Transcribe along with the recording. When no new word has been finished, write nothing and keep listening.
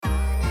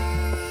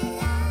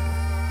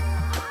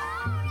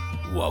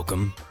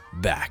Welcome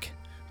back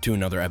to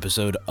another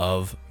episode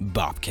of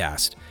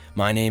Bopcast.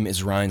 My name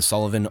is Ryan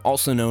Sullivan,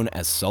 also known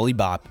as Sully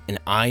Bop, and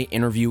I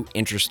interview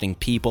interesting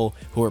people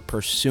who are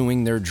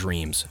pursuing their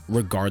dreams,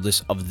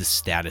 regardless of the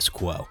status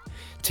quo.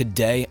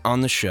 Today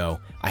on the show,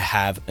 I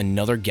have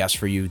another guest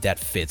for you that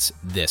fits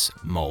this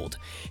mold.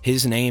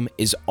 His name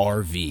is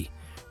RV.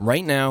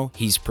 Right now,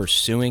 he's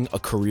pursuing a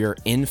career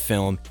in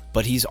film,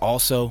 but he's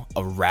also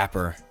a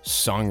rapper,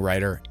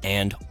 songwriter,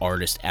 and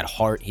artist at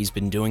heart. He's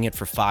been doing it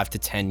for 5 to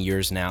 10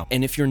 years now.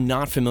 And if you're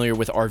not familiar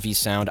with RV's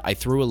sound, I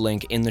threw a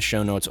link in the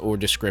show notes or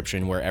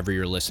description wherever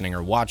you're listening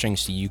or watching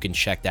so you can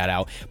check that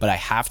out. But I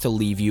have to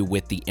leave you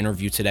with the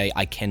interview today.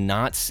 I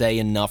cannot say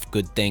enough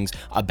good things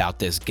about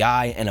this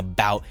guy and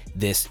about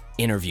this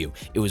interview.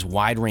 It was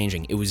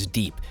wide-ranging. It was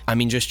deep. I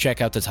mean, just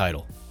check out the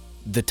title.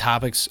 The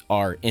topics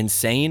are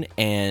insane,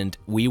 and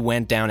we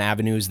went down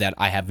avenues that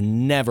I have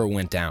never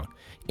went down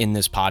in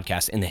this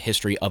podcast, in the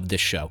history of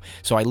this show.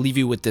 So I leave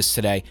you with this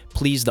today.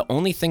 Please, the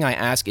only thing I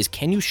ask is,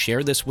 can you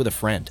share this with a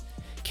friend?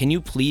 Can you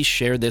please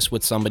share this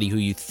with somebody who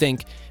you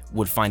think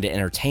would find it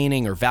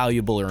entertaining or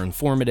valuable or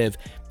informative?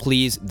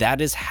 Please,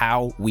 that is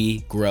how we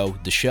grow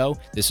the show.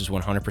 This is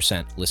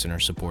 100% listener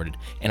supported,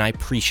 and I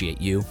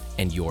appreciate you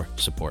and your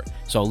support.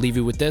 So I'll leave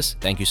you with this.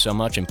 Thank you so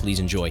much, and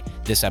please enjoy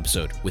this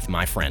episode with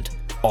my friend,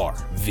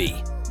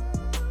 RV.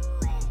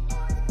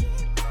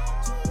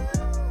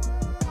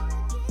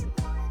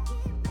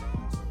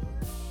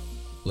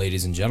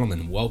 Ladies and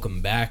gentlemen,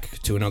 welcome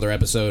back to another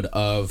episode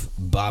of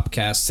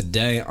Bopcast.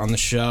 Today on the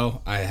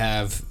show, I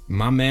have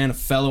my man, a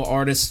fellow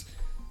artist,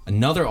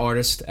 another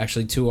artist,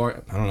 actually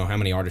I don't know how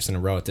many artists in a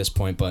row at this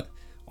point, but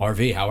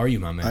RV, how are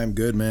you, my man? I'm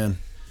good, man.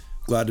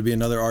 Glad to be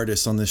another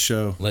artist on this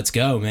show. Let's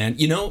go, man.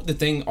 You know, the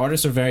thing,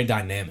 artists are very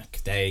dynamic.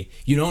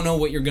 You don't know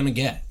what you're going to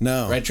get.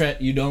 No. Right,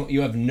 Tret?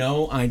 You have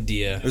no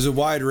idea. There's a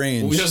wide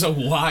range. There's a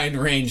wide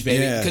range,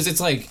 baby. Yeah. Because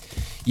it's like,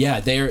 yeah,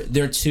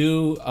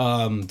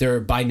 they're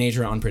by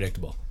nature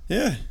unpredictable.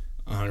 Yeah.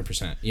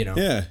 100%, you know?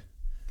 Yeah.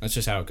 That's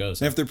just how it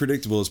goes. And if they're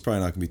predictable, it's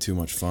probably not going to be too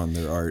much fun,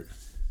 their art.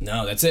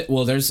 No, that's it.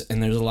 Well, there's a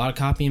lot of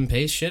copy and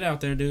paste shit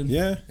out there, dude.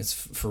 Yeah. It's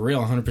for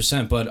real,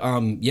 100%. But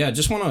yeah,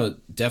 just want to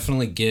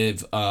definitely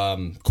give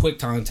quick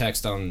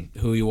context on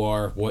who you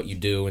are, what you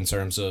do in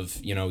terms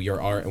of, you know,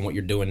 your art and what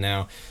you're doing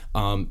now.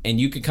 And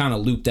you could kind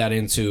of loop that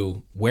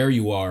into where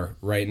you are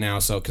right now.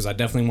 So, because I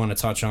definitely want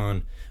to touch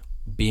on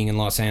being in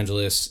Los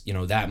Angeles, you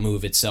know, that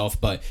move itself.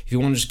 But if you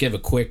want to just give a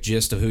quick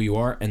gist of who you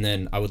are, and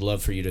then I would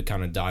love for you to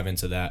kind of dive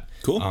into that.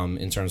 Cool.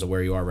 In terms of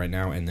where you are right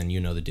now, and then you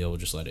know the deal. We'll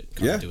just let it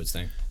kind of do its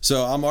thing.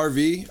 So I'm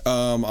RV.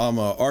 I'm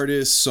an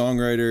artist,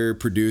 songwriter,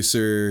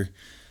 producer,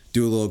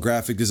 do a little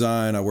graphic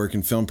design. I work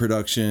in film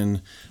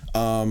production.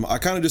 I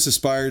kind of just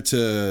aspire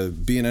to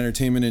be in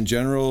entertainment in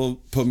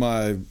general, put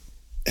my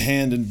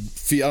hand and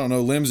feet,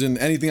 limbs in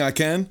anything I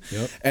can,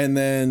 and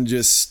then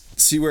just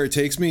see where it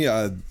takes me.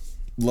 I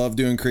love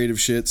doing creative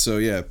shit. So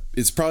yeah,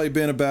 it's probably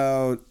been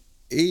about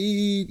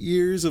 8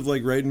 years of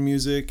like writing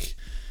music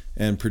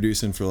and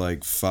producing for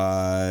like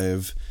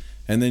 5.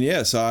 And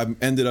then, so I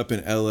ended up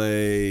in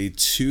LA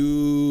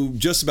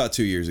just about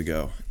 2 years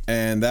ago.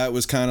 And that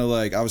was kind of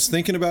like, I was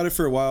thinking about it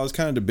for a while. I was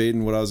kind of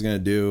debating what I was going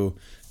to do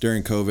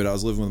during COVID. I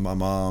was living with my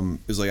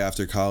mom. It was like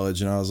after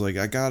college. And I was like,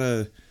 I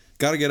gotta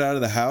get out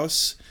of the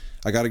house.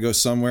 I got to go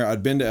somewhere.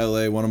 I'd been to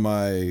LA. One of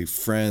my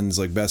friends,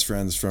 like best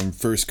friends from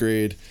first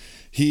grade,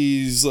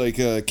 he's like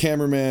a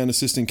cameraman,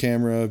 assistant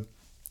camera,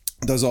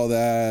 does all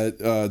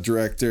that,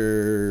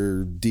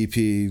 director,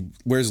 DP,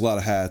 wears a lot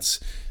of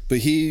hats. But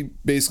he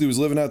basically was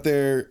living out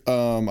there.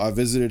 I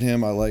visited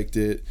him. I liked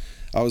it.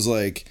 I was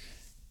like,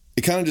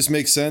 it kind of just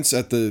makes sense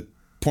at the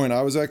point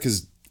I was at,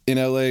 because in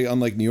LA,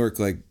 unlike New York,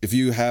 like if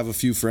you have a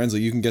few friends,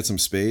 like you can get some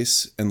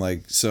space, and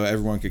like so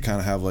everyone could kind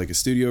of have like a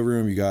studio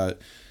room. You got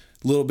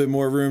a little bit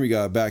more room. You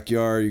got a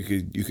backyard.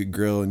 You could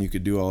grill and you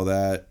could do all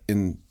that.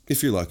 And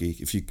if you're lucky,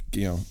 if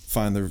you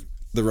find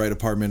the right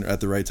apartment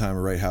at the right time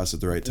or right house at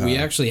the right time. We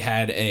actually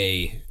had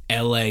a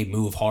LA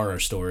move horror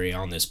story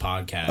on this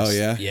podcast. Oh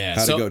yeah? Yeah.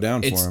 How'd it go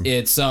down for him?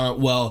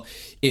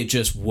 It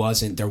just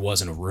wasn't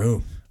a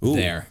room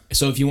there.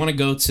 So if you want to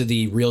go to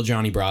the Real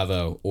Johnny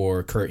Bravo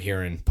or Kurt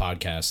Heron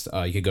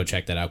podcast, you could go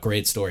check that out.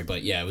 Great story.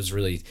 But yeah, it was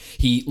really,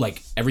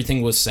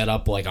 everything was set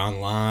up like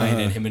online,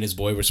 and him and his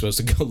boy were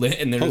supposed to go live,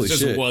 and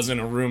there wasn't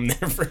a room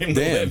there for him to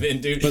live in,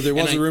 dude. But there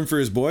was a room for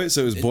his boy,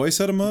 so his boy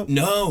set him up?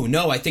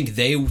 No, I think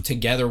they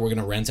together were going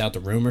to rent out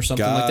the room or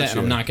something like that. And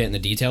I'm not getting the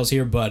details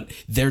here, but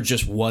there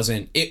just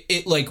wasn't,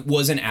 it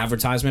was an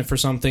advertisement for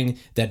something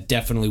that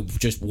definitely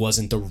just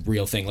wasn't the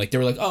real thing. Like they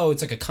were like, oh,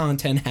 it's like a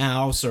content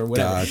house or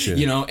whatever,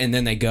 and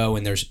then they go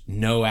and there's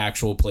no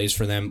actual place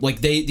for them.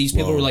 Like these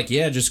people were like,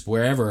 yeah, just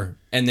wherever.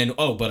 And then,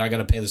 but I got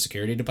to pay the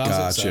security deposit.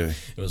 Gotcha.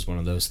 So it was one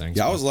of those things.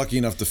 Yeah, I was lucky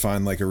enough to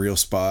find like a real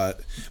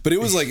spot. But it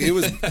was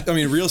I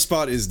mean, real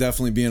spot is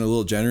definitely being a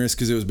little generous,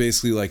 because it was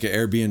basically like an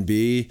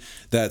Airbnb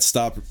that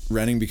stopped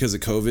renting because of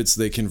COVID. So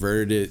they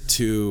converted it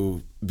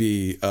to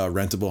be a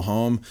rentable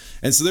home.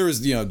 And so there was,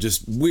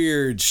 just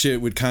weird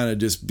shit would kind of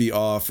just be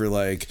off, or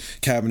like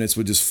cabinets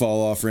would just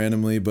fall off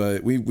randomly.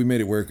 But we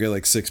made it work. We had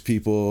like 6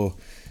 people.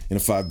 in a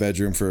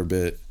 5-bedroom for a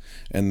bit,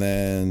 and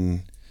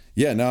then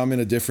now I'm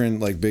in a different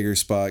like bigger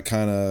spot,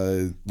 kind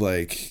of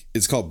like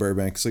it's called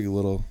Burbank. It's like a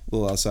little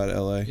outside of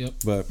LA. Yep.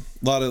 But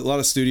a lot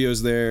of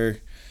studios there.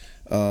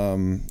 A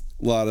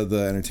lot of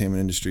the entertainment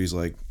industries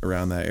like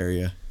around that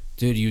area.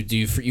 Dude,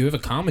 you have a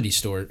Comedy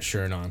Store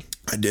shirt on.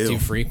 I do. Do you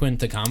frequent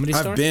the Comedy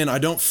Store? I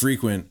don't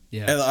frequent.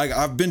 Yeah. And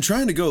I've been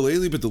trying to go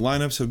lately, but the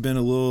lineups have been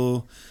a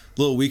little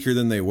weaker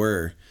than they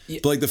were. Yeah.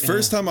 But like the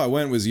first time I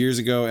went was years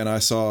ago, and I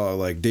saw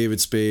like David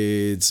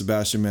Spade,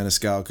 Sebastian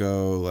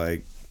Maniscalco,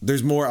 like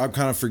there's more. I'm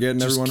kind of forgetting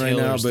Just everyone right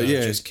now, killers, but though.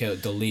 yeah, Just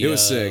Dalia, it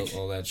was sick.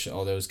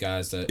 All those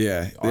guys that It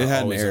had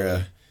an era.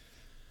 always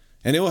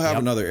And it will have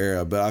another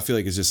era, but I feel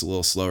like it's just a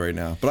little slow right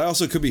now. But I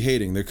also could be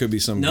hating. There could be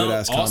some good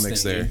ass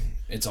comics there. Dude.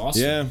 It's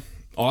Austin. Yeah.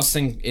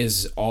 Austin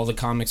is all the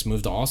comics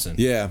moved to Austin.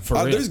 Yeah. For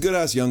real. There's good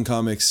ass young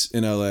comics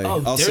in LA.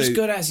 Oh, there's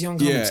good ass young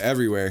comics. Yeah,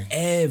 everywhere.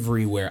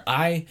 Everywhere.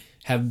 I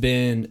have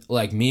been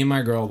like me and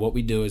my girl. What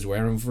we do is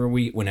whenever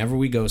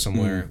we go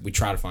somewhere, we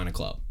try to find a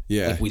club.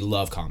 Yeah. Like we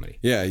love comedy.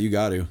 Yeah, you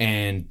got to.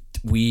 And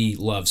we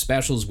love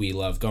specials. We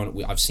love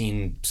going. I've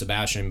seen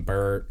Sebastian,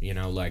 Burt.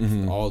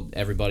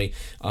 Everybody.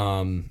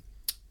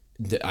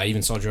 I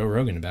even saw Joe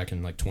Rogan back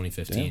in like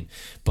 2015. Yeah.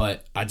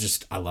 But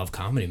I love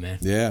comedy, man.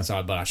 Yeah.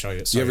 But I show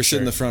you. You ever sit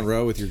in the front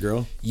row with your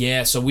girl?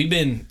 Yeah. So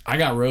I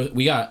got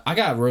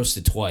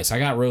roasted twice. I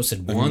got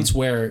roasted once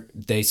where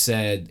they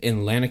said in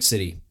Atlantic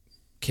City,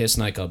 Kiss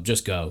nightclub,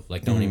 just go.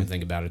 Like, don't even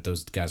think about it.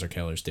 Those guys are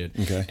killers, dude.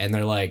 Okay. And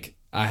they're like,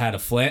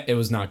 it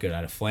was not good. I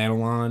had a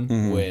flannel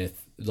on with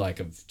like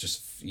a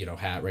just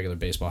hat, regular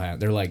baseball hat.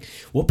 They're like,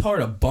 what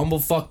part of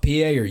bumblefuck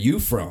PA are you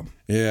from?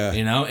 Yeah.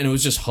 And it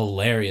was just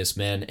hilarious,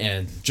 man,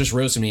 and just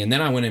roasted me. And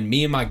then I went in,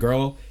 me and my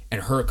girl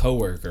and her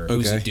coworker,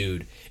 who's a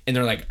dude, and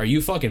they're like, are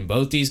you fucking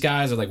both these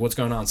guys? Or like, what's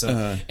going on?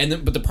 So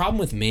but the problem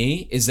with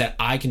me is that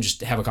I can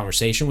just have a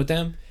conversation with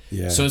them.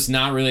 Yeah. So it's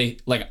not really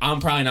like I'm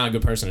probably not a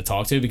good person to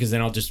talk to because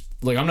then I'll just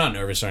like I'm not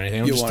nervous or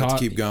anything. You want to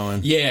keep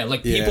going. Yeah,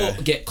 like people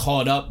get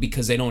caught up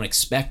because they don't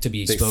expect to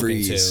be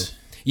spoken to.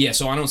 Yeah,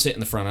 so I don't sit in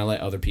the front. I let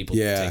other people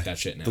take that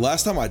shit now. The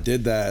last time I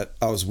did that,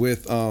 I was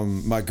with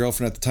my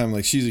girlfriend at the time.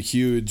 Like, she's a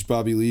huge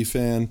Bobby Lee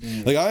fan.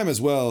 Like, I am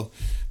as well.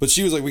 But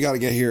she was like, we got to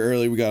get here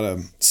early. We got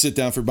to sit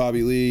down for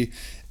Bobby Lee.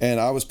 And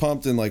I was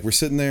pumped. And, like, we're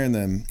sitting there. And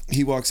then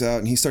he walks out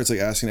and he starts, like,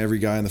 asking every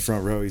guy in the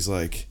front row. He's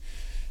like,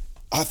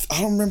 I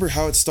don't remember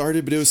how it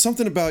started, but it was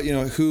something about,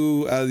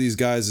 who out of these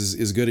guys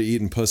is good at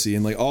eating pussy.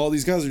 And, like, all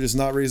these guys are just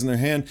not raising their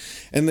hand.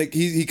 And, like,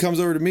 he comes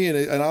over to me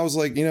and I was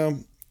like,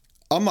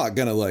 I'm not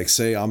gonna like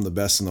say I'm the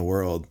best in the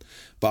world,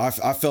 but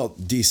I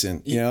felt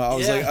decent. I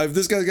was like, if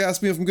this guy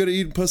asked me if I'm good at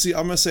eating pussy,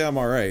 I'm gonna say I'm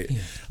all right. Yeah.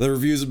 The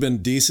reviews have been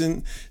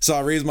decent, so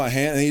I raised my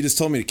hand and he just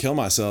told me to kill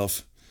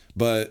myself.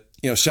 But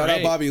shout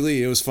out Bobby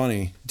Lee. It was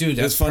funny, dude.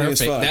 That's funny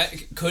perfect. As fuck.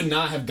 That could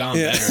not have gone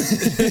better.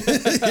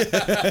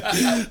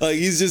 Like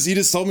he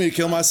just told me to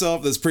kill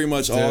myself. That's pretty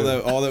much all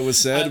that was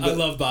said. I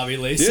love Bobby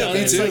Lee. Yeah, so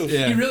me too.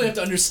 Like, you really have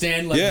to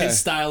understand his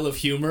style of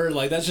humor.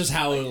 Like that's just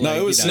how. Like,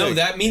 it was. No,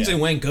 that means it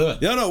went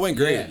good. No, it went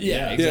great.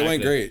 Yeah, exactly. Yeah, it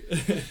went great.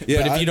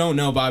 Yeah, but if you don't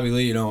know Bobby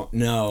Lee, you don't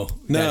know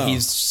that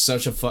he's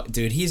such a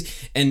dude.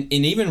 He's and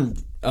even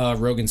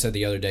Rogan said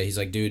the other day, he's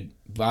like, dude,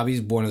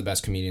 Bobby's one of the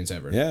best comedians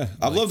ever. Yeah,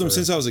 I've loved him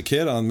since I was a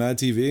kid on Mad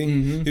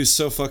TV. He was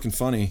so fucking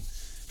funny.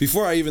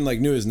 Before I even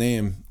knew his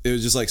name, it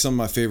was just like some of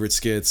my favorite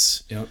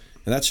skits. Yep.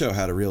 And that show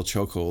had a real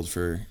chokehold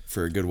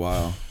for a good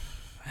while.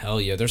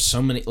 Hell yeah, there's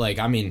so many. Like,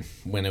 I mean,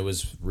 when it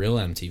was Real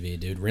MTV,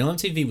 dude, Real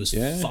MTV was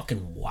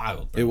fucking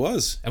wild, bro. It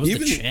was. That was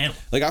the channel.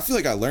 Like, I feel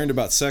like I learned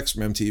about sex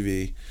from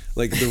MTV,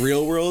 like the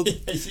real world.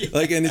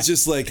 Like, and it's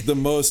just like the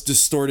most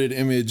distorted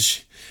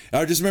image.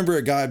 I just remember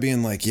a guy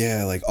being like,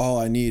 yeah, like all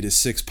I need is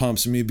 6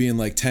 pumps, and me being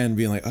like 10,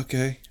 being like,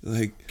 okay,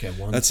 like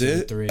that's 2,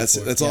 it. 3, that's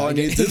 4. That's all I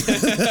need.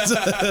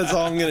 That's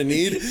all I'm gonna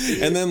need.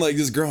 And then like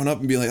just growing up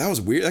and being like, that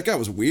was weird. That guy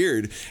was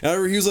weird. And I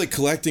remember he was like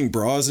collecting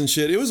bras and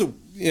shit. It was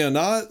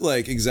not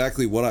like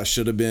exactly what I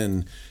should have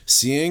been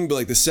seeing, but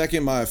like the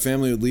second my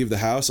family would leave the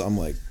house, I'm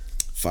like,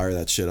 fire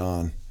that shit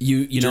on.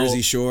 You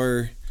Jersey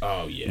Shore.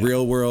 Oh yeah.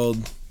 Real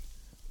World.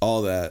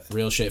 All that.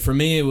 Real shit. For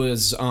me, it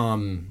was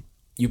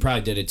you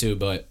probably did it too,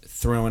 but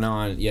throwing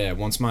on,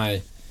 once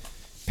my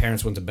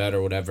parents went to bed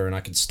or whatever, and I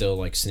could still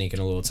like sneak in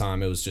a little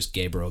time, it was just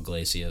Gabriel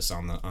Iglesias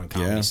on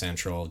Comedy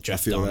Central,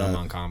 Jeff Dunham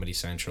on Comedy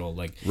Central,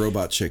 like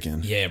Robot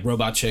Chicken. Yeah,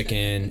 Robot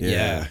Chicken.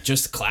 Yeah,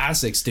 just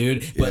classics,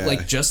 dude. But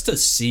like just to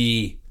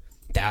see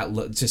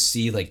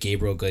like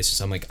Gabriel Iglesias,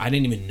 I'm like, I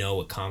didn't even know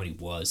what comedy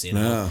was,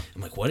 No.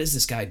 I'm like, what is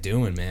this guy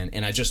doing, man?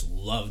 And I just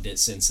loved it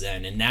since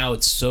then. And now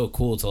it's so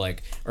cool to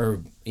like,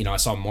 I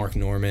saw Mark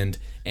Normand,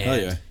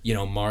 and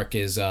Mark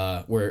is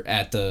we're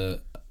at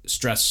the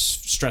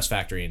Stress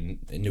Factory in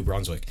New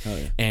Brunswick,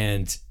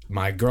 and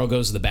my girl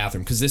goes to the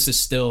bathroom because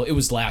it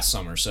was last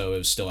summer, so it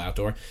was still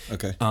outdoor.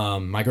 Okay.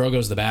 My girl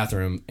goes to the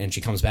bathroom and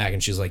she comes back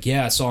and she's like,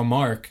 yeah, I saw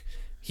Mark.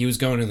 He was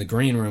going in the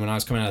green room and I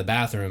was coming out of the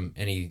bathroom,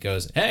 and he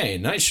goes, hey,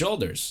 nice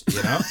shoulders,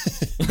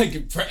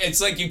 like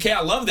it's like you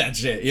can't love that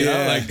shit,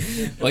 know,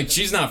 like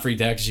she's not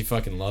freaked out because she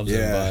fucking loves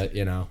him, but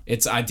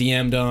I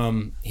DM'd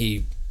him,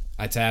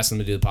 I tasked him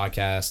to do the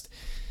podcast.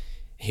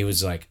 He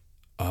was like,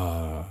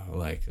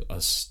 like a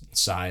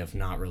sigh of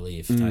not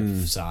relief type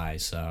of sigh.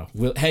 So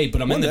hey,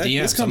 but I'm in the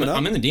DMs. It's coming up.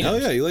 I'm in the DMs. Oh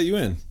yeah, he let you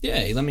in. Yeah,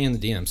 he let me in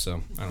the DMs.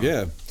 So I don't know.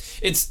 Yeah,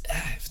 it's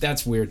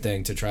that's a weird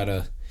thing to try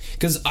to.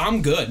 Because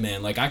I'm good,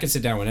 man. Like I can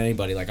sit down with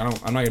anybody. Like I'm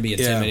not gonna be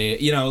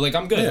intimidated. You know, like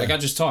I'm good. Like I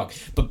just talk.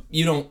 But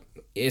you don't.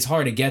 It's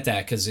hard to get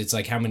that because it's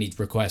like how many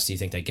requests do you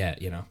think they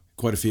get? You know,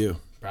 quite a few.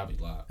 Probably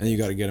a lot. And you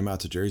got to get them out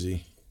to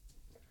Jersey.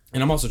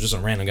 And I'm also just a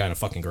random guy in a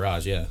fucking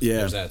garage. Yeah.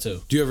 There's that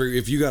too. Do you ever,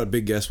 if you got a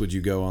big guest, would you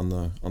go on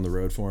the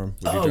road for him?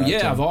 Oh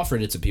yeah, I've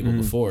offered it to people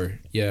before.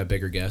 Yeah,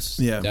 bigger guests.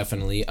 Yeah,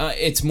 definitely.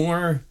 It's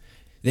more.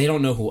 They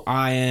don't know who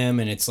I am,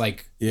 and it's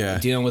like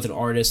dealing with an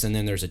artist, and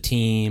then there's a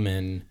team,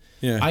 and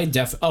I would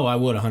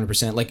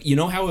 100%. Like, you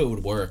know how it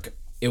would work?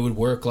 It would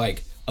work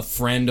like a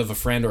friend of a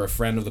friend or a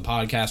friend of the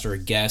podcast or a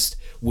guest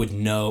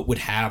would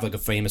have like a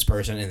famous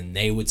person, and then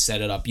they would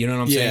set it up. You know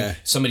what I'm saying?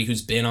 Somebody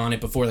who's been on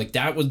it before. Like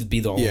that would be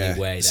the only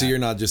way. So you're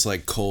not just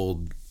like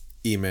cold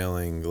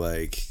emailing,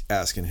 like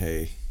asking,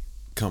 hey,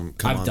 come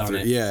I've on done through.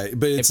 it. Yeah,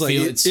 but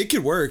it's it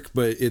could work,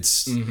 but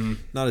it's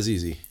not as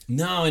easy.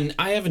 No, and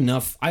I have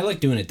enough. I like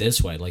doing it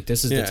this way. Like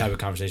this is the type of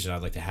conversation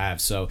I'd like to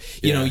have. So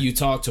you know, you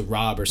talk to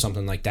Rob or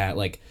something like that.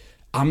 Like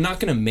I'm not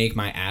gonna make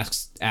my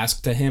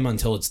ask to him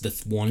until it's the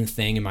one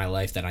thing in my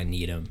life that I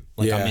need him.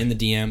 Like I'm in the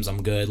DMs,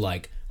 I'm good.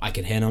 Like I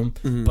can hit him,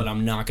 but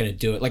I'm not gonna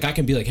do it. Like I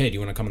can be like, hey, do you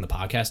want to come on the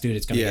podcast, dude?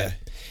 It's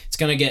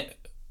gonna get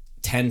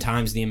 10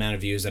 times the amount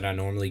of views that I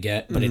normally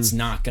get, but it's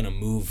not gonna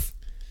move.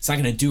 It's not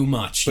gonna do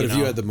much. But if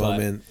you had the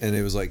moment and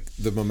it was like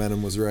the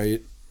momentum was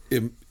right,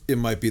 it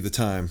might be the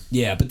time.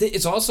 Yeah, but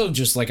it's also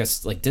just like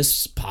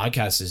this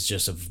podcast is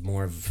just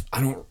more of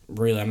I'm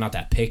not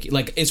that picky.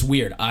 Like it's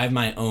weird. I have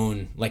my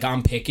own, like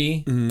I'm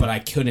picky, but I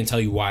couldn't tell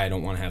you why I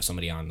don't want to have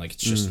somebody on. Like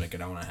it's just like I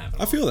don't want to have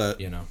it. I feel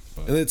that, you know,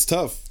 and it's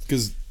tough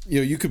because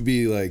you could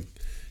be like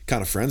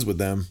kind of friends with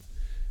them,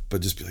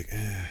 but just be like,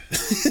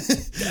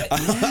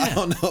 I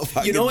don't know if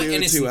I can do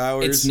it 2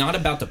 hours. It's not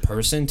about the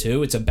person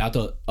too. It's about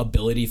the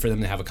ability for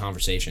them to have a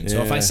conversation.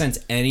 So if I sense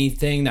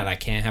anything that I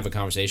can't have a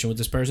conversation with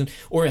this person,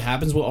 or it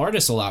happens with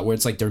artists a lot where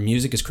it's like their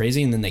music is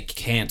crazy and then they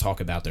can't talk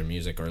about their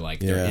music or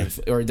like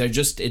or they're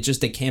just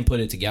they can't put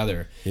it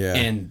together. Yeah.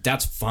 And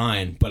that's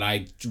fine. But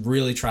I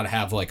really try to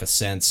have like a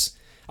sense.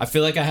 I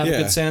feel like I have a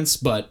good sense,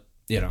 but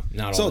not all the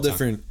time. It's all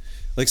different.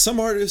 Like some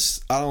artists,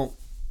 I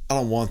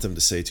don't want them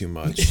to say too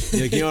much.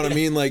 Like, you know what I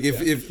mean? Like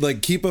if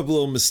like keep up a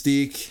little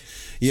mystique.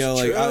 You know,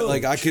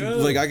 like I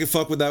could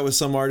fuck with that with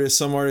some artists.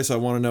 Some artists I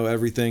want to know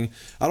everything.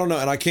 I don't know,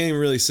 and I can't even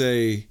really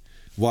say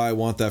why I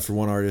want that for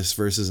one artist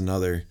versus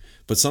another.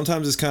 But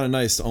sometimes it's kind of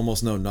nice to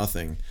almost know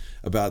nothing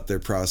about their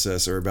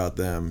process or about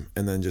them,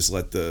 and then just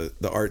let the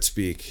art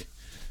speak.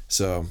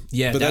 So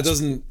but that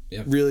doesn't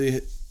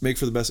really make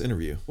for the best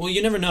interview. Well,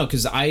 you never know,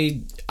 because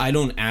I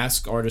don't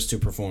ask artists to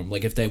perform.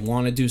 Like if they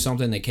want to do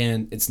something, they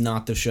can. It's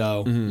not the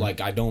show.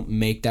 Like I don't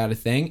make that a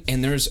thing.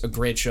 And there's a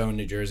great show in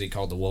New Jersey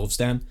called The Wolf's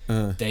Den.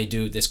 They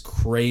do this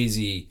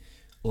crazy,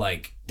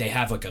 like they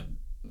have like a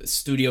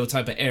studio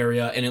type of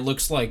area, and it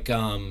looks like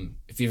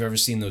if you've ever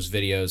seen those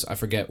videos, I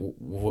forget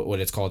what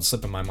it's called, it's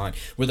slipping my mind,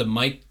 where the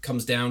mic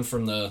comes down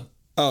from the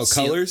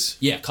Colors?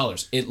 Yeah,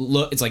 Colors.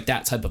 It's like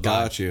that type of vibe.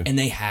 Got you. And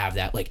they have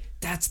that, like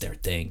that's their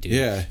thing, dude.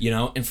 Yeah. You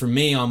know, and for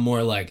me, I'm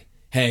more like,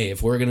 hey,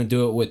 if we're gonna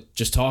do it with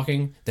just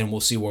talking, then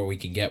we'll see where we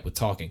can get with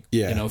talking.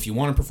 Yeah. You know, if you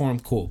want to perform,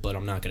 cool, but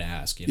I'm not gonna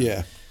ask. You know?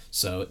 Yeah.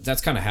 So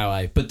that's kind of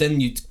how but then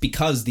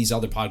because these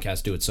other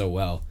podcasts do it so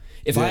well,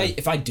 if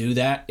I do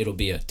that, it'll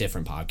be a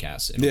different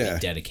podcast. It'll be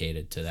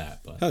dedicated to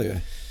that. But hell yeah.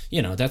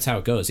 You know, that's how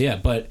it goes. Yeah.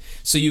 But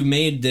so you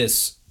made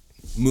this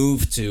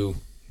move to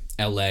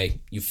LA,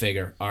 you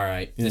figure, all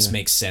right, this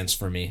makes sense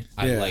for me.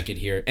 I like it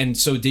here. And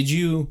so did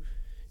you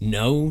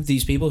know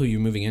these people who you're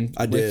moving in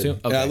I with did. too?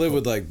 Okay, I live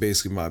with like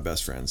basically my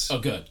best friends. Oh,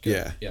 good.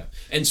 Yeah.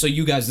 And so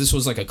you guys, this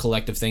was like a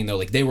collective thing though?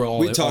 Like they were all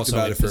we talked also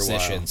about in it for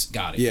positions. a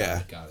while. Got it.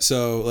 Yeah. Got it.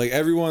 So like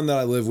everyone that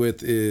I live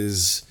with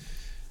is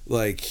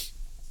like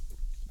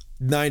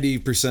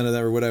 90% of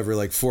them or whatever,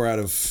 like 4 out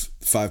of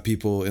 5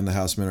 people in the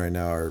Houseman right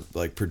now are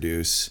like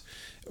produce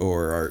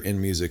or are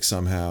in music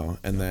somehow.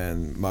 And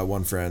then my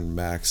one friend,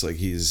 Max, like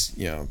he's,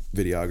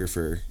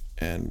 videographer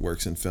and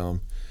works in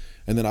film.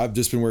 And then I've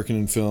just been working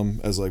in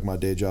film as like my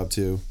day job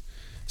too.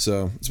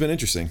 So it's been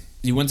interesting.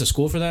 You went to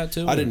school for that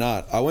too? I did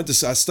not. I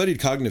studied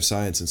cognitive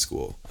science in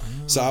school.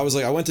 Oh. So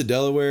I went to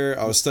Delaware,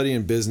 I was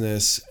studying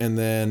business,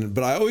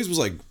 but I always was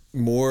like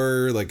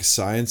more like a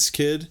science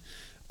kid.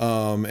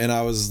 And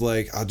I was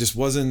like, I just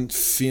wasn't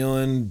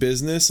feeling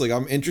business. Like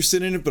I'm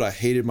interested in it, but I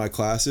hated my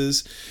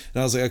classes.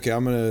 And I was like, okay,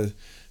 I'm going to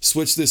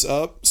switch this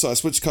up. So I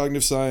switched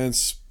cognitive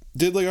science,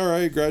 did like, all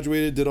right,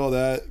 graduated, did all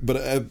that.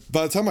 But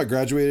by the time I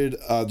graduated,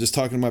 just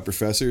talking to my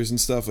professors and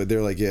stuff, like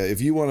they're like, yeah,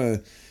 if you want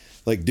to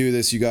like do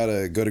this, you got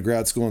to go to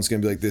grad school and it's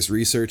going to be like this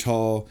research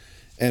hall.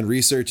 And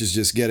research is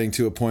just getting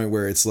to a point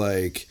where it's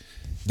like,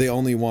 they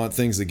only want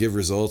things that give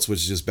results,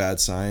 which is just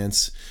bad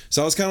science.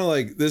 So I was kind of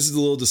like, this is a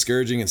little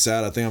discouraging and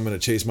sad. I think I'm going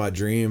to chase my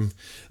dream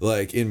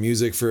like in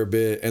music for a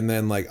bit. And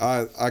then like,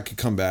 I could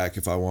come back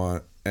if I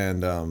want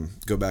and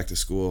go back to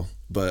school,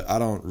 but I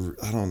don't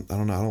know.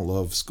 I don't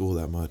love school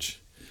that much.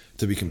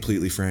 to be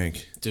completely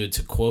frank. Dude,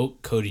 to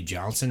quote Cody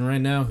Johnson right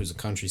now, who's a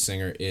country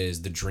singer,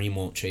 is "The dream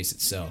won't chase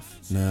itself."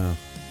 No.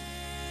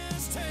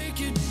 Take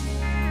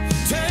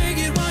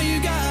it while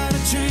you got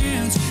a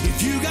chance.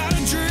 If you got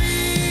a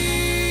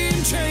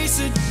dream, chase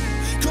it.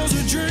 Cause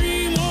a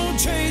dream won't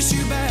chase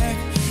you back.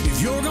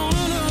 If you're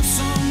gonna love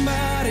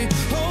somebody,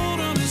 hold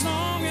them as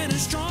long and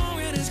as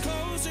strong and as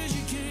close as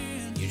you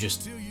can. You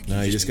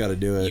just got to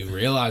do it. You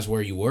realize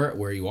where you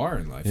are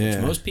in life. Yeah.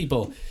 Which most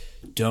people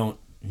don't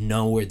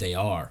know where they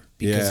are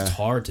because Yeah. it's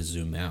hard to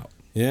zoom out.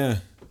 Yeah.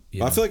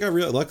 Yeah. I feel like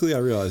luckily I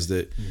realized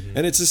it.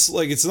 And it's just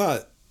like, it's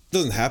not,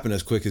 doesn't happen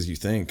as quick as you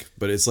think,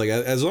 but it's like,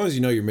 as long as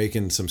you know you're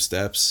making some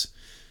steps,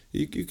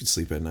 you can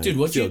sleep at night.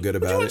 Dude, feel good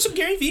about you want it. some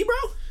Gary Vee, bro?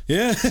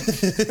 Yeah.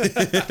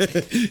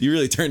 You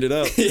really turned it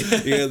up.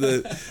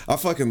 Yeah. I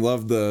fucking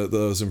love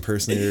those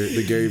impersonators,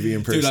 the Gary Vee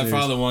impersonators. Dude, I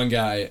follow the one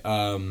guy,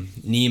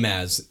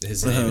 Nemaz,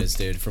 his name is,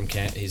 dude,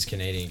 he's a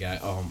Canadian guy.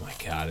 Oh my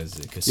God, is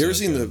it? You ever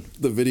seen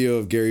the video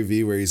of Gary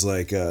Vee where he's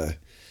like,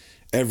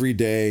 every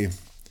day,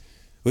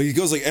 well, he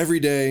goes like every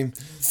day,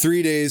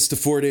 3 days to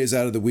 4 days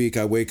out of the week,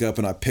 I wake up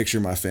and I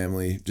picture my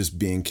family just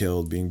being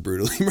killed, being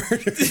brutally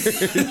murdered.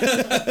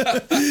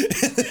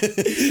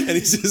 And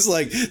he's just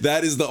like,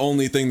 that is the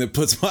only thing that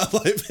puts my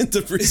life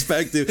into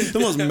perspective. The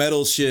most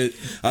metal shit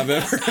I've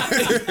ever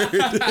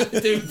heard.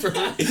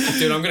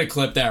 Dude, I'm gonna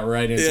clip that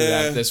right into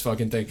this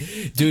fucking thing.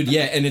 Dude,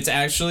 yeah, and it's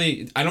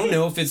actually, I don't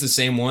know if it's the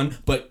same one,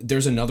 but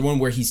there's another one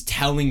where he's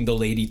telling the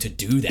lady to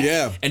do that.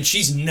 Yeah. And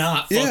she's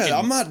not fucking... Yeah,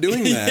 I'm not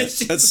doing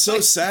that. That's so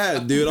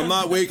sad, dude. I'm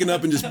not waking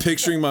up and just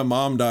picturing my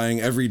mom dying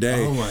every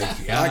day. Oh my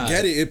God. I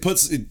get it.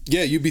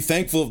 Yeah, you'd be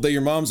thankful that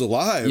your mom's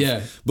alive.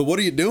 Yeah. But what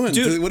are you doing?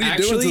 Dude, what are you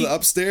doing to the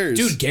upstairs?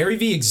 Dude, Gary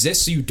Vee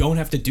exists so you don't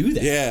have to do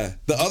that. Yeah.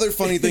 The other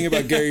funny thing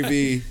about Gary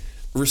Vee,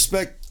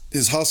 respect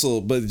his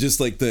hustle, but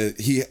just like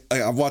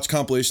I've watched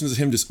compilations of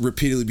him just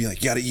repeatedly being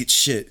like, you gotta eat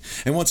shit.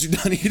 And once you're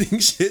done eating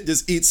shit,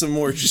 just eat some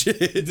more shit.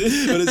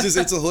 But it's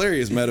a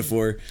hilarious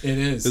metaphor. It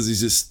is. Because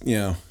he's just,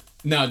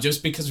 No,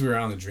 just because we were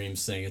on the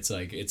dreams thing, it's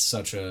like, it's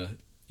such a,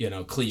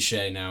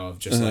 cliche now of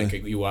just like,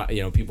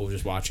 people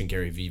just watching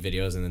Gary Vee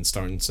videos and then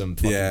starting some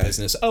fucking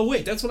business. Oh,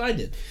 wait, that's what I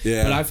did.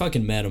 Yeah. But I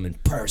fucking met him in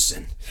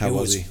person. How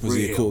was he? Was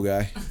he a cool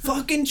guy?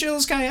 Fucking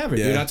chillest guy ever,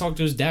 dude. I talked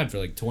to his dad for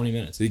like 20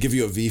 minutes. Did he give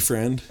you a V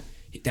friend?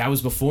 That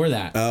was before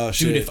that. Oh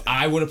shit! Dude, if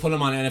I would have put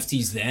him on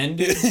NFTs then,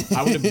 dude,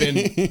 I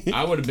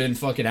would have been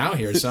fucking out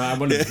here. So I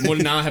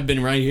would not have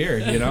been right here.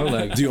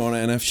 Like. Do you own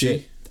an NFT?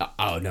 Shit.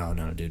 Oh no,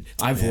 dude.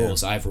 I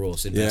have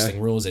rules.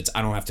 Investing rules.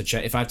 I don't have to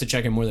check. If I have to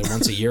check it more than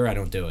once a year, I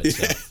don't do it.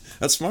 So.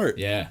 That's smart.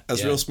 Yeah,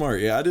 that's real smart.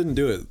 Yeah, I didn't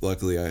do it.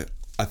 Luckily,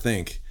 I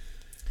think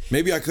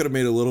maybe I could have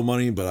made a little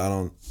money, but I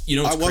don't.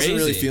 I wasn't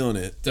really feeling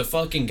it. The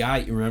fucking guy.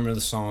 You remember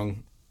the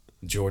song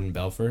Jordan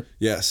Belfort?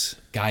 Yes.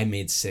 Guy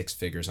made 6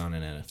 figures on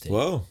an NFT.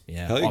 Whoa.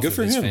 Yeah. Hell yeah, good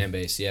for his him. Fan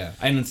base. Yeah.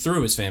 And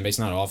through his fan base,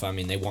 not off. I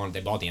mean, they bought the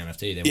NFT.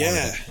 They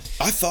wanted it.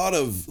 I thought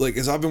of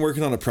as I've been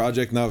working on a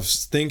project and I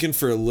was thinking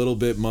for a little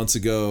bit months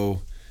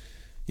ago.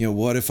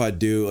 What if I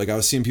do I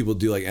was seeing people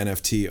do like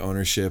NFT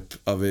ownership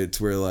of it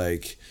to where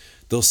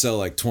they'll sell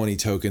like 20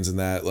 tokens and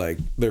that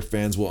their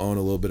fans will own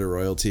a little bit of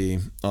royalty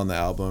on the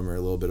album or a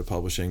little bit of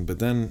publishing. But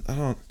then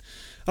I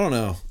don't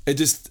know.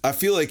 I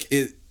feel like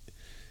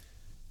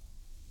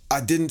I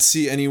didn't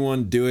see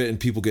anyone do it and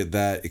people get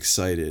that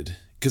excited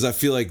because I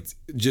feel like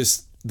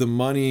just the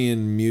money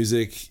in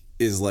music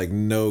is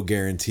no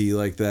guarantee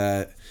like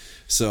that.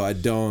 So I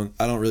don't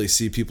really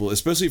see people,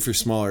 especially for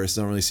small artists,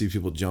 I don't really see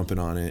people jumping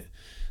on it.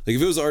 If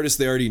it was artists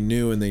they already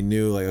knew and they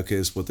knew okay,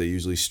 this is what they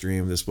usually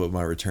stream, this is what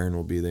my return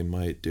will be, they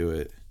might do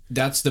it.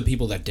 That's the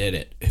people that did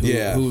it.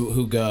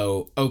 Who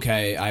go,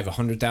 okay, I have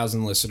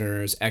 100,000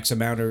 listeners, X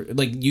amount, or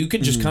you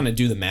could just kind of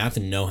do the math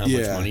and know how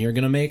much money you're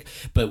gonna make.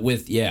 But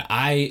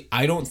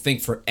I don't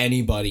think for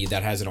anybody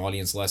that has an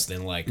audience less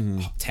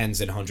than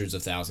tens and hundreds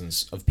of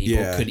thousands of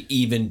people could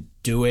even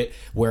do it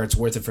where it's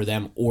worth it for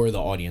them or the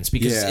audience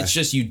because it's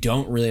just you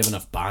don't really have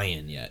enough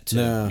buy-in yet to,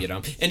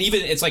 and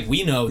even it's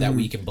we know that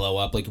we can blow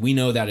up, we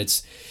know that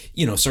it's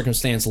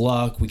circumstance,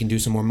 luck, we can do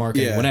some more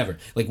marketing, whatever,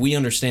 we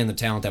understand the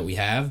talent that we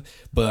have,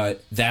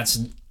 but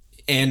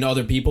and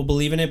other people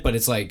believe in it, but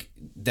it's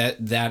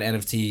that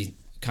NFT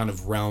kind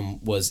of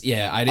realm was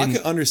I can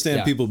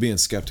understand people being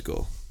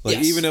skeptical.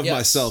 Even of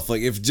myself,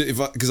 if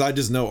because I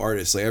just know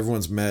artists,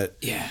 everyone's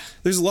met.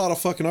 There's a lot of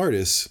fucking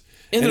artists.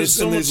 And there's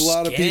a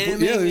lot of people.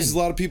 Yeah, there's a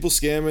lot of people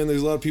scamming.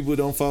 There's a lot of people who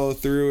don't follow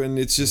through, and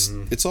it's just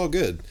it's all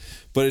good.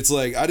 But it's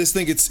I just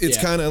think it's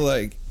kind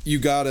of you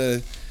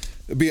gotta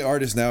be an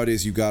artist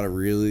nowadays. You gotta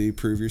really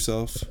prove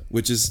yourself,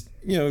 which is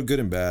good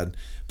and bad.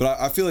 But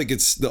I feel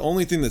it's the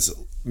only thing that's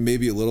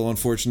maybe a little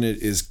unfortunate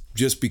is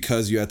just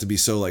because you have to be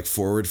so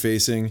forward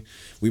facing.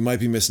 We might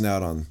be missing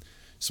out on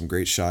some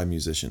great shy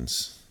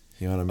musicians.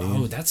 You know what I mean?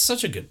 Oh, that's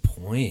such a good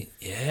point.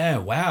 Yeah,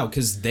 wow,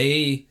 because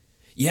they.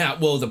 Yeah,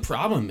 well, the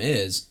problem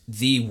is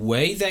the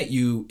way that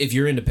if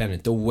you're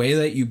independent, the way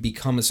that you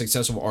become a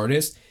successful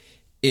artist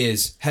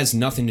has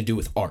nothing to do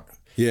with art.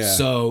 Yeah.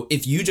 So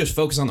if you just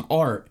focus on the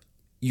art,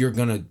 you're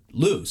gonna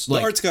lose.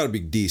 The art's got to be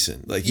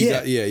decent.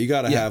 You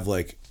got to have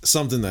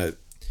something that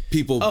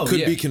people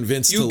could be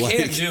convinced you to like. You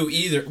can't do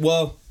either.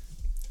 Well,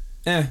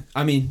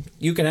 I mean,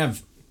 you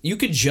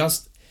could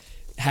just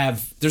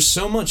have. There's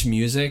so much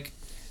music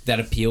that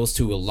appeals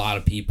to a lot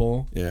of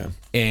people. Yeah.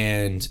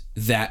 And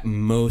that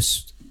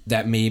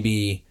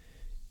maybe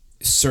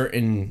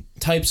certain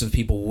types of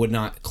people would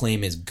not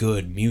claim as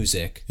good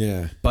music.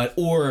 Yeah. But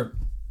or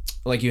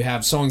like you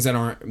have songs that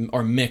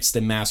are mixed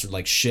and mastered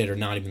like shit or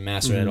not even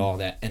mastered at all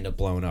that end up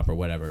blowing up or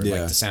whatever.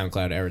 Yeah. Like the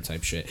SoundCloud era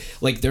type shit.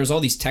 Like there's all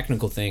these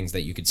technical things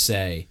that you could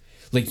say.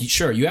 Like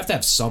sure, you have to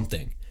have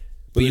something.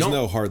 But there's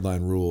no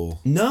hardline rule.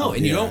 No,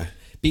 and you don't,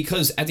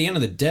 because at the end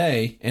of the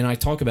day, and I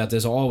talk about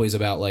this always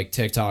about like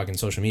TikTok and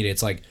social media,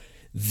 it's like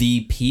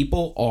the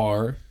people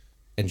are,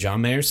 and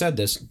John Mayer said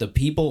this, the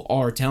people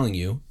are telling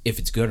you if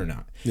it's good or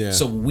not. Yeah.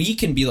 So we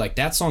can be like,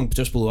 that song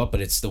just blew up,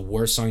 but it's the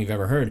worst song you've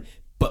ever heard.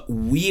 But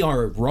we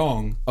are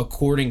wrong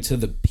according to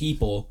the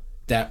people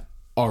that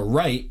are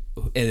right,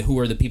 and who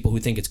are the people who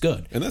think it's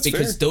good. And that's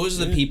because fair.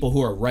 Those are the people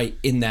who are right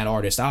in that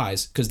artist's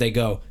eyes, because they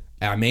go,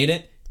 I made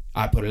it,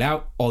 I put it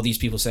out, all these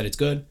people said it's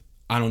good,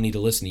 I don't need to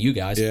listen to you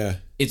guys. Yeah.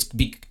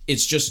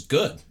 It's just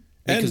good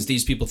because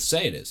these people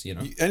say it is, you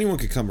know. Anyone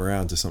could come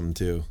around to something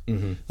too.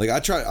 Mm-hmm. Like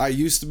I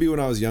used to be, when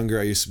I was younger,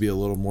 I used to be a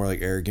little more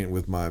like arrogant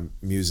with my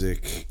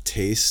music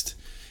taste,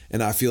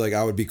 and I feel like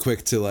I would be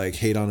quick to like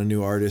hate on a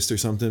new artist or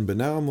something. But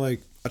now I'm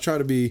like, I try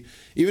to be,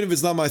 even if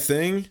it's not my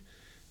thing,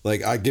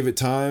 like I give it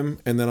time,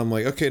 and then I'm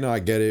like, okay, no, I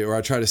get it. Or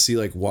I try to see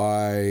like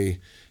why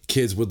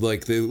kids would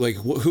like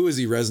who is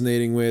he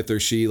resonating with, or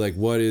she, like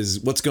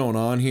what's going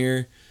on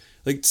here.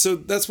 Like, so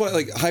that's why,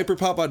 like,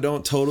 hyperpop I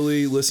don't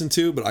totally listen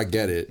to, but I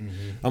get it.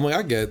 Mm-hmm. I'm like,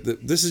 I get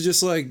that this is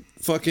just like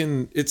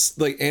fucking, it's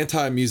like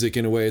anti-music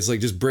in a way. It's like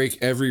just break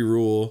every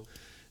rule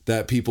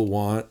that people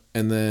want,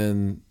 and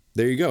then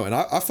there you go. And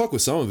I fuck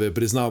with some of it,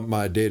 but it's not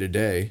my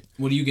day-to-day.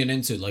 What do you get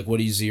into? Like, what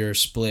is your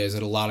split? Is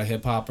it a lot of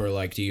hip-hop, or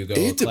like do you go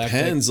It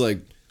depends. Like,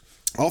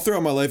 all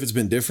throughout my life it's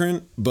been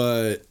different,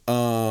 but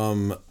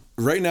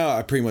right now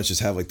I pretty much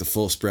just have like the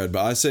full spread.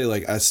 But I say,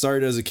 like, I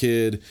started as a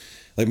kid.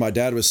 Like, my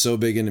dad was so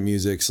big into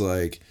music, so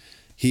like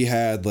he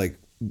had like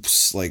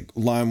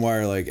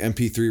LimeWire, like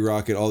MP3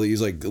 Rocket, all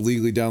these, like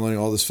illegally downloading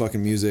all this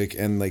fucking music,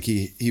 and like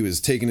he was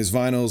taking his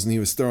vinyls and he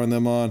was throwing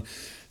them on,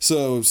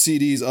 so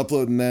CDs,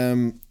 uploading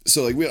them.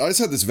 So like I just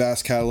had this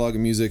vast catalog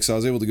of music, so I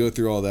was able to go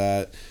through all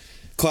that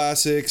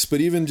classics.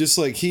 But even just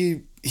like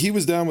he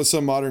was down with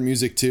some modern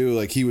music too.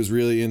 Like, he was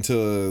really into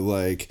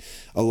like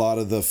a lot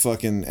of the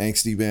fucking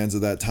angsty bands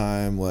of that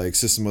time, like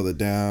System of a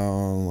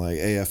Down, like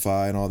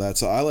AFI and all that.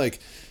 So I like,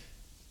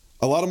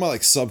 a lot of my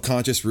like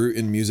subconscious root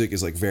in music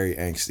is like very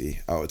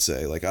angsty, I would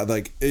say. Like, I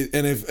like it,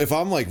 and if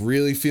I'm like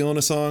really feeling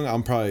a song,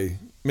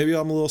 maybe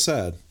I'm a little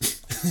sad.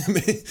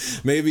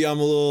 Maybe I'm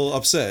a little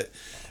upset.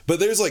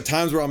 But there's like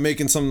times where I'm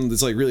making something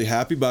that's like really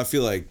happy, but I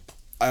feel like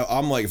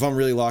I'm like, if I'm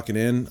really locking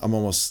in, I'm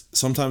almost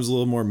sometimes a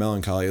little more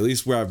melancholy, at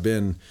least where I've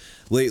been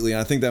lately.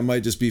 And I think that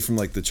might just be from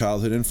like the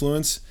childhood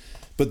influence.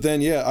 But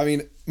then, yeah, I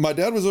mean, my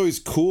dad was always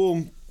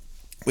cool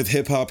with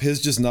hip hop.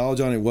 His just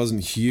knowledge on it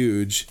wasn't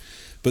huge.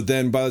 But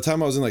then by the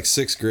time I was in like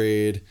 6th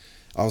grade,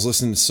 I was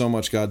listening to so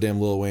much goddamn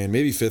Lil Wayne,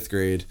 maybe 5th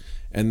grade.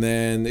 And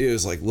then it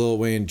was like Lil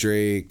Wayne,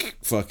 Drake,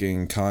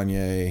 fucking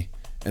Kanye.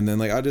 And then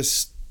like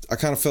I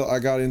kind of felt I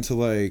got into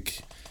like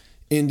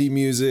indie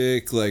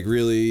music, like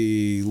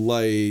really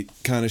light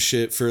kind of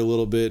shit for a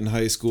little bit in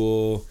high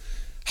school.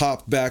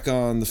 Hopped back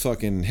on the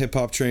fucking hip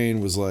hop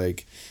train, was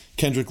like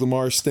Kendrick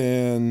Lamar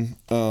stan.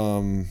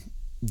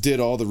 Did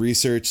all the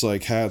research,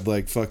 like had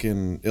like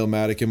fucking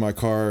Illmatic in my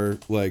car,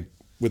 like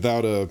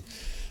without a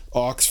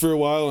aux for a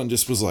while, and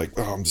just was like,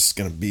 oh, I'm just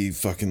gonna be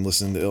fucking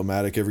listening to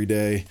Illmatic every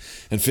day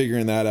and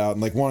figuring that out,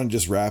 and like wanting to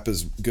just rap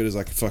as good as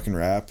I could fucking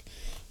rap.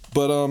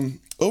 But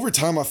over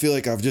time I feel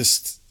like I've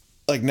just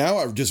like, now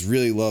I just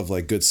really love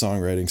like good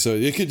songwriting. So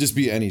it could just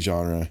be any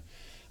genre,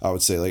 I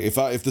would say. Like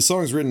if the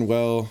song's written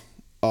well,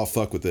 I'll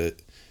fuck with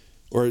it.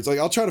 Or it's like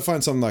I'll try to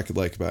find something I could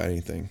like about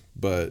anything.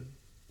 But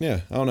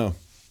yeah, I don't know.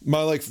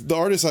 My like the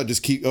artists I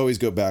just always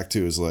go back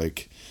to is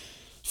like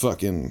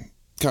fucking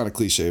kind of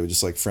cliche, but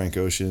just like Frank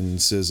Ocean,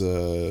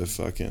 SZA,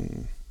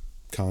 fucking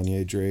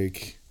Kanye,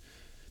 Drake,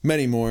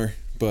 many more.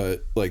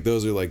 But like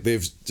those are like,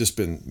 they've just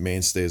been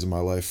mainstays of my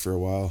life for a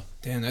while.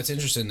 Damn, that's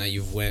interesting that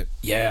you've went.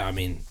 Yeah, I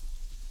mean,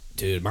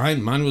 dude,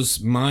 mine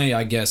was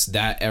I guess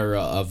that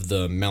era of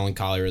the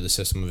melancholy or the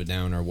System of a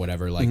Down or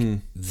whatever, like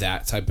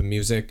that type of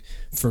music.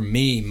 For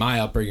me, my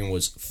upbringing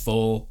was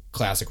full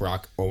classic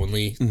rock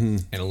only,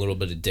 and a little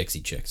bit of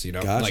Dixie Chicks, you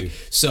know? Gotcha. Like,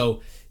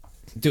 so,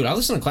 dude, I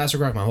listened to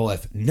classic rock my whole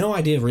life. No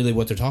idea really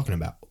what they're talking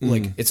about.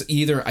 Like, it's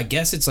either, I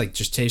guess it's like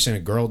just chasing a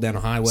girl down a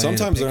highway.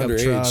 Sometimes they're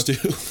underage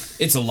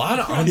too. It's a lot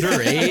of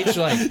underage,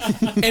 like,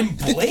 and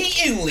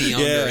blatantly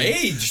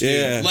underage, dude.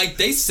 Yeah. Like,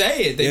 they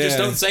say it. They just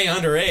don't say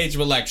underage,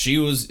 but like she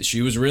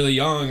was really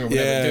young or whatever.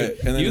 Yeah. Dude,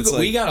 And then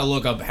we gotta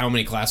look up how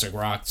many classic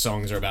rock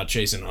songs are about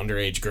chasing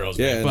underage girls.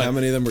 Yeah, man. and how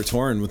many of them were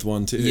touring with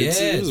one too. Yeah,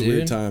 it was dude. a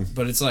weird time.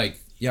 But it's like,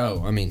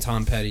 yo, I mean,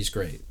 Tom Petty's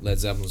great. Led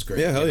Zeppelin's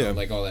great. Yeah, hell yeah.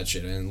 Like all that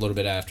shit. And a little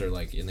bit after,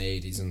 like in the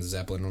 80s and the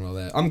Zeppelin and all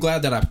that. I'm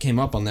glad that I came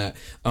up on that.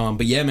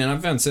 But yeah, man, I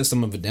found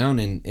System of a Down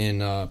in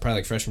probably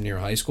like freshman year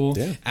of high school.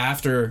 Yeah.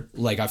 After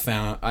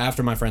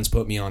my friends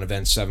put me on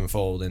Avenged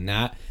Sevenfold and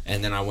that,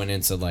 and then I went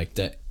into like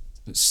the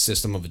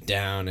System of a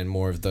Down and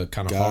more of the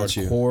kind of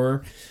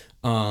hardcore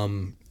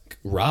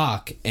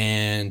rock.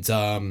 And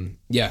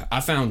yeah,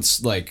 I found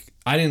like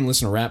I didn't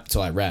listen to rap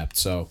until I rapped,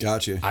 so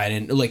Gotcha. I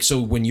didn't like.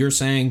 So when you're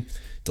saying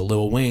the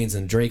Lil Waynes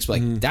and Drake's,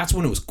 like that's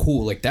when it was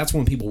cool. Like that's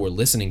when people were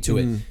listening to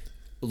it.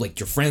 Like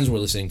your friends were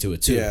listening to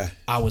it too. Yeah.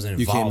 I wasn't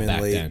involved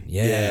back late. then.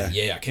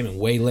 Yeah, I came in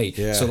way late.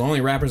 Yeah. So the only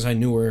rappers I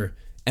knew were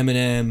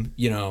Eminem.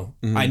 You know,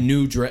 I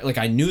knew Drake. Like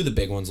I knew the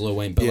big ones, Lil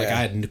Wayne, but like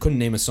I couldn't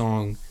name a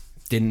song.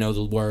 Didn't know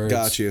the words.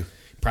 Got you.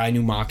 Probably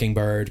knew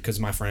Mockingbird because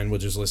my friend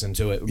would just listen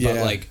to it. But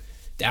like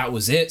that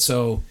was it.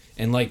 So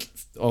and like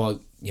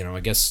you know,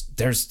 I guess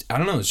there's I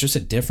don't know. It's just a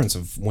difference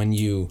of when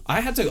I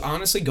had to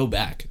honestly go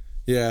back.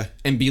 Yeah.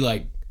 And be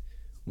like,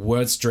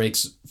 what's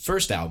Drake's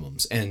first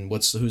albums and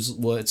what's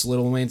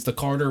Lil Wayne's The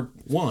Carter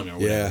One or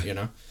whatever, you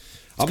know?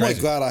 I'm like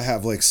glad I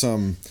have like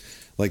some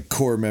like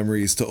core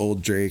memories to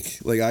old Drake.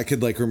 Like I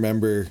could like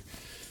remember.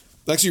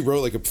 I actually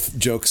wrote like a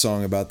joke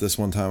song about this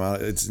one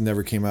time. It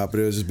never came out, but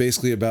it was just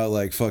basically about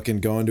like fucking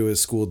going to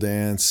his school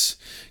dance,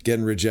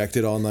 getting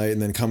rejected all night,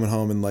 and then coming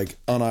home and like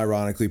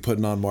unironically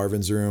putting on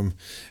Marvin's Room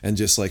and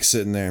just like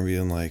sitting there and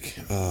being like,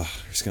 oh,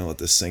 I'm just gonna let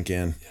this sink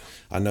in.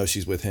 I know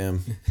she's with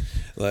him,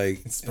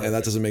 like, and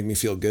that doesn't make me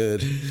feel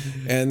good.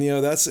 And you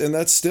know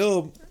that's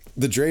still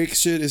the Drake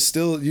shit is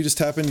still, you just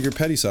tap into your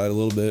petty side a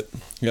little bit.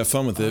 You have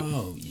fun with it.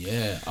 Oh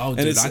yeah. Oh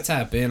dude, I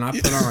tap in. I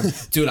put on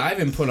dude, I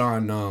even put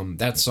on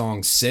that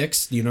song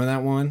 6. Do you know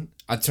that one?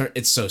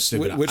 It's so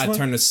stupid. Which I one?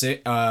 turned to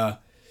 6 oh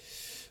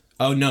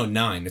no,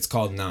 9. It's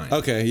called 9.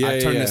 Okay, yeah. I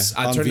turned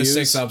the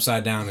 6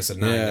 upside down. It's a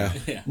 9 now.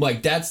 Yeah.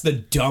 Like that's the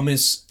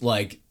dumbest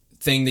like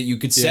thing that you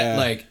could set.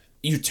 Like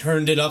you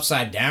turned it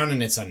upside down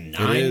and it's a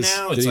 9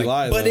 now. It's Did like,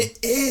 lie, but though? it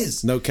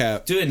is. No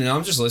cap. Dude, and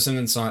I'm just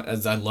listening to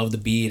I love the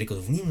beat. It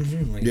goes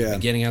like the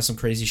beginning has some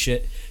crazy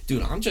shit.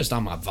 Dude, I'm just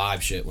on my vibe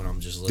shit when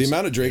I'm just listening. The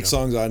amount of Drake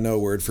songs I know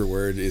word for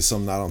word is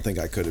something I don't think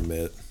I could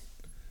admit.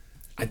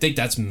 I think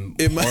that's part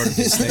of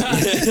this thing.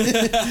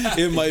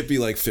 It might be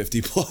like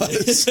 50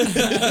 plus.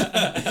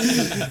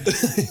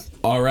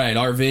 All right,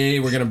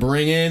 RV, we're gonna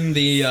bring in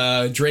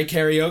the Drake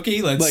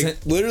karaoke. Let's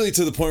like literally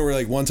to the point where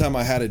like one time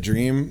I had a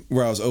dream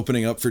where I was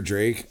opening up for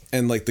Drake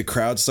and like the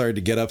crowd started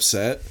to get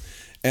upset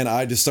and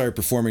I just started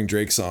performing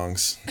Drake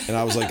songs and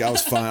I was like, I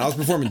was fine. I was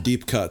performing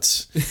deep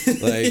cuts,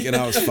 like, and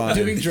I was fine.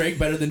 Doing Drake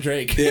better than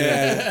Drake.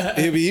 Yeah,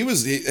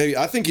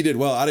 I think he did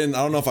well. I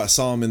don't know if I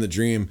saw him in the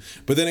dream,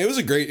 but then it was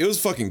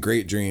a fucking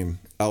great dream.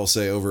 I will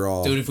say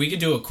overall, dude, if we could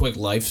do a quick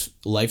life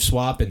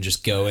swap and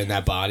just go in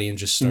that body and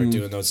just start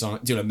doing those songs,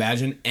 dude,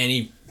 imagine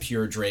any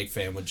pure Drake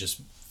fan would just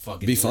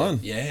fucking be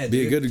fun. Yeah,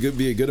 be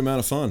a good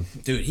amount of fun.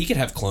 Dude, he could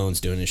have clones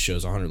doing his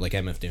shows 100 like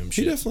MF Doom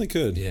shit. He definitely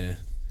could. Yeah,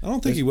 I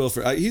don't think he will.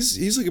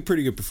 He's like a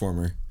pretty good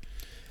performer.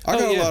 I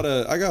got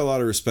a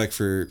lot of respect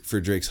for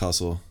Drake's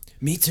hustle.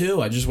 Me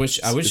too. I wish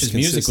his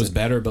music was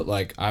better, but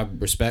like I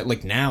respect.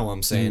 Like now,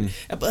 I'm saying,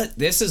 but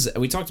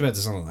we talked about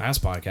this on the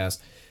last podcast,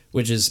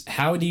 which is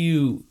how do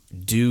you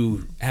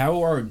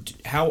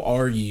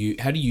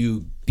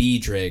be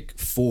Drake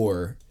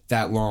for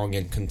that long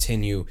and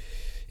continue?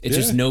 It's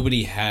just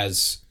nobody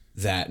has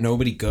that.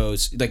 Nobody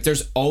goes like.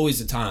 There's always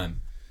a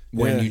time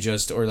when you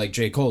just or like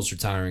J. Cole's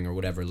retiring or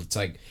whatever. It's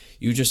like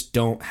you just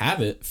don't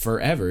have it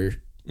forever.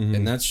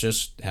 And that's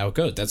just how it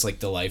goes. That's like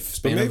the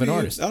lifespan of an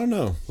artist. I don't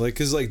know, like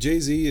because like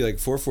Jay-Z, like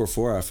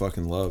 444, I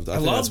fucking loved. I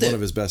think that's one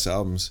of his best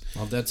albums.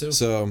 Love that too.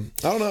 So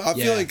I don't know. I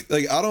feel like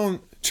I don't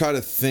try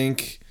to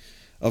think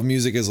of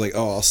music as like,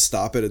 oh, I'll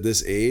stop it at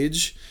this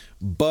age,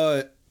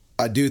 but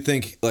I do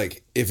think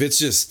like if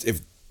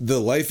the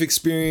life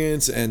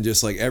experience and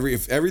just like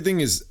if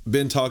everything has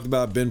been talked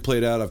about, been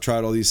played out, I've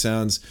tried all these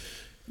sounds.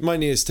 Might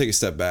need to take a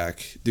step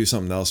back, do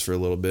something else for a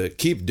little bit,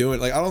 keep doing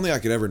like I don't think I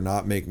could ever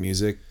not make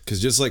music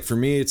because just like for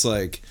me it's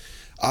like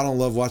I don't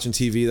love watching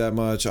TV that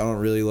much. I don't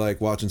really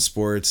like watching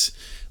sports.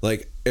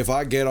 Like if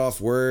I get off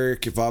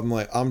work, if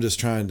I'm just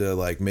trying to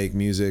like make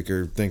music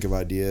or think of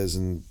ideas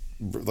and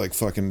like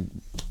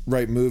fucking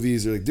write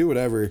movies or like do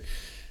whatever.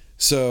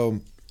 So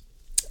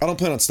I don't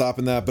plan on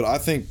stopping that, but I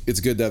think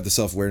it's good to have the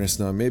self-awareness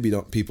now. Maybe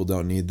people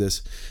don't need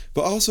this,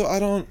 but also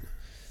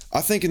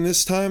I think in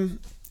this time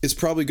it's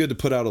probably good to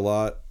put out a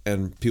lot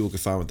and people can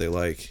find what they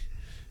like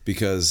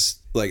because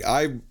like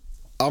I'm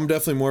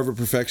definitely more of a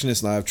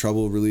perfectionist and I have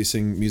trouble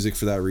releasing music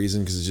for that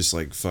reason because it's just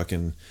like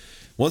fucking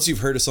once you've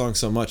heard a song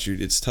so much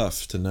it's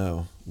tough to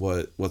know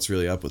what's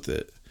really up with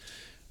it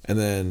and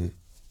then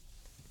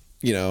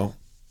you know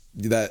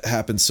that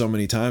happens so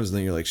many times and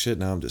then you're like shit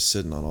now I'm just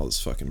sitting on all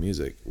this fucking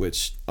music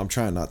which I'm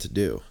trying not to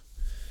do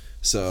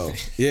so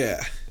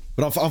yeah.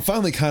 But I'm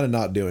finally kind of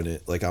not doing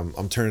it. Like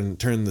I'm turning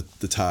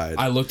the tide.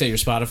 I looked at your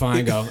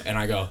Spotify and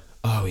I go,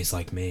 oh, he's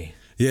like me.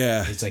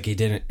 Yeah. It's like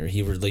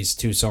he released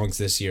 2 songs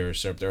this year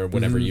or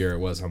whatever year it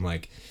was. I'm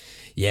like,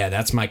 yeah,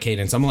 that's my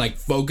cadence. I'm like,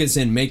 focus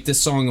in, make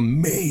this song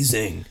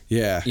amazing.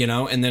 Yeah. You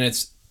know, and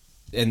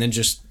then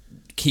just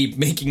keep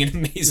making it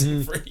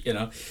amazing for, you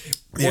know,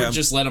 or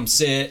just let them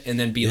sit and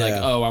then be like,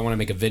 oh, I want to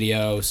make a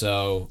video,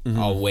 so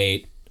I'll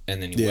wait.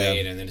 And then you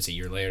wait, and then it's a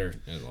year later.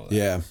 And all that.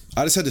 Yeah.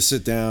 I just had to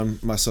sit down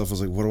myself. I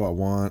was like, what do I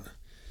want?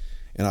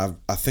 And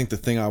I think the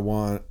thing I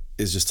want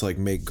is just to like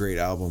make great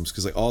albums,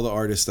 because like all the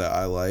artists that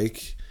I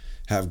like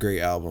have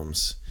great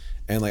albums.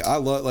 And like I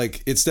love,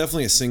 like, it's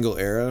definitely a single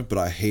era, but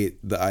I hate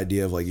the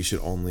idea of like you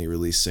should only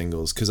release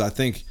singles, because I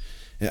think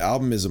an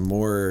album is a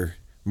more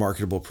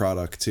marketable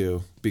product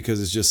too,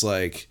 because it's just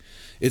like,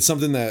 it's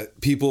something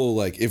that people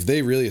like, if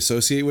they really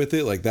associate with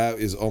it, like that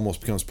is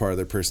almost becomes part of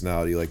their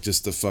personality. Like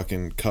just the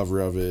fucking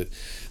cover of it,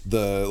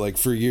 the like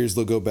for years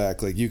they'll go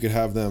back, like you could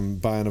have them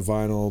buying a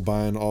vinyl,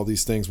 buying all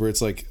these things, where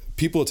it's like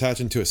people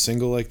attaching to a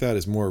single like that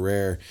is more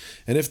rare.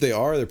 And if they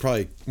are, they're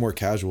probably more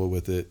casual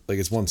with it. Like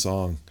it's one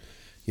song,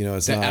 you know.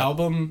 It's the not,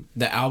 album.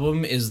 The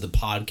album is the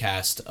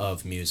podcast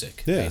of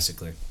music,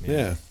 basically.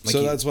 Yeah. Like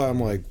So that's why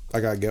I'm like, I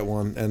gotta get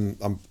one, and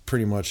I'm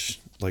pretty much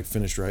like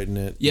finished writing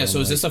it. Yeah. So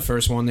is this the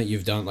first one that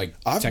you've done? Like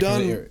I've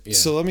done.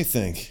 So let me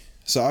think.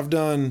 So I've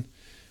done,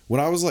 when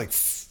I was like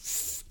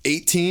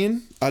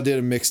 18, I did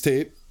a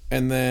mixtape.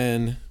 And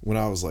then when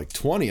I was like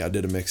 20, I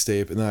did a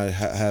mixtape, and then I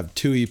have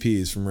 2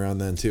 EPs from around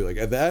then too. Like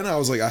at the end, I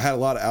was like, I had a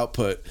lot of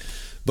output,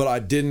 but I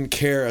didn't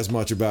care as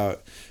much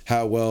about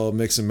how well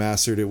mixed and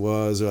mastered it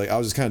was, or like I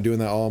was just kind of doing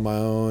that all on my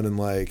own, and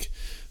like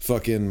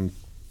fucking,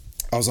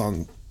 I was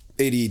on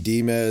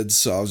ADD meds,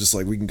 so I was just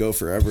like, we can go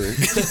forever.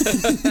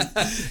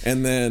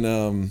 And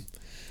then,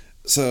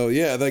 so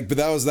yeah, like, but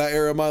that was that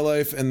era of my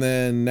life, and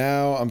then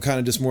now I'm kind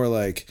of just more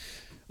like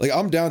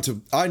I'm down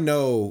to, I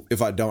know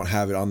if I don't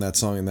have it on that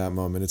song in that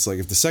moment, it's like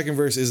if the second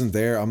verse isn't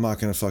there, I'm not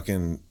gonna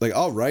fucking, like,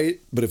 I'll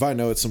write, but if I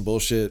know it's some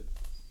bullshit,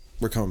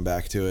 we're coming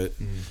back to it.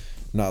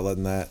 Not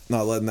letting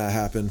that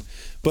happen.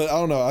 But I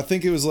don't know, I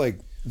think it was like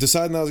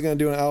deciding that I was gonna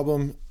do an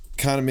album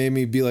kind of made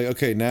me be like,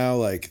 okay, now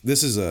like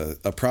this is a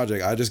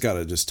project, I just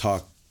gotta just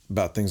talk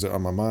about things that are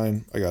on my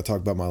mind, I gotta talk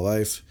about my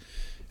life.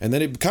 And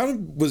then it kind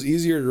of was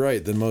easier to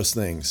write than most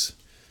things,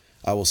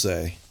 I will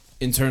say.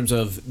 In terms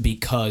of,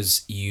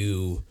 because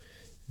you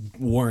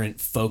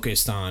weren't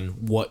focused on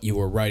what you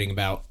were writing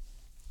about,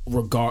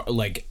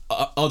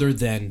 other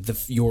than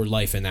your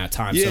life in that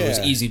time. So it was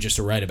easy just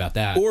to write about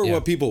that, or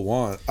what people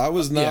want. I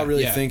was not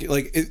really thinking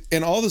like it,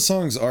 and all the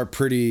songs are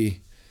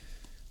pretty,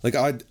 like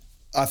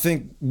I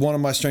think one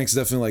of my strengths is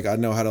definitely like I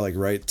know how to like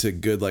write to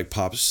good like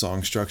pop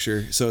song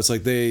structure. So it's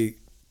like they're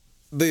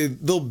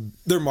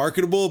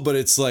marketable, but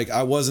it's like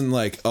I wasn't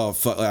like, oh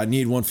fuck, I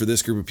need one for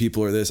this group of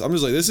people or this. I'm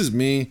just like, this is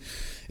me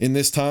in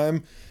this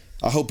time.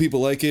 I hope people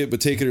like it, but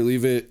take it or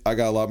leave it. I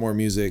got a lot more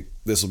music.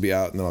 This will be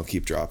out, and then I'll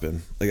keep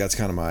dropping. Like that's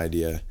kind of my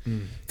idea,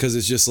 because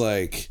it's just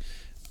like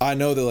I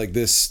know that like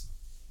this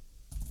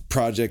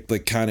project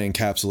like kind of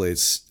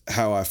encapsulates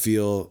how I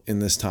feel in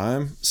this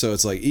time. So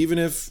it's like, even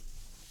if,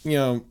 you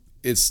know,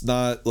 it's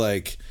not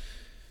like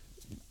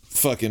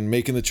fucking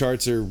making the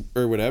charts or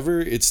whatever,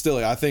 it's still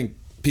like, I think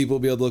people will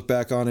be able to look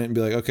back on it and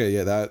be like, okay,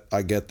 yeah, that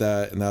I get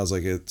that, and that was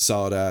like a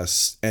solid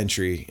ass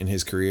entry in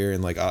his career,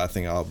 and like I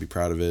think I'll be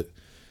proud of it.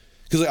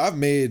 Because like I've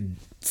made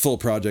full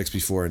projects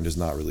before and just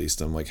not released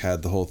them. Like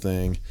had the whole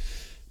thing,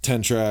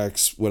 10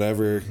 tracks,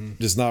 whatever.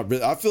 Just not.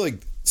 I feel like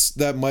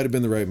that might have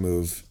been the right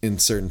move in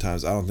certain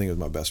times. I don't think it was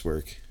my best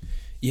work.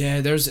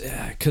 Yeah, there's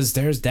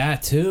that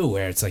too,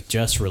 where it's like,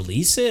 just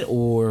release it,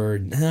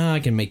 or I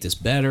can make this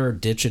better,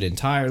 ditch it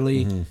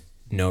entirely.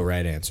 No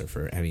right answer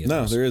for any of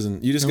those. No, there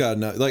isn't. You just gotta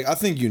know. Like I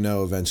think you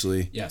know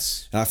eventually.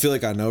 Yes. And I feel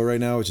like I know right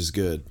now, which is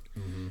good.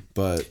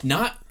 But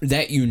not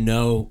that you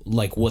know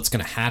like what's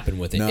gonna happen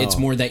with it. No. It's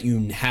more that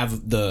you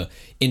have the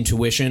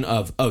intuition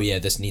of, oh yeah,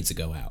 this needs to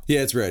go out.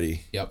 Yeah, it's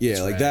ready. Yep. Yeah,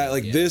 it's like ready. that.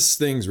 Like this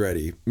thing's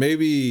ready.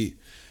 Maybe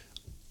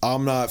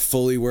I'm not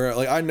fully where.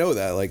 Like I know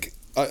that. Like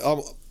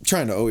I'm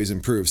trying to always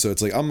improve. So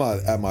it's like I'm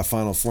not at my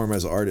final form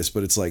as an artist,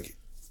 but it's like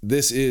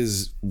this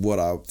is what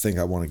I think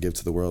I want to give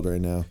to the world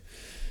right now.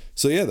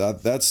 So yeah,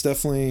 that's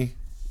definitely,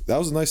 that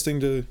was a nice thing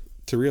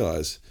to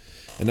realize.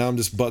 And now I'm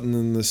just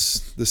buttoning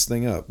this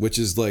thing up, which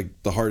is like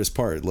the hardest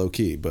part, low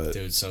key. But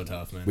dude, it's so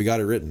tough, man. We got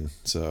it written,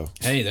 so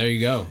hey, there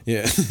you go.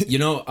 Yeah. You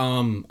know,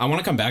 I want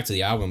to come back to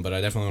the album, but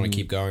I definitely want to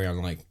keep going on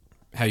like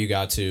how you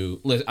got to.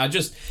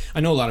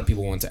 I know a lot of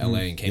people went to LA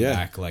and came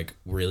back like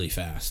really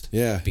fast.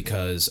 Yeah.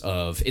 Because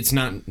of, it's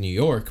not New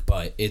York,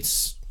 but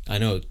I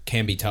know it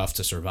can be tough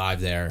to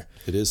survive there.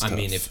 It is tough. I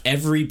mean, if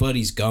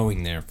everybody's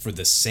going there for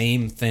the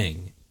same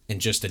thing and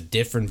just a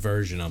different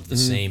version of the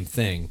same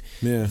thing,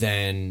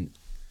 then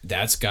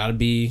that's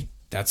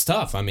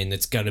tough. I mean,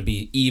 it's got to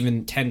be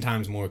even 10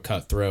 times more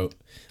cutthroat.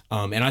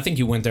 And I think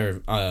you went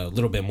there a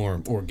little bit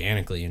more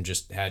organically and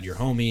just had your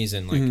homies,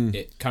 and like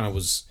it kind of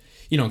was,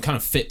 you know, kind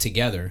of fit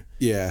together.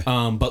 Yeah.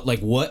 But like,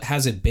 what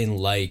has it been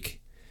like?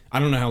 I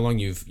don't know how long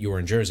you were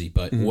in Jersey,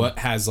 but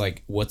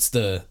what's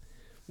the,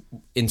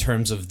 in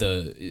terms of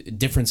the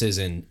differences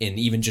in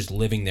even just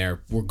living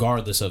there,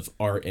 regardless of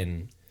art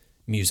and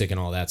music and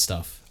all that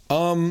stuff?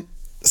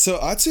 So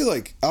I'd say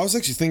like I was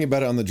actually thinking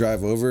about it on the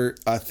drive over.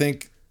 I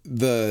think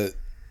the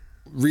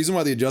reason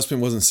why the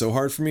adjustment wasn't so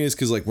hard for me is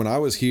because like when I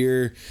was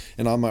here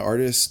and on my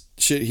artist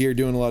shit here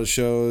doing a lot of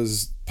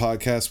shows,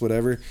 podcasts,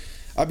 whatever,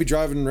 I'd be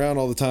driving around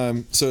all the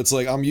time. So it's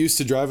like I'm used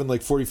to driving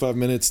like 45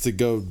 minutes to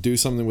go do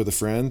something with a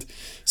friend.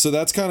 So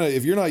that's kind of,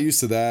 if you're not used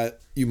to that,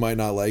 you might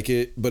not like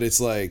it, but it's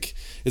like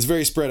it's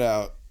very spread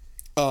out.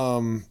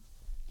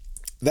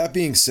 That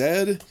being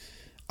said,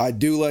 I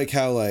do like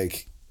how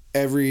like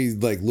every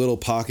like little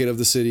pocket of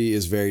the city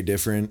is very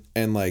different,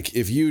 and like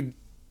if you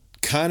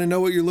kind of know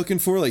what you're looking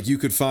for, like you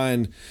could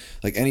find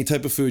like any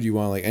type of food you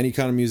want, like any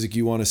kind of music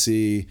you want to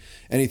see,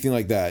 anything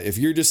like that. If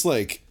you're just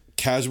like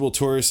casual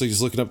tourist, like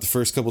just looking up the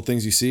first couple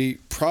things you see,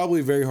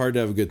 probably very hard to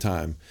have a good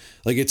time.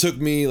 Like it took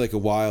me like a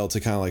while to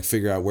kind of like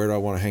figure out where do I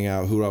want to hang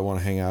out, who do I want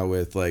to hang out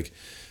with, like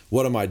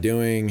what am I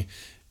doing,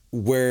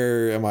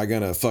 where am I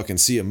gonna fucking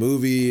see a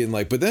movie, and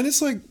like, but then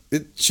it's like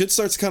shit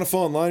starts to kind of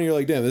fall in line and you're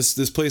like, damn,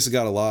 this place has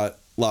got a lot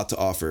to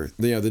offer.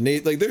 You know,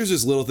 like there's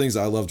just little things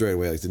I loved right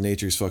away, like the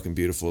nature's fucking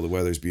beautiful, the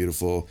weather's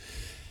beautiful,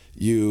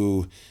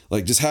 you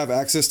like just have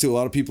access to a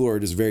lot of people who are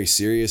just very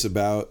serious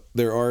about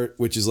their art,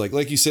 which is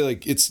like you say,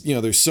 like it's, you know,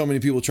 there's so many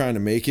people trying to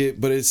make it,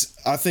 but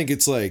I think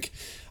it's like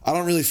I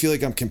don't really feel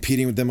like I'm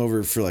competing with them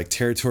over for like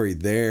territory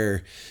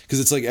there, because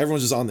it's like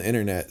everyone's just on the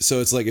internet.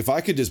 So it's like if I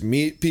could just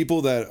meet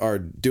people that are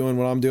doing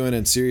what I'm doing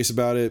and serious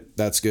about it,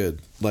 that's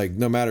good. Like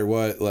no matter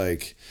what,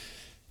 like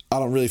I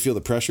don't really feel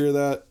the pressure of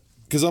that,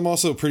 because I'm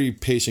also a pretty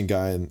patient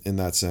guy in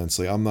that sense.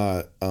 Like I'm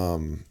not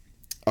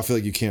I feel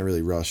like you can't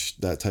really rush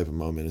that type of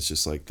moment. It's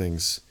just like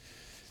things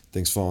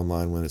fall in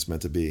line when it's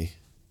meant to be.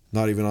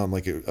 Not even on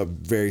like a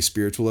very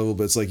spiritual level,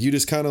 but it's like you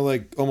just kind of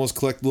like almost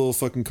collect little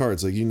fucking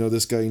cards. Like you know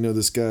this guy,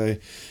 and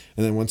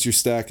then once your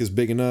stack is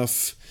big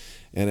enough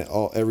and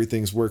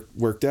everything's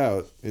worked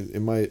out,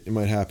 it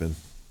might happen.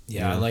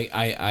 Yeah, you know?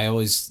 I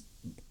always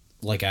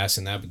like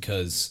asking that,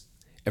 because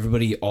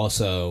everybody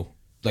also,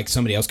 like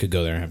somebody else could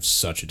go there and have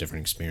such a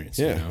different experience.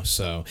 Yeah. You know?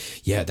 So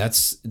yeah,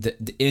 that's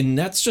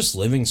just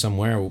living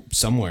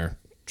somewhere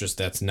just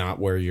that's not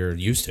where you're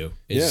used to.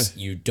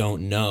 You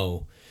don't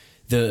know.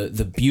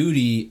 The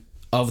beauty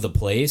of the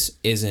place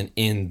isn't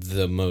in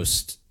the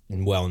most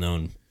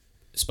well-known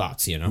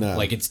spots, you know? No.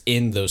 Like it's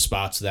in those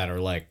spots that are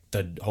like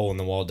the hole in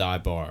the wall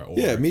dive bar.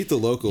 Or, meet the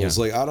locals.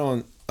 Yeah. Like I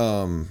don't,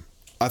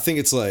 I think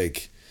it's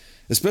like,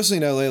 especially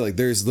in LA, like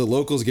there's the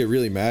locals get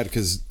really mad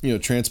because, you know,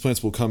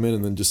 transplants will come in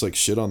and then just like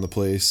shit on the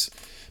place.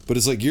 But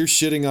it's like you're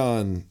shitting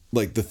on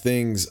like the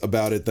things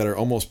about it that are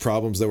almost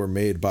problems that were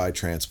made by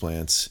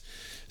transplants.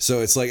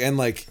 So it's like, and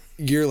like,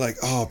 you're like,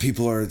 oh,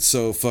 people are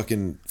so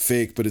fucking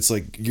fake, but it's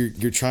like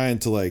you're trying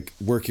to like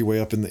work your way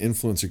up in the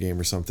influencer game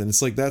or something.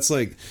 It's like that's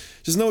like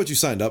just know what you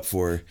signed up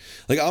for.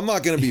 Like I'm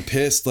not gonna be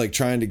pissed like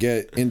trying to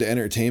get into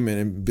entertainment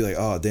and be like,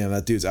 oh damn,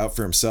 that dude's out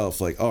for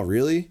himself. Like, oh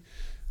really?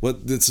 What?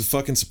 It's a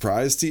fucking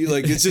surprise to you?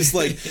 Like it's just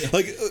like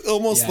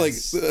almost like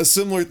a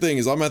similar thing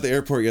is I'm at the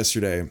airport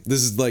yesterday.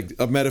 This is like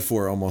a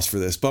metaphor almost for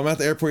this, but I'm at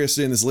the airport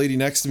yesterday and this lady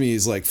next to me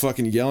is like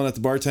fucking yelling at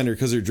the bartender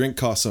because her drink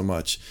costs so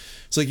much.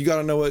 It's like you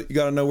gotta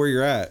know where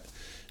you're at.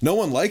 No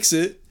one likes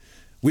it.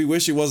 We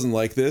wish it wasn't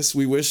like this.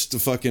 We wish the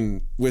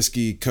fucking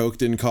whiskey Coke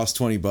didn't cost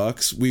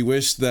 $20. We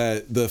wish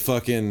that the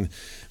fucking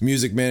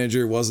music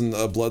manager wasn't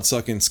a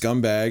blood-sucking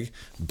scumbag.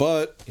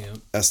 But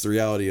that's the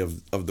reality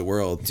of the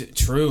world.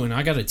 True. And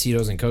I got a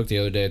Tito's and Coke the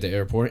other day at the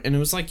airport, and it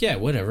was like, yeah,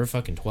 whatever,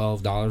 fucking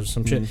 $12 or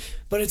some shit.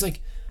 But it's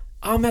like,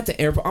 I'm at the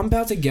airport. I'm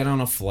about to get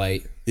on a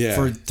flight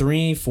for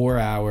 3-4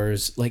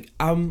 hours. Like,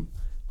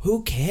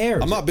 who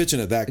cares? I'm not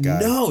bitching at that guy.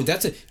 No,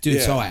 that's it.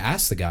 Dude, so I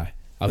asked the guy.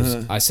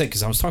 I said,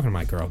 because I was talking to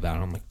my girl about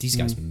it. I'm like, this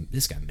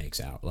guy makes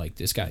out. Like,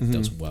 this guy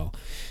does well.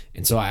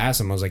 And so I asked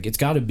him, I was like, it's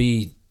got to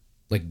be,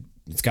 like,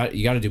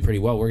 you got to do pretty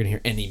well. We're going to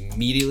hear. And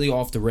immediately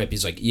off the rip,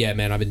 he's like, yeah,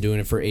 man, I've been doing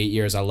it for 8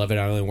 years. I love it.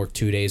 I only work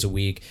 2 days a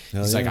week.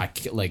 He's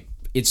like,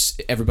 it's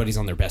everybody's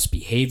on their best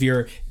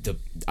behavior.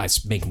 I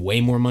make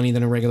way more money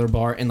than a regular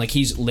bar. And, like,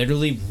 he's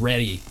literally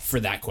ready for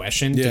that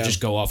question to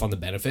just go off on the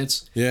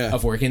benefits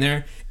of working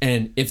there.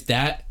 And if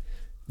that,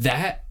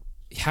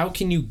 how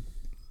can you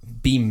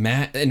be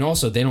mad? And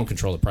also they don't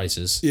control the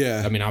prices.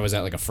 I mean, I was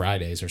at like a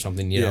Fridays or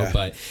something, you know,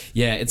 but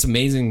it's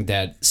amazing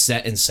that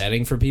set and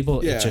setting for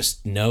people, it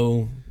just they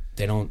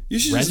don't you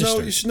should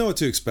register. You should know what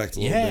to expect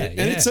a little bit.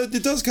 And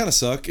it does kind of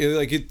suck.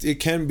 It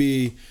can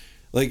be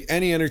like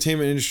any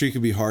entertainment industry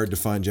could be hard to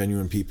find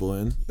genuine people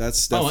in.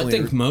 That's definitely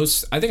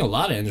I think a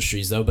lot of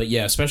industries though, but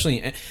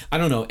especially, I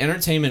don't know,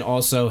 entertainment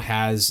also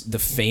has the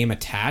fame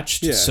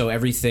attached, so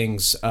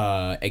everything's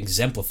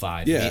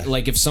exemplified.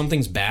 Like if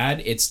something's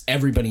bad, it's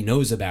everybody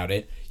knows about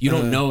it. You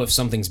don't know if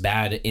something's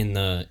bad in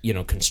the, you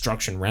know,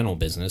 construction rental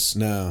business.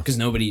 No, because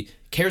nobody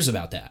cares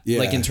about that.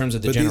 Like in terms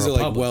of the general public. But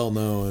these are like well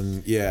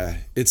known.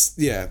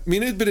 I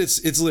mean, but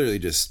it's literally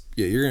just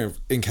you're gonna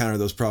encounter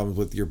those problems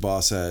with your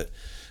boss at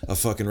a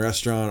fucking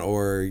restaurant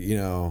or, you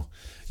know,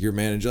 your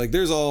manager. Like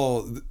there's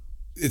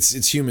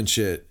it's human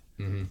shit.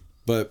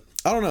 But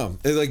I don't know.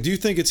 Like, do you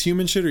think it's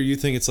human shit or do you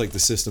think it's like the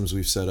systems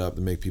we've set up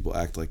and make people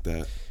act like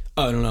that?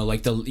 Oh, I don't know.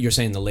 Like you're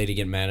saying the lady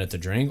get mad at the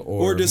drink,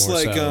 or just more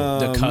like so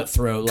the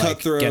cutthroat,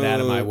 get out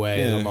of my way,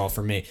 yeah. I'm all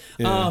for me.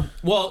 Yeah.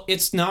 Well,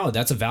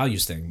 that's a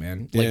values thing,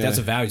 man. Like that's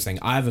a values thing.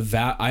 I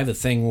have a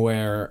thing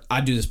where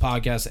I do this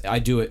podcast. I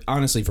do it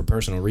honestly for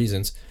personal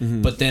reasons,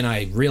 but then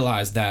I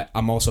realize that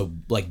I'm also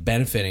like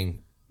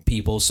benefiting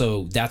people,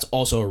 so that's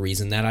also a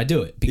reason that I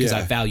do it, because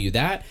I value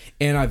that,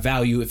 and I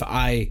value if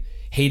I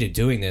hated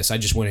doing this, I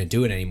just wouldn't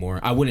do it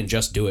anymore. I wouldn't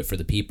just do it for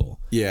the people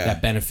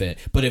that benefit.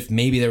 But if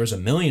maybe there was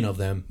 1 million of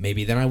them,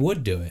 maybe then I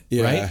would do it,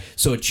 right?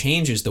 So it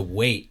changes, the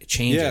weight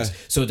changes. Yeah.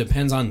 So it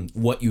depends on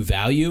what you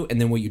value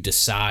and then what you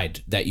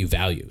decide that you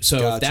value.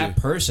 So if that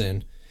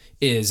person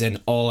is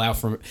an all out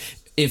from,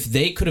 if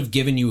they could have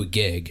given you a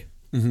gig,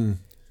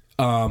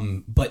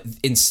 but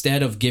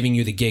instead of giving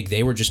you the gig,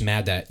 they were just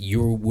mad that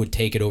you would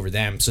take it over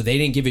them. So they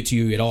didn't give it to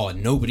you at all,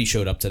 and nobody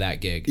showed up to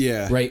that gig.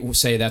 Yeah. Right? We'll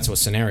say that's a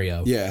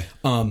scenario. Yeah.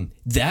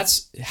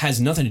 That's has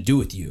nothing to do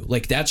with you.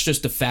 Like, that's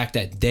just the fact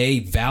that they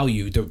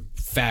value the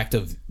fact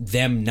of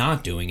them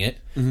not doing it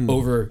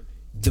over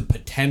the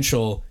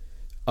potential,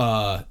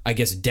 I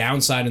guess,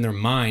 downside in their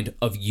mind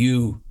of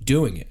you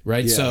doing it.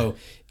 Right? Yeah. So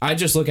I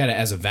just look at it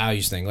as a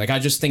values thing. Like, I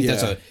just think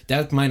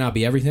that might not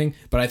be everything,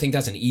 but I think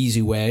that's an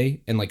easy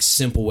way and like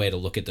simple way to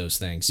look at those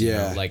things. You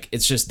know? Like,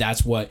 it's just,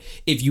 that's what,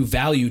 if you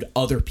valued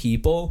other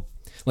people,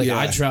 like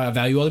I try to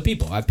value other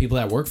people. I have people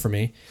that work for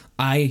me.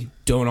 I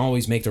don't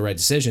always make the right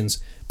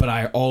decisions, but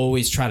I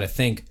always try to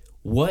think,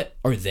 what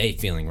are they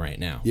feeling right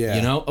now? Yeah.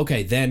 You know?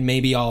 Okay, then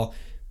maybe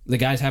the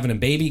guy's having a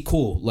baby,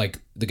 cool. Like,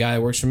 the guy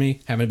that works for me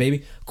having a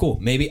baby, cool.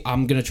 Maybe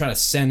I'm gonna try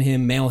to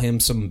mail him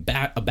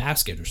a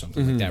basket or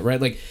something like that, right?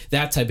 Like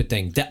that type of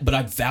thing. But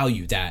I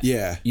value that.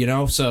 Yeah. You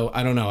know? So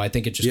I don't know. I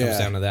think it just comes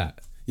down to that.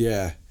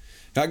 Yeah.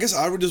 I guess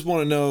I would just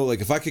want to know,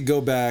 like, if I could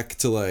go back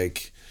to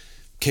like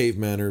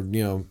cavemen or,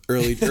 you know,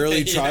 early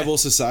tribal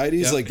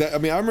societies like that. I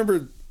mean, I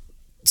remember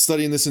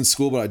studying this in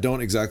school, but I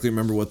don't exactly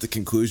remember what the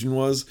conclusion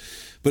was.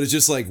 But it's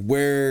just like,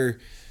 where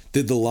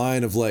did the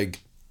line of like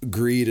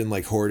greed and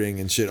like hoarding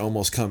and shit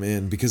almost come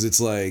in? Because it's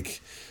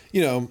like,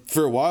 you know,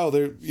 for a while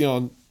there, you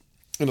know,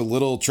 in a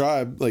little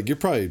tribe, like, you're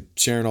probably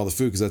sharing all the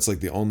food because that's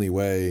like the only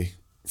way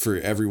for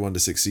everyone to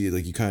succeed.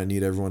 Like, you kind of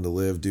need everyone to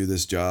live, do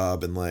this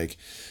job, and like,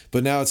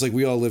 but now it's like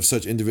we all live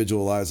such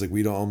individual lives, like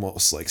we don't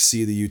almost like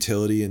see the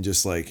utility in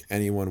just like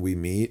anyone we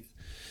meet.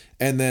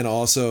 And then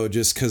also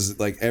just because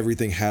like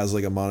everything has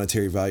like a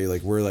monetary value,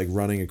 like we're like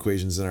running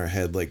equations in our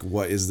head, like,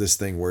 what is this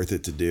thing worth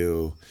it to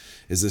do?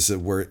 Is this a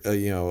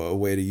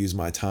way to use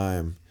my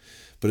time?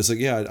 But it's like,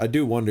 yeah, I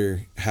do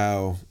wonder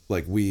how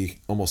like we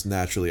almost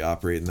naturally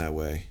operate in that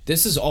way.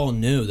 This is all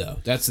new though.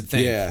 That's the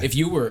thing. Yeah. If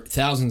you were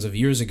thousands of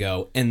years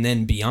ago and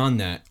then beyond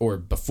that or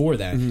before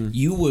that,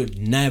 you would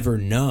never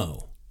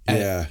know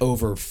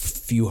over a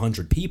few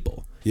hundred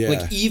people. Yeah.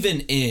 Like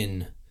even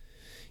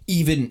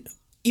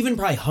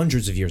probably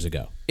hundreds of years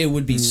ago, it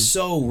would be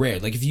so rare.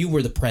 Like, if you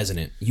were the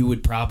president, you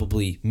would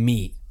probably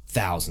meet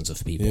thousands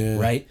of people,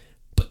 right?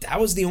 But that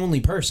was the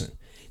only person.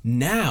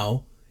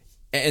 Now,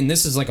 and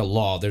this is like a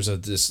law. There's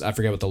I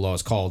forget what the law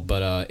is called,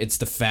 but it's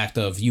the fact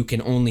of you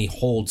can only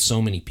hold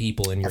so many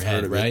people in your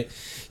head, right?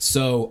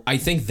 So I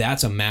think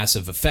that's a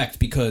massive effect,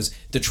 because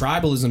the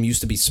tribalism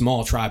used to be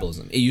small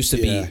tribalism. It used to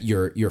be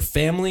your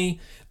family,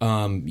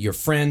 your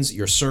friends,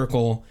 your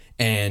circle,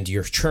 and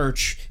your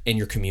church and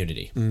your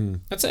community.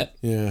 That's it.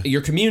 Yeah.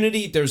 Your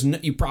community,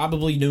 you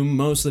probably knew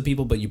most of the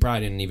people, but you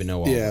probably didn't even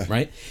know all of them,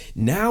 right?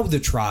 Now the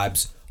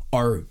tribes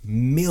are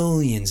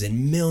millions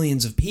and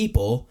millions of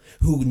people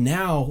who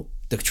now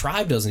the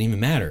tribe doesn't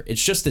even matter.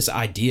 It's just this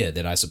idea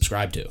that I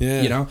subscribe to,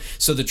 you know?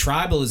 So the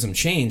tribalism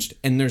changed,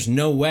 and there's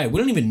no way. We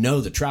don't even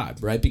know the tribe,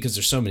 right? Because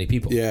there's so many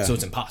people. Yeah. So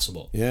it's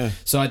impossible. Yeah.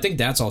 So I think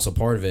that's also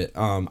part of it.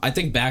 I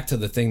think back to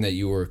the thing that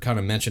you were kind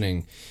of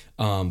mentioning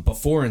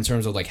before in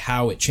terms of like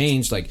how it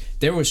changed. Like,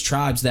 there was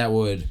tribes that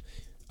would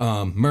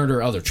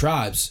murder other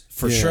tribes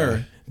for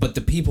sure. But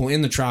the people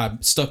in the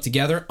tribe stuck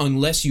together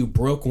unless you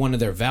broke one of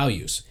their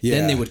values.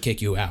 Then they would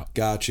kick you out.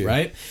 Gotcha.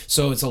 Right?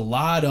 So it's a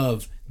lot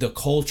of the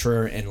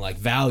culture and like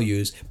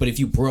values, but if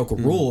you broke a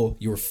rule,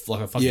 you were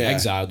fucking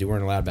exiled. You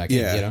weren't allowed back in,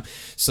 you know?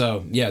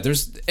 So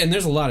there's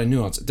a lot of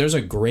nuance. There's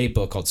a great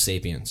book called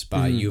Sapiens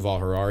by Yuval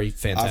Harari.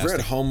 Fantastic. I've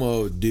read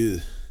Homo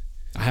Deus.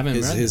 I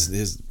haven't read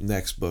his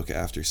next book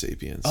after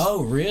Sapiens.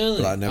 Oh,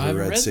 really? But I never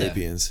read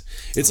Sapiens.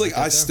 It's like,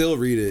 I still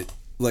read it.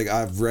 Like,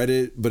 I've read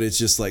it, but it's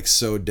just like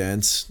so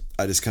dense.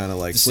 I just kind of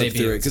like flip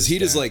through it, because he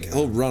just like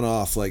he'll run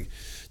off, like,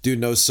 dude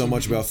knows so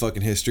much about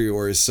fucking history,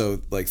 or is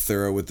so like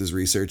thorough with his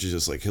research. It's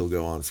just like he'll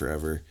go on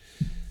forever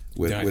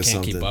with I can't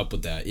something. Keep up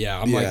with that.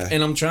 I'm like,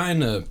 and I'm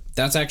trying to.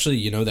 That's actually,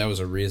 you know, that was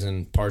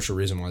a partial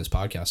reason why this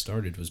podcast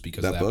started, was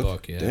because of that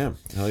book. Yeah. Damn,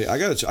 hell yeah. I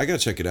gotta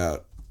check it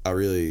out.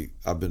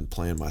 I've been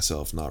playing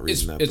myself not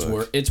reading that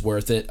book. It's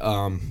worth it.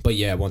 But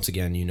yeah, once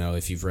again, you know,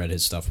 if you've read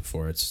his stuff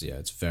before, it's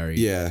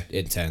very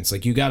intense.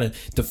 Like,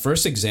 the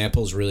first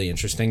example is really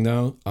interesting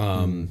though.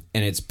 And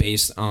it's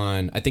based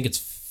on, I think it's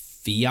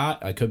Fiat.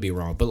 I could be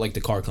wrong, but like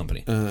the car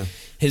company.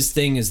 His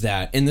thing is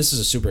that, and this is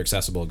a super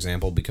accessible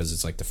example because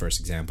it's like the first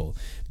example,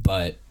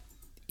 but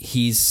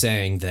he's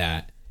saying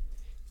that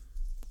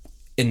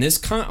and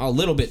this a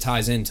little bit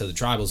ties into the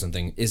tribalism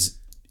thing, is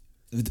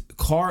the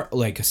car,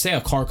 like say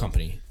a car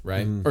company,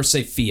 right? Or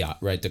say Fiat,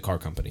 right? The car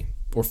company,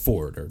 or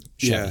Ford or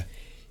Chevy. Yeah.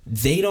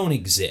 They don't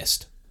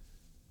exist,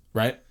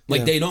 right?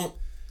 Like they don't,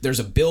 there's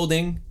a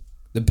building,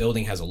 the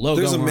building has a logo.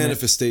 There's a on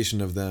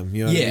manifestation of them.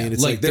 You know what I mean?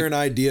 It's like they're an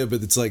idea,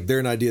 but it's like they're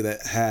an idea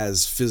that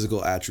has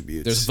physical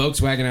attributes. There's a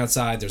Volkswagen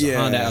outside, there's a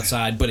Honda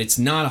outside, but it's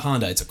not a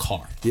Honda, it's a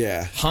car.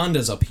 Yeah.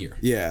 Honda's up here.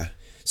 Yeah.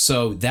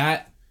 So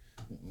that,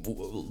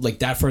 like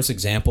that first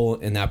example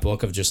in that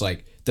book of just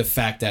like the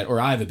fact that, or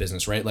I have a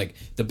business, right? Like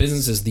the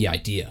business is the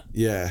idea.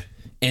 Yeah.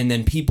 And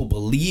then people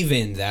believe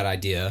in that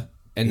idea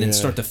and then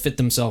start to fit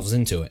themselves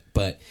into it.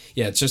 But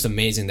yeah, it's just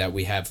amazing that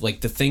we have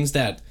like the things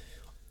that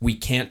we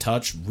can't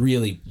touch,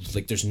 really,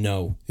 like there's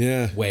no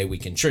way we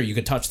can. Sure, you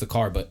could touch the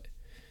car, but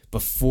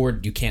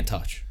Ford you can't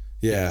touch.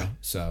 Yeah. You know?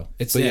 So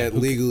it's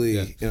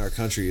legally in our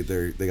country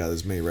they got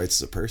as many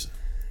rights as a person.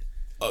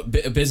 A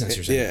business,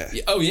 you're saying?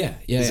 Yeah. Oh yeah.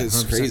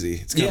 It's 100%. crazy.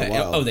 It's kind of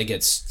wild. Oh, they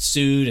get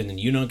sued and then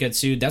you don't get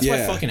sued. That's why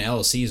fucking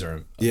LLCs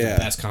are the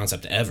best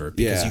concept ever,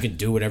 because you can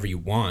do whatever you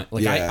want.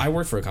 Like I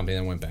worked for a company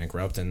that went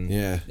bankrupt, and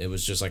it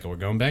was just like, we're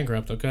going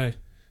bankrupt. Okay.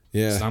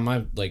 Yeah. It's not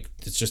my, like,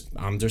 it's just,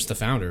 I'm just the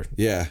founder.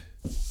 Yeah.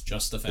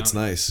 Just the founder. It's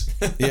nice.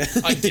 Yeah.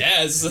 I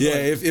guess. Yeah.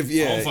 If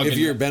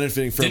you're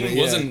benefiting from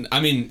it.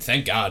 I mean,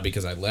 thank God,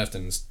 because I left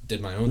and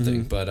did my own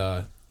thing.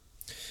 But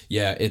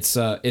it's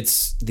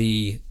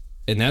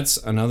and that's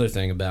another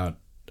thing about,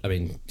 I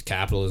mean,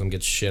 capitalism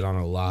gets shit on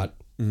a lot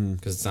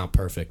because it's not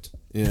perfect.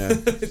 Yeah.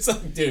 It's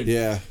like, dude.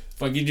 Yeah.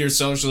 Fucking your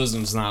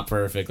socialism's not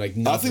perfect. Like,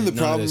 nothing, I think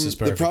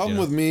the problem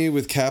with me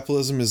with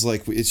capitalism is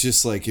like, it's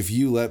just like, if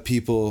you let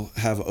people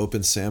have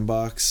open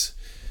sandbox,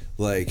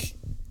 like,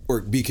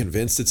 or be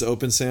convinced it's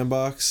open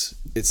sandbox,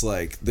 it's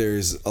like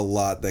there's a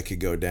lot that could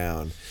go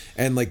down,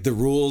 and like the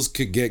rules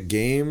could get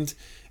gamed,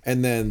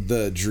 and then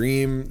the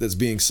dream that's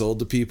being sold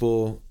to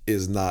people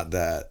is not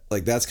that.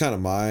 Like, that's kind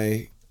of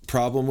my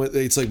problem with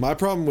it. It's like my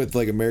problem with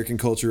like American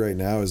culture right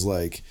now is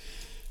like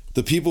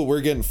the people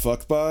we're getting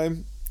fucked by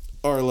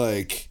are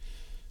like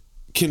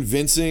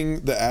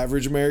convincing the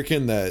average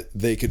American that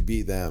they could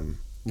be them.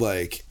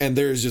 Like, and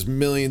there's just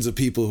millions of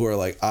people who are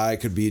like, I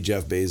could be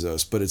Jeff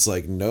Bezos, but it's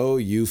like, no,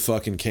 you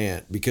fucking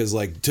can't, because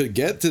like to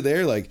get to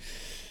there, like,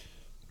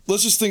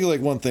 let's just think of like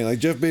one thing. Like,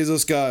 Jeff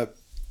Bezos got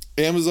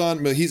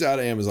Amazon, but he's out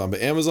of Amazon,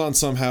 but Amazon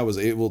somehow was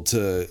able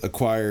to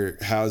acquire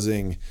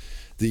housing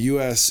the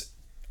US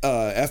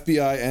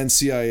FBI and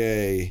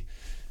CIA,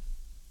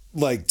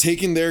 like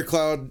taking their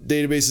cloud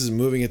databases and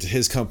moving it to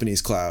his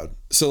company's cloud.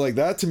 So like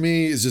that to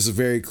me is just a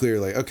very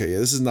clear, like, okay, yeah,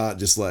 this is not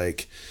just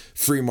like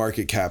free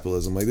market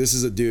capitalism. Like, this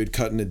is a dude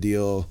cutting a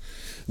deal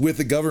with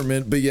the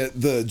government, but yet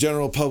the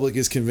general public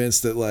is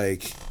convinced that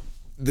like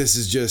this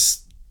is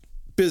just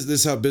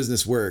business, how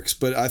business works.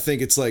 But I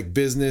think it's like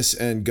business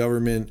and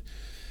government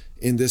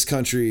in this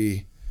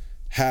country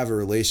have a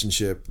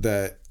relationship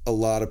that a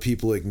lot of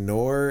people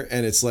ignore,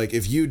 and it's like,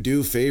 if you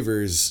do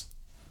favors,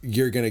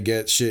 you're gonna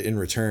get shit in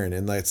return.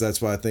 And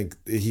that's why I think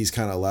he's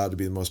kind of allowed to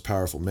be the most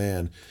powerful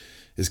man,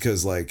 is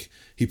because like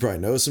he probably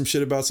knows some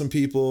shit about some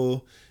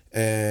people,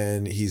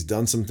 and he's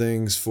done some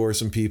things for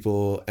some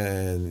people.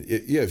 And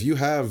if you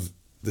have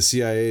the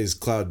CIA's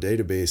cloud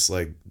database,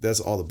 like that's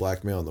all the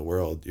blackmail in the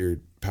world. You're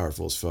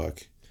powerful as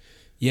fuck.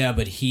 Yeah,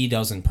 but he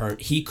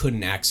doesn't he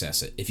couldn't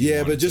access it if he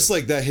wanted but just to.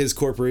 Like that his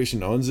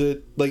corporation owns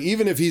it. Like,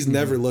 even if he's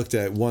never looked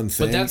at one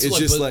thing,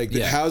 it's like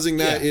housing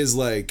that is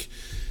like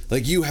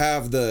you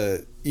have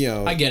the, you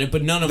know, I get it,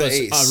 but none of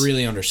us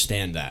really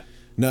understand that.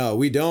 No,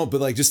 we don't.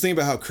 But like, just think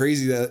about how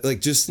crazy that,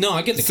 like, just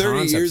I get the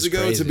 30 years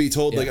ago crazy. To be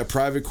told like a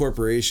private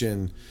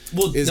corporation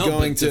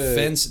going to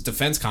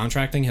defense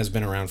contracting has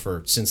been around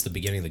since the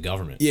beginning of the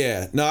government.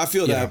 Yeah, no, I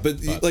feel that,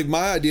 but like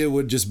my idea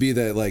would just be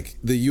that like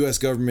the U.S.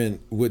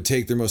 government would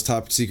take their most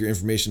top secret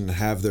information and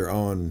have their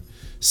own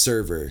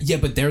server. Yeah,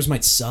 but theirs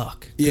might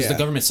suck because the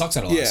government sucks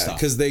at a lot of stuff. Yeah,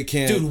 because they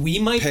can't. Dude, we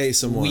might pay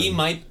someone. We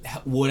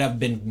would have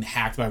been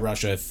hacked by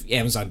Russia if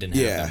Amazon didn't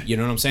have them. You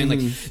know what I'm saying? Like,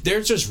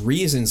 there's just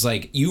reasons.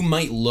 Like, you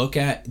might look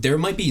at, there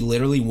might be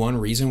literally one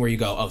reason where you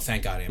go, oh,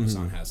 thank God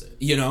Amazon has it.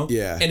 You know?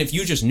 Yeah. And if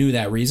you just knew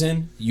that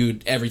reason,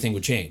 everything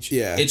would change.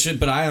 Yeah. It should,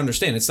 but I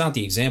understand. It's not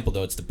the example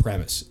though. It's the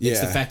premise. It's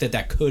the fact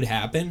that could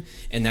happen,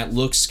 and that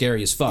looks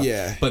scary as fuck.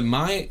 Yeah. But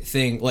my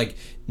thing, like,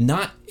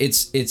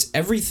 it's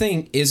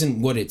everything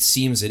isn't what it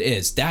seems it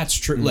is. That's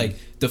true. Like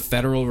the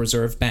Federal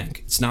Reserve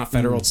Bank, it's not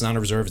federal, it's not a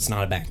reserve, it's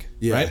not a bank,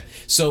 right?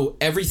 So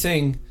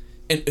everything,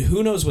 and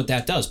who knows what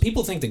that does?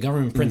 People think the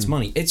government prints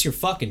money. It's your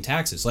fucking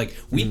taxes. Like,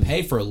 we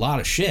pay for a lot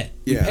of shit.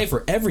 We pay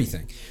for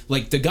everything.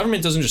 Like, the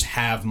government doesn't just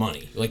have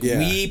money. Like,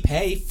 we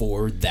pay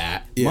for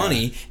that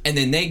money, and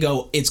then they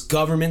go, it's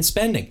government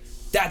spending.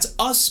 That's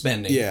us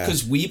spending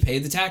because we pay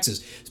the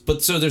taxes.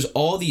 But so there's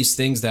all these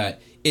things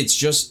that it's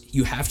just,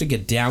 you have to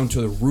get down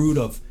to the root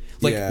of,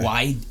 like,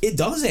 why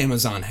does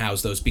Amazon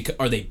house those? Because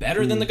are they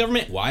better than the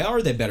government? Why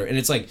are they better? And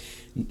it's like,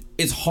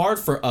 it's hard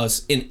for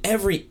us in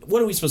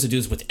what are we supposed to do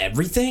this with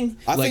everything?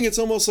 I think it's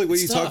almost like what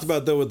you talked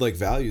about though with like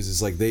values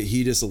is like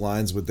he just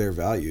aligns with their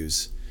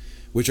values,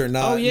 which are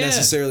not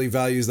necessarily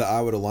values that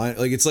I would align.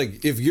 Like, it's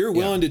like, if you're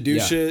willing to do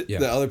shit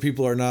that other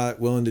people are not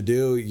willing to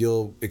do,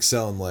 you'll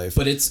excel in life.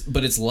 But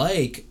it's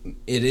like,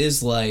 it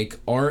is like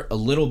art a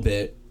little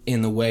bit,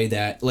 in the way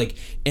that, like,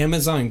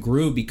 Amazon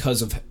grew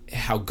because of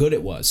how good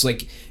it was.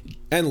 Like,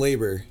 and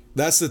labor.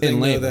 That's the thing,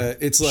 though, that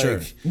it's like...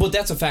 Sure. Well,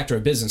 that's a factor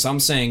of business.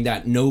 I'm saying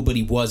that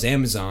nobody was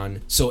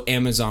Amazon, so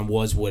Amazon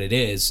was what it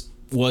is,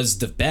 was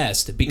the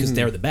best because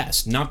they're the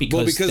best, not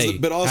because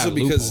but also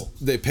because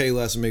they pay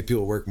less and make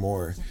people work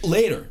more.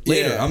 Later.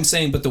 I'm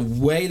saying, but the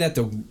way that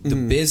the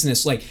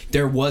business, like,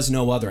 there was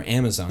no other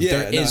Amazon.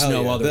 There is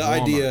no other the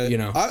Walmart, idea, you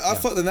know. I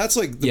fuck, and that's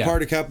like the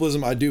part of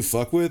capitalism I do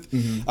fuck with.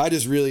 I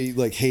just really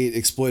like hate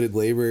exploited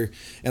labor,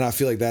 and I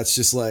feel like that's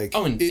just like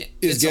it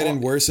is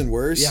getting worse and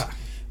worse. Yeah.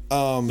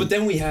 But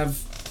then we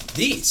have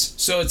these,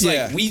 so it's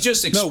like we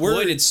just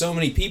exploited so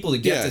many people to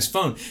get this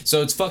phone,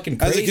 so it's fucking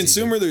crazy. As a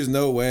consumer, there's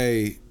no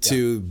way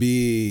to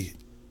be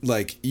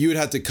like, you would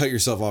have to cut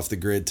yourself off the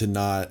grid to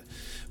not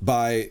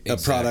buy a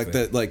product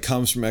that like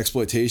comes from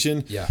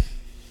exploitation.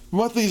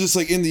 My thing is just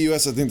like, in the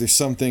US, I think there's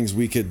some things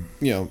we could,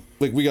 you know,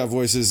 like, we got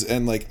voices,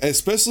 and like,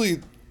 especially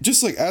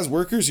just like as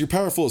workers, you're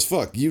powerful as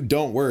fuck. You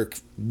don't work,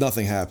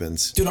 nothing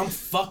happens. Dude, I'm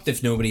fucked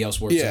if nobody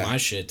else works on my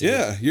shit, dude.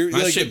 Yeah, you're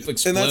my like, shit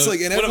explodes. And that's like,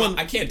 and everyone,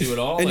 I can't do it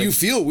all. And like, you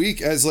feel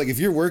weak as like, if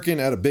you're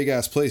working at a big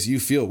ass place, you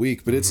feel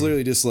weak. But it's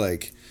literally just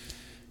like,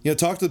 you know,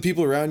 talk to the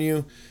people around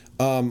you.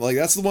 Like,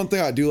 that's the one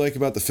thing I do like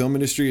about the film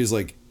industry is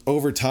like,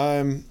 over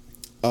time,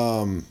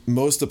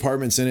 most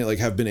departments in it like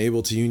have been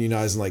able to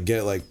unionize and like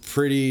get like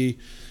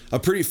a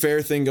pretty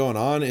fair thing going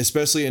on,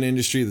 especially in an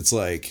industry that's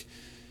like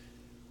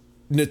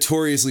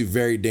notoriously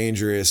very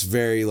dangerous,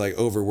 very like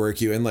overwork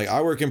you. And like, I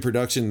work in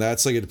production,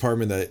 that's like a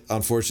department that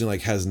unfortunately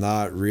like has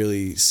not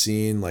really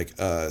seen like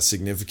a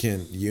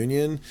significant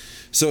union.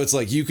 So it's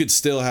like, you could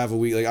still have a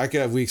week, like I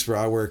could have weeks where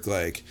I work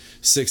like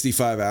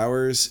 65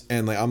 hours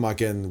and like I'm not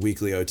getting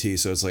weekly OT.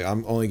 So it's like,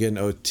 I'm only getting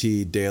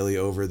OT daily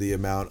over the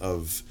amount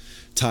of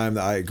time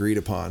that I agreed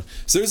upon.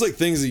 So there's like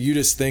things that you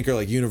just think are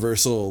like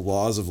universal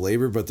laws of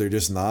labor, but they're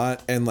just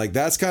not. And like,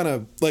 that's kind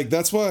of like,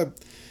 that's why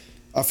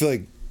I feel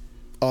like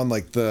on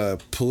like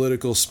the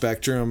political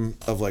spectrum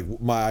of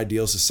like my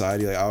ideal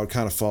society, like I would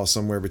kind of fall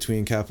somewhere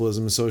between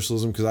capitalism and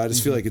socialism, because I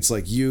just feel like it's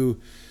like, you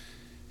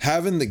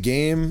having the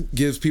game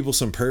gives people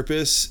some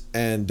purpose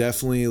and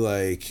definitely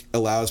like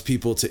allows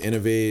people to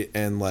innovate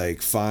and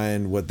like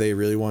find what they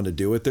really want to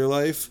do with their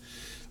life.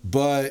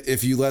 But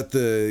if you let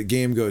the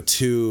game go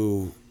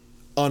too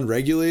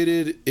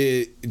unregulated,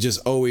 it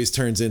just always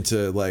turns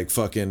into like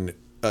fucking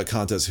a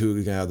contest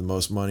who can have the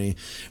most money.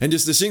 And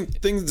just the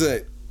things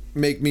that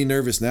make me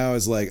nervous now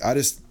is like, I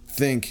just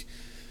think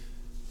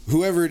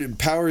whoever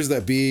powers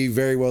that be,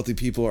 very wealthy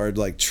people are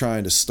like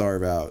trying to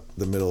starve out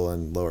the middle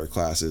and lower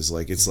classes.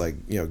 Like, it's like,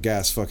 you know,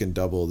 gas fucking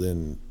doubled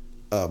in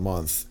a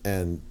month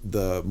and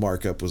the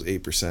markup was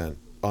 8%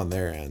 on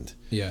their end.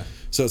 Yeah.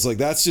 So it's like,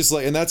 that's just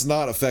like, and that's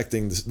not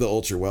affecting the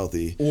ultra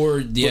wealthy.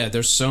 Or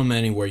there's so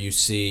many where you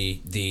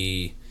see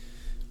the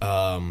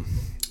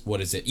what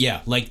is it?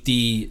 Yeah, like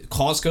the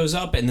cost goes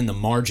up and then the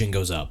margin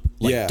goes up,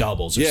 like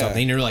doubles or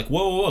something. And you're like,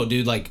 whoa,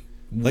 dude, like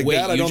wait,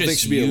 that I don't think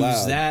should be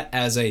allowed. That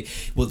as a,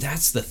 well,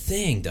 that's the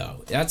thing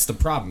though. That's the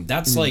problem.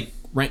 That's like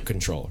rent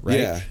control, right?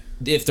 Yeah.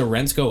 If the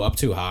rents go up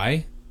too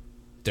high,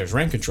 there's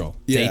rent control.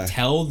 Yeah. They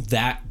tell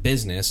that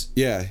business,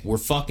 we're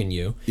fucking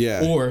you.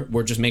 Yeah. Or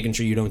we're just making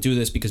sure you don't do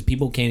this because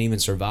people can't even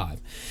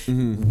survive.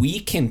 We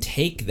can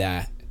take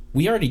that.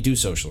 We already do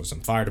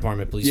socialism. Fire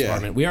department, police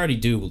department. We already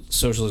do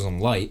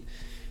socialism light.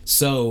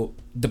 So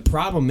the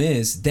problem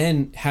is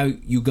then how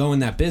you go in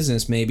that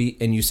business maybe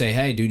and you say,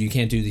 hey, dude, you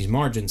can't do these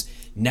margins.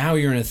 Now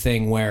you're in a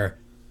thing where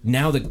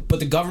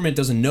but the government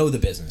doesn't know the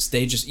business.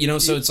 They just, you know,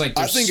 so it's like,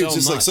 I think it's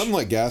just like something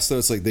like gas though.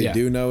 It's like they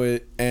do know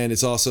it, and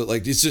it's also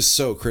like, it's just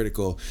so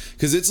critical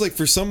because it's like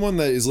for someone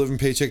that is living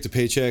paycheck to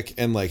paycheck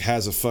and like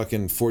has a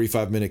fucking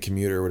 45-minute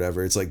commute or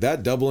whatever, it's like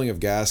that doubling of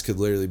gas could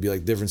literally be like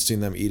the difference between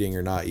them eating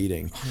or not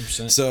eating.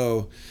 100%.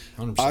 So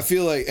 100%. I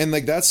feel like, and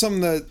like that's something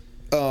that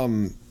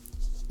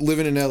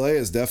living in LA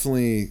has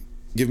definitely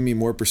given me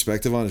more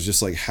perspective on, is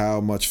just like how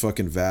much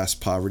fucking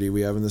vast poverty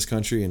we have in this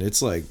country. And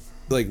it's like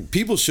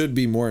people should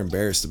be more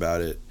embarrassed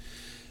about it.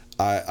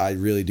 I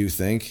really do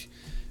think,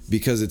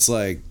 because it's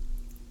like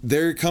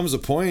there comes a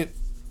point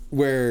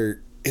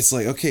where it's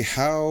like, okay,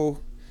 how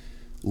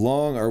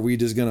long are we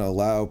just gonna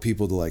allow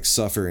people to like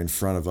suffer in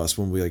front of us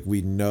when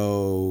we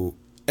know,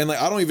 and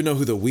like I don't even know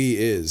who the we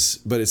is,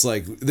 but it's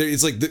like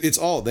it's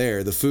all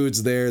there. The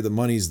food's there, the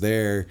money's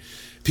there.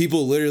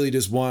 People literally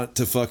just want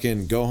to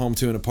fucking go home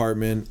to an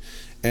apartment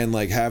and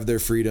like have their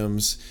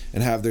freedoms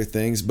and have their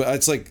things. But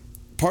it's like,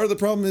 part of the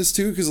problem is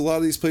too, because a lot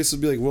of these places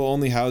will be like, we'll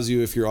only house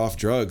you if you're off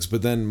drugs.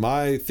 But then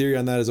my theory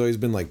on that has always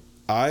been like,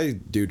 I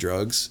do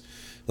drugs.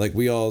 Like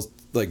we all,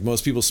 like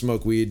most people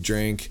smoke weed,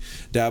 drink,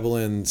 dabble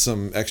in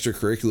some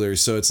extracurriculars.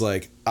 So it's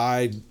like,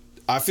 I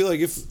feel like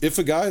if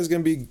a guy is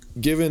going to be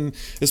given,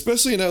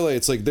 especially in LA,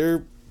 it's like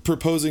they're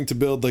proposing to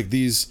build like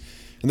these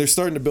And they're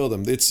starting to build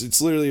them.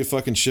 It's literally a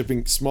fucking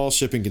small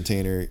shipping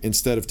container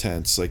instead of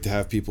tents, like to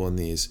have people in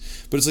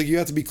these. But it's like you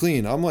have to be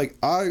clean. I'm like,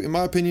 in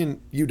my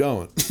opinion, you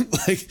don't.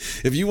 Like,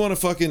 if you want to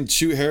fucking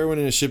shoot heroin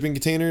in a shipping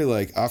container,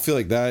 like, I feel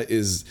like that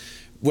is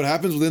what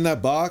happens within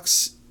that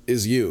box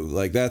is you.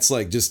 Like, that's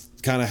like just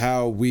kind of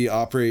how we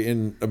operate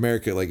in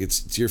America. Like,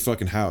 it's your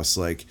fucking house.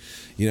 Like,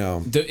 you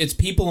know, it's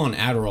people on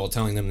Adderall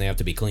telling them they have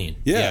to be clean.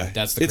 Yeah,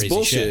 that's the it's crazy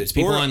bullshit. shit. It's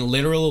people on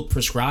literal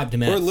prescribed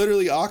meth. Or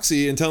literally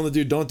Oxy and telling the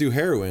dude don't do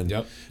heroin.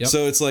 Yep.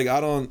 So it's like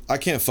I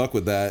can't fuck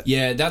with that.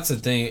 Yeah, that's the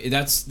thing.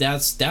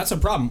 That's a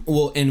problem.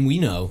 Well, and we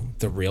know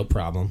the real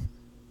problem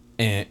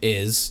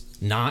is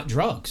not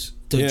drugs.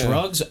 The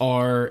drugs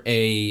are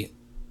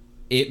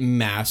it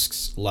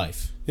masks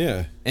life.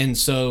 Yeah. And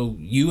so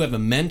you have a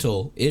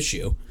mental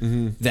issue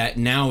that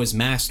now is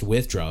masked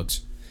with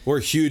drugs. Or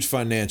a huge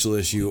financial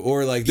issue.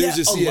 Or like there's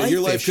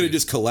your life could have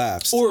just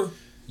collapsed. Or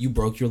you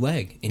broke your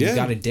leg and you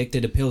got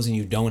addicted to pills and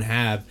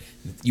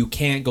you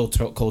can't go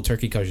cold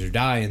turkey because you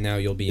die and now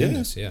you'll be in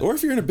this. Yeah. Or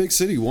if you're in a big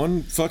city,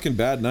 one fucking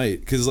bad night.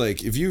 Because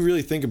like if you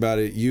really think about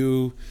it,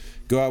 you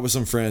go out with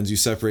some friends, you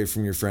separate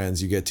from your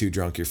friends, you get too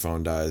drunk, your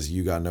phone dies,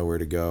 you got nowhere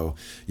to go,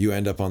 you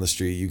end up on the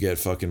street, you get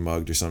fucking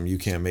mugged or something, you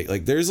can't make,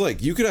 like, there's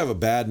like, you could have a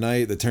bad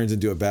night that turns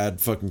into a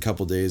bad fucking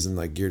couple days and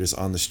like you're just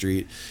on the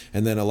street,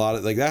 and then a lot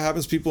of, like, that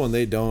happens to people and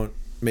they don't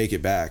make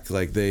it back,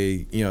 like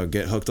they, you know,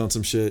 get hooked on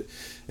some shit.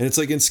 And it's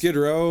like in Skid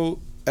Row,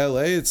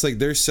 LA, it's like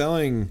they're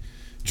selling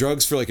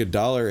drugs for like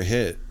 $1 a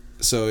hit,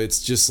 so it's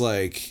just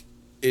like,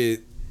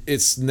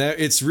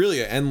 it's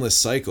really an endless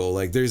cycle.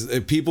 Like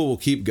there's people will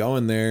keep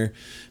going there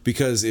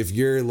because if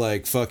you're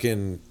like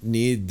fucking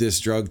need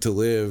this drug to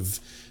live,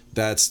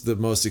 that's the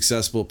most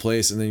accessible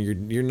place, and then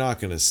you're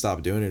not gonna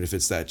stop doing it if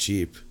it's that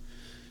cheap.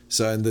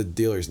 So, and the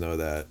dealers know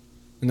that.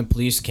 And the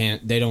police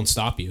they don't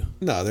stop you.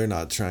 No, they're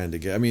not trying to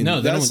get. I mean,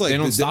 no, that's they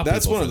don't stop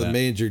that's people one of the that.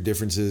 major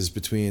differences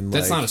between.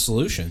 That's like, not a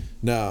solution.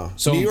 No,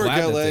 So New I'm York, glad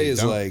that LA they is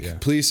don't,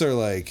 like police are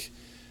like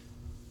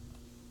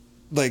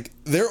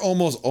they're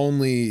almost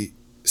only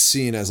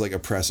seen as like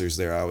oppressors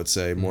there, I would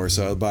say, more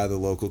so by the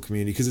local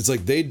community, because it's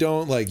like they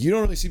don't, like, you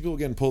don't really see people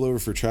getting pulled over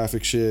for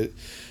traffic shit.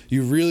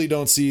 You really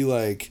don't see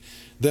like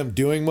them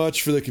doing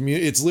much for the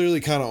community. It's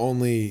literally kind of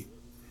only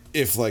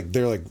if like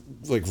they're like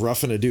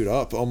roughing a dude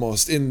up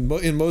almost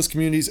in most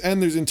communities,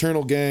 and there's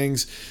internal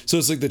gangs, so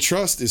it's like the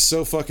trust is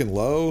so fucking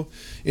low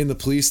in the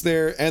police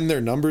there, and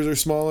their numbers are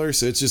smaller,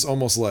 so it's just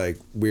almost like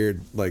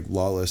weird, like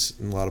lawless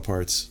in a lot of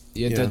parts.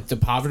 Yeah, the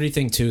poverty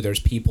thing too, there's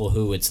people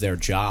who it's their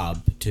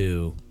job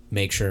to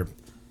make sure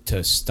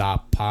to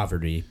stop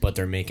poverty, but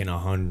they're making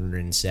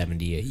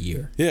 $170 a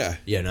year. Yeah,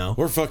 you know,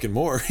 or fucking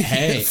more.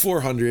 Hey,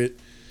 400,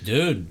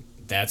 dude.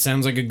 That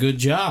sounds like a good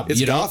job.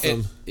 It's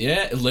Gotham.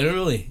 Yeah,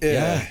 literally.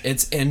 Yeah.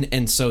 It's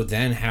and so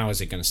then how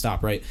is it going to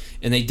stop, right?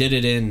 And they did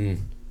it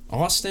in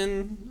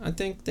Austin. I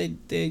think they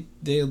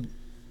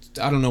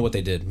I don't know what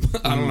they did.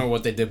 I don't know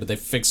what they did, but they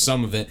fixed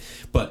some of it.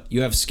 But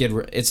you have Skid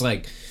Row. It's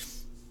like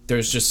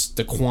there's just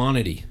the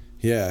quantity.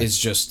 Yeah. It's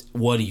just,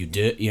 what do you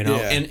do? You know?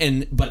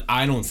 Yeah. But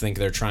I don't think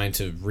they're trying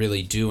to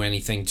really do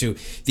anything to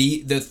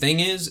the thing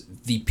is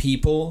the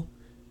people.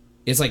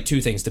 It's like two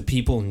things. The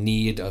people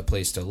need a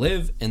place to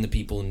live, and the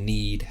people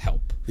need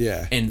help.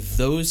 Yeah. And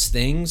those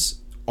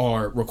things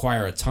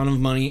require a ton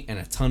of money and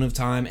a ton of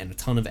time and a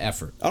ton of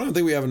effort. I don't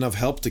think we have enough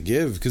help to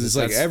give, because it's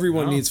like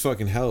everyone needs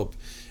fucking help,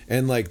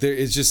 and like there,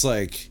 it's just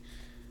like,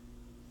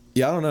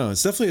 yeah, I don't know.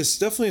 It's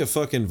definitely a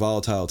fucking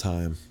volatile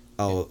time.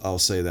 I'll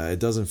say that. It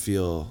doesn't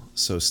feel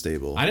so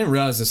stable. I didn't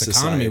realize this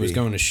economy was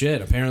going to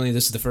shit. Apparently,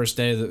 this is the first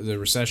day the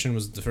recession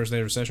was. The first day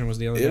of recession was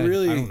the other day. It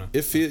really. I don't know.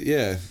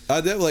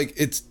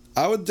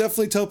 I would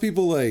definitely tell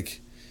people,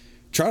 like,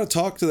 try to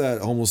talk to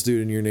that homeless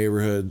dude in your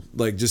neighborhood.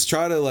 Like, just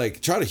try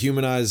to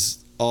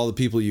humanize all the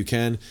people you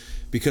can,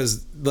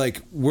 because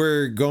like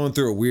we're going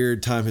through a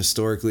weird time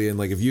historically, and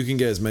like if you can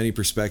get as many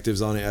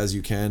perspectives on it as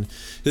you can,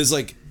 it's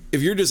like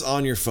if you're just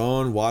on your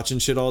phone watching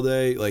shit all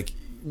day, like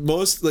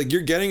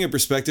you're getting a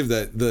perspective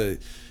that the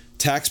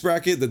tax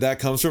bracket that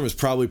comes from is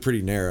probably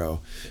pretty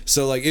narrow.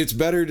 So like it's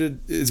better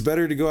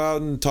to go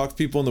out and talk to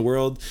people in the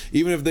world,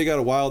 even if they got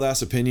a wild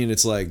ass opinion.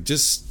 It's like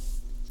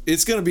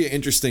it's gonna be an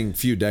interesting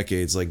few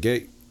decades. Like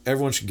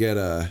everyone should get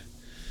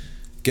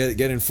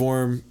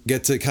informed,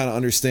 get to kind of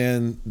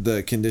understand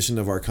the condition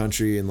of our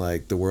country and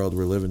like the world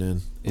we're living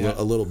in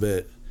a little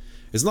bit.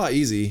 It's not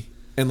easy,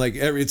 and like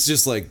it's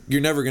just like you're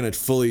never gonna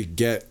fully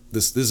get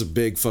this. This is a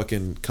big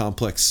fucking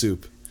complex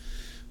soup,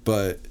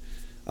 but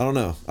I don't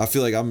know. I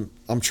feel like I'm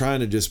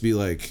trying to just be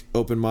like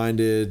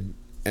open-minded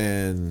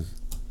and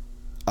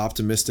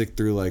optimistic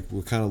through like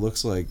what kind of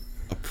looks like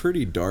a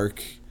pretty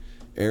dark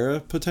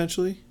era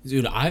potentially.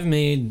 Dude, I've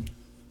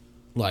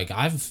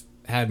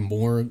had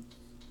more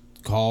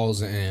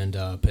calls and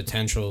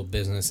potential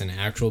business and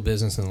actual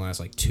business in the last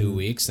like 2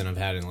 weeks than I've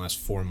had in the last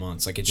 4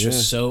 months. Like it's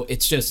just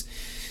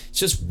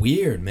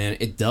weird, man.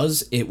 It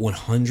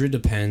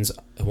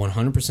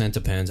 100%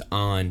 depends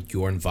on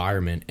your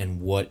environment and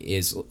what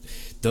is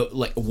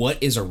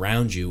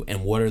around you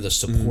and what are the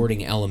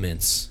supporting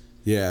elements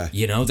Yeah.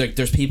 You know,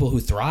 there's people who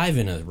thrive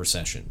in a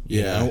recession,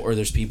 you know, or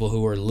there's people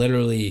who are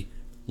literally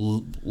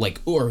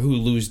or who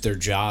lose their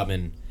job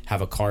and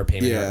have a car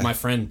payment. Yeah. My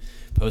friend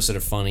posted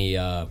a funny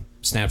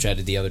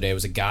Snapchat the other day. It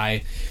was a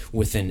guy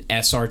with an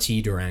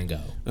SRT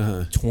Durango,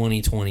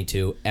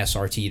 2022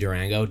 SRT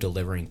Durango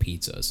delivering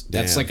pizzas.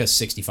 That's like a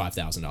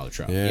 $65,000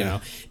 truck, you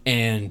know,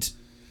 and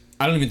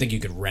I don't even think you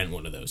could rent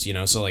one of those, you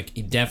know. So like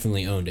he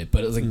definitely owned it,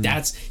 but it was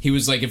like he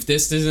was like, if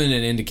this isn't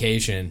an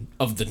indication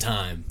of the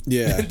time,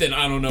 then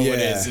I don't know what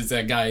is. It's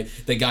that guy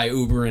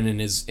Ubering in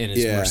his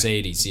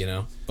Mercedes, you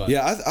know. But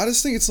I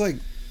just think it's like,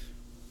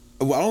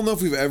 I don't know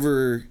if we've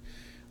ever,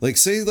 like,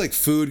 say like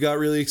food got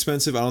really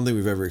expensive. I don't think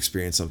we've ever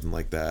experienced something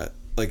like that.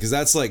 Like, because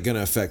that's like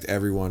gonna affect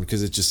everyone,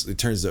 because it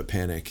turns to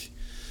panic.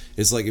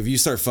 It's like if you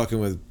start fucking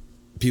with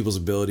people's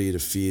ability to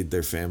feed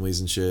their families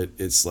and shit,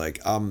 it's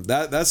like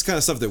that's kind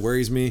of stuff that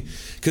worries me,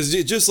 because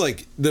it just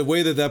like the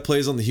way that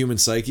plays on the human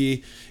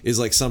psyche is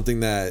like something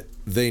that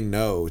they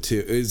know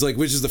too. It's like,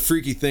 which is the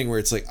freaky thing where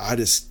it's like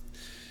it's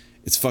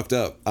fucked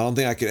up. I don't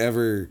think I could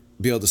ever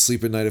be able to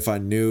sleep at night if I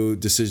knew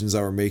decisions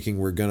I were making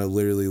were gonna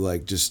literally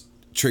like just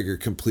trigger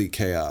complete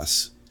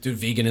chaos. Dude,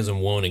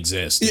 veganism won't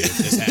exist if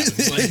this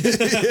happens.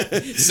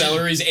 Like,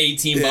 celery's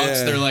 $18.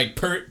 They're like,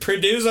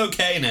 Purdue's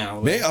okay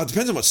now. It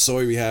depends on what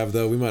soy we have,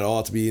 though. We might all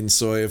have to be eating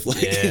soy. If like,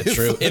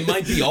 true. It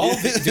might be all,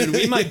 dude.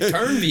 We might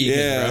turn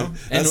vegan, bro.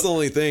 That's the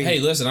only thing. Hey,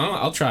 listen,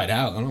 I'll try it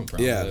out. I don't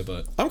problem with it,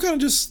 but I'm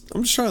just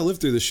trying to live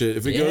through this shit.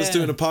 If it goes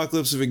to an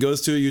apocalypse, if it goes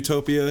to a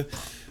utopia,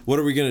 what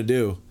are we gonna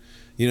do?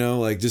 You know,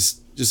 like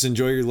just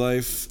enjoy your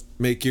life,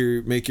 make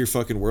your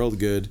fucking world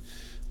good.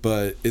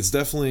 But it's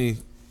definitely,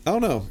 I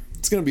don't know.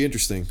 It's gonna be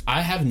interesting.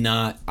 I have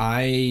not.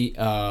 I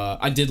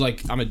did,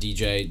 like, I'm a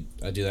DJ.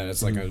 I do that.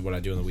 It's like what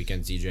I do on the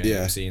weekends, DJ,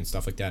 MC, and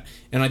stuff like that.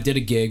 And I did a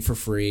gig for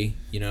free,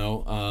 you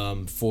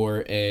know,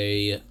 for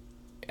the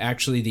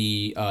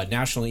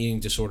National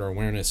Eating Disorder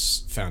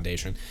Awareness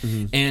Foundation.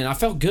 And I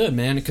felt good,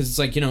 man, because it's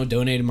like, you know,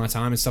 donated my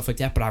time and stuff like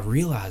that. But I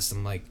realized,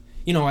 I'm like,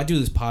 you know, I do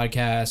this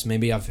podcast.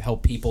 Maybe I've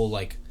helped people,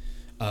 like,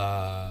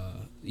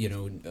 you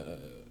know,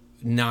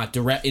 not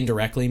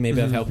indirectly.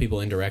 Maybe I've helped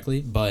people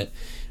indirectly, but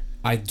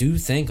I do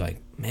think, like,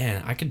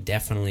 man, I could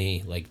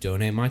definitely, like,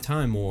 donate my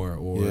time more,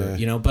 or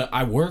you know, but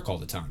I work all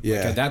the time.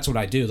 Like, that's what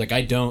I do. Like,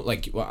 I don't,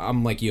 like,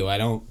 I'm like you. I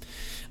don't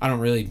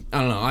really, I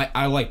don't know.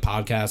 I like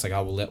podcasts. Like,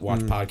 I will watch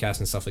podcasts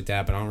and stuff like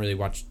that, but I don't really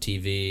watch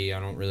TV.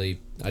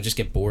 I just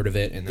get bored of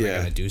it, and then I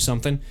gotta do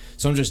something.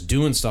 So I'm just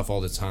doing stuff all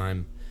the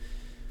time.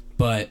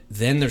 But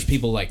then there's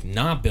people, like,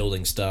 not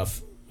building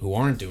stuff, who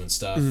aren't doing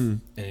stuff,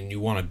 and you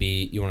want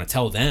to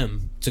tell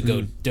them to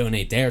go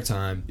donate their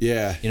time.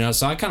 Yeah. You know,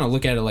 so I kind of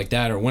look at it like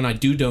that. Or when I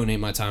do donate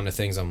my time to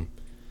things,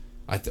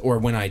 I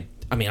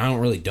don't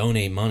really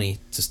donate money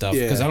to stuff,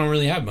 because I don't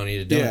really have money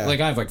to donate. Yeah. Like,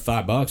 I have like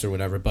 $5 or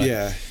whatever,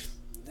 but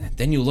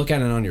then you look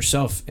at it on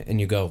yourself and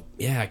you go,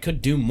 I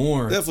could do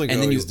more. Definitely can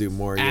always do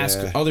more.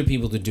 Ask other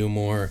people to do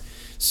more.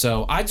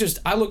 So I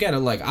look at it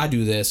like, I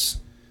do this.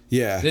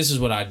 Yeah, this is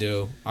what I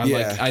do.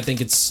 I think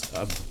it's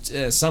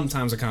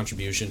sometimes a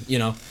contribution, you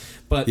know,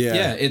 but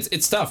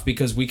it's tough,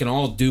 because we can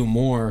all do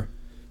more,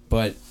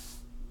 but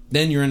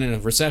then you're in a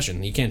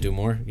recession. You can't do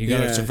more. You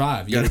gotta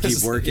survive. You gotta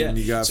keep working.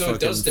 You got so it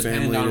does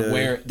depend on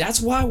where.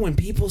 That's why when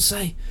people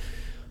say,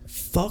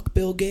 "Fuck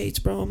Bill Gates,"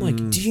 bro, I'm like,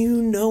 do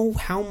you know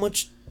how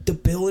much the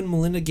Bill and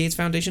Melinda Gates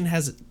Foundation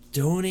has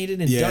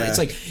donated and done? It's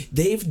like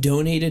they've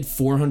donated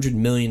 400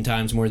 million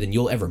times more than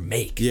you'll ever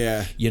make.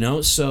 Yeah, you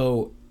know,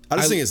 so. I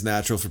just think it's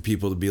natural for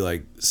people to be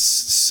like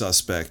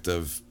suspect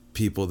of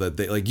people that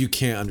they like. You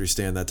can't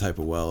understand that type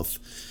of wealth,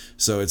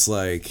 so it's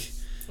like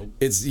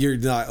you're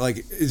not like,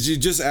 it's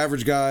just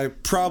average guy.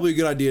 Probably a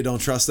good idea. Don't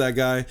trust that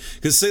guy,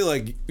 because say,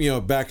 like, you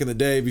know, back in the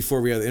day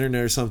before we had the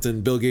internet or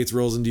something, Bill Gates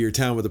rolls into your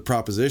town with a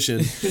proposition.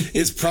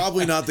 It's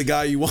probably not the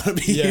guy you want to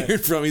be hearing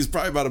from. He's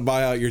probably about to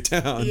buy out your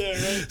town. Yeah,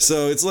 right.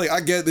 So it's like,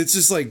 I get, it's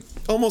just like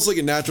almost like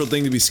a natural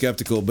thing to be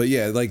skeptical, but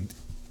like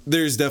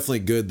there's definitely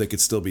good that could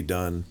still be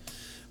done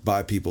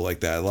by people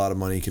like that. A lot of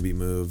money can be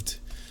moved.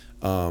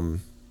 I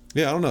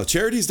don't know.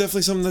 Charity is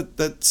definitely something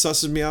that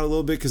susses me out a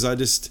little bit, because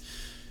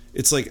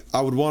it's like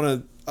I would want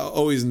to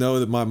always know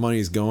that my money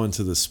is going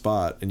to the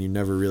spot, and you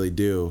never really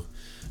do.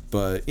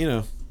 But, you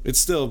know, I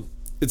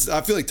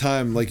feel like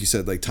time, like you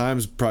said, like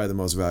time's probably the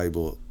most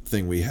valuable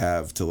thing we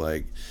have to,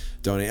 like,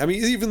 donate. I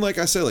mean, even like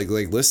I said, like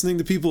listening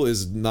to people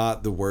is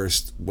not the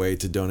worst way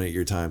to donate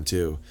your time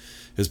too.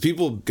 Because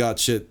people got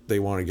shit they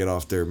want to get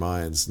off their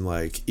minds. And,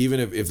 like, even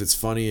if it's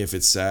funny, if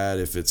it's sad,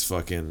 if it's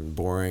fucking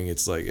boring,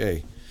 it's like,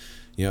 hey,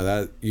 you know,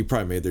 that you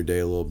probably made their day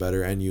a little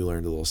better, and you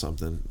learned a little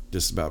something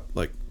just about,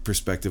 like,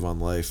 perspective on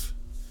life.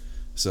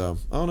 So,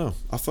 I don't know.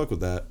 I fuck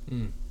with that.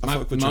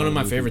 One of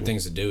my favorite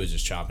things to do is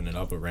just chopping it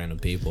up with random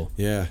people.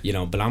 Yeah. You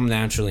know, but I'm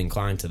naturally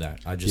inclined to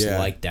that. I just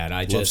like that.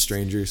 I love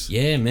strangers.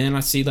 Yeah, man.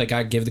 I see, like,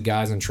 I give the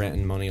guys in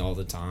Trenton money all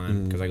the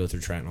time, because I go through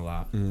Trenton a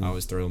lot. I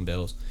always throw them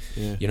bills.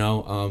 Yeah. You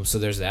know, so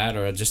there's that.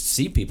 Or I just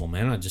see people,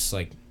 man. I just,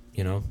 like,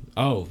 you know,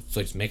 oh,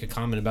 so just make a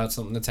comment about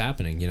something that's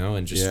happening, you know,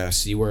 and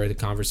just see where the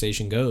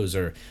conversation goes.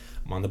 Or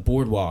I'm on the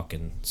boardwalk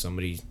and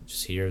somebody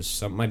just hears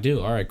something I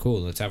do. All right,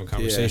 cool. Let's have a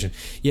conversation.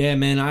 Yeah,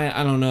 man,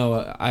 I don't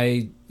know.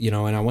 You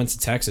know, and I went to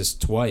Texas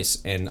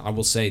twice, and I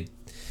will say,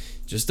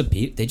 just the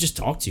people, they just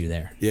talk to you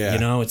there. Yeah. You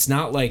know, it's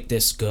not like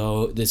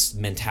this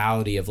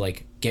mentality of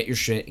like, get your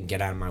shit and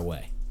get out of my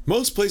way.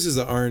 Most places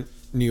that aren't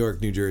New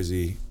York, New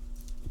Jersey,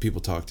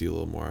 people talk to you a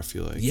little more, I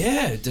feel like.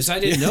 Yeah, I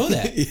didn't know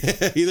that.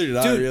 Yeah, either did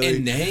I, really.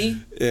 And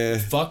they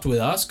fucked with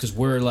us because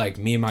we're like,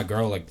 me and my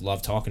girl like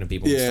love talking to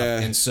people and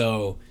stuff. And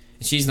so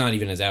she's not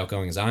even as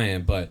outgoing as I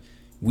am, but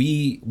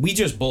we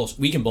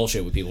can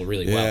bullshit with people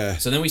really well.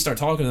 So then we start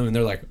talking to them and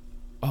they're like,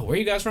 oh, where are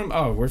you guys from?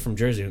 Oh, we're from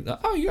Jersey.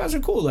 Oh, you guys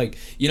are cool. Like,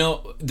 you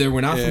know,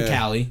 we're not from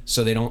Cali,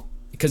 so they don't,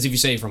 because if you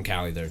say you're from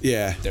Cali,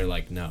 they're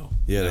like, no.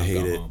 Yeah, they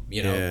hate it. Home,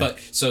 you know, but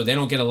so they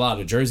don't get a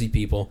lot of Jersey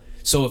people.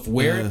 So if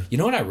we're, you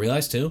know what I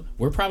realized too?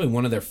 We're probably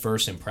one of their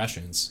first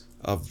impressions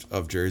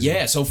of Jersey.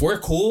 Yeah, so if we're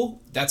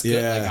cool, that's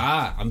good. Like,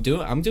 I'm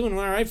doing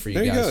all right for you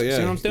guys. There you go. Yeah,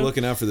 see what I'm doing?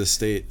 Looking out for the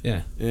state.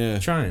 Yeah,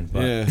 trying.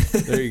 But. Yeah,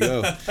 there you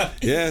go.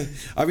 Yeah,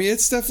 I mean,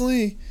 it's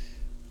definitely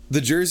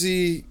the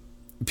Jersey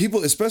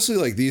people, especially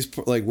like these,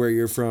 like where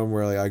you're from,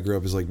 where like I grew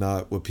up, is like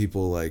not what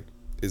people like.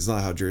 It's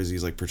not how Jersey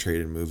is like portrayed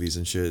in movies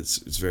and shit.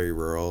 It's very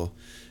rural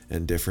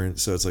and different.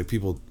 So it's like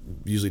people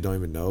usually don't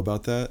even know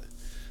about that.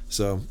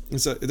 So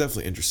it's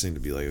definitely interesting to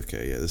be like,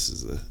 okay, yeah, this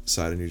is the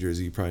side of New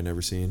Jersey you probably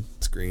never seen.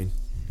 It's green.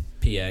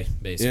 PA,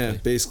 basically. Yeah,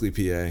 basically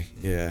PA.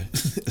 Yeah,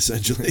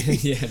 essentially.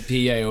 Yeah,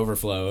 PA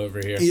overflow over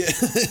here. Yeah.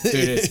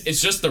 Dude,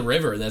 it's just the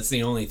river. That's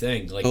the only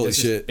thing. Like, holy this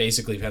shit. Is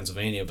basically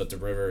Pennsylvania, but the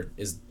river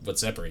is what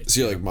separates.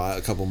 So you're like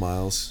a couple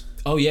miles?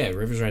 Oh, yeah,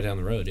 river's right down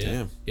the road, yeah.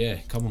 Damn. Yeah,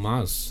 a couple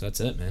miles. That's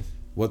it, man.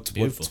 What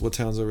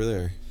town's over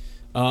there?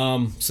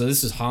 So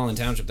this is Holland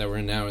Township that we're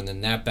in now, and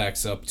then that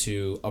backs up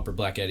to Upper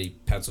Black Eddy,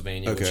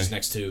 Pennsylvania, which is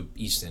next to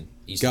Easton.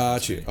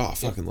 Got you. Oh, I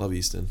fucking love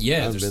Easton.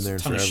 Yeah, I've been there a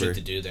ton forever. of shit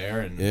to do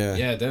there, and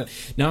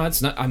no,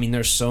 it's not. I mean,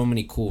 there's so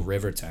many cool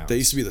river towns. That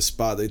used to be the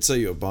spot. They'd sell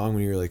you a bong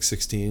when you were like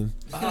 16,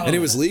 and it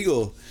was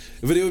legal.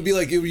 But it would be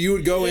like you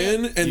would go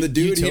in, and the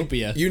dude,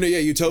 Utopia,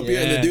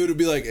 Utopia, and the dude would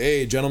be like,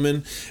 "Hey,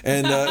 gentlemen,"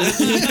 and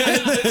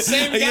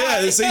same guy.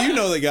 Yeah, so you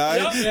know the guy,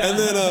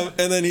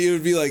 and then he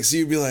would be like, so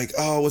you'd be like,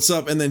 "Oh, what's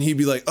up?" And then he'd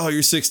be like, "Oh,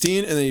 you're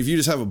 16," and then if you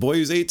just have a boy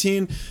who's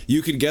 18,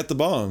 you could get the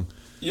bong.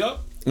 Yep,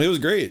 it was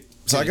great.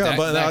 So I got,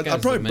 but I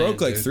probably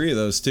broke like 3 of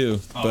those too.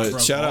 But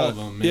shout out,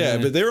 yeah.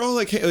 But they were all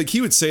like he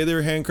would say they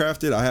were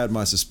handcrafted. I had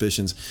my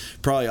suspicions,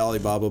 probably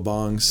Alibaba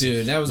bongs.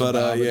 Dude, that was a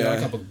Baba. There were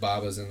a couple of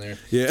Babas in there.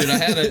 Yeah, dude, I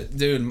had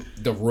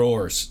the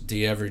roars. Did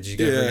you ever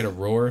get a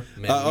roar?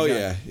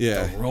 Man,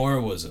 yeah. The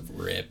roar was a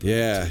rip.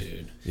 Yeah,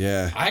 dude.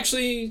 Yeah.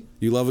 Actually,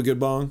 you love a good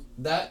bong.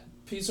 That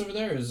piece over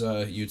there is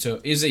Utopia.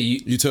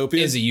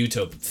 Utopia is a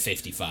Utopia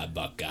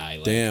 $55 guy.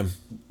 Like, damn.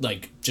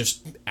 Like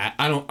just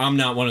I'm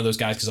not one of those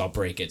guys because I'll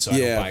break it, so I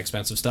don't buy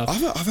expensive stuff.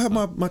 I've had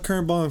my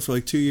current bong for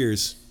like 2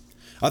 years.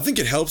 I think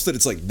it helps that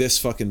it's like this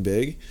fucking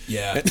big.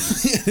 Yeah. Or you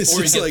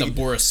get like, the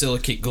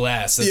borosilicate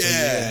glass. That's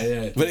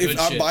yeah. But if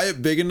I buy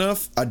it big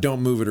enough, I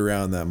don't move it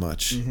around that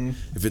much. Mm-hmm.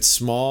 If it's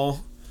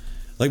small,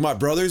 like my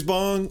brother's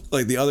bong,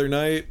 like the other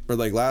night or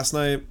like last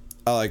night,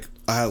 I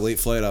had a late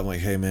flight. I'm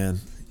like, hey man,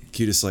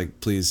 can you just like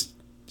please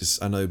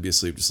I know you'd be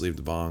asleep, just leave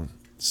the bong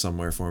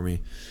somewhere for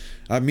me.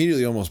 I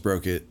immediately almost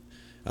broke it.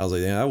 I was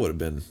like, yeah, that would have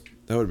been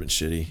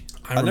shitty.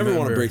 I never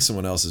want to break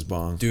someone else's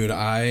bong. Dude,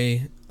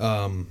 I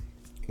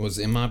was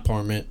in my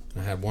apartment.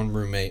 I had one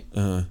roommate,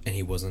 and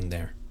he wasn't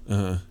there.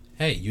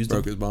 Hey, use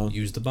the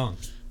bong.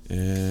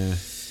 Yeah.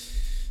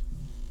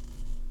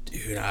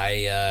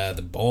 Dude,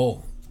 the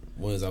bowl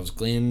was I was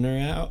cleaning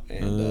her out,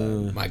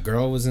 and my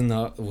girl was in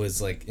the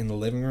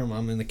living room.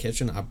 I'm in the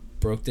kitchen. I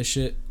broke this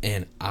shit,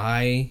 and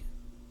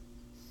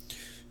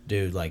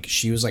dude, like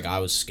she was like I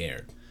was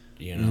scared.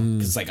 You know,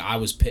 because like I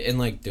was and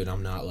like, dude,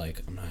 I'm not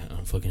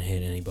fucking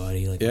hit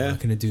anybody. Like I'm not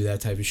gonna do that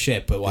type of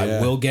shit. But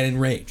I will get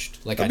enraged.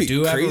 Like that'd I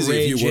do have a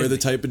rage. If you were the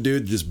type of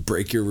dude to just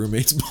break your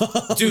roommate's bong.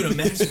 Dude,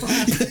 imagine.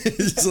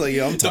 It's like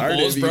I'm tired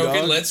of you,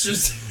 broken. Dog. Let's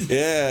just.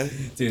 Yeah.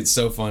 Dude, it's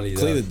so funny.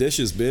 Clean the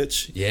dishes,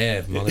 bitch.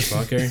 Yeah,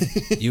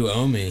 motherfucker. You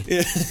owe me.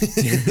 Yeah.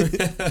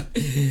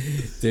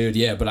 Dude,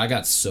 yeah, but I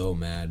got so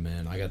mad,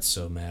 man.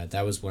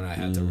 That was when I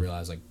had to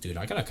realize, like, dude,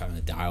 I gotta kind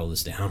of dial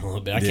this down a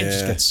little bit. I can't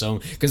just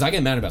get because I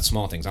get mad about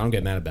small things. I don't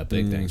get mad about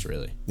big things,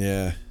 really.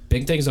 Yeah.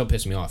 Big things don't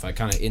piss me off. I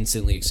kind of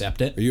instantly accept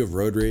it. Are you have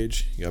road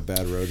rage? You got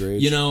bad road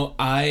rage? You know,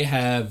 I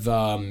have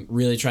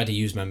really tried to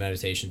use my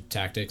meditation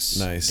tactics.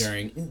 Nice.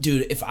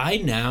 Dude, if I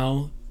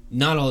now,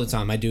 not all the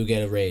time, I do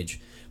get a rage,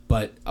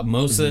 but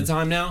most of the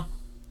time now,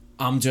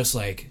 I'm just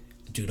like,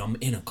 dude, I'm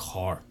in a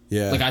car.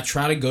 Yeah. Like I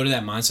try to go to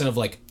that mindset of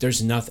like,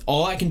 there's nothing.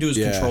 All I can do is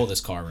control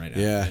this car right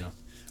now. Yeah. You know?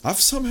 I've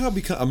somehow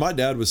become. My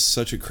dad was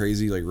such a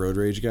crazy like road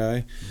rage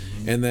guy,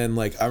 and then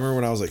like I remember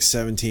when I was like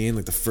 17,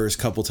 like the first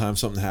couple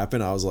times something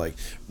happened, I was like,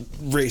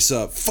 race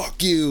up,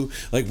 fuck you,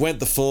 like went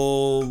the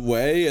full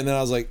way, and then I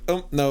was like,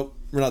 oh nope,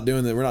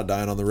 doing that. We're not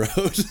dying on the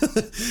road.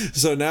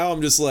 So now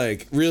I'm just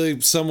like,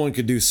 really, someone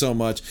could do so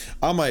much.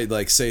 I might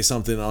like say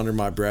something under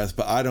my breath,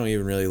 but I don't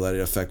even really let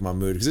it affect my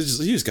mood, because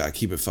you just gotta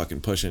keep it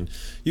fucking pushing.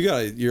 You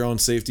got your own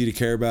safety to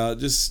care about.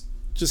 Just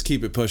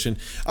keep it pushing.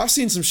 I've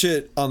seen some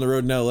shit on the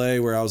road in LA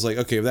where I was like,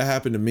 okay, if that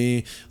happened to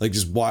me, like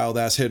just wild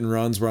ass hit and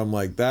runs where I'm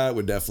like, that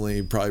would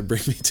definitely probably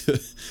bring me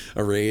to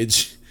a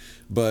rage.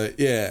 But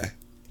yeah.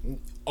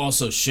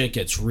 Also, shit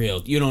gets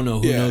real. You don't know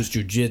who knows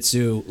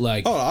jujitsu.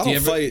 Like, I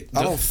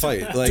don't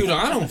fight. Like, dude,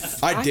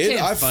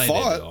 I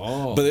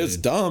fought, but it's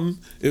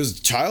dumb. It was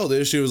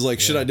childish. It was like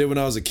shit I did when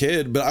I was a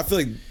kid. But I feel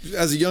like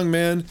as a young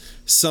man,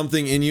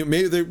 something in you,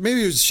 maybe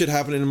there's shit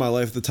happening in my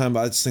life at the time,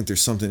 but I just think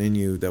there's something in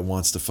you that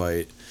wants to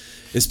fight.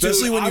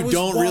 Especially when you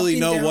don't really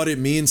know what it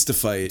means to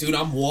fight. Dude,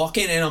 I'm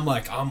walking and I'm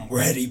like, I'm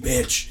ready,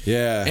 bitch.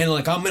 Yeah. And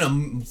like, I'm in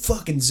a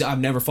fucking... I've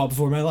never fought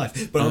before in my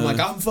life. But I'm like,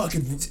 I'm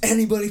fucking...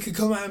 Anybody could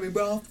come at me,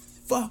 bro.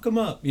 Fuck them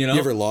up, you know? You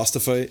ever lost a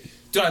fight?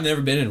 Dude, I've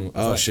never been in a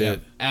fight. Shit.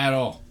 At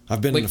all.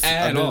 I've been, like,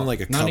 in like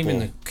a couple. Not even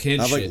the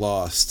kid I've shit. like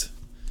lost.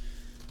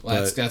 Well,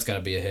 that's got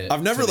to be a hit.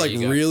 I've never like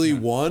really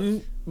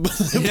won.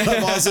 But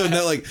I've also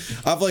like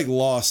I've like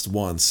lost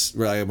once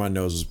where my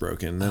nose was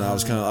broken. And I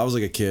was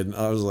like a kid.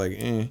 I was like,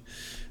 this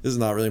is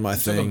not really my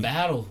thing. Like a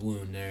battle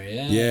wound there,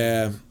 yeah.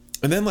 Yeah.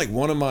 And then like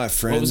one of my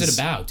friends. What was it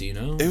about? Do you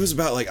know? It was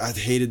about like I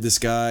hated this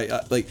guy.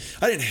 I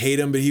didn't hate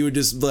him, but he would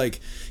just like,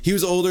 he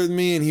was older than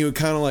me, and he would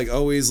kind of like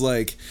always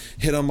like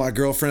hit on my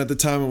girlfriend at the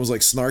time and was like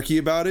snarky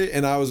about it.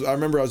 And I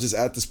remember I was just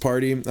at this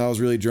party. I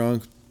was really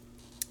drunk,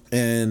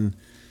 and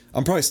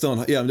I'm probably still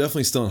I'm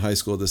definitely still in high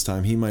school at this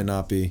time. He might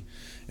not be.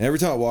 And every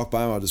time I walk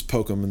by him, I'll just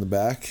poke him in the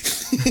back.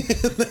 Full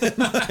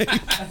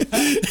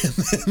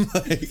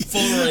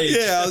rage.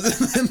 Yeah,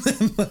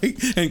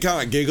 and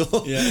kind of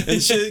giggle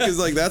and shit, because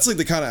like that's like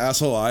the kind of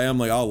asshole I am.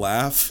 Like I'll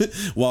laugh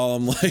while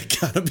I'm like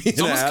kind of being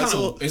an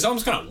asshole. It's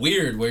almost kind of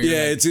weird where you're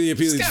it's weird.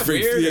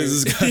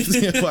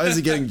 Why is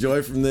he getting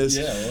joy from this?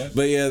 Yeah, what?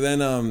 But yeah,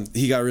 then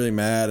he got really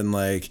mad and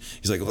like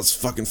he's like, let's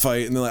fucking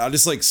fight. And then like I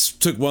just like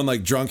took one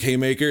like drunk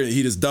haymaker. And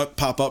he just duck,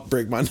 pop up,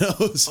 break my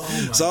nose.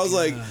 So I was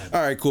like,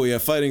 all right, cool. Yeah,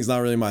 fighting's not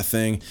really my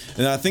thing.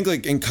 And I think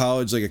like in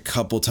college, like a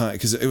couple times,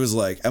 because it was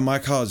like at my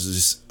college, it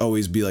just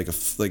always be like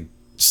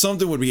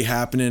something would be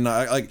happening.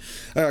 I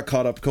got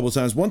caught up a couple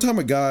times. One time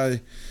I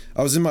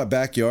was in my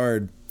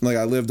backyard, like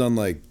I lived on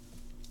like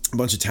a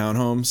bunch of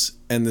townhomes,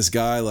 and this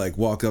guy like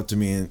walked up to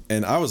me,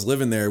 and I was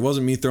living there. It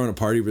wasn't me throwing a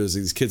party, but it was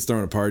these kids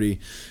throwing a party,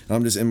 and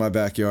I'm just in my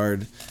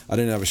backyard. I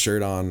didn't have a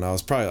shirt on, and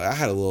I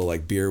had a little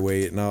like beer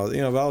weight, and I was,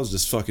 but I was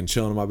just fucking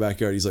chilling in my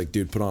backyard. He's like,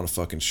 dude, put on a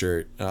fucking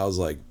shirt. And I was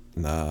like,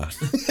 nah.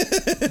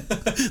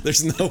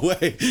 There's no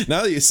way.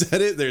 Now that you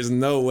said it, there's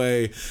no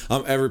way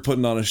I'm ever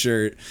putting on a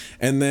shirt.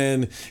 And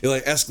then it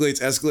like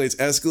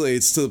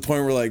escalates to the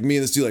point where like me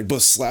and this dude like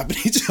both slapping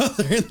each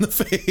other in the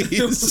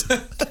face.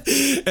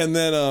 And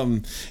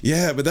then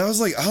but that was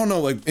like, I don't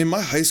know, like in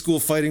my high school,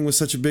 fighting was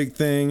such a big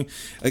thing.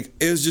 Like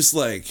it was just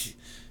like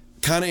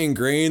kind of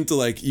ingrained to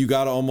like, you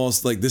gotta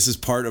almost like, this is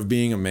part of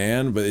being a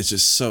man, but it's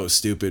just so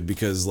stupid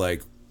because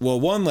like, well,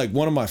 one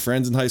of my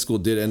friends in high school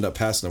did end up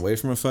passing away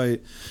from a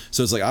fight.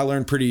 So it's like I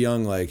learned pretty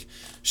young, like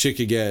shit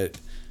could get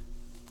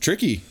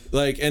tricky.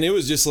 Like, and it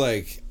was just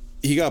like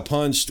he got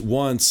punched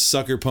once,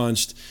 sucker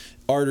punched,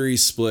 artery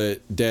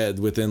split, dead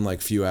within like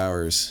few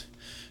hours.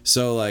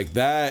 So like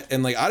that,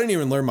 and like I didn't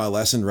even learn my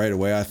lesson right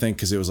away, I think,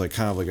 because it was like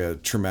kind of like a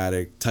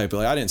traumatic type of,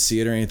 like I didn't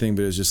see it or anything,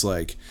 but it was just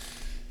like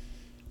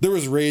there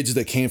was rage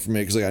that came from it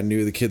because like I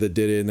knew the kid that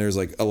did it, and there's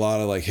like a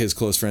lot of like his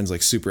close friends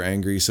like super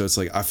angry. So it's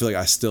like I feel like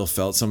I still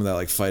felt some of that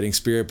like fighting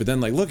spirit. But then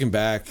like looking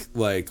back,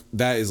 like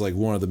that is like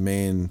one of the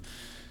main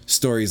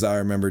stories that I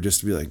remember,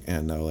 just to be like,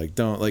 no, like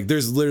don't, like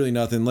there's literally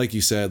nothing, like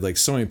you said, like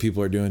so many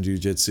people are doing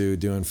jiu-jitsu,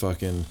 doing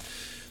fucking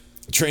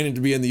training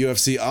to be in the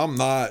UFC. I'm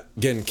not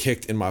getting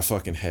kicked in my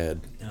fucking head.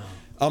 No.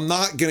 I'm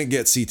not gonna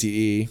get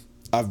CTE.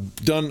 I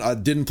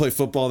didn't play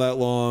football that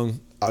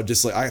long. I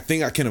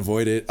think I can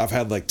avoid it. I've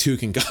had like 2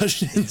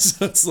 concussions.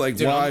 So it's like,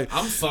 dude, why?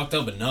 I'm fucked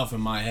up enough in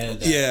my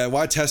head. Yeah,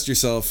 why test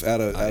yourself at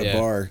a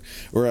bar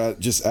or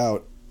just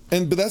out?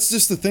 But that's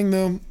just the thing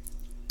though.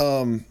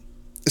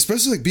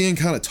 Especially like being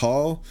kind of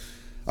tall,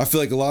 I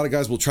feel like a lot of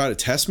guys will try to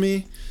test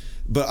me,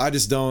 but I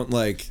just don't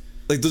like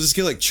they'll just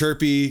get like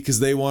chirpy because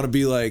they want to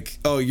be like,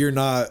 oh, you're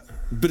not.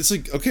 But it's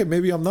like, okay,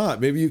 maybe I'm not.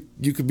 Maybe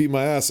you could beat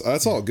my ass.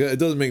 That's all good. It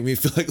doesn't make me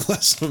feel like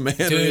less of a man.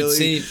 Dude, really.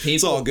 See, people,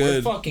 it's all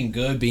good. We're fucking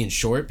good being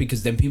short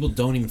because then people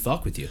don't even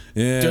fuck with you.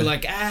 Yeah. They're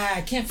like,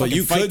 I can't fucking But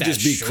you fight could that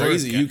just be short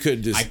crazy. guy. You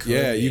could just,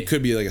 you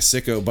could be like a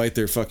sicko, bite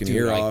their fucking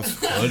ear off.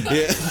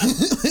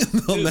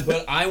 Dude,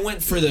 but I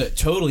went for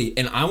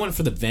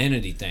the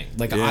vanity thing.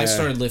 Like I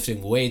started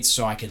lifting weights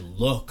so I could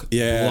look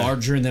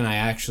larger than I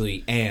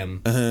actually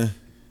am. Uh-huh.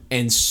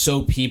 And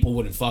so people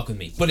wouldn't fuck with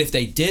me. But if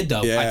they did,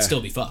 though, I'd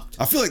still be fucked.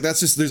 I feel like that's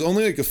just, there's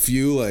only like a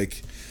few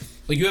like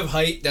you have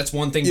height, that's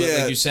one thing, but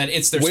like you said,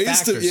 it's there's ways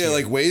factors to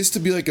like ways to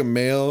be like a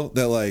male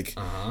that like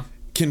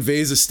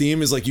conveys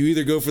esteem is like you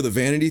either go for the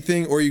vanity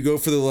thing or you go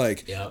for the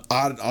like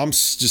I'm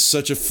just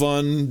such a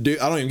fun dude.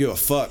 I don't even give a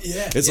fuck.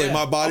 It's like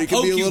my body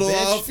could be a little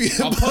off,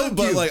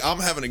 but like I'm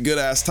having a good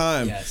ass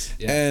time.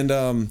 And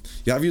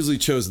I've usually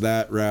chose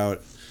that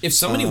route. If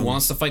somebody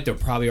wants to fight, they're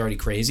probably already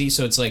crazy.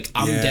 So it's like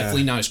I'm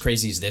definitely not as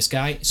crazy as this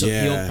guy. So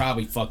he'll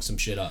probably fuck some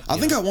shit up. I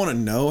think I want to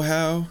know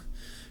how,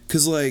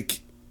 because like.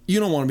 You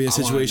don't want to be in a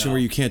situation where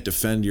you can't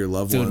defend your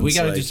loved ones. Dude, we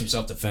got to do some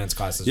self-defense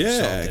classes.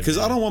 Yeah, because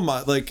I don't want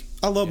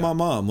I love my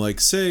mom. Like,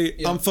 say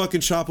I'm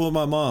fucking shopping with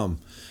my mom,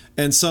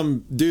 and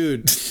some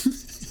dude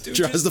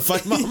tries to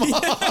fight my mom.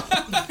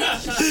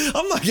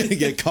 I'm not gonna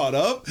get caught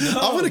up. No.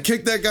 I'm gonna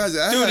kick that guy's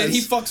ass. Dude, and he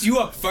fucks you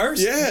up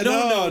first? Yeah,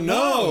 no.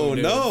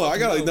 I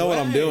gotta know what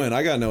I'm doing.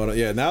 I gotta know what.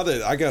 Now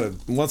that I gotta,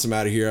 once I'm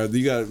out of here,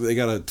 they got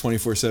a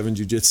 24/7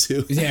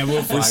 jujitsu. Yeah,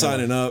 we're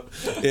signing up.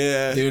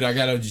 Yeah, dude,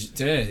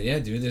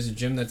 dude. There's a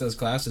gym that does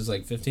classes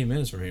like 15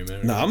 minutes from here,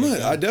 man. No,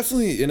 I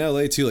definitely in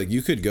LA too. Like,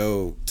 you could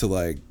go to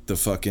like the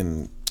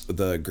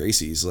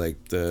Gracies, like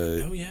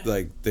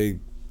like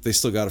they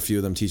still got a few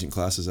of them teaching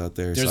classes out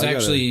there. There's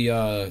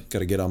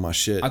gotta get on my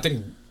shit. I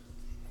think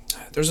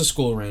there's a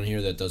school around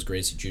here that does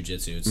Gracie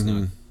Jiu-Jitsu. It's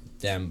not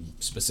them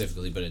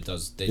specifically, but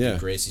they do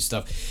Gracie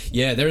stuff.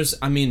 Yeah,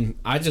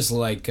 I just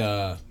like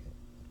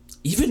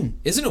even,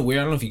 isn't it weird?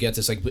 I don't know if you get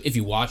this, like if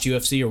you watch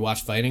UFC or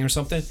watch fighting or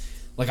something,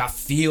 like I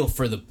feel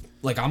for the,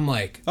 like I'm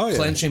like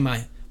clenching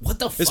my, what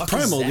the fuck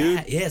primal, is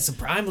that? Dude. Yeah, it's a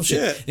primal shit.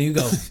 Yeah. And you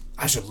go,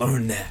 I should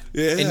learn that.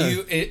 Yeah.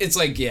 And it's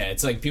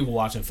like people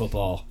watching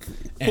football.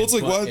 Well, it's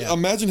like,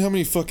 imagine how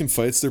many fucking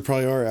fights there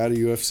probably are at a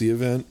UFC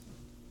event.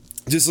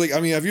 Just like,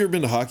 have you ever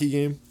been to a hockey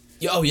game?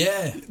 Oh,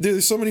 yeah. Dude,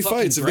 there's so many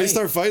fights. Great. If they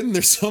start fighting,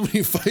 there's so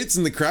many fights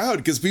in the crowd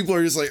because people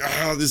are just like,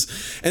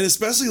 this. And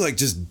especially like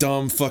just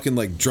dumb fucking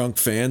like drunk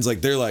fans. Like,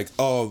 they're like,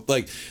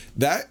 like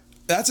that.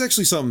 That's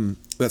actually something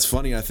that's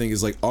funny, I think,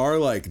 is like our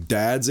like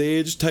dad's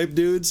age type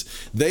dudes,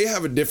 they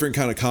have a different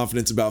kind of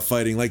confidence about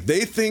fighting. Like,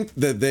 they think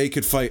that they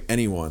could fight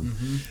anyone.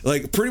 Mm-hmm.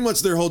 Like, pretty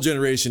much their whole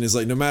generation is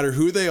like, no matter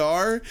who they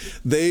are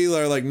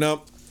like,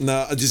 nope.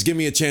 No, just give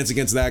me a chance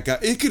against that guy.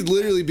 It could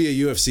literally be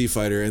a UFC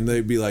fighter, and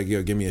they'd be like,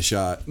 "Yo, give me a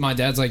shot." My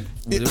dad's like,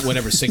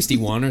 whatever,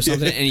 61 or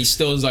something, and he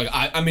still is like,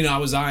 I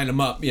was eyeing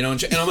him up, you know,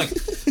 and I'm like,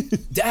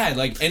 Dad,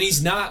 like, and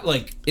he's not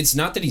like, it's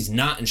not that he's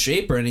not in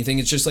shape or anything.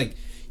 It's just like,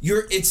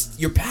 you're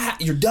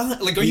done.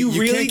 Like, are you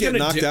really can't get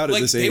knocked out at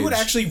this age? They would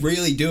actually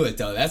really do it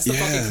though. That's the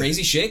fucking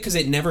crazy shit, because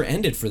it never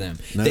ended for them.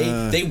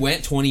 Nah. They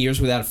went 20 years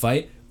without a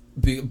fight,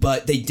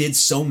 but they did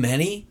so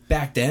many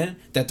back then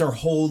that their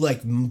whole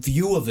like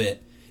view of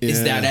it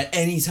is that at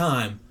any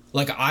time,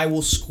 like, I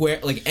will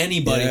square, like,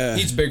 anybody,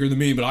 he's bigger than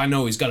me, but I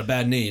know he's got a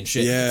bad knee and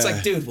shit. Yeah. It's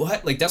like, dude,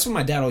 what? Like, that's what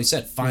my dad always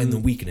said, find the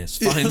weakness.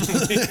 Find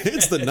the weakness.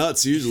 It's the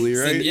nuts usually,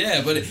 right?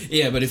 So,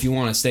 but if you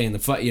want to stay in the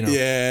fight, you know,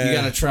 you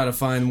got to try to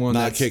find one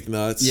not kick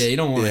nuts. Yeah, you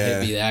don't want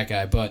to be that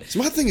guy, but. So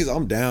my thing is,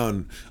 I'm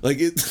down.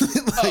 Like,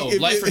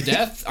 life or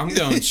death? I'm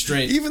going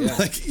straight.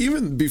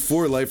 Even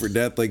before life or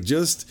death, like,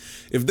 just,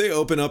 if they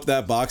open up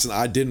that box and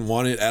I didn't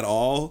want it at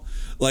all,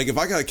 like, if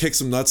I got to kick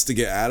some nuts to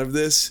get out of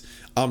this,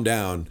 I'm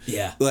down.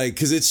 Yeah. Like,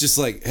 because it's just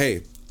like,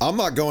 hey, I'm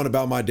not going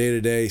about my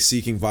day-to-day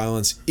seeking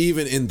violence,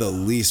 even in the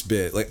least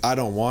bit. Like, I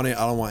don't want it.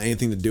 I don't want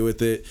anything to do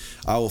with it.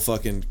 I will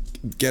fucking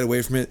get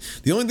away from it.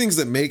 The only things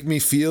that make me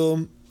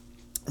feel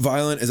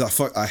violent is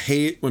I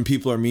hate when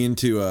people are mean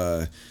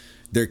to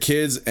their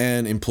kids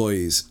and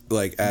employees,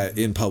 like,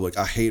 in public.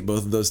 I hate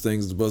both of those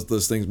things. Both of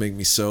those things make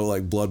me so,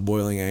 like,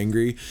 blood-boiling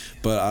angry.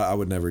 But I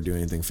would never do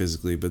anything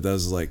physically. But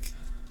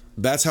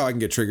that's how I can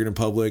get triggered in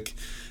public.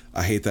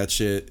 I hate that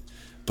shit.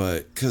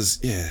 But, because,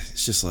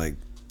 it's just like,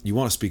 you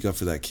want to speak up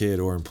for that kid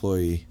or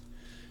employee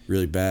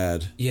really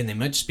bad. Yeah, and they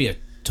might just be a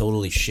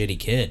totally shitty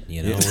kid,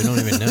 you know? Yeah. We don't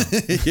even know.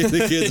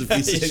 The kid's a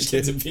piece of shit.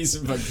 Kid's a piece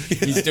of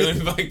fucking, he's doing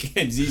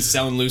fucking, he's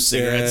selling loose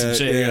cigarettes and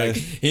shit. You're like,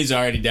 he's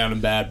already down a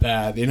bad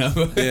path, you know?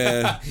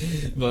 Yeah.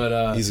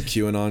 But, he's a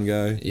QAnon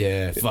guy.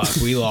 Yeah, fuck,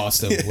 we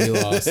lost him.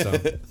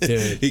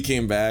 Dude. He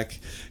came back.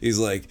 He's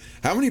like,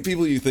 how many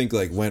people you think,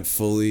 like, went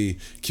fully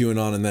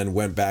QAnon and then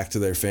went back to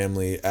their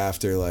family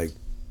after, like,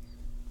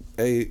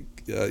 hey,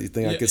 you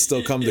think I could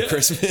still come to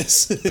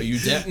Christmas?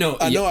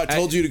 I know I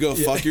told you to go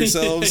fuck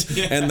yourselves,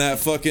 and that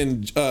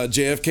fucking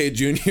JFK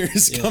Jr.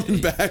 is coming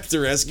back to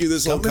rescue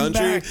this whole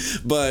country.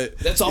 But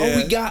that's all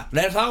we got.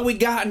 That's all we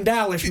got in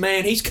Dallas,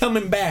 man. He's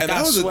coming back,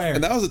 I swear.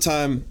 And that was a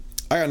time,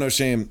 I got no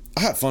shame,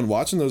 I had fun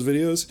watching those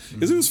videos,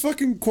 because it was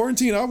fucking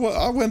quarantine. I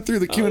went through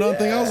the QAnon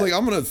thing. I was like,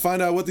 I'm going to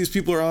find out what these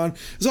people are on.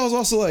 So I was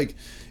also like,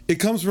 it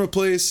comes from a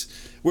place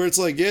where it's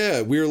like,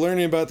 we were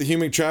learning about the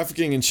human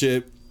trafficking and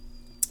shit.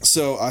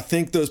 So I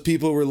think those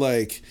people were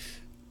like,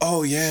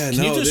 "Oh yeah,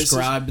 Can you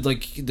describe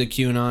like the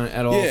QAnon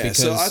at all?" Yeah, because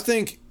so I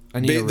think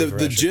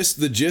the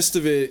gist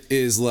of it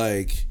is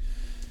like,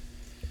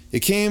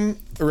 it came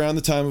around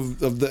the time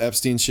of the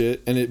Epstein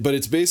shit, but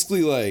it's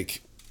basically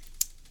like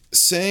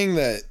saying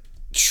that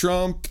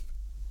Trump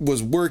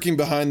was working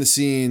behind the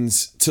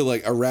scenes to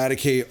like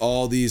eradicate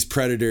all these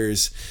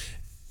predators,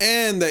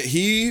 and that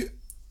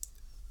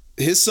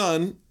his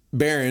son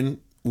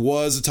Barron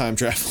was a time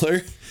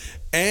traveler.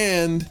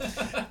 and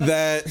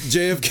that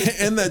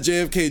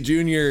JFK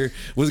Jr.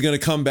 was going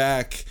to come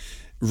back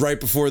right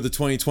before the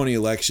 2020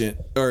 election,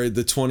 or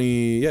the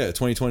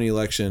 2020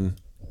 election.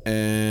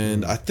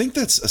 And I think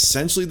that's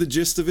essentially the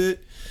gist of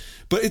it.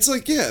 But it's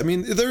like, yeah, I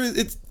mean,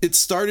 it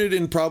started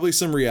in probably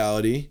some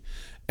reality.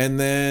 And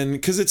then,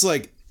 because it's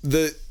like,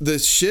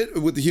 the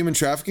shit with the human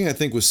trafficking, I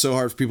think, was so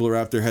hard for people to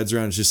wrap their heads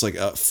around. It's just like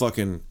a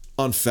fucking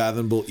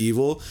unfathomable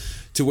evil,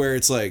 to where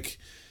it's like,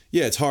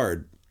 yeah, it's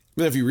hard.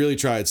 But if you really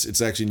try,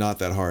 it's actually not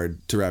that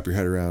hard to wrap your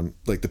head around,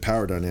 like, the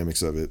power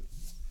dynamics of it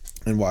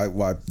and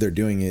why they're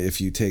doing it. If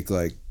you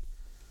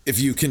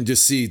can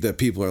just see that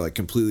people are like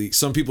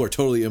some people are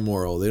totally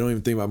immoral. They don't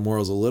even think about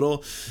morals a little.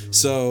 Mm-hmm.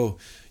 So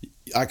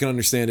I can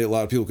understand it. A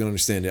lot of people can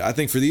understand it. I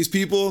think for these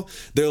people,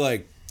 they're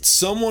like,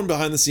 someone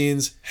behind the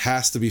scenes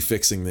has to be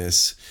fixing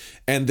this,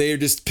 and they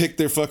just pick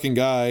their fucking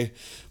guy.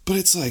 But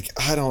it's like,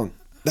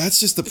 that's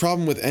just the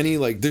problem with any,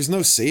 like, there's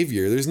no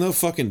savior. There's no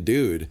fucking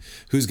dude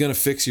who's gonna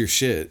fix your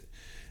shit.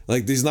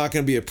 Like, he's not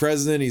gonna be a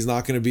president. He's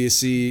not gonna be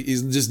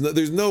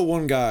there's no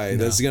one guy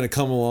that's gonna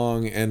come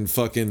along and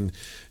fucking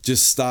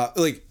just stop,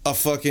 like, a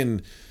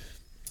fucking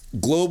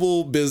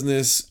global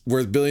business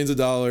worth billions of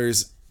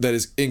dollars that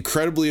is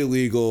incredibly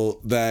illegal,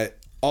 that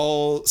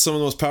some of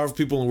the most powerful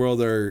people in the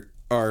world are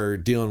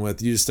dealing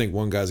with. You just think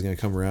one guy's gonna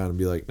come around and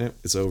be like, nah,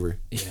 it's over.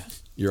 Yeah.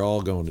 You're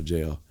all going to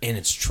jail. And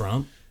it's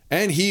Trump.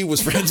 And he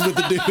was friends with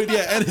the dude.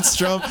 Yeah, and it's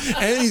Trump.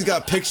 And he's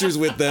got pictures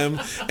with them.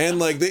 And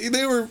like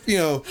they were,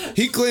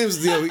 he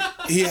claims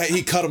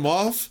he cut him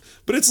off.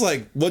 But it's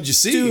like, what'd you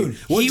see? Dude,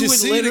 he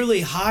would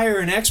literally hire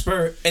an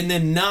expert and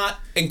then not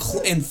and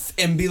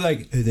be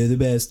like, hey, they're the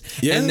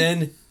best. Yeah. And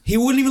then he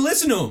wouldn't even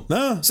listen to him.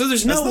 No. So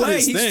there's no way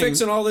he's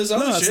fixing all this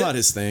other shit. No, it's not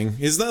his thing.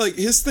 It's not like,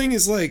 his thing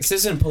is like, this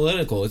isn't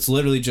political. It's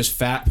literally just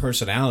fat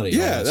personality.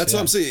 Yeah, almost. That's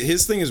what I'm saying.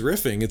 His thing is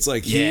riffing. It's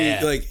like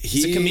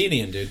he's a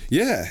comedian, dude.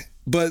 Yeah.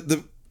 But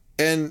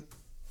and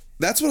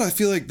that's what I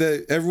feel like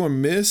that everyone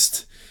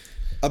missed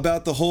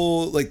about the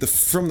whole, like,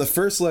 from the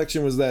first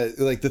election, was that,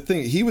 like, the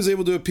thing, he was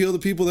able to appeal to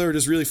people that were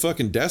just really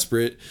fucking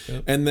desperate.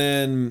 Yep. And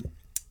then,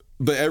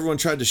 but everyone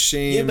tried to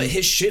shame. Yeah, but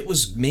his shit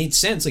made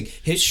sense. Like,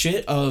 his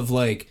shit of,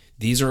 like,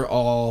 these are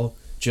all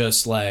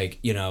just like,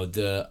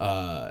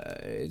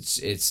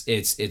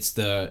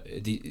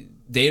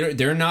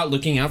 they're not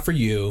looking out for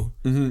you.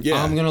 Mm-hmm,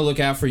 yeah. I'm gonna look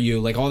out for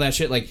you, like all that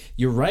shit. Like,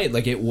 you're right.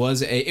 Like, it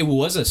was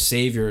a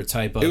savior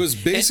type of. It was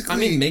basically.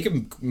 And, I mean, Make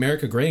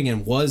America Great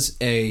Again was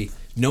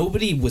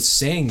nobody was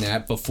saying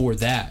that before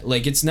that.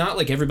 Like, it's not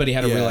like everybody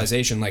had a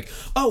realization like,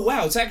 oh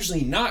wow, it's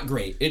actually not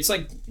great. It's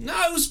like, no,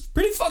 it was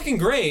pretty fucking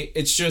great.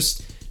 It's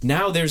just.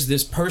 Now there's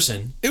this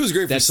person. It was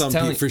great for some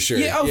people, for sure.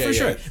 Yeah, for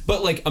sure.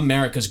 But, like,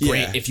 America's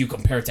great if you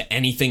compare it to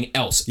anything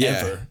else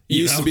ever.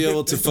 You used to be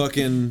able to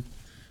fucking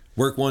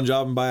work one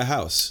job and buy a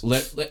house.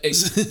 Yeah.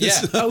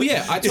 Oh,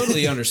 yeah. I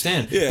totally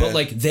understand. Yeah. But,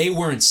 like, they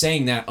weren't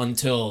saying that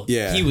until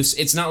he was.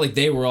 It's not like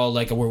they were all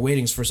like, we're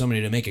waiting for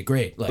somebody to make it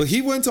great. Like, well,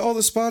 he went to all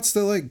the spots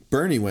that, like,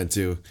 Bernie went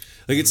to.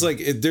 Like, it's like,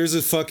 there's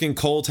a fucking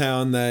coal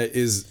town that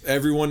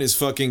everyone is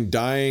fucking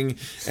dying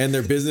and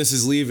their business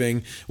is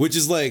leaving, which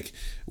is like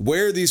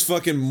where these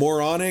fucking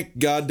moronic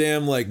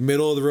goddamn, like,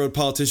 middle of the road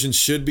politicians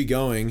should be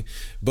going.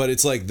 But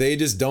it's like, they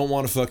just don't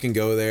want to fucking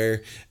go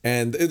there.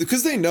 And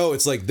because they know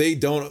it's like, they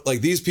don't, like,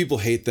 these people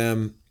hate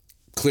them.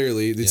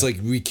 Clearly. It's like,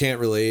 we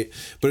can't relate.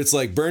 But it's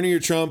like, Bernie or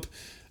Trump,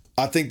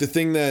 I think the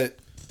thing that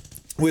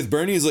with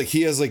Bernie is, like,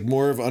 he has, like,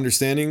 more of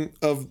understanding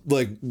of,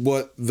 like,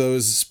 what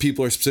those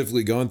people are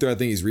specifically going through. I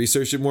think he's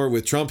researched it more.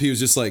 With Trump, he was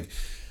just like,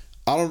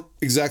 I don't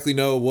exactly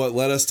know what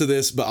led us to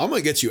this, but I'm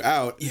gonna get you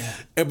out. Yeah.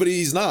 But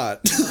he's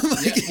not.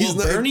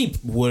 Bernie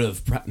would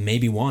have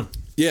maybe won.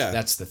 Yeah,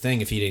 that's the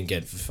thing. If he didn't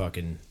get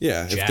fucking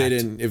jacked. if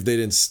they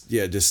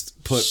didn't,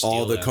 just put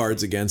all the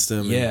cards against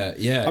him.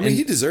 Yeah. I mean,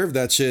 he deserved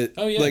that shit.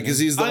 Oh yeah, like, because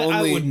he's the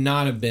only. I would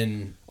not have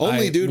been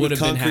dude with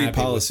concrete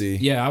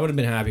policy. I would have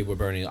been happy with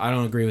Bernie. I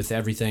don't agree with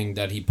everything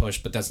that he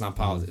pushed, but that's not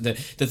policy.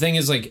 The thing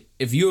is, like,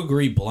 if you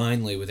agree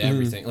blindly with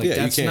everything, like,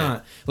 that's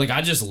not like,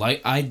 I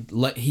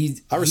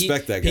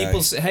respect that guy.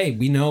 People say, hey,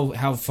 we know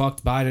how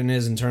fucked Biden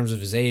is in terms of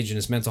his age and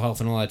his mental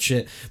health and all that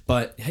shit,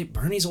 but hey,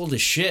 Bernie's old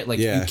as shit. Like,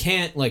 you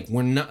can't, like,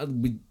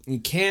 you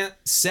can't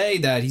say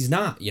that he's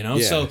not,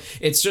 So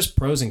it's just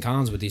pros and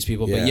cons with these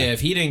people. But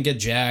if he didn't get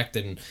jacked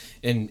and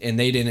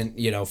they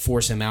didn't,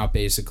 force him out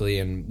basically,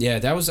 and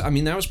that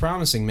was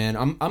promising, man.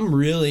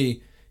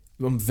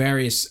 I'm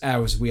very,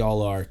 as we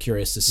all are,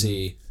 curious to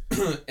see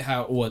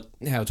how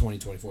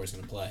 2024 is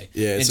going to play.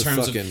 Yeah, it's in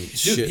terms a fucking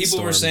shit people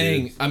storm, were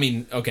saying, dude. I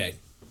mean, okay,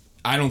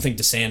 I don't think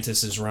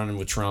DeSantis is running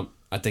with Trump.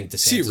 I think DeSantis.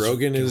 See,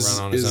 Rogan is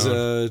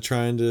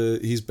trying to.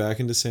 He's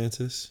backing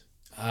DeSantis.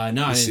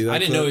 No, I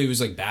didn't know he was,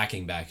 like,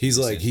 backing. He's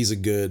like, he's a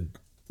good.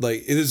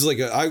 Like, it is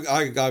like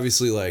I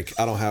obviously, like,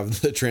 I don't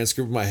have the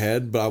transcript in my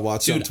head, but I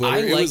watched it on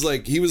Twitter. It was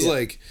like, he was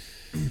like,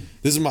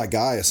 this is my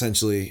guy,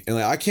 essentially. And,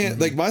 like, I can't,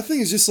 like, my thing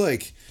is just,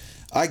 like,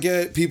 I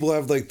get people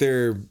have, like,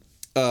 their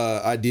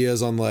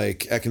ideas on,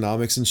 like,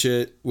 economics and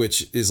shit,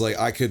 which is, like,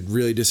 I could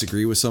really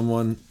disagree with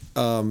someone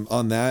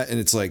on that, and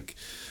it's like,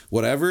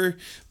 whatever.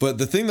 But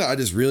the thing that I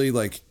just really,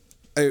 like,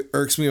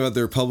 irks me about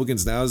the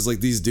Republicans now is like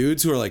these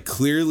dudes who are like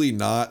clearly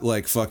not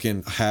like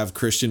fucking have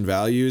Christian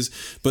values,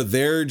 but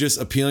they're just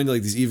appealing to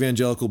like these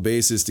evangelical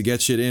bases to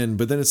get shit in.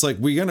 But then it's like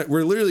we're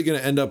literally gonna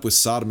end up with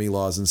sodomy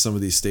laws in some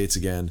of these states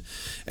again,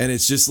 and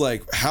it's just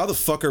like, how the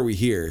fuck are we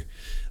here?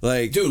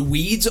 Like, dude,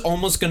 weed's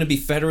almost going to be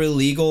federally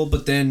legal,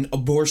 but then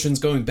abortion's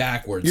going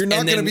backwards. You're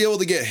not going to be able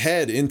to get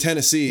head in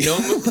Tennessee.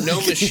 No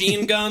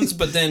machine guns,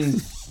 but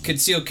then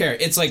concealed carry.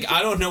 It's like,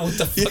 I don't know what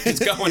the fuck is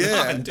going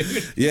on,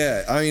 dude.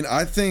 Yeah, I mean,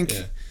 I think...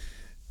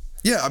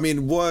 I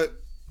mean, what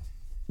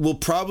we'll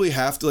probably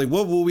have to... Like,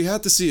 what will we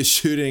have to see a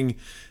shooting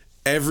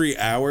every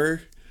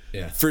hour...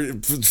 Yeah. For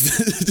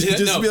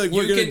just be like,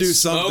 we're gonna do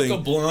something.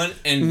 Smoke a blunt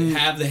and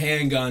have the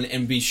handgun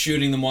and be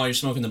shooting them while you're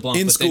smoking the blunt.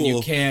 In but school. Then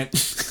you can't.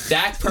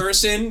 That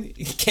person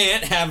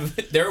can't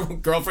have their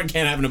girlfriend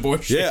can't have an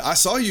abortion. Yeah, I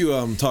saw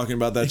you talking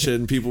about that shit,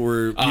 and people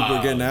were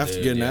getting after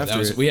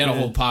it. We had a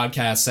whole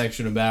podcast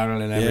section about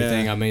it and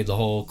everything. I made the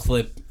whole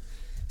clip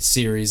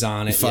series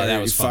on it.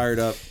 That was fun. Fired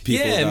up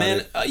people. Yeah, about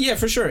man. It.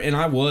 For sure. And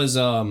I was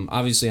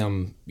obviously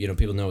I'm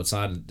people know what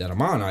side that I'm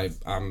on.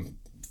 I'm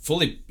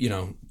fully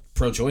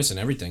pro-choice and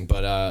everything,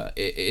 but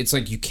it's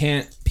like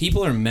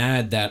people are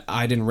mad that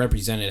I didn't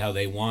represent it how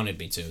they wanted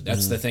me to.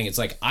 That's the thing. It's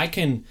like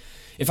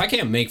if I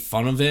can't make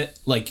fun of it,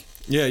 like,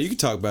 yeah, you can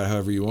talk about it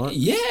however you want.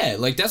 Yeah,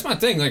 like that's my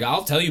thing. Like,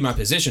 I'll tell you my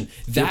position.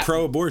 You're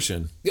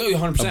pro-abortion. Oh,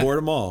 100%. Abort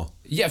them all.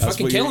 Yeah,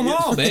 fucking kill them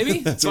all,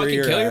 baby. Fucking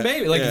kill your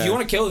baby. Like, if you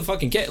want to kill the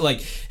fucking kid,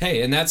 like,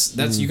 hey, and that's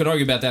you could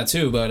argue about that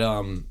too, but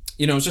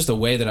it's just the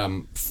way that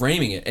I'm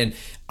framing it, and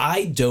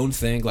I don't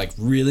think like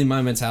really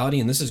my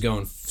mentality, and this is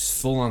going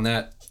full on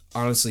that.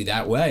 Honestly,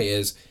 that way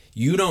is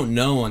you don't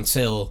know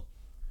until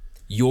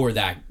you're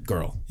that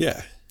girl.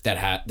 Yeah. That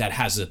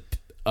has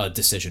a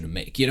decision to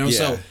make.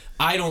 So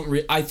I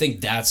don't. I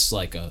think that's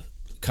like a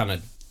kind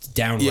of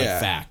downright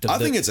fact. I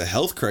think it's a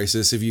health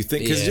crisis if you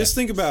think, because just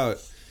think about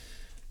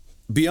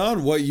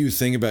beyond what you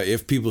think about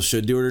if people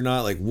should do it or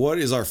not. Like, what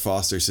is our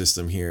foster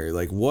system here?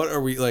 Like, what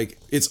are we like?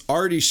 It's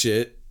already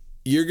shit.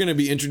 You're going to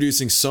be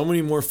introducing so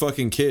many more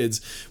fucking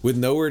kids with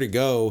nowhere to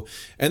go,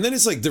 and then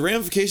it's like the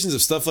ramifications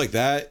of stuff like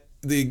that.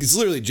 It's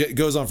literally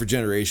goes on for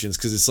generations,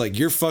 because it's like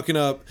you're fucking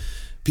up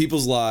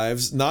people's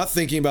lives, not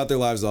thinking about their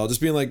lives at all,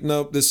 just being like,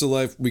 nope, this is a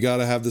life, we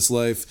gotta have this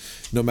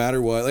life no matter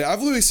what. Like, I've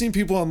literally seen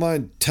people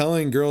online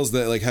telling girls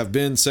that like have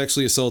been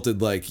sexually assaulted,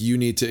 like, you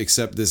need to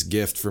accept this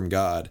gift from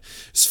God.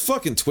 It's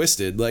fucking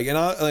twisted. Like, and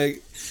I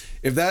like,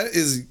 if that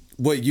is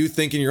what you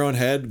think in your own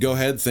head, go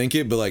ahead, think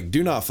it, but like,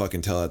 do not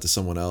fucking tell that to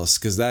someone else,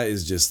 because that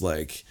is just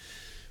like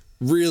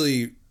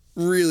really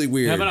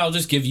weird. How about I'll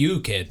just give you a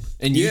kid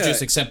and you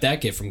just accept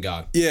that gift from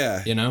God?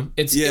 Yeah.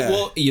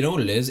 Well, you know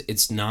what it is?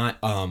 It's not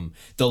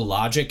the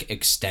logic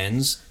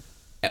extends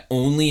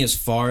only as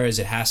far as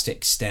it has to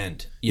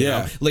extend. You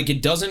know? Like,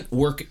 it doesn't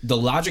work. The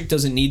logic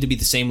doesn't need to be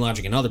the same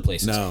logic in other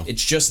places. No.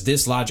 It's just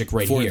this logic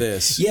right here. For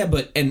this. Yeah,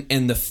 but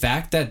and the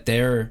fact that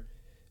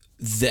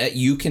that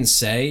you can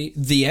say,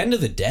 the end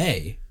of the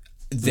day,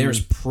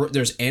 there's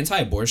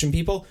anti-abortion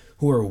people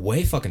who are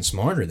way fucking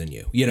smarter than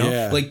you,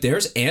 Like,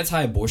 there's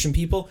anti-abortion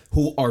people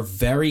who are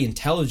very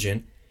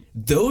intelligent.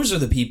 Those are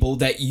the people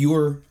that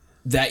you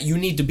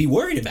need to be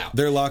worried about.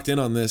 They're locked in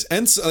on this,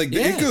 and so, like,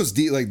 it goes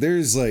deep. Like,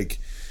 there's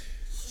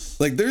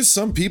there's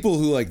some people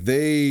who like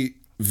they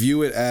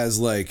view it as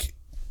like,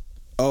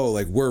 oh,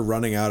 like, we're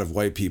running out of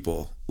white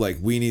people. Like,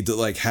 we need to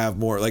like have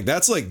more. Like,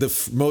 that's like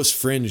the most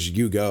fringe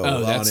you go.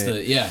 Oh, that's on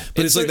it.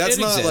 But it's like that's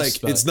not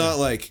exists, like it's not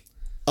like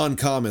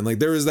uncommon. Like,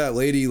 there was that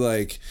lady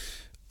like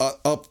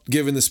up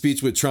giving the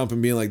speech with Trump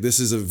and being like, this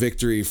is a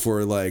victory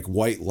for like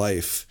white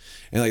life,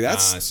 and like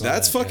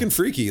that's fucking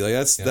freaky. Like,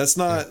 that's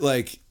not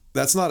like,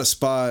 that's not a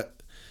spot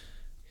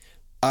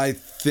I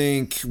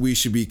think we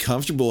should be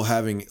comfortable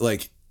having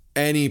like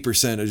any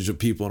percentage of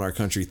people in our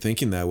country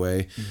thinking that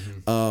way.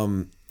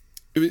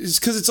 It's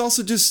because it's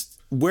also just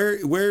where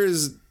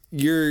is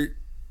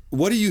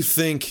what do you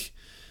think?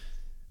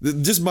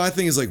 Just my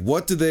thing is like,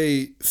 what do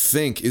they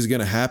think is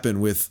going to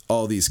happen with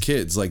all these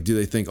kids? Like, do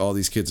they think all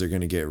these kids are going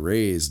to get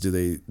raised? Do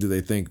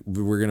they think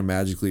we're going to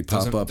magically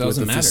pop up with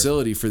a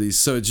facility for these?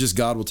 So it's just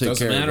God will take care of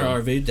them. Doesn't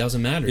matter, RV.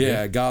 Doesn't matter.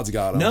 Yeah, dude. God's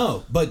got them.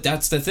 No, but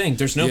that's the thing.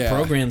 There's no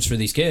programs for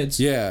these kids.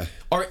 Yeah.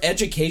 Our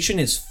education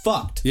is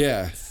fucked.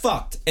 Yeah.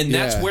 Fucked. And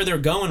that's where they're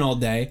going all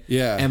day.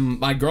 Yeah. And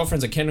my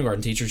girlfriend's a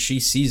kindergarten teacher. She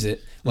sees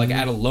it like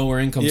at a lower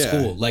income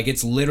school. Like,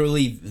 it's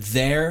literally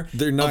there.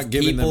 They're not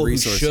giving them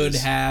resources. Who should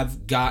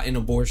have gotten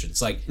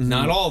abortions. Like,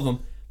 not all of them,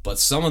 but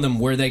some of them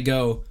where they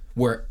go,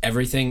 where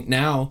everything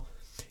now,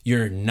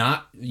 you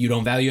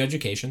don't value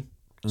education.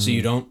 So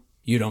you don't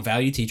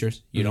value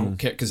teachers. You don't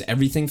care, because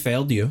everything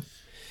failed you.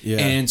 Yeah.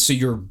 And so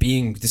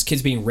this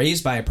kid's being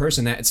raised by a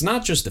person that, it's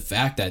not just the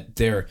fact that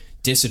they're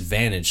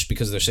disadvantaged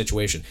because of their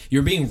situation.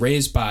 You're being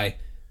raised by,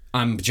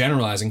 I'm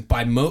generalizing,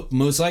 by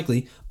most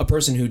likely a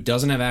person who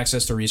doesn't have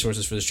access to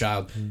resources for this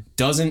child,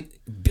 doesn't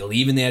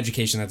believe in the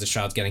education that this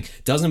child's getting,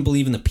 doesn't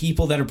believe in the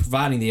people that are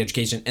providing the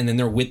education, and then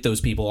they're with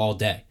those people all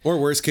day. Or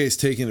worst case,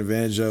 taking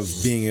advantage of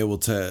being able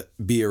to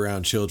be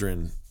around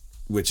children,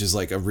 which is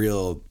like a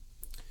real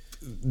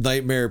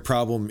nightmare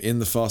problem in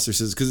the foster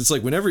system, because it's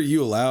like whenever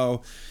you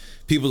allow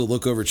people to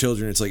look over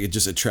children, it's like it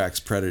just attracts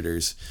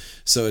predators.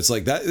 So it's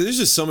like that. There's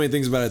just so many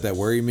things about it that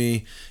worry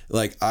me.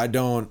 Like, I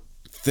don't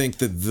think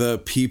that the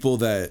people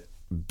that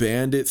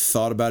banned it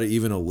thought about it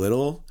even a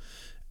little.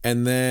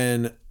 And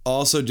then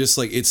also just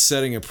like it's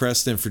setting a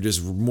precedent for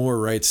just more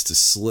rights to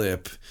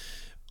slip,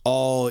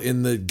 all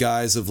in the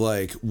guise of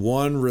like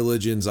one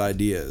religion's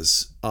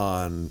ideas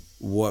on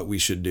what we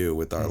should do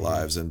with our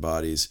lives and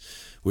bodies,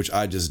 which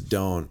I just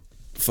don't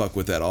fuck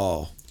with at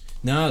all.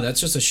 No, that's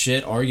just a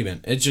shit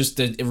argument. It's just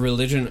that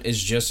religion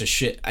is just a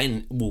shit.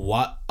 And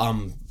what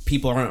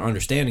people aren't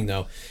understanding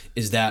though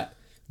is that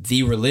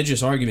the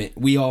religious argument,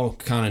 we all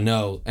kind of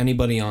know.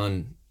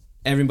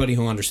 Everybody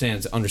who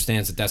understands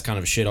that that's kind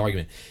of a shit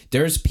argument.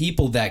 There's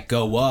people that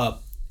go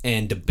up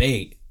and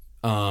debate.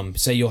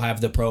 Say you'll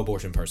have the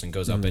pro-abortion person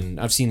goes up, and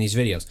I've seen these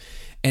videos,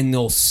 and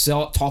they'll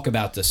talk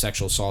about the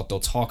sexual assault. They'll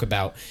talk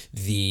about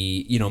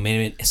the,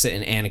 maybe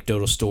an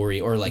anecdotal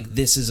story, or like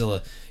this is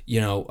a,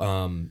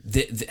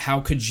 how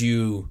could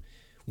you,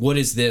 what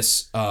is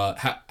this?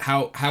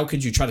 How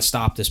could you try to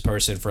stop this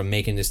person from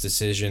making this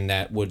decision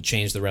that would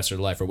change the rest of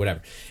their life or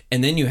whatever?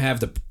 And then you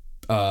have the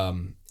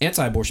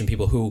anti-abortion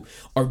people who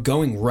are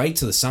going right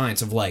to the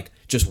science of like,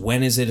 just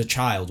when is it a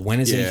child, when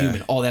is it a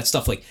human, all that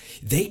stuff. Like,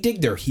 they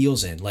dig their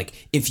heels in. Like,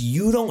 if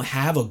your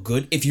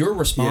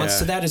response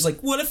to that is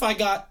like, what if I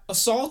got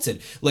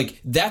assaulted? Like,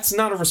 that's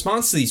not a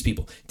response to these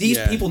people. These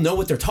people know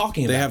what they're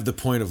talking about. They have the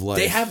point of life.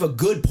 They have a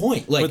good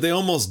point. Like, but they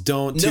almost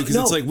don't too, because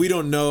it's like we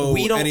don't know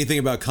anything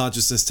about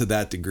consciousness to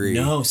that degree.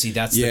 No, see,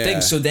 that's the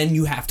thing. So then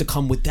you have to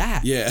come with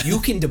that. Yeah.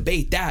 You can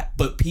debate that,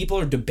 but people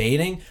are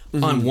debating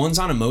on one's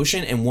on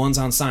emotion and one's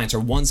on science, or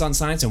one's on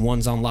science and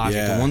one's on logic,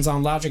 and one's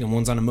on logic and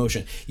one's on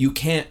emotion. You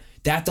can't.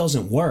 That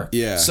doesn't work.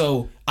 Yeah.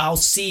 So I'll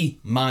see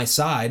my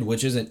side,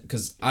 which isn't,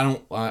 because I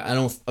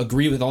don't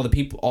agree with all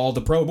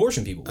the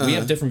pro-abortion people. We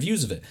have different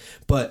views of it,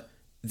 but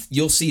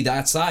you'll see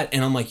that side,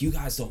 and I'm like, you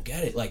guys don't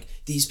get it. Like,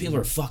 these people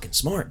are fucking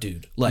smart,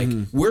 dude. Like,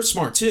 we're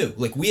smart too.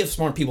 Like, we have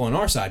smart people on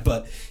our side,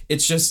 but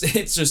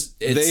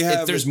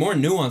there's more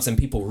nuance than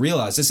people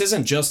realize. This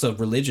isn't just a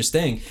religious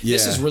thing. Yeah.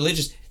 This is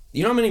religious.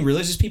 You know how many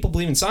religious people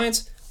believe in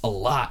science? A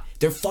lot.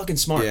 They're fucking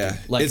smart. Yeah.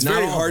 Dude. Like, it's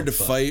very hard to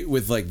fight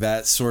with like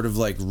that sort of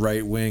like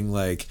right wing,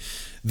 like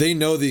they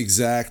know the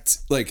exact,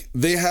 like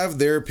they have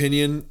their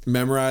opinion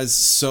memorized.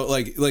 So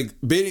like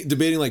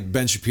debating like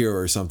Ben Shapiro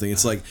or something.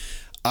 It's like,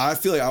 I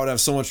feel like I would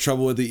have so much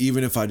trouble with it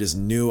even if I just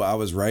knew I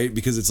was right,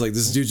 because it's like,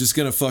 this dude's just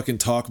gonna fucking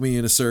talk me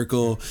in a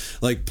circle,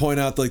 like point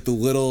out like the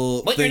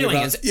little what thing you're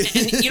doing about,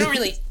 is, you don't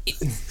really.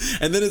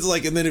 And then it's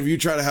like, and then if you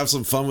try to have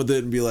some fun with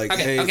it and be like,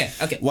 okay.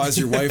 Why is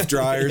your wife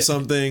dry or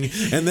something?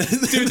 And then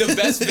dude, the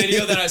best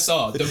video that I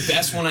saw, the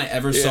best one I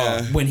ever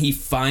saw, when he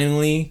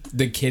finally,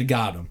 the kid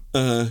got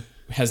him.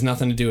 Has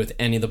nothing to do with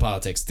any of the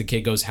politics. The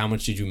kid goes, how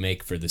much did you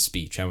make for the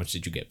speech? How much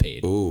did you get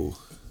paid? Ooh.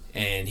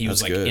 And he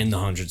was like in the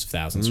hundreds of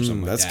thousands or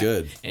something like that. That's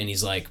good. And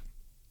he's like,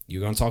 you're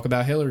going to talk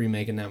about Hillary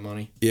making that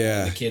money?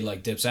 Yeah. And the kid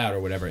like dips out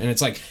or whatever. And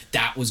it's like,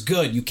 that was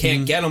good. You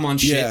can't get him on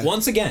shit. Yeah.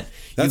 Once again,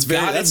 that's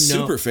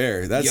super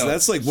fair.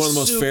 That's like one of the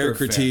most fair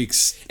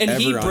critiques and ever.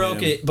 He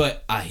broke it,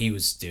 but he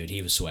was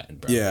sweating,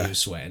 bro. Yeah. He was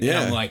sweating. Yeah.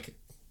 And I'm like,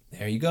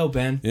 there you go,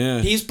 Ben. Yeah.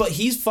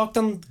 He's fucked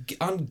on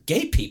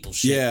gay people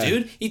shit,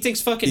 dude. He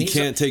thinks fucking he's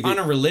can't take on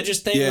a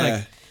religious thing,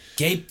 like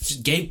gay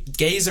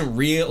isn't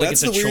real, like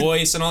it's a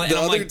choice and all that. And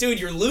I'm like,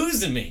 dude, you're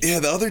losing me. Yeah,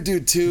 the other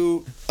dude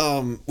too,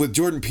 with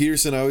Jordan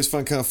Peterson, I always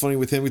find kind of funny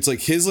with him. It's like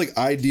his like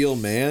ideal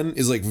man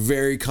is like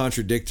very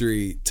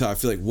contradictory to, I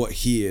feel like, what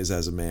he is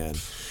as a man.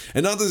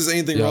 And not that there's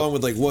anything wrong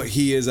with like what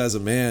he is as a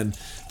man,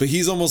 but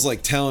he's almost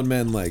like telling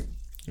men like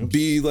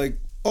be like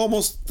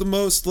almost the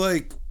most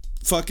like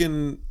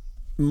fucking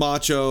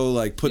macho,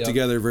 like put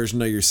together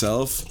version of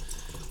yourself.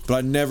 But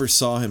I never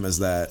saw him as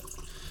that.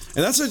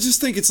 And that's what I just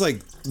think, it's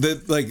like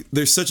that, like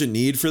there's such a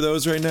need for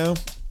those right now,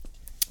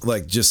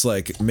 like just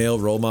like male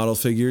role model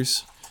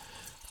figures,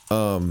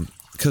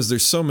 because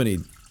there's so many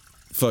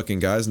fucking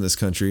guys in this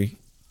country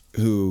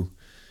who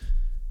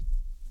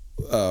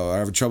are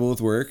having trouble with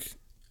work,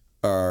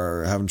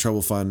 are having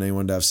trouble finding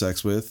anyone to have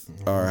sex with,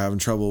 are having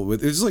trouble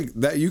with, it's like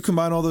that. You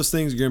combine all those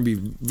things, you're gonna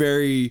be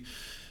very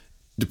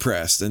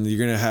depressed, and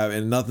you're gonna have,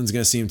 and nothing's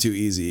gonna seem too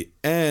easy.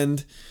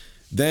 And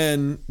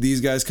then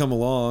these guys come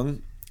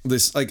along.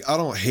 This, like, I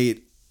don't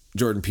hate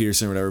Jordan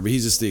Peterson or whatever, but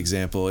he's just the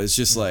example. It's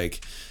just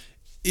like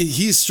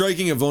he's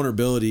striking a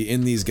vulnerability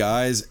in these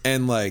guys,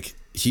 and like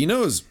he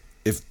knows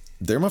if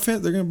they're my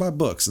fans, they're gonna buy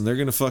books and they're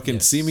gonna fucking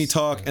see me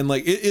talk, and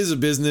like it is a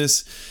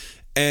business,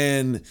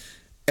 and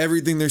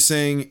everything they're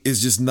saying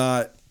is just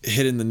not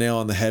hitting the nail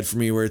on the head for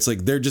me, where it's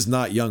like they're just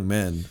not young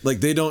men.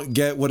 Like, they don't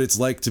get what it's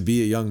like to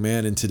be a young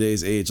man in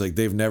today's age. Like,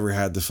 they've never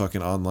had the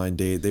fucking online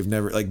date. They've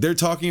never, like, they're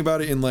talking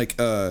about it in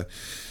like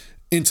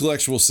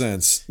intellectual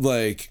sense,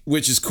 like,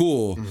 which is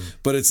cool,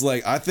 but it's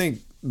like, I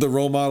think the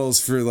role models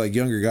for like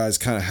younger guys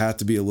kind of have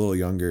to be a little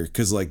younger,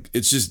 because like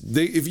it's just,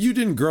 if you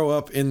didn't grow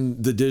up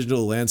in the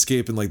digital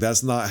landscape and like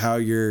that's not how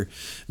you're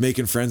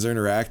making friends or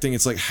interacting,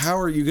 it's like, how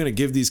are you gonna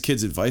give these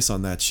kids advice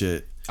on that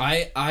shit?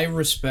 I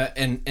respect,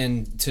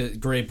 and to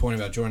great point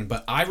about Jordan,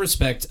 but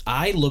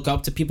I look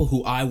up to people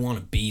who I want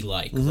to be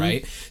like,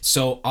 right?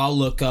 So I'll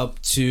look up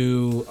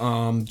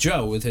to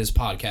Joe with his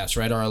podcast,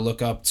 right? Or I'll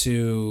look up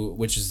to,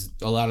 which is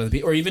a lot of the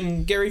people, or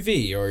even Gary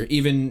Vee, or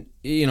even,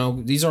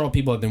 these are all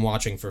people I've been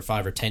watching for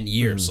 5 or 10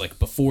 years, like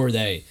before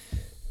they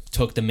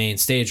took the main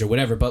stage or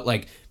whatever. But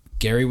like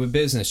Gary with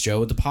business,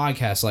 Joe with the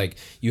podcast, like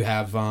you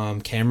have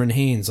Cameron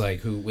Haynes, like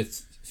who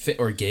with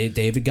or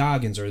David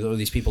Goggins, or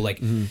these people,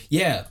 like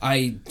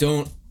I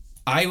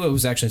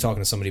was actually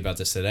talking to somebody about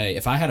this today.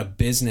 If I had a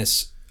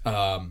business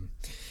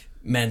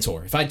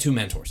mentor, if I had 2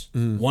 mentors,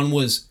 one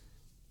was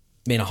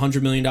made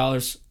 $100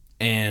 million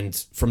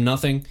and from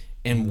nothing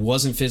and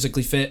wasn't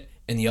physically fit,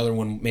 and the other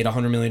one made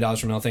 $100 million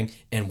from nothing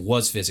and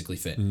was physically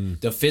fit.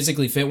 The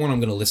physically fit one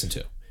I'm going to listen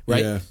to,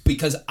 right?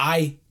 Because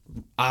I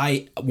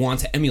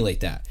want to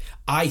emulate that.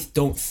 I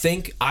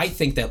think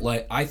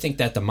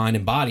that the mind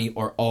and body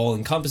are all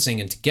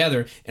encompassing and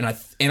together, and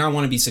I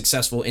want to be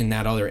successif in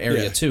that other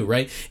area too,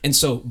 right? And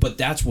so, but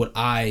that's what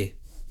I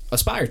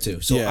aspire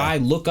to. So I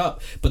look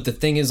up, but the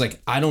thing is,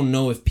 like, I don't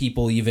know if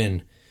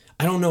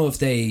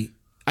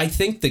I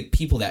think the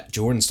people that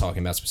Jordan's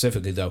talking about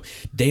specifically, though,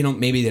 they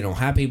don't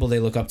have people they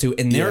look up to,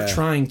 and they're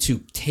trying to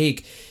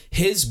take,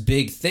 his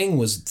big thing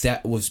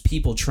was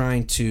people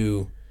trying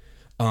to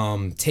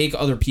take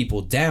other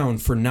people down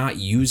for not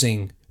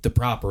using the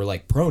proper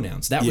like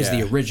pronouns. That was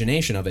the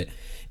origination of it.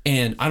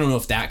 And I don't know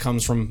if that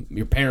comes from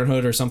your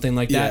parenthood or something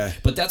like that,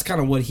 but that's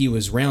kind of what he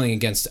was railing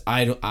against.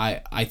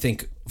 I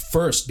think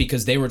first,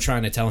 because they were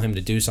trying to tell him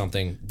to do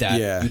something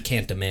that you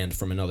can't demand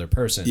from another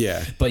person.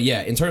 But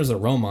in terms of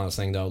the role models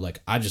thing, though, like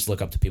I just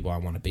look up to people I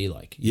want to be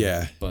like.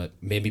 But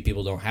maybe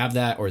people don't have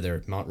that, or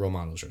their role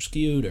models are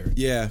skewed, or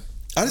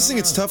I just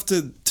think it's tough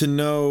to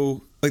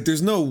know. Like,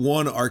 there's no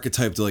one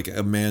archetype that like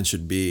a man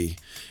should be,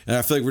 and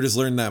I feel like we're just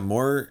learning that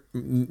more.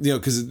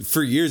 Because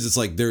for years it's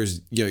like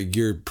there's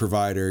you're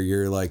provider,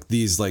 you're like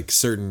these like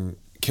certain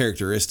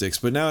characteristics,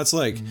 but now it's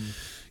like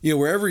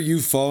wherever you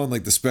fall in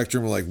like the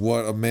spectrum of like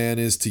what a man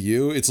is to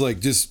you, it's like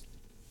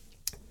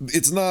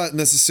it's not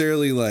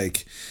necessarily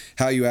like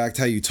how you act,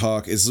 how you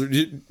talk. It's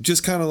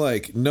just kind of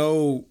like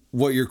know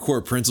what your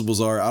core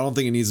principles are. I don't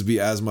think it needs to be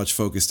as much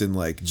focused in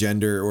like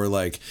gender or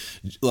like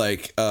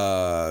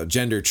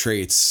gender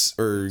traits,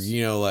 or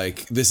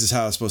like this is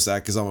how I'm supposed to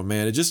act because I'm a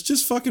man. It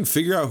just fucking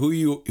figure out who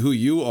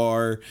you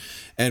are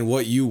and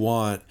what you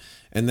want,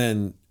 and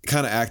then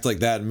kind of act like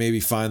that, and maybe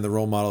find the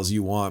role models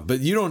you want. But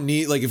you don't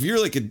need, like, if you're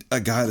like a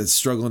guy that's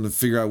struggling to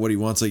figure out what he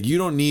wants, like you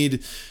don't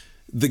need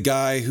the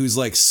guy who's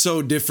like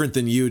so different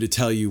than you to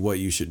tell you what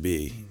you should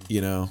be,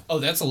 Oh,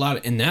 that's a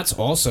lot. And that's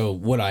also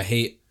what I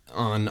hate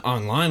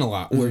online a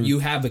lot, where you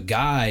have a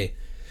guy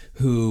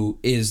who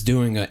is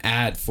doing an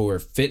ad for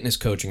fitness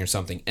coaching or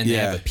something, and they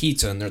have a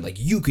pizza and they're like,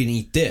 you can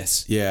eat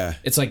this.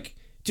 It's like,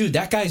 dude,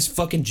 that guy's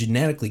fucking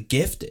genetically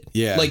gifted.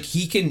 Like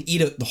he can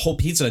eat the whole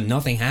pizza and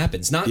nothing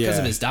happens. Not because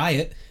of his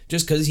diet,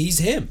 just because he's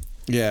him.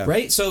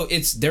 Right? So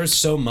there's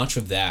so much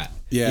of that,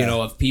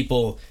 of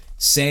people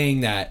saying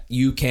that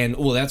you can,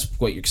 well, that's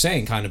what you're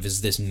saying kind of,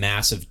 is this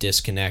massive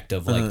disconnect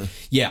of like,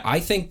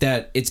 I think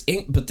that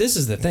but this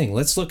is the thing,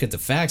 let's look at the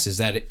facts, is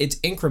that it's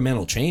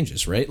incremental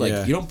changes, right?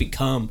 Like you don't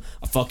become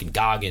a fucking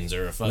Goggins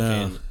or a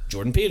fucking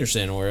Jordan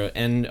Peterson or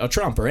a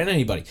Trump or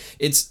anybody.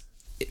 It's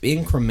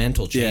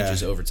incremental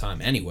changes over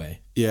time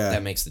anyway.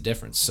 That makes the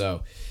difference.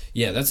 So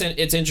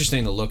it's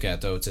interesting to look at,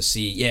 though, to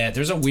see,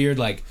 there's a weird,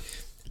 like,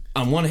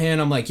 on one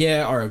hand, I'm like,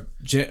 our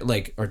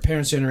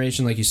parents'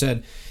 generation, like you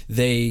said,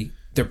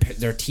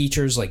 their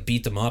teachers like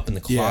beat them up in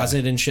the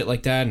closet and shit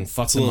like that and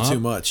fuck them up. It's a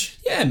little too much.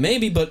 Yeah,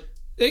 maybe, but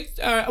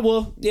I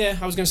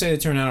was gonna say they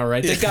turned out all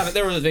right. They got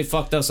it. They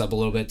fucked us up a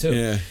little bit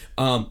too.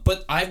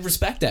 But I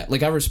respect that.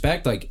 Like I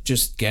respect like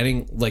just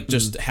getting like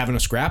just having a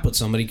scrap with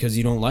somebody because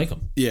you don't like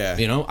them.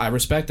 I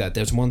respect that.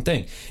 That's one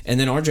thing. And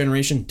then our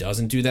generation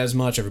doesn't do that as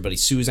much. Everybody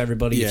sues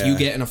everybody. If you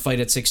get in a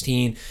fight at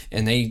 16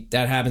 and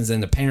that happens,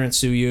 then the parents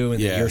sue you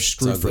and then you're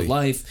screwed for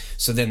life.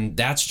 So then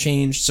that's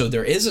changed. So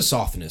there is a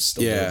softness a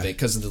little bit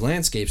because of the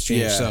landscape's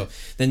changed. So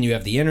then you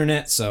have the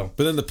internet. So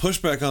but then the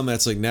pushback on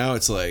that's like, now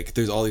it's like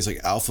there's all these like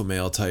alpha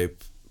male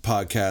type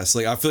podcasts.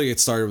 Like I feel like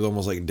it started with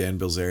almost like Dan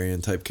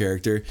Bilzerian type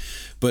character,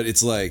 but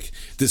it's like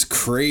this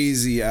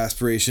crazy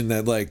aspiration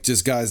that like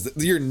just guys,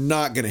 you're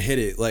not gonna hit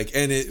it. Like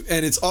and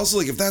it's also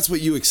like if that's what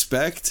you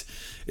expect,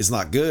 it's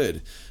not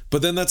good.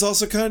 But then that's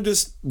also kind of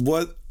just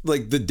what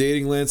like the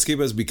dating landscape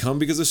has become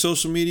because of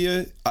social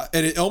media,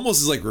 and it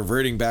almost is like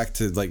reverting back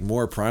to like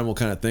more primal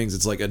kind of things.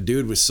 It's like a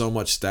dude with so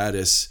much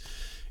status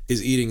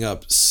is eating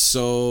up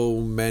so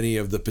many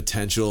of the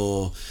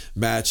potential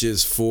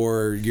matches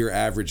for your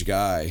average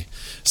guy.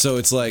 So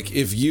it's like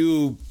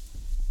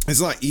it's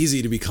not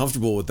easy to be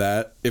comfortable with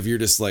that if you're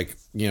just like,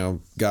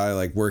 guy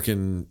like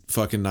working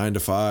fucking 9 to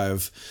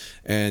 5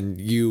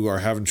 and you are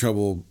having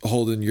trouble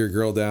holding your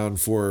girl down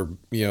for,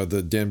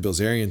 the Dan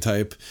Bilzerian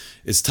type.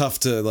 It's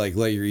tough to like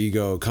let your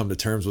ego come to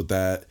terms with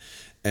that.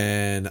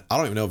 and I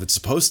don't even know if it's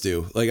supposed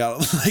to. Like,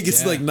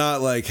 it's like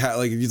not like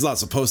he's not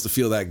supposed to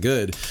feel that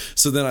good.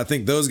 So then I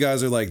think those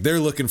guys are like, they're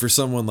looking for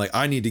someone like,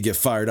 I need to get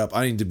fired up.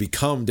 I need to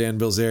become Dan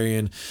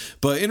Bilzerian.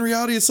 But in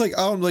reality, it's like,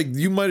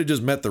 you might have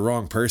just met the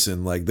wrong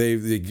person. Like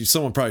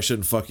someone probably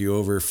shouldn't fuck you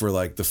over for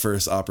like the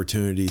first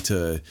opportunity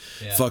to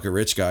fuck a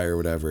rich guy or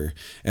whatever,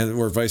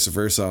 or vice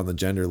versa on the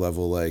gender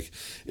level. Like,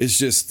 it's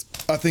just,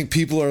 I think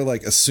people are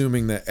like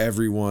assuming that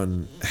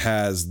everyone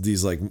has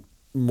these like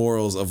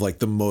morals of like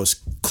the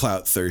most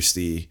clout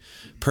thirsty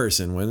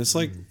person, when it's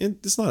like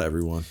it's not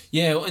everyone.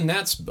 Yeah, and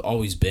that's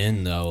always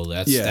been though.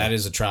 That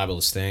is a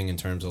tribalist thing in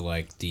terms of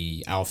like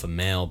the alpha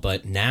male.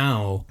 But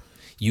now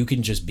you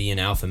can just be an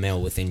alpha male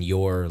within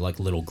your like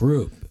little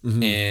group,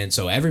 and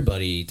so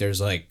everybody, there's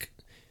like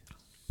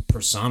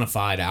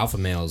personified alpha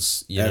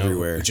males,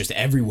 everywhere, just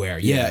everywhere.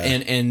 Yeah,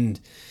 and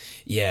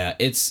yeah,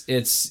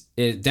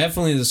 it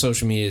definitely, the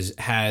social media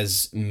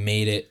has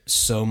made it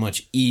so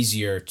much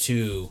easier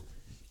to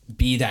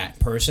be that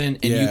person,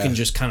 and you can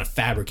just kind of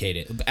fabricate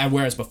it.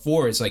 Whereas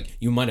before, it's like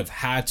you might have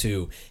had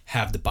to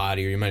have the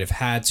body, or you might have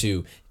had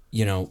to,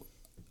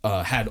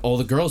 had all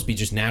the girls be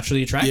just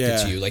naturally attracted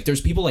to you. Like,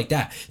 there's people like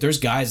that. There's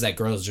guys that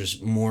girls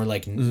just more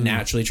like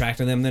naturally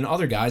attracted to them than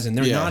other guys, and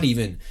they're not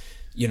even,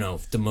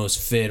 the most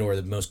fit or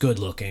the most good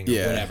looking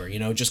or whatever,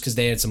 just because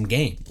they had some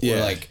game. Or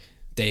like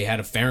they had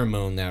a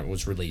pheromone that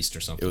was released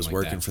or something. It was like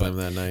working for them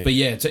that night. But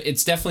yeah,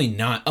 it's definitely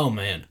not. Oh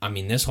man, I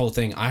mean, this whole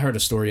thing. I heard a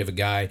story of a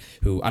guy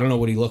who, I don't know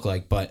what he looked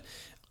like, but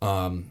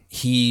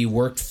he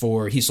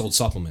sold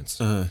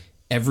supplements.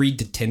 Every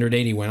Tinder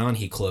date he went on,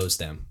 he closed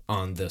them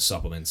on the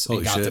supplements. He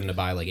got them to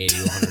buy like $80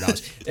 to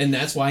 $100, and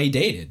that's why he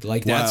dated.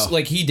 Like, that's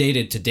like, he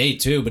dated to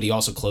date too, but he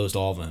also closed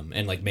all of them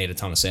and like made a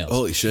ton of sales.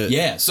 Holy shit!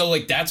 Yeah, so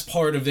like that's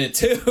part of it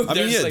too. I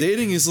mean, yeah, like,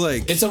 dating is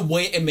like, it's a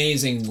way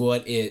amazing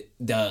what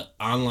the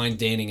online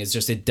dating is.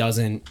 Just it's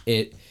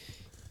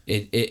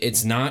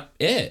not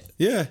it.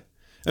 Yeah,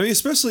 I mean,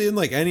 especially in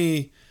like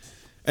any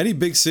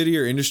big city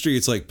or industry,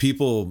 it's like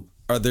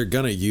they're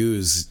gonna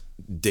use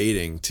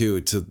dating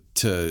too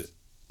to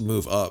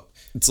move up.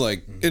 It's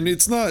like, and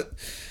it's not,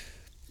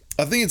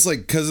 I think it's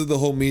like because of the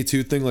whole Me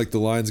Too thing, like the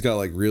lines got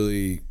like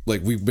really,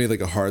 like we've made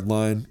like a hard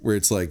line where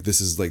it's like,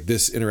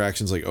 this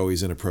interaction's like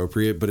always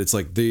inappropriate, but it's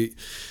like, the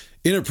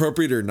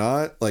inappropriate or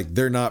not, like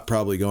they're not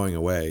probably going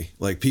away.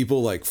 Like,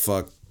 people like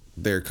fuck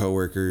their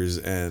coworkers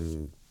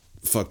and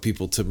fuck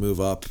people to move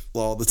up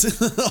all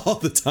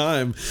the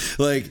time.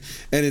 Like,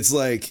 and it's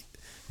like,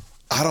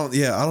 I don't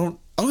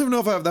even know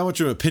if I have that much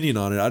of an opinion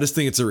on it. I just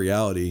think it's a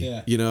reality,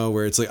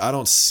 where it's like, I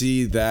don't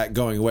see that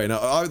going away. Now,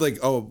 I would like,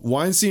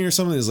 Weinstein or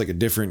something is like a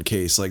different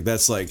case. Like,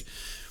 that's like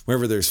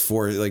wherever there's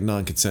like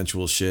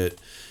non-consensual shit.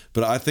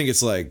 But I think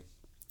it's like,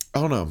 I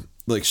don't know,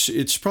 like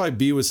it should probably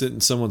be within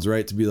someone's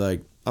right to be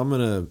like, I'm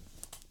going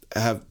to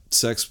have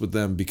sex with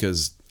them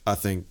because I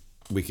think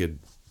we could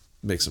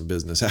make some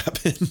business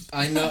happen.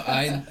 I know.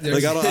 I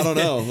don't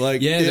know.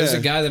 Like, there's a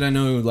guy that I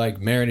know who like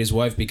married his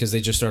wife because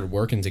they just started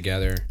working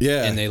together.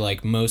 Yeah, and they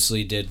like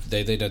mostly did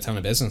a ton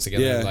of business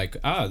together. Yeah,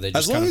 like they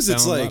just, as long as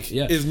it's like,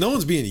 if no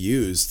one's being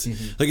used,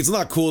 like, it's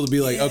not cool to be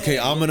like, okay,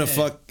 I'm gonna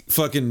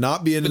fucking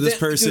not be into this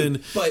person.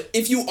 Dude, but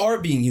if you are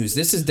being used,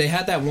 they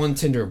had that one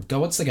Tinder.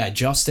 What's the guy,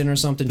 Justin or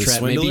something?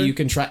 Maybe you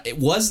can try.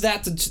 Was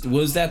that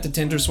the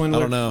Tinder swindler?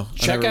 I don't know.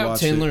 Check out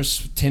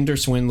Tinder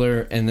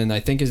swindler, and then I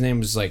think his name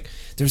was like,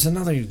 there's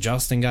another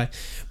Justin guy,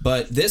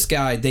 but this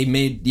guy, they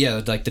made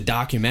like the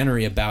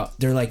documentary about.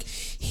 They're like,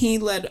 he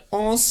led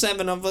all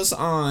 7 of us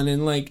on,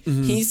 and like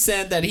he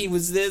said that he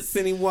was this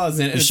and he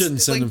wasn't. You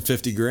shouldn't send him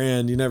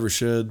 $50,000. You never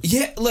should.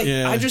 Yeah, like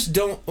I just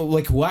don't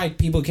like why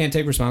people can't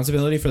take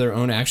responsibility for their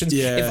own actions.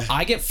 Yeah. If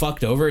I get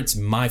fucked over, it's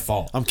my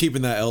fault. I'm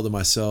keeping that L to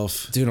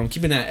myself. Dude, I'm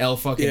keeping that L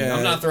fucking... Yeah.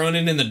 I'm not throwing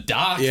it in the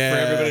dock for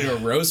everybody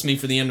to roast me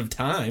for the end of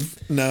time.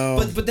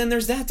 No. But then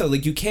there's that, though.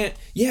 Like, you can't...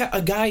 Yeah,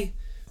 a guy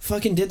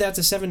fucking did that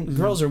to 7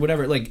 girls or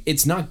whatever. Like,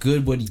 it's not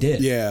good what he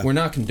did. Yeah. We're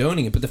not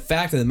condoning it. But the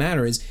fact of the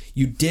matter is,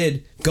 you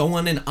did go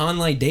on an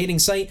online dating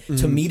site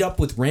to meet up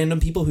with random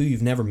people who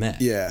you've never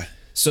met. Yeah.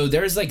 So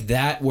there's like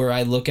that where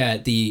I look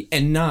at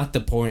and not the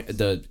point,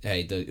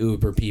 the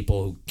Uber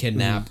people who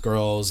kidnap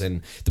girls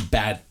and the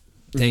bad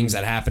things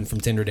that happen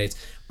from Tinder dates.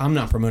 I'm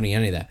not promoting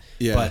any of that.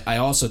 Yeah. But I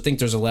also think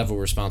there's a level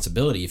of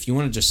responsibility. If you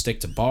want to just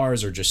stick to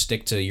bars or just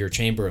stick to your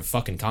chamber of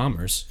fucking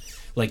commerce,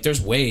 like, there's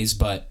ways,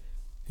 but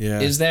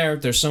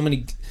there's so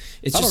many.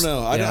 It's I don't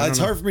know. It's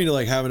hard for me to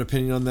like have an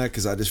opinion on that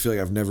because I just feel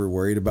like I've never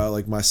worried about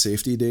like my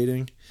safety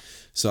dating.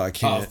 So I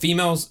can't.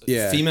 Females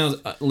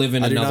live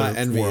in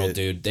another world,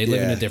 dude. They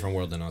live in a different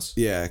world than us.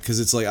 Yeah, because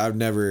it's like I've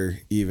never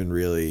even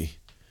really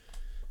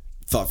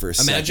thought for a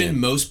second. Imagine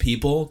most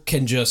people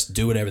can just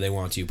do whatever they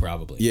want to,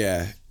 probably.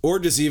 Yeah, or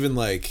just even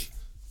like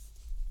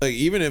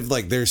even if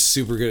like they're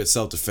super good at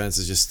self-defense,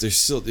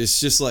 it's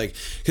just like,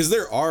 because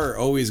there are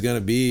always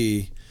gonna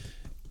be,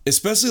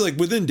 especially like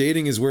within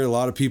dating is where a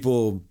lot of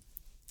people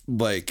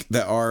like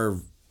that are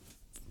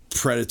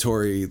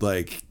predatory,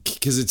 like,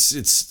 because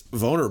it's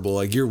vulnerable,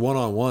 like you're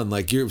one-on-one,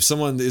 like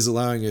someone is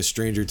allowing a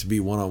stranger to be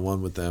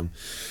one-on-one with them,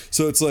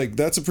 so it's like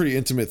that's a pretty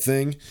intimate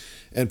thing.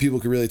 and people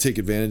could really take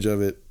advantage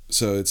of it.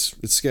 So it's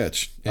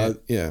sketch.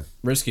 Yeah.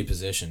 Risky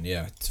position,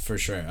 yeah, for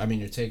sure. I mean,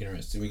 you're taking a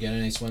risk. Did we get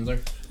any swindler?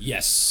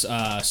 Yes.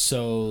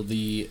 So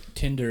the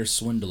Tinder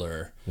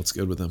swindler. What's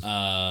good with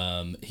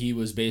him? He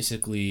was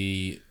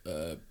basically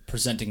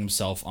presenting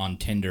himself on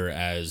Tinder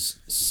as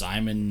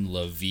Simon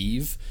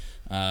Leviev,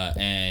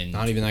 and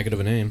Not even that good of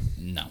a name.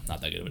 no,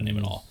 not that good of a name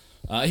at all.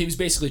 He was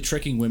basically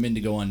tricking women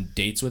to go on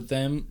dates with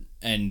them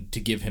and to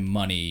give him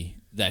money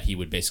that he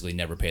would basically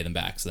never pay them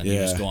back. So then he'd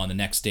just go on the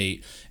next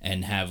date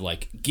and have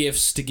like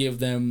gifts to give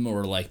them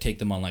or like take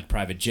them on like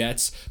private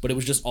jets. But it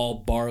was just all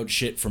borrowed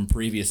shit from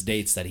previous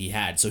dates that he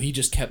had. So he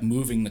just kept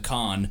moving the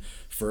con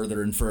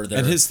further and further.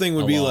 And his thing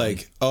would be along.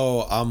 like,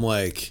 oh,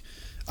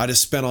 I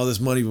just spent all this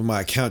money, but my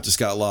account just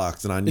got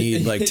locked, and I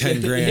need like 10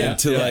 grand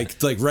to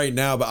like right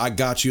now, but I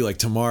got you like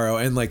tomorrow,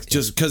 and like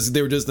just because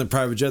they were just in a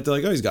private jet, they're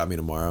like, oh, he's got me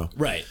tomorrow.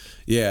 Right.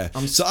 Yeah.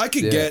 So I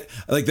could get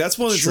like that's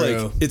one that's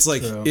True.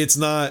 it's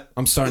not.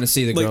 I'm starting to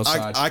see the like girl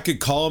side. I could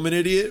call him an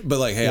idiot, but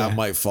like, hey, I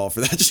might fall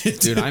for that shit,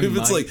 dude. If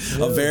it's like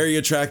a very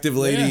attractive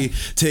lady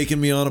taking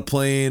me on a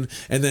plane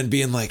and then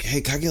being like,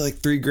 hey, can I get like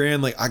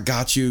 $3,000? Like, I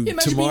got you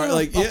Imagine tomorrow.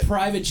 being Like, a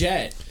private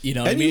jet. You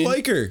know what I and mean? you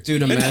like her,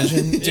 Dude,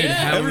 imagine. Dude,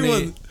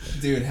 everyone.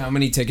 How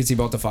many tickets he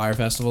bought to Fire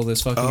Festival?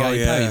 This fucking guy. He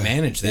yeah. probably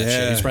managed that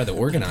shit. He's probably the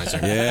organizer.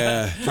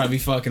 Yeah. Probably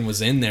fucking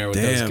was in there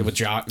with those with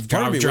Ja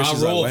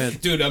Rule.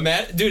 Dude,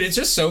 it's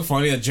just so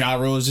funny that Ja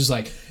Rule is just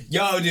like,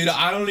 yo, dude,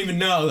 I don't even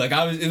know. Like,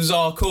 it was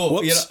all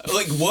cool. You know,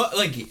 like what?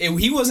 Like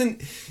he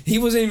wasn't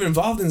even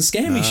involved in the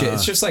scammy shit.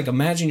 It's just like,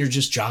 imagine you're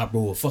just Ja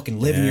Rule, fucking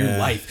living your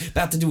life,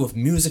 about to do a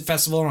music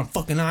festival on a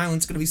fucking island.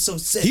 It's gonna be so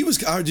sick. He was.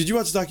 Did you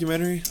watch the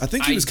documentary? I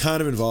think he was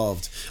kind of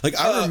involved. Like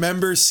I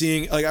remember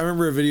seeing. Like I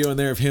remember a video in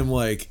there of him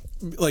like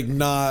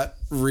not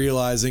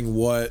realizing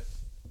what,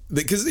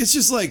 because it's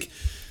just like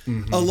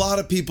a lot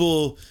of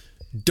people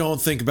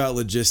don't think about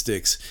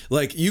logistics.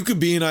 Like you could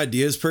be an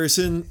ideas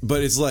person,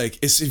 but it's like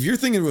if you're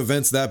thinking of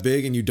events that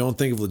big and you don't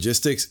think of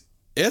logistics,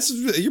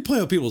 you're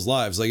playing with people's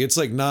lives. Like it's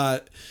like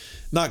not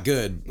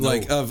good. No.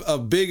 Like of a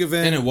big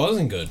event, and it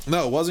wasn't good.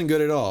 No, it wasn't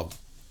good at all.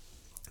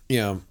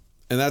 Yeah,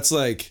 and that's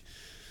like,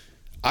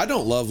 I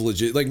don't love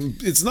legit. Like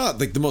it's not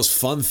like the most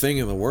fun thing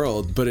in the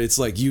world, but it's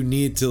like you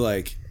need to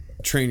like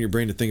train your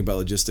brain to think about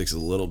logistics a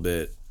little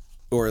bit,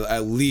 or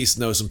at least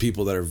know some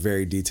people that are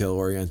very detail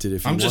oriented.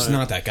 If you I'm just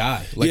not that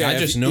guy. Like I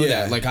just know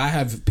that. Like I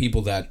have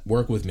people that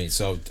work with me,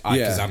 so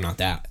because I'm not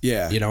that.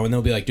 Yeah. You know, and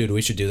they'll be like, "Dude,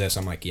 we should do this."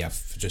 I'm like, "Yeah,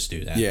 just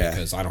do that." Yeah.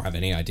 Because I don't have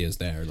any ideas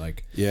there.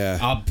 Like, yeah,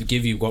 I'll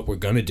give you what we're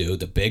gonna do,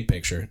 the big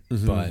picture.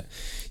 But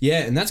yeah,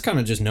 and that's kind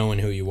of just knowing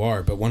who you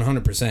are. But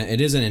 100%,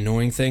 it is an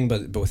annoying thing.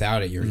 But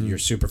without it, you're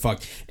super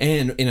fucked.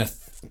 And in a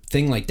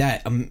thing like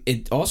that,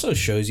 it also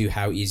shows you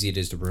how easy it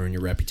is to ruin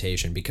your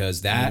reputation,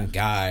 because that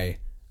guy,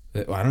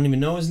 I don't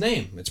even know his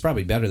name. It's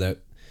probably better that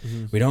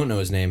we don't know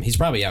his name. He's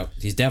probably out.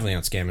 He's definitely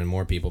out scamming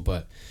more people.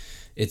 But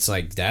it's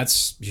like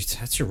that's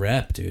your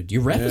rep, dude.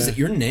 Your rep is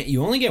your name.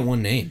 You only get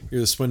one name.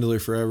 You're the swindler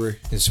forever.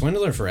 The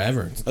swindler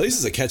forever. At least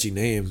it's a catchy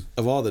name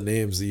of all the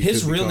names that you.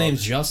 His real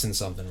name's Justin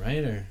something,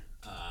 right? Or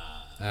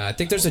I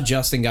think there's a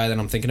Justin guy that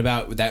I'm thinking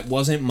about. That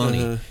wasn't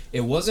money.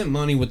 It wasn't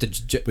money with the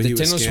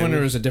Tinder swindler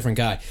was a different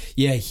guy.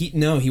 Yeah, he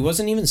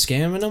wasn't even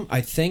scamming him.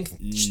 I think.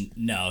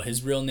 No,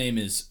 his real name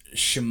is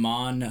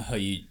Shimon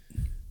Hayat.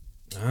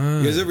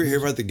 You guys ever hear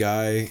about the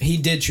guy? He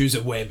did choose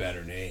a way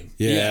better name.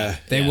 Yeah.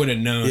 They would have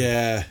known.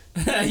 Yeah.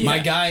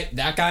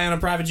 That guy on a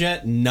private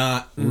jet,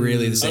 not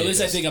really the same. Or at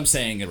least I think I'm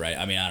saying it right.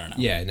 I mean, I don't know.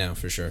 Yeah, no,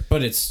 for sure.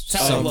 But it's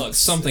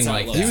something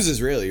like that. He was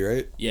Israeli,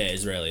 right? Yeah,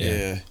 Israeli.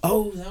 Yeah.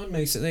 Oh, that would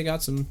make sense. They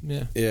got some.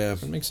 Yeah. Yeah.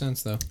 That makes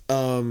sense though.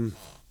 What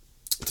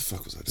the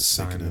fuck was I just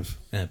thinking of?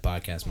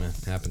 Podcast, man,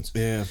 happens.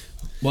 Yeah.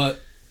 But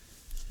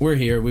we're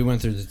here. We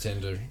went through the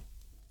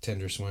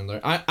Tinder swindler.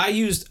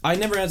 I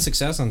never had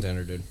success on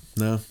Tinder, dude.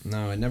 No,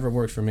 it never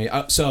worked for me.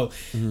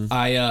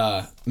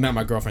 I met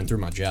my girlfriend through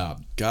my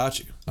job. Got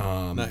you.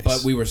 Nice.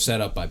 But we were set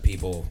up by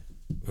people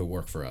who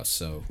work for us,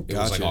 so it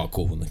was like all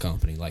cool in the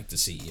company. Like the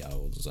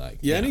CEO was like,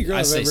 any girl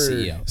I've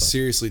ever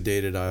seriously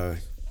dated, I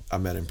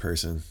met in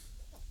person.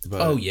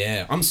 But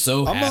I'm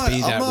so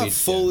happy I'm not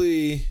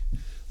fully.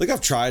 Like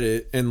I've tried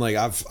it, and like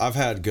I've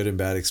had good and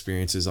bad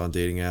experiences on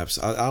dating apps.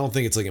 I don't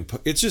think it's like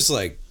it's just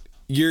like.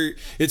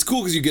 It's cool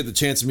because you get the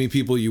chance to meet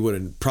people you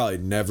would probably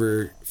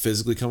never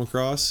physically come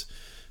across,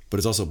 but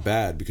it's also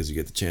bad because you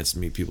get the chance to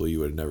meet people you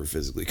would never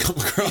physically come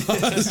across.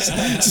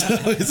 So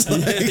it's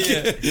like,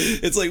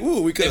 it's like,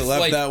 ooh, we could have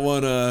left that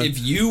one. If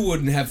you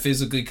wouldn't have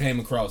physically came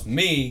across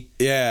me,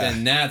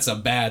 then that's a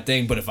bad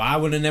thing. But if I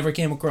would have never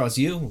came across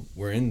you,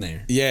 we're in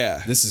there.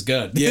 Yeah, this is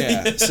good.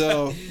 Yeah,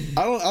 so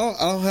I don't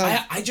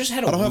have. I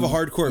don't have a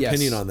hardcore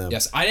opinion on them.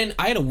 Yes, I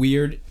had a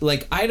weird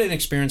I had an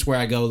experience where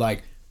I go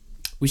like.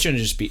 We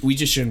just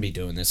shouldn't be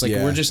doing this. Like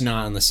we're just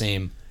not on the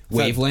same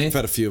wavelength. I've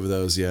had a few of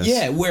those, yes.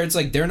 Yeah, where it's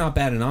like they're not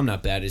bad and I'm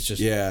not bad. It's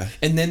just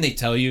And then they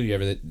tell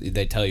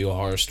they tell you a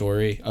horror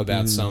story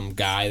about some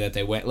guy that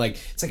they went like.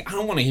 It's like I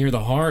don't want to hear the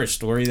horror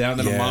story now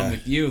that I'm on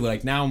with you.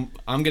 Like now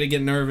I'm gonna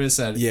get nervous.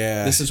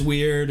 This is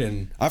weird.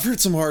 And I've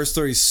heard some horror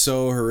stories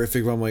so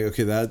horrific. But I'm like,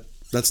 okay, that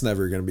that's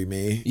never gonna be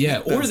me. Yeah,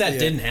 or That's- that yeah.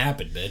 didn't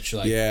happen, bitch.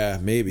 Like, Yeah,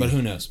 maybe. but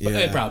who knows? But Yeah.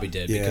 it probably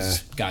did Yeah.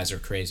 because guys are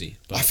crazy.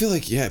 But I feel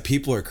like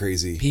people are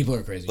crazy. people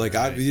are crazy. Like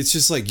right? it's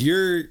just like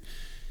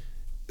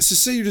let's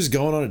just say you're just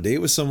going on a date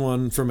with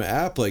someone from an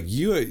app. Like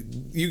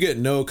you get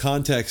no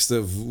context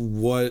of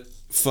what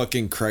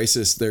fucking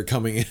crisis they're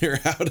coming in or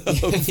out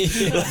of. like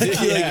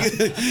Yeah,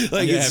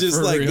 it's just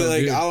for like real,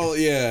 like dude. I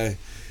don't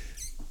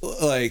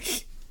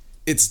like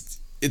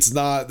it's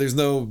not. There's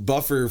no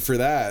buffer for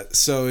that.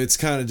 So it's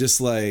kind of just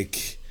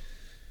like.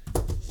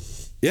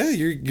 Yeah,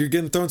 you're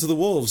getting thrown to the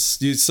wolves.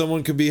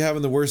 Someone could be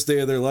having the worst day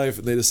of their life,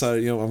 and they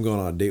decided, I'm going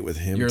on a date with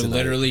him. You're tonight.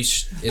 literally,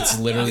 it's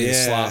literally a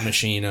Yeah. slot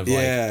machine of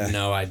like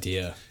no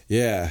idea.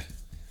 Yeah,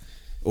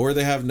 or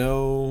they have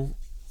no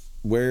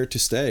where to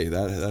stay.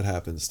 That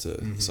happens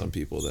to some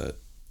people that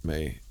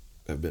may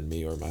have been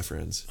me or my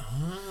friends.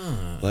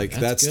 Like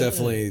that's good.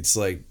 definitely, it's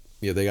like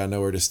they got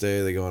nowhere to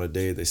stay. They go on a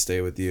date, they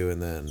stay with you,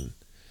 and then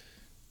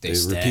they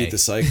stay. repeat the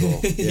cycle.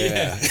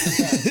 Yeah.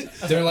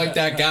 They're like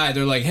that guy.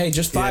 They're like, hey,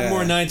 just 5 Yeah.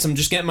 more nights. I'm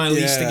just getting my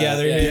lease Yeah.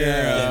 together Yeah. here.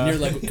 And you're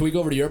like, can we go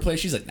over to your place?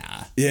 She's like,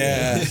 nah.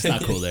 Yeah. It's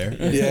not cool there.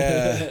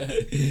 Yeah.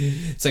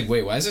 It's like,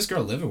 wait, why is this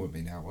girl living with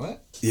me now?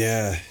 What?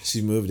 Yeah.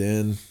 She moved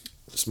in.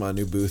 It's my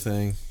new boo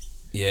thing.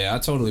 Yeah, I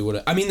totally would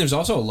have. I mean, there's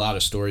also a lot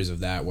of stories of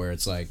that where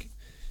it's like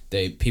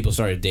people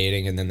started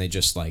dating and then they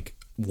just like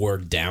were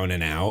down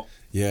and out.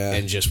 Yeah.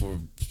 And just were,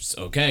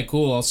 okay,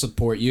 cool, I'll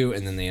support you.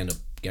 And then they end up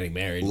getting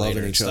married Loving later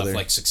and each stuff, other.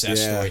 like success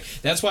Yeah. story.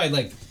 That's why,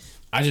 like,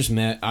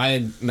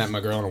 I met my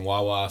girl in a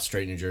Wawa,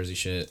 straight New Jersey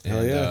shit. And,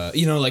 Hell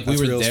yeah. Like That's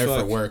we were real as there for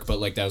fuck. work, but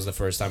like that was the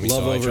first time we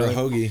Love saw each over other. a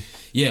hoagie.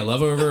 Yeah,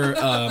 love over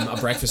a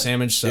breakfast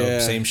sandwich, so Yeah,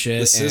 same shit.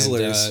 the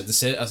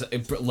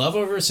Sizzlers. Love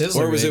over a Sizzler,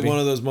 Or was baby. it one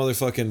of those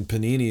motherfucking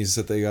paninis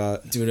that they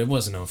got? Dude, it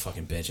wasn't no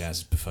fucking bitch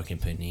ass fucking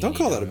panini. Don't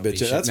call that a Don't be bitch.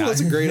 shit. That's Nah.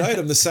 a great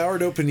item. The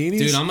sourdough paninis.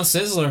 Dude, I'm a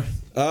Sizzler.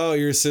 Oh,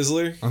 you're a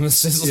sizzler? I'm a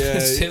Sizzler, Yeah.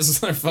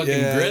 Sizzler fucking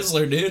Yeah.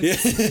 Grizzler, dude. Yeah.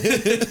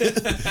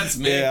 That's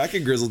me. Yeah, I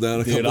can grizzle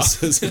down a Dude, couple I'll-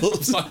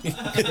 sizzles. Fucking-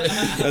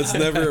 That's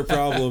never a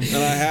problem, and I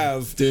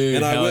have. Dude,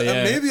 and I hell will,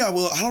 yeah. maybe I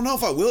will. I don't know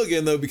if I will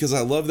again though, because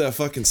I love that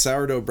fucking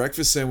sourdough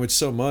breakfast sandwich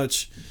so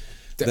much.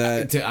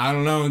 That I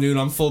don't know, dude.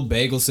 I'm full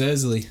bagel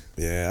sizzly.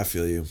 yeah, I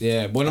feel you.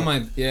 Yeah, what am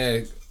I?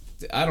 Yeah,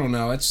 I don't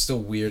know. It's still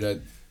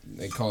weird.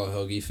 They call it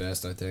Hoagie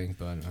Fest, I think,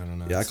 but I don't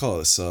know. Yeah, I call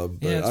it a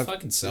sub. But Yeah, it's I-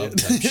 fucking sub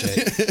type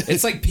shit.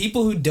 It's like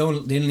people who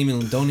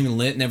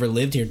never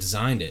lived here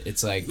designed it.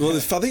 It's like, Well, I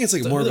think it's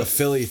like more who of the a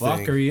Philly fuck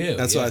thing. are you?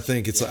 That's Yeah. what I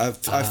think. It's I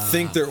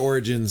think their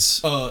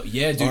origins.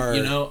 yeah, dude. are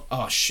You know,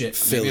 oh shit. Maybe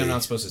Philly. I'm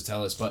not supposed to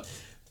tell this, but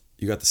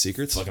You got the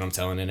secrets? fucking, I'm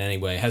telling it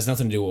anyway. It has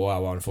nothing to do with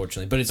Wawa,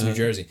 unfortunately, but it's New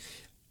Jersey.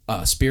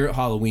 Spirit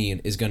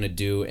Halloween is gonna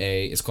do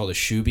it's called a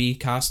Shuby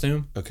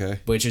costume. Okay.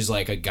 Which is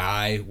like a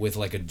guy with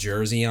like a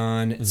jersey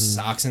on, Mm-hmm.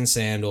 socks and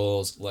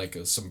sandals, like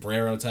a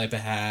sombrero type of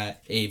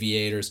hat,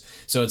 aviators.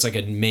 So it's like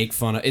a make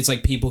fun of. It's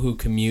like people who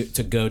commute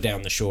to go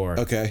down the shore.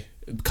 Okay.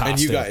 Costume.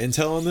 And you got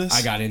intel on this?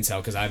 I got intel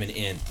because I have an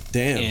in.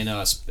 Damn.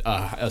 In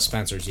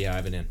Spencer's, yeah, I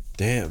have an in.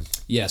 Damn.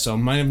 Yeah, so I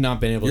might have not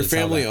been able Your to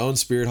tell family that.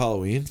 owns Spirit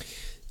Halloween?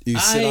 You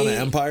sit on an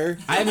empire?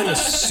 I have an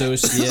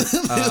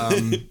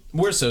associate.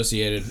 We're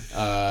associated with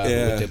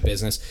the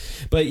business,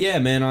 but yeah,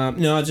 man.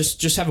 No, I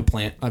just have a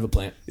plant. I have a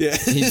plant. Yeah.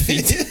 He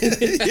feeds.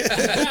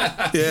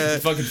 Yeah. He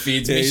fucking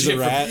feeds Yeah, me he's shit. a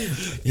rat.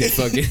 He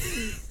fucking.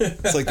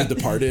 It's like The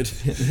Departed.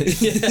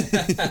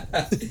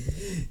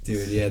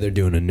 Dude, yeah, they're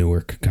doing a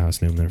Newark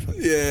costume. They're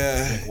fucking.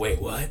 Yeah.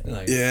 Wait, what?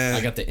 Like, Yeah.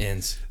 I got the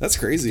ends. That's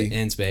crazy. The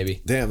ends,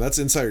 baby. Damn, that's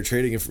insider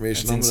trading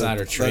information. That's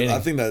insider trading. I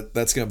think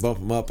that's gonna bump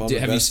them up. I'm Dude,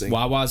 have you? investing.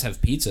 Wawas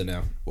have pizza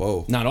now.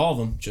 Whoa. Not all of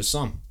them, just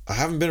some. I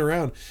haven't been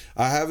around.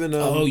 I haven't.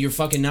 Oh, you're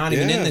fucking not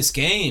even yeah. in this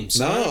game.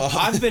 Son. No.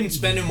 I've been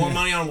spending more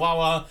money on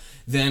Wawa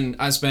than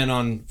I spend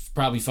on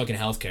probably fucking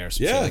healthcare.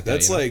 Some Yeah, shit like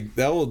that's that, you know? like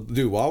that will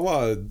do.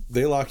 Wawa,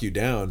 they lock you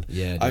down.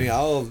 Yeah, I dude. mean,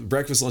 I'll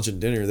breakfast, lunch, and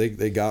dinner.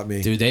 They got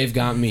me. Dude, they've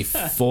got me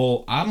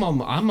full. I'm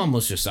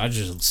almost just. I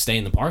just stay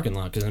in the parking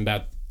lot because in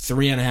about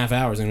 3.5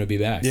 hours I'm gonna be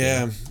back.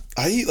 Yeah, you know?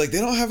 I eat like they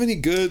don't have any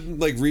good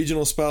like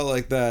regional spot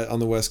like that on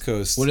the West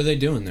Coast. What are they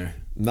doing there?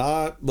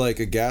 Not like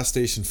a gas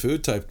station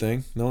food type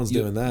thing. No one's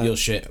doing that. You'll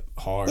shit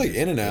hard. Like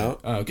In-N-Out.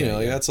 Oh, okay, You know,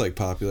 like yeah. that's like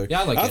popular.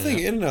 Yeah, I like think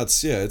In-N-Out.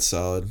 In-N-Out's it's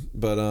solid,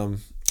 but I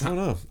don't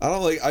know. I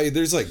don't like.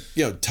 There's like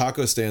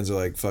taco stands are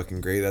like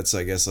fucking great. That's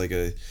I guess like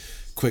a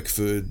quick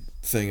food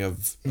thing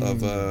of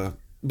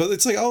but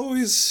it's like I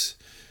always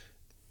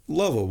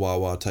love a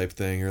Wawa type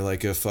thing or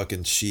like a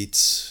fucking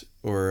Sheetz.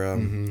 Or I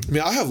mean,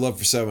 I have love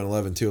for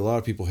 7-Eleven too. A lot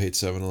of people hate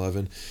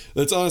 7-Eleven.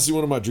 That's honestly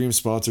one of my dream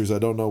sponsors. I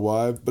don't know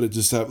why, but it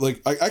just have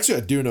like I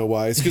do know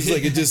why. It's because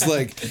like it just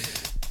like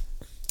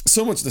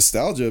so much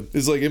nostalgia.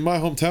 Is like in my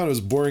hometown, it was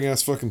a boring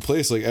ass fucking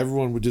place. Like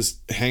everyone would just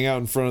hang out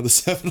in front of the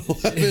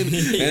 7-Eleven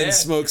Yeah. and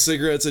smoke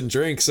cigarettes and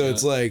drink. So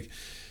it's like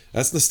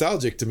that's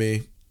nostalgic to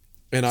me.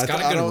 And It's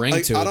got a good ring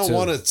to it, I don't too.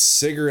 want a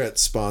cigarette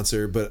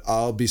sponsor, but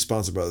I'll be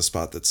sponsored by the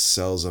spot that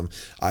sells them.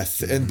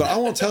 But I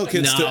won't tell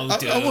kids No,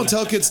 I won't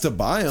tell kids to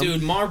buy them.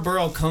 Dude,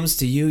 Marlboro comes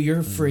to you,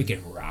 you're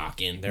freaking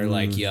rocking. They're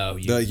like, yo,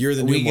 You're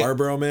the new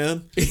Marlboro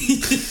man.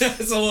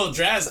 It's a little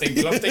drastic,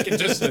 but I'm thinking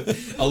just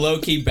a low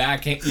key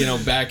back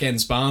end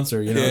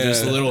sponsor.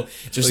 Just a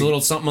little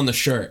something on the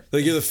shirt.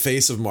 Like you're the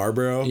face of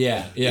Marlboro.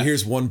 Yeah.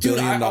 Here's $1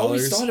 billion. I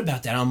always thought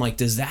about that. I'm like,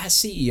 does that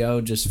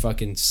CEO just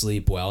fucking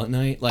sleep well at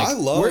night? Like,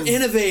 we're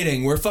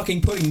innovating. We're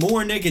fucking putting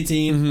more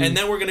nicotine, and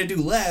then we're gonna do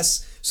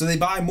less, so they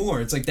buy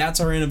more. It's like that's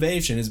our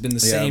innovation. Has been the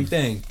same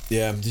thing.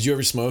 Yeah. Did you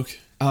ever smoke?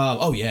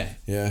 Oh yeah.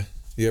 Yeah.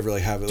 You ever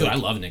have it? Dude, I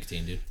love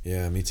nicotine, dude.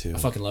 Yeah, me too. I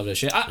fucking love that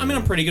shit. I mean,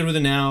 I'm pretty good with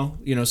it now.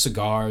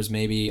 Cigars,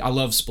 maybe. I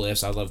love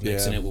spliffs. I love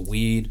mixing it with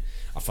weed.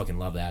 I fucking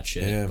love that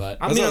shit. Yeah. But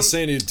I was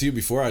saying to you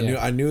before.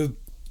 I knew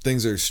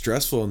things are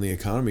stressful in the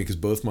economy because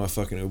both my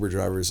fucking Uber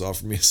drivers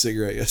offered me a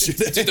cigarette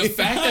yesterday. Dude, the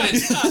fact that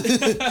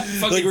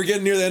it's like we're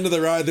getting near the end of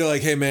the ride, they're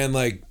like, "Hey man,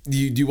 like, do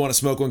you want to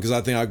smoke one? Because I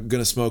think I'm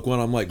gonna smoke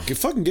one." I'm like,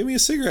 "Fucking give me a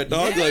cigarette,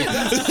 dog!" Yeah. Like,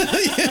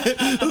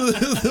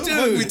 what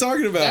are we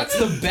talking about?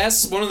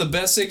 That's one of the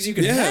best cigs you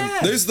can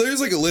have.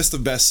 There's like a list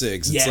of best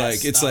cigs.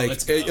 It's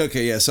let's go.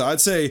 okay, yeah. So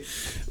I'd say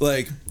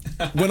like.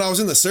 When I was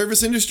in the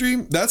service industry,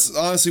 that's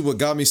honestly what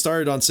got me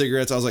started on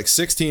cigarettes. I was like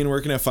 16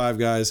 working at Five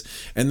Guys,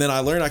 and then I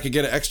learned I could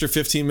get an extra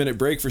 15-minute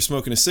break for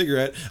smoking a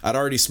cigarette. I'd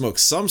already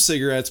smoked some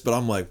cigarettes, but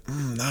I'm like,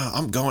 nah,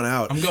 I'm going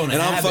out. I'm going to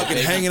and I'm have it, fucking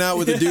baby. hanging out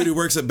with a dude who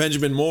works at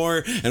Benjamin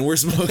Moore, and we're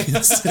smoking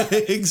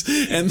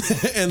cigs,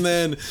 and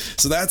then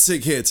so that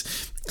cig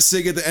hits.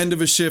 Cig at the end of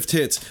a shift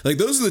hits. Like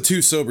those are the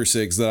two sober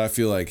cigs that I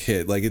feel like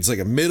hit. Like it's like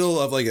a middle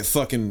of like a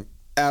fucking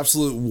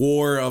absolute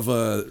war of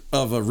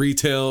a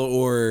retail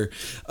or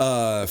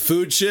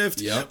food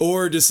shift,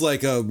 or just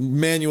like a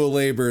manual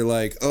labor,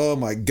 like, oh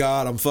my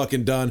god, I'm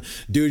fucking done.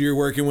 Dude you're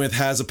working with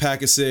has a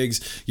pack of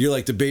cigs, you're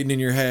like debating in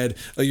your head,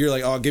 you're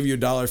like, I'll give you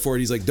 $1 for it.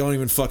 He's like, don't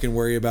even fucking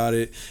worry about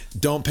it,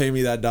 don't pay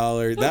me that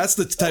 $1. That's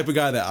the type of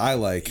guy that I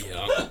like.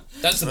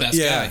 That's the best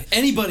guy.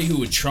 Anybody who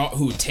would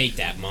take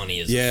that money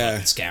is a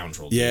fucking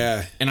scoundrel. Dude.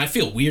 Yeah. And I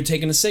feel weird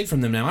taking a cig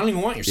from them now. I don't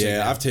even want your cig.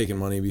 Yeah, now. I've taken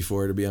money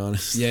before, to be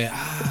honest.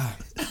 Yeah.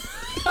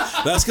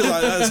 That's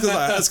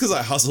because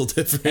I hustle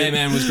different. Hey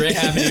man, it was great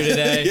having you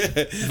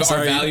today.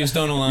 Our values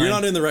don't align. You're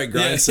not in the right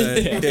grind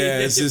set. Yeah,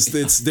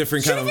 it's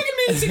different kind of. Fucking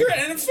made a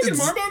cigarette and fucking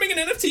Marlboro making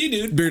an NFT,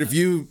 dude. Dude, if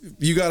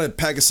you got a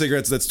pack of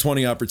cigarettes, that's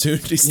 20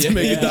 opportunities to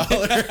make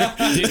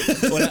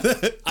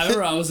 $1. Dude, I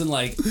remember I was in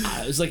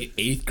it was like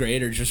 8th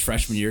grade or just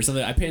freshman year or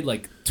something. I paid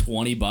like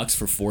 $20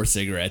 for 4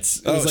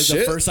 cigarettes. It was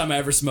the first time I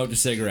ever smoked a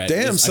cigarette.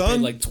 Damn, son. I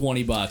paid like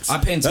 $20. I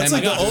paid 10. That's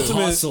like the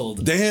ultimate.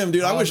 Hustled. Damn,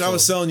 dude, I wish I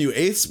was selling you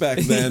eighths back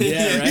then.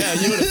 Yeah, right. Yeah,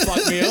 you would have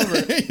fucked me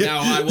over. Now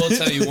I will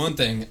tell you one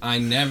thing: I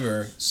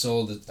never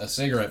sold a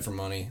cigarette for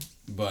money,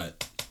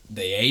 but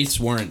the eighths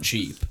weren't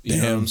cheap. You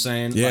know what I'm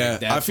saying? Yeah,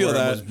 that's I feel where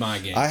that. it was my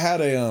game. I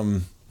had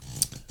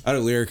a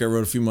lyric I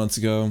wrote a few months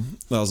ago.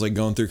 I was like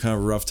going through kind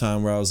of a rough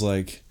time where I was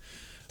like,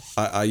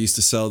 I used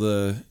to sell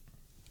the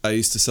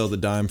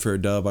dime for a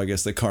dub. I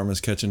guess the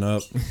karma's catching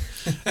up,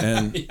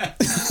 and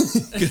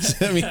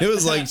I mean, it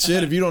was like,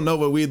 shit. If you don't know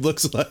what weed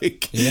looks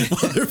like,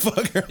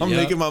 motherfucker, I'm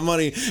making my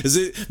money. Is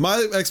it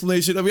my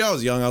explanation? I mean, I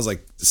was young. I was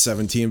like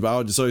 17, but I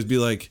would just always be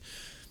like,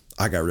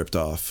 I got ripped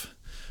off,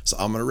 so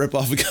I'm gonna rip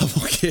off a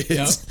couple kids.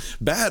 Yep.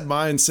 Bad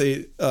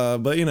mindset,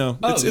 but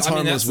it's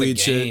harmless weed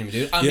game, shit,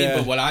 dude. I mean,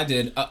 but what I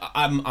did,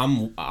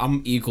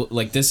 I'm equal.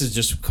 Like this is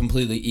just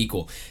completely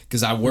equal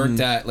because I worked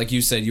at, like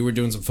you said, you were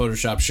doing some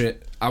Photoshop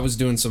shit. I was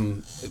doing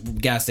some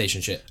gas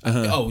station shit.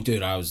 Oh,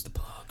 dude, I was the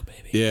plug,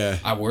 baby. Yeah.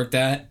 I worked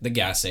at the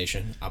gas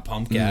station. I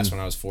pumped gas when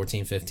I was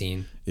 14,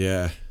 15.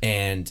 Yeah.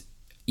 And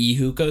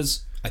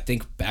e-hookahs, I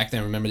think back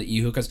then, remember the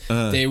e-hookahs?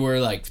 They were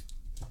like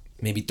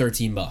maybe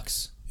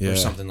 $13 or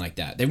something like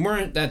that. They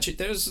weren't that cheap.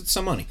 There was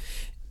some money.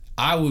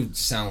 I would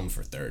sell them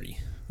for 30.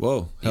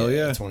 Whoa, hell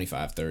yeah.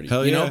 25, 30.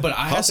 Hell yeah. But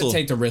I had to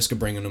take the risk of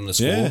bringing them to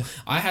school. Yeah.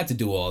 I had to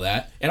do all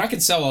that. And I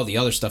could sell all the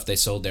other stuff they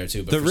sold there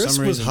too. But The for risk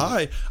some was reason,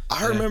 high.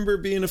 I remember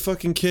being a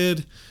fucking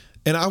kid,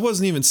 and I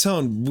wasn't even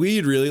selling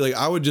weed really. Like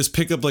I would just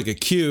pick up like a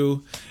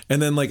Q,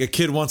 and then like a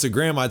kid wants a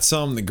gram, I'd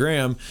sell him the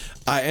gram.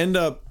 I end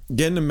up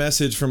getting a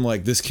message from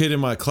like this kid in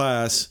my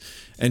class,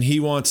 and he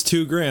wants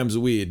 2 grams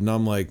of weed, and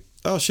I'm like,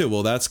 oh shit,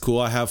 well that's cool.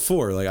 I have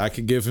 4. Like I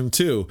could give him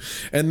 2.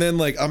 And then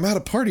like I'm at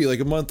a party like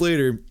a month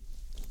later.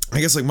 I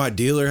guess like my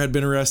dealer had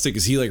been arrested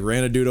because he like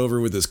ran a dude over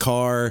with his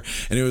car,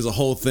 and it was a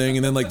whole thing.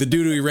 And then like the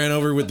dude who he ran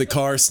over with the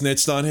car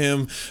snitched on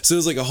him. So it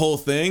was like a whole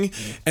thing.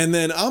 And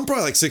then I'm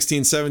probably like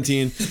 16,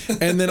 17.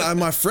 And then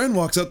my friend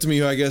walks up to me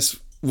who I guess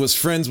was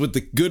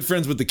good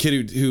friends with the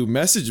kid who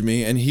messaged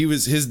me. And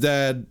his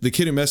dad, the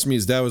kid who messaged me,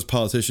 his dad was a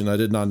politician. I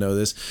did not know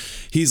this.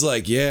 He's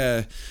like,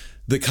 yeah,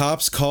 the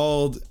cops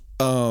called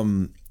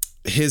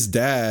his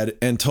dad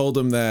and told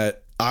him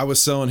that I was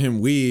selling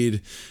him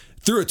weed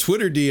through a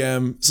Twitter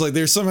DM. It's like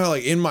they're somehow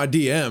like in my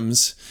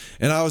DMs,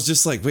 and I was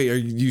just like, wait, are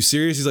you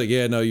serious? He's like,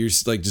 yeah, no, you're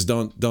like, just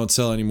don't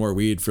sell any more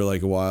weed for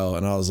like a while.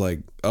 And I was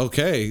like,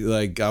 okay,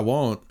 like I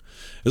won't.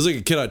 was like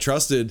a kid I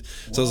trusted.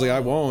 So I was like, I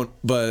won't.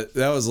 But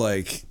that was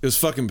like, it was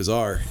fucking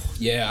bizarre.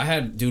 Yeah, I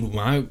had, dude,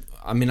 I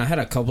had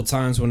a couple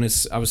times when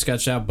I was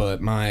sketched out, but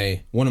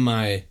one of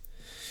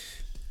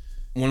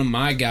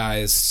my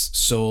guys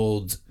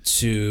sold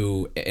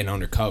to an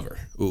undercover.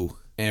 Ooh.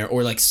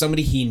 Or like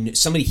somebody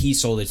he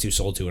sold it to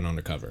sold to an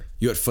undercover.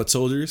 You had foot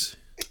soldiers?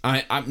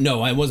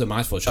 No, it wasn't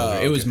my foot soldier. Oh,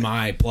 okay. It was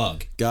my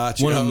plug.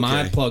 Gotcha. One of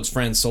my plug's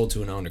friends sold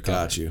to an undercover.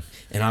 Got you.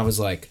 And I was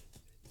like,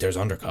 there's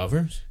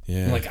undercovers?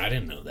 Yeah. I'm like, I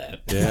didn't know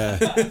that. Yeah.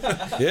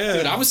 Yeah.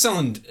 Dude, I was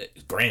selling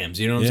grams,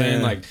 you know what I'm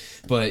saying? Like,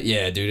 but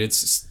yeah, dude,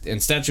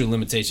 and statute of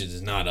limitations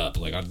is not up.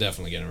 Like, I'm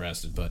definitely getting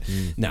arrested, but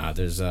nah,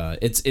 there's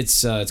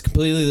it's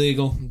completely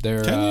legal.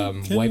 They're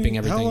wiping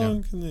everything How long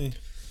out. can they?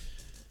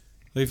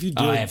 Like, if you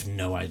do, I have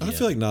no idea. I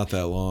feel like not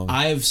that long.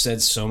 I've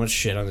said so much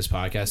shit on this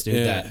podcast, dude,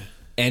 Yeah. that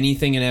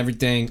anything and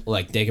everything,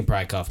 like, they can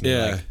probably cuff me.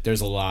 Yeah. Like,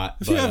 there's a lot.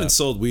 If you haven't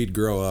sold weed,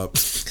 grow up.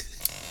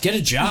 Get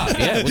a job.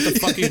 Yeah, what the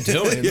fuck are you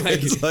doing? Yeah,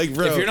 it's like,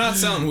 bro. If you're not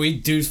selling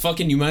weed, dude,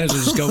 fucking, you might as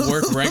well just go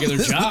work a regular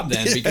job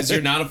then, because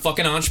you're not a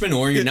fucking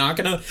entrepreneur. You're not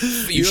gonna.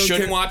 You don't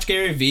shouldn't care. watch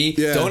Gary Vee.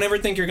 Yeah. Don't ever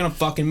think you're gonna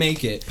fucking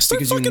make it. Start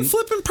because fucking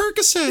flipping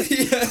Percocet.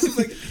 Yeah,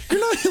 like,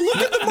 You're not. Look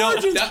at the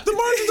margins. The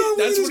margins on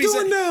weed is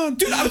going down.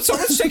 Dude, I would so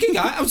much take a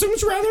guy. I would so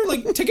much rather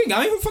like take a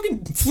guy who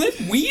fucking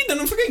flipped weed than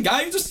a fucking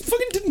guy who just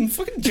fucking didn't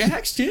fucking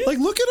jack shit. Like,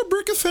 look at a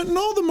brick of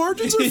fentanyl. The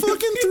margins are fucking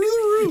through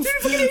the roof.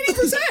 Dude, fucking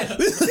 80%.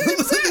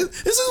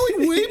 This is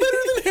like way better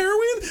than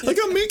heroin. Like,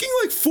 I'm making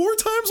like 4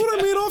 times what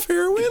I made off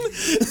heroin.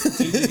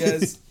 Dude, you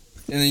guys.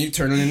 And then you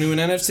turn it into an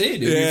NFT,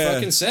 dude. You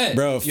fucking set.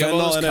 Bro, You have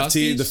all fentanyl those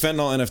NFT. custies? The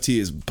fentanyl NFT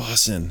is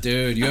bussin'.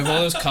 Dude, you have all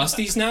those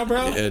custies now,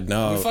 bro? Yeah,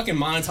 no. You're fucking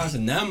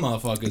monetizing them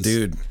motherfuckers.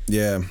 Dude,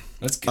 yeah.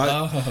 Let's go.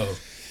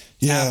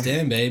 Yeah. Tapped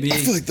in, baby. I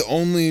feel like the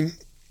only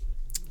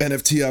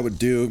NFT I would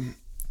do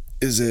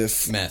is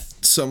if Meth.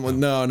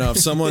 someone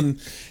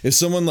if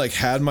someone like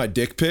had my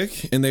dick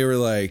pic and they were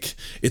like,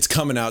 it's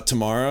coming out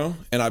tomorrow,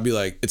 and I'd be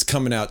like, it's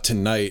coming out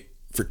tonight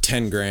for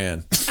 10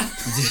 grand.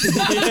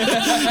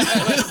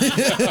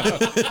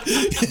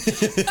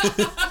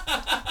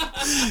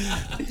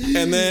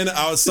 And then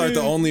I would start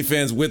the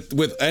OnlyFans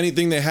with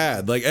anything they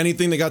had, like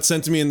anything that got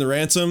sent to me in the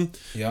ransom.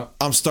 Yep.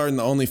 I'm starting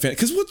the OnlyFans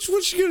because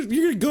you're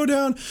gonna go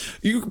down.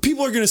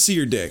 People are gonna see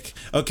your dick.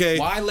 Okay.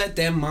 Why let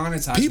them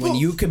monetize when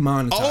you can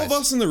monetize? All of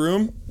us in the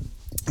room,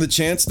 the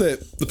chance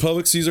that the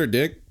public sees our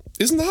dick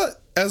is not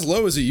as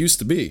low as it used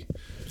to be.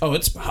 Oh,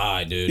 it's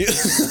high, dude. Yeah,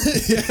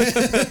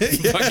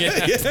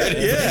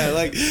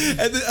 like,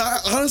 and then,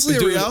 honestly,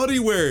 Dude, a reality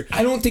where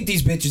I don't think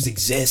these bitches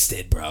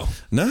existed, bro.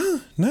 nah.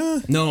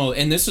 No,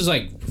 and this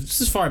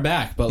is far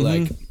back, but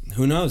like,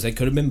 who knows? They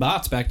could have been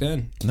bots back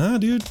then. Nah,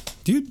 dude.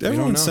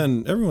 Everyone's know.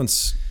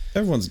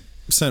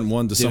 sent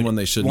one to someone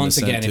they shouldn't Once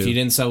have sent again, if to. you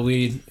didn't sell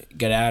weed,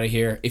 get out of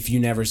here. If you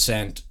never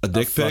sent A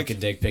dick pic? fucking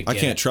dick pic, I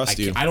can't trust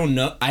you. I don't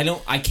know. I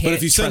can't. But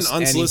if you send an trust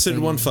unsolicited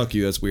anything. one, fuck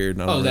you. That's weird.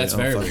 That's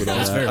very fuck weird. with all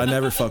That's that. very I weird.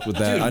 never fuck with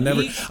that.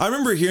 Dude, I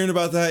remember hearing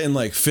about that in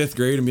like 5th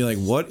grade and being like,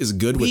 what is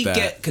good with We that?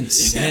 get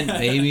consent,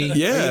 baby.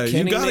 Yeah, Are you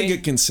kidding gotta me?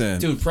 get consent.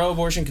 Dude,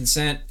 pro-abortion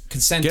consent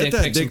Get dick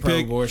that pics and dick pic.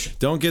 pro-abortion.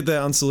 Don't get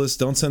that unsolicited.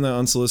 Don't send that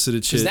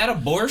unsolicited shit. Is that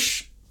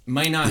abortion?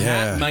 Might not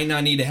Yeah. might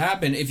not need to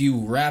happen if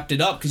you wrapped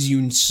it up because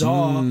you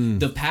saw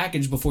the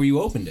package before you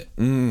opened it.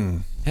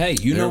 Hey,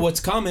 you know what's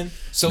coming,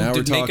 so Now we're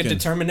make a talking.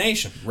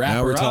 determination. Wrap Now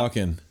her we're up.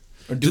 talking.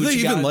 Or Do what they you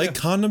even gotta like do.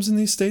 condoms in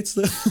these states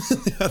though?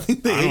 I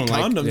think they I hate don't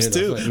like- condoms they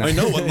too. don't like- I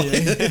know one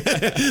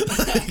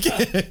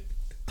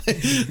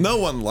no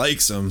one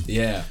likes them.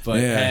 Yeah, but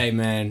Yeah. hey,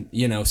 man,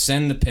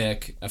 send the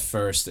pic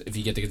first if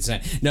you get the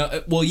consent.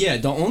 No, well, yeah,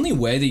 the only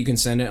way that you can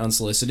send it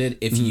unsolicited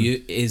if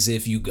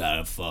you got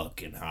a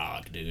fucking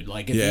hog, dude.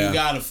 Like if Yeah. you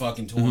got a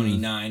fucking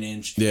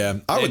 29-inch. Yeah,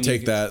 I would then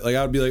take you- that. Like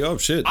I would be like, oh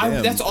shit,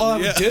 damn. That's all I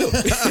would do.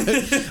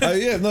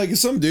 Yeah, like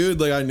some dude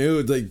like I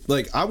knew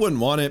like I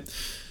wouldn't want it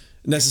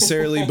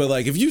necessarily, but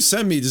like if you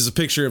send me just a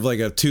picture of like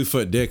a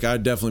 2-foot dick,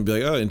 I'd definitely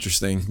be like, oh,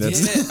 interesting.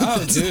 That's Yeah.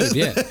 Oh, dude,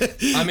 yeah.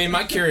 I mean,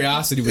 my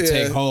curiosity would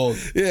take hold.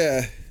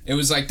 yeah. It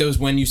was like those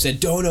when you said,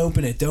 don't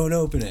open it.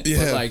 But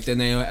Yeah. like, then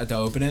they had to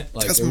open it.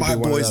 Like, That's it would my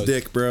be one of boy's those.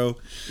 dick, bro.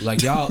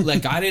 Like, y'all,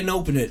 like, I didn't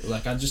open it.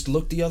 Like, I just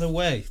looked the other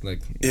way.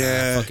 Like,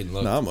 Yeah. I fucking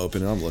looked. No, I'm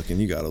open. I'm looking.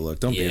 You gotta look.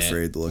 Don't be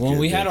afraid to look. Well, at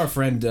we it, had dude. our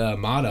friend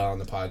Mata on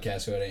the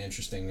podcast who had an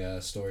interesting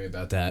story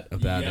about that.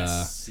 About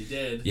Yes, he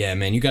did. yeah,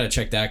 man, you got to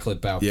check that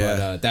clip out. Yeah.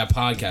 But that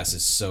podcast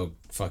is so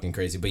fucking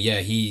crazy. But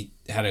yeah, he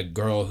had a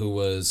girl who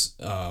was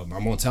I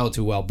won't tell it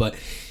too well, but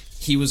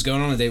he was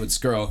going on a date with this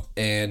girl,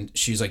 and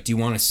she's like, "Do you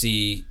want to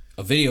see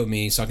a video of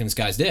me sucking this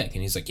guy's dick?"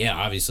 And he's like, "Yeah,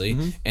 obviously."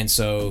 And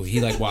so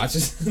he like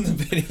watches the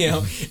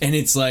video, and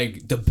it's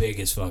like the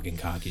biggest fucking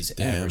cock he's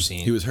ever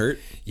seen. He was hurt.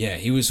 Yeah,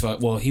 he was.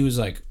 Well, he was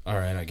like, all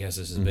right, I guess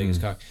this is the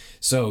biggest cock.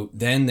 So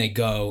then they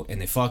go and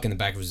they fuck in the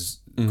back of his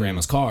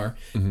grandma's car,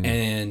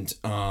 and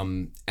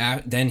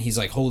then he's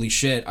like, holy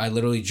shit! I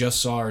literally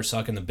just saw her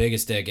sucking the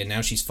biggest dick, and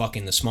now she's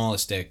fucking the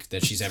smallest dick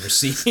that she's ever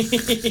seen.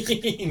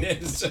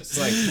 It's just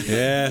like,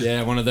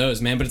 yeah, one of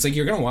those, man. But it's like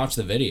you're gonna watch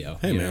the video.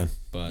 Hey, you man. know?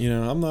 But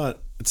I'm not.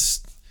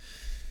 It's.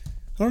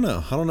 I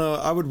don't know.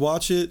 I would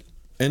watch it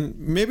And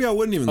maybe I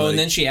wouldn't even. And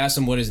then she asked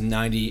him what his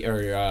 90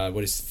 or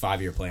what his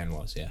 5-year plan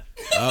was. Yeah.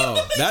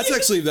 Oh, that's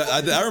actually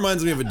that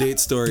reminds me of a date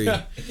story.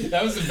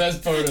 That was the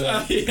best part of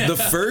that. The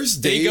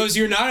first date. He goes,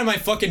 "You're not in my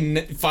fucking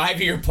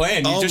 5-year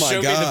plan. You just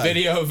showed me the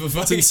video of a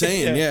fucking." It's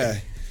insane. Yeah.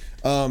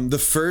 The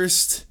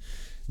first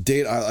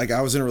date,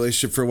 I was in a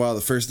relationship for a while.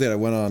 The first date I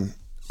went on,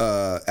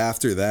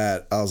 after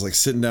that, I was like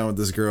sitting down with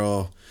this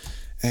girl,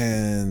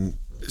 and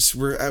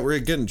we're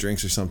getting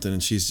drinks or something,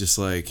 and she's just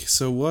like,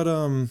 "So what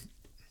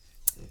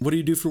do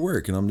you do for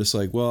work?" And I'm just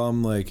like, "Well,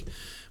 I'm like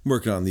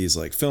working on these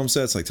like film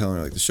sets," like telling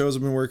her like the shows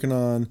I've been working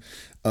on.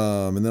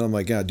 And then I'm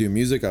like, "Yeah, I do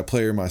music. I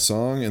play her my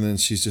song." And then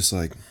she's just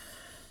like,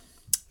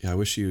 "Yeah, I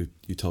wish you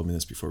told me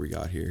this before we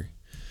got here."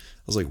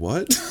 I was like,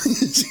 "What?"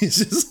 She's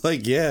just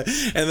like, "Yeah."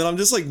 And then I'm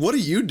just like, "What do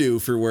you do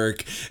for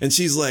work?" And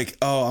she's like,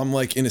 "Oh, I'm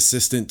like an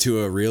assistant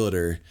to a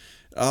realtor."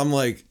 I'm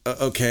like,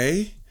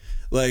 "Okay."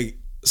 Like,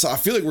 so I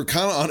feel like we're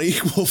kind of on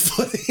equal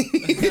footing.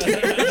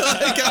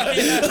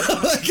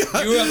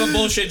 You have a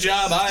bullshit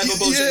job. I have a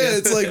bullshit. Yeah,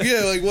 it's like,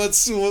 like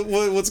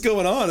what's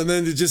going on? And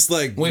then it just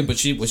like, wait, but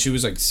she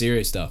was like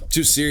serious though.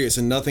 Too serious,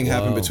 and nothing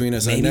happened between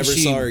us. Maybe I never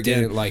saw her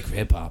again. Didn't like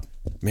hip hop.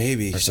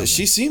 Maybe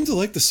she seemed to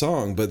like the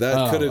song, but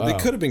that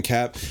could have been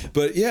cap.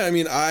 But yeah, I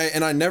mean,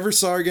 I never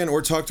saw her again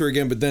or talked to her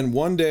again. But then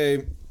one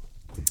day,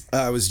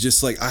 I was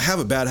just like, I have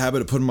a bad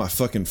habit of putting my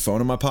fucking phone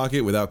in my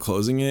pocket without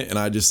closing it, and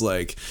I just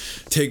like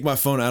take my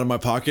phone out of my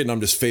pocket and I'm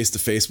just face to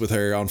face with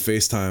her on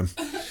FaceTime,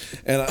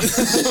 and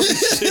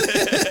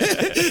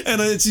and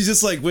then she's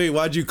just like, "Wait,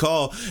 why'd you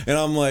call?" And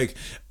I'm like,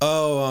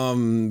 "Oh,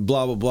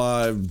 blah blah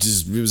blah,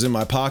 it was in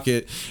my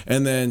pocket."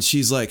 And then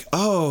she's like,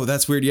 "Oh,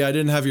 that's weird. Yeah, I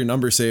didn't have your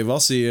number saved. I'll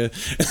see you."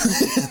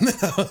 And then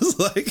I was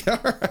like,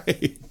 "All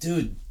right,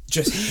 dude."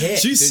 Just hit.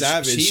 She's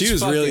savage. She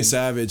was really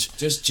savage.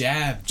 Just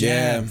jab,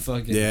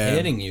 fucking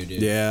hitting you,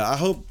 dude. Yeah, I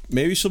hope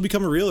maybe she'll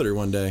become a realtor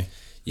one day.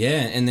 Yeah,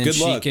 and then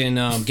she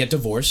can get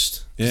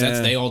divorced.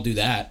 Yeah. They all do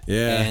that.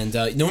 Yeah. And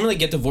normally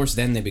get divorced,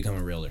 then they become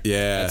a realtor.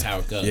 Yeah. That's how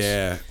it goes.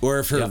 Yeah. Or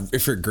if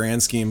her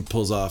grand scheme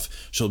pulls off,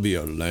 she'll be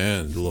a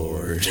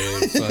landlord.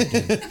 Dude,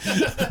 fucking.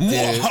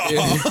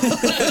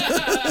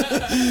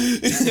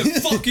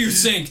 Fuck your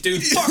sink,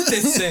 dude. Fuck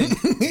this sink.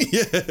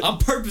 Yeah. I'm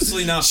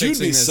purposely not fixing this.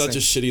 She would be such a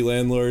shitty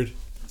landlord.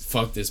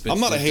 Fuck this bitch. I'm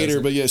not a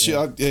hater, but yeah,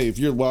 hey, if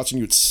you're watching,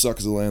 you would suck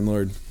as a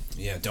landlord.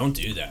 Yeah, don't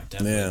do that.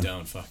 Definitely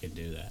don't fucking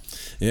do that.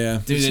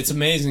 Yeah. Dude, it's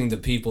amazing the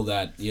people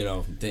that,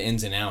 the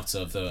ins and outs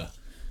of the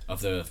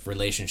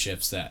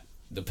relationships, that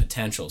the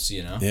potentials,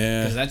 Yeah.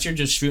 Because that's, you're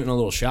just shooting a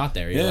little shot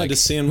there. You're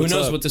just seeing who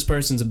knows what this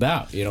person's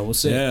about, we'll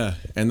see. Yeah,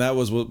 and that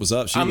was what was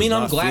up. I'm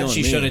glad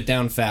she shut it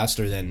down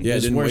faster than... Yeah,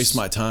 didn't waste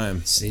my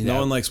time. See, no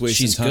one likes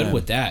wasting time. She's good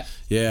with that.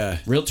 Yeah.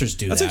 Realtors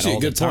do That's that actually all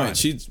a good the time. point.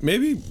 She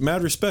maybe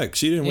mad respect.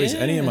 She didn't waste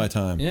any of my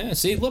time. Yeah,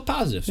 see, look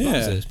positive.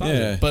 Positive.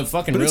 Yeah. But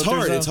fucking it's realtors,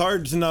 hard. It's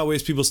hard to not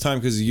waste people's time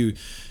because you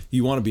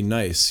want to be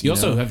nice. You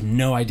also have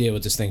no idea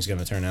what this thing's going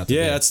to turn out to be.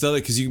 Yeah, that's the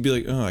other, because you can be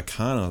like, "Oh, I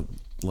kind of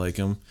like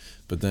him,"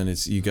 but then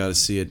you got to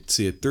see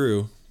it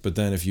through. But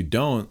then if you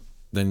don't,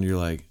 then you're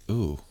like,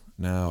 "Ooh,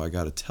 now I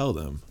got to tell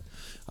them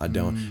I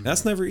don't." And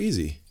that's never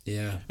easy.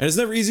 Yeah. And it's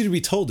never easy to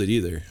be told it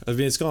either. I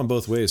mean, it's gone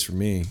both ways for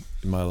me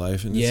in my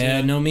life. And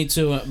no, me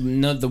too.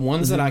 No, the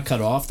ones that I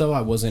cut off, though,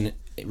 I wasn't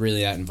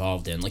really that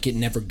involved in. Like, it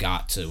never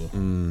got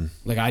to.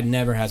 Like, I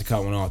never had to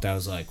cut one off that I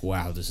was like,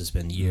 wow, this has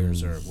been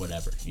years or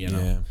whatever,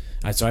 Yeah.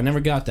 So I never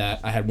got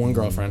that. I had one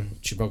girlfriend.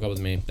 She broke up with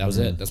me. That was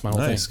it. That's my whole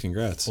thing. Nice.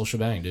 Congrats. Full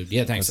shebang, dude.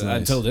 Yeah, thanks.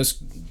 Nice. Until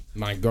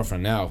my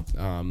girlfriend now.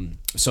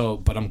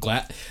 But I'm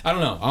glad. I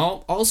don't know.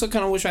 I also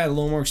kind of wish I had a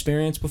little more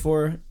experience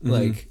before,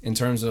 like, in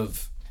terms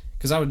of...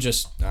 Because I would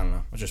just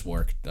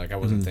work. Like, I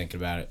wasn't thinking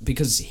about it.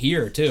 Because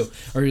here, too,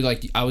 or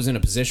like, I was in a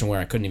position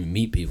where I couldn't even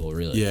meet people,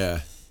 really.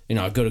 Yeah.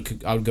 I would go to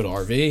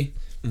RV.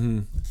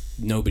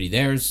 Nobody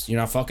there's. You're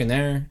not fucking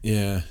there.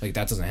 Yeah. Like,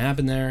 that doesn't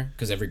happen there.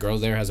 Because every girl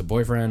there has a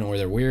boyfriend, or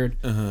they're weird.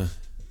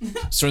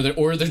 So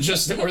they're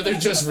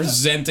just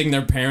resenting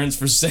their parents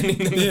for sending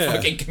them to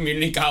fucking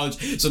community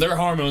college. So their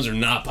hormones are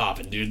not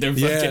popping, dude. They're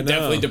fucking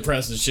definitely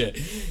depressed as shit.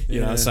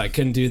 You know, so I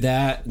couldn't do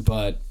that,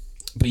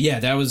 But yeah,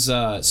 that was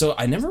so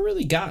I never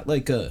really got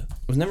I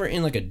was never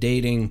in like a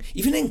dating,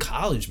 even in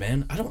college,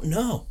 man. I don't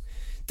know.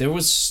 It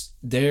was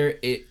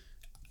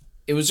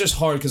just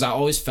hard because I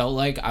always felt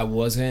like I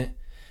wasn't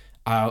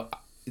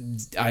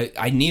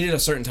I needed a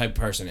certain type of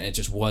person, and it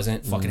just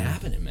wasn't fucking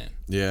happening, man.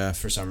 Yeah.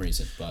 For some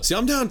reason. But see,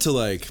 I'm down to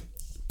like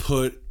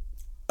put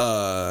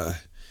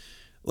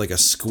like a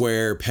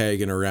square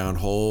peg in a round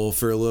hole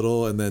for a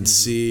little, and then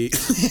see,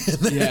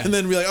 and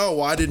then be like, "Oh,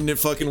 why didn't it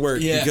fucking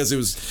work?" Yeah. Because it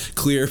was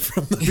clear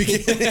from the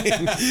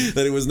beginning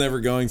that it was never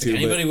going to.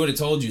 Anybody would have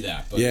told you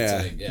that. But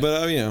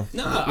but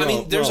no, I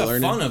mean, there's a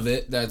fun of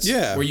it that's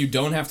where you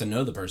don't have to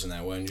know the person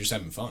that way, and you're just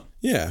having fun.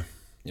 Yeah,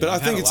 but I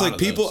think it's like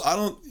people. Those. I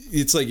don't.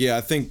 It's like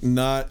I think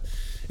not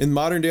in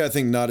modern day. I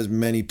think not as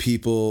many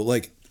people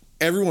like.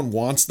 Everyone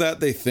wants that,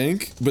 they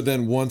think, but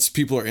then once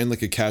people are in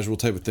like a casual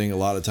type of thing, a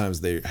lot of times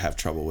they have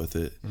trouble with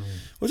it,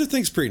 which I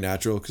think is pretty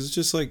natural because it's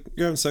just like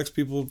you're having sex,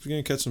 people, you're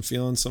gonna catch some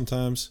feelings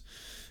sometimes.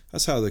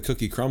 That's how the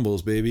cookie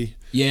crumbles, baby.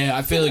 Yeah,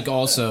 I feel like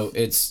also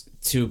it's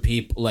two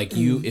people like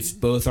you, if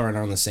both aren't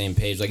on the same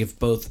page, like if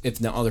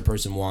the other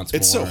person wants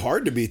it's more, so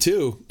hard to be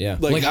too. Yeah,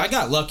 like I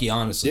got lucky,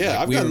 honestly. Yeah, like,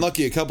 I've gotten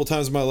lucky a couple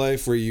times in my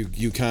life where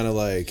you kind of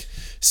like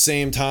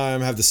same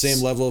time have the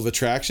same level of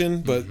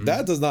attraction, but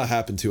that does not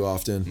happen too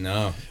often.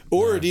 No,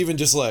 or it even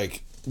just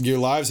like your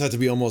lives have to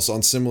be almost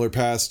on similar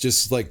paths,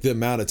 just like the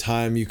amount of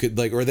time you could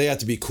like, or they have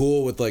to be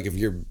cool with like if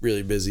you're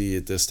really busy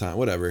at this time,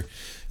 whatever,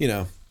 you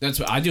know. That's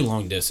what I do,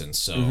 long distance,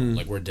 so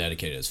like we're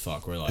dedicated as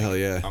fuck. We're like, hell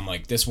yeah. I'm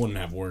like, this wouldn't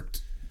have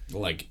worked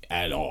like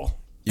at all.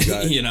 You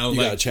got, you know, you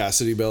like, got a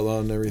chastity belt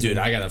on and everything. Dude,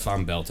 I got if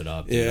I'm belted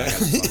up. Dude. Yeah.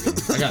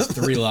 I got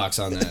 3 locks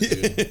on that,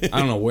 dude. I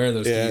don't know where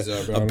those keys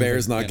are, bro. A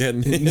bear's not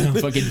getting it. No,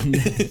 fucking.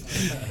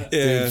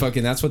 Yeah. Dude,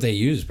 fucking, that's what they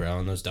use, bro,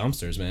 in those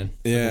dumpsters, man.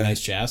 Yeah. Like a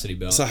nice chastity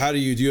belt. So how do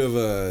you have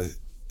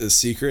a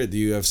secret? Do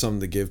you have something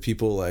to give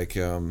people like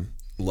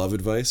love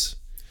advice?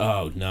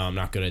 Oh, no, I'm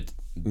not good at.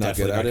 Not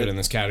Definitely good at not good it? in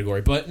this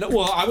category, but no,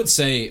 well, I would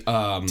say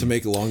To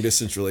make a long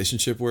distance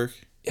relationship work?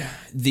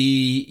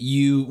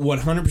 you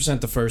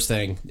 100% the first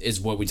thing is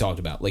what we talked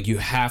about. Like you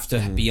have to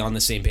be on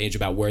the same page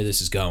about where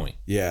this is going.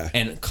 Yeah.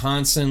 And not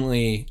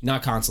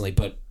constantly,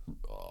 but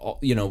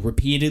you know,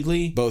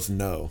 repeatedly Both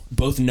know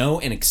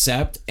and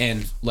accept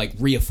and like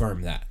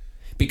reaffirm that.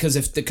 Because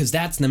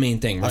that's the main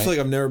thing, right? I feel like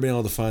I've never been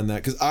able to find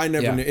that because I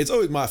never knew. It's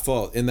always my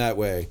fault in that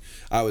way,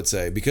 I would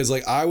say, because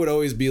like I would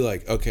always be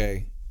like,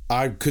 okay,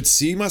 I could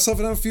see myself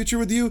in a future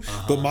with you,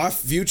 but my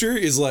future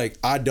is like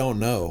I don't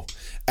know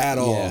at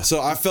all. Yeah. So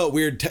I felt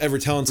weird ever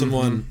telling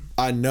someone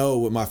I know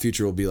what my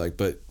future will be like.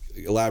 But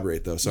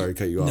elaborate though. Sorry to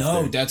cut you off.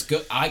 No, there. that's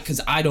good.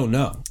 Because I don't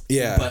know.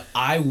 Yeah. But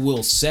I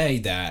will say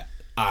that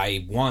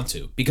I want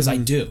to because I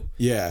do.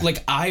 Yeah.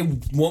 Like I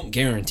won't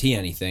guarantee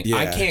anything. Yeah.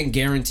 I can't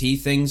guarantee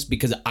things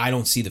because I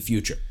don't see the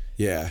future.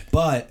 Yeah.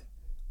 But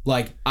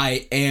like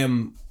I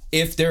am,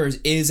 if there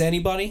is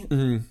anybody,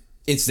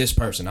 it's this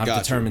person. I've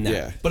determined that.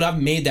 Yeah. But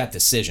I've made that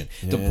decision.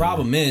 The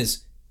problem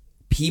is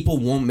people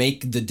won't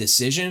make the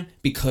decision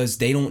because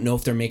they don't know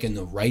if they're making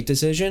the right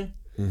decision.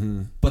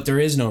 But there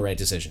is no right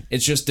decision.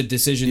 It's just the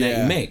decision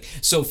that you make.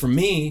 So for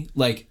me,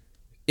 like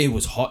it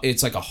was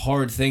it's like a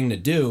hard thing to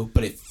do,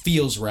 but it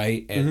feels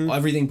right and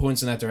everything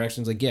points in that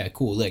direction. It's like, yeah,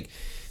 cool. Like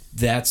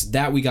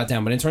that we got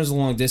down. But in terms of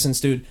long distance,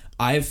 dude,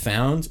 I have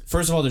found,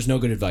 first of all, there's no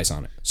good advice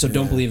on it. So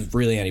don't believe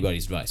really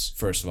anybody's advice,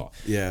 first of all.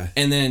 Yeah.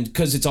 And then,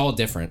 because it's all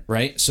different,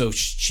 right? So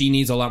she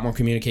needs a lot more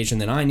communication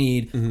than I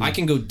need. I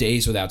can go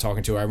days without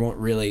talking to her. I won't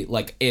really,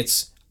 like,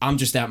 I'm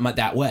just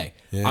that way.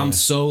 Yeah. I'm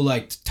so,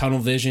 like, tunnel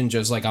vision,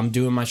 just, like, I'm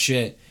doing my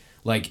shit.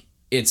 Like,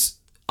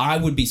 I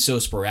would be so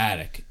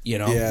sporadic, you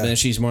know? Yeah. But then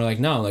she's more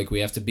like, no, like, we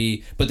have to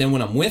be. But then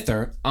when I'm with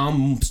her,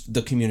 I'm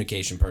the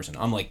communication person.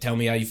 I'm like, tell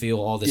me how you feel,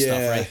 all this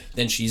stuff, right?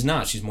 Then she's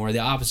not. She's more the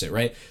opposite,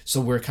 right?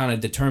 So we're kind of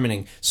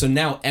determining. So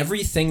now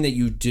everything that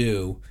you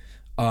do,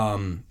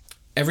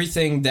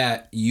 everything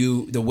that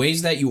the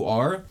ways that you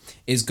are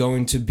is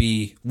going to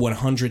be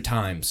 100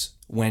 times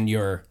when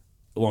you're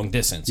long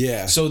distance.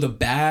 Yeah. So the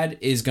bad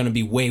is going to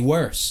be way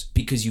worse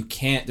because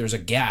there's a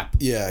gap.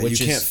 Yeah, which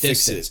you can't is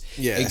fix distance.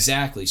 it. Yeah.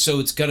 Exactly. So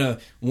it's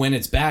when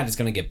it's bad, it's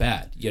gonna get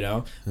bad, you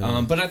know?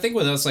 But I think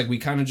with us, like we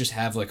kind of just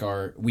have like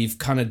we've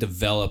kind of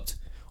developed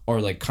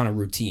our like kind of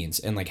routines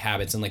and like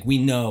habits and like we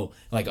know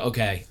like,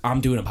 okay,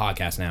 I'm doing a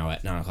podcast now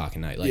at 9:00 at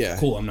night. Like,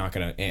 cool, I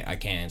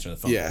can't answer the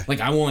phone. Yeah.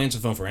 Like I won't answer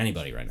the phone for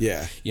anybody right now.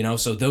 Yeah. You know,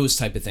 so those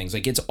type of things.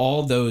 Like it's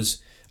all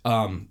those,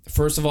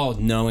 first of all,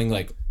 knowing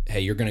like, hey,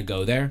 you're gonna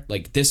go there.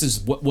 Like this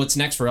is what's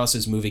next for us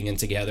is moving in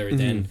together.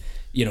 Then,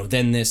 you know,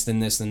 then this, then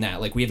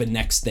that. Like we have a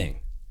next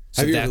thing.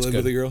 So Have you ever lived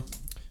with a girl?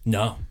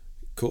 No.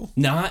 Cool.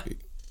 Not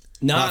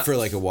for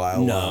like a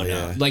while. No.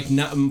 Yeah. Like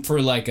not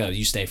for like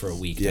you stay for a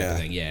week type of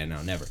thing. Yeah,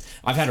 no, never.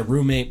 I've had a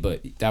roommate,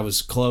 but that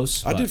was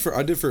close. I did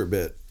for a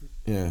bit.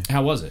 Yeah.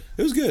 How was it?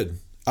 It was good.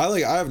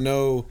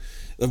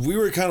 We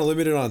were kind of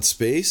limited on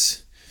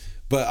space,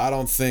 but I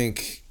don't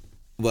think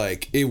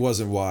like it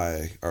wasn't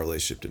why our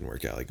relationship didn't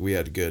work out. Like we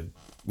had a good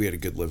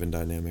living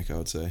dynamic, I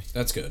would say.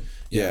 That's good.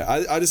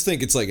 Yeah. I just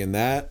think it's like in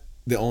that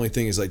the only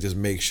thing is like just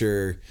make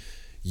sure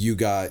you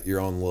got your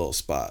own little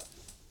spot,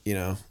 you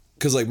know?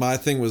 Because like my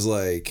thing was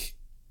like,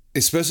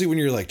 especially when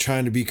you're like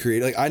trying to be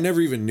creative, like I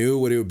never even knew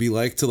what it would be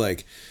like to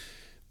like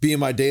be in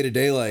my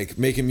day-to-day, like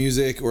making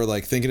music or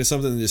like thinking of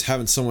something and just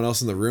having someone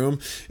else in the room.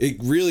 It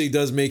really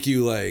does make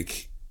you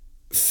like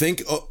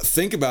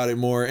think about it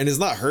more. And it's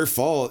not her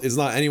fault, it's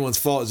not anyone's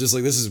fault. It's just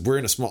like we're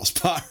in a small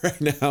spot right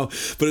now,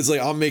 but it's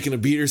like I'm making a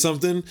beat or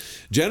something.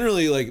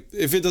 Generally, like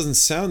if it doesn't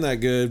sound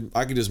that good,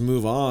 I could just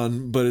move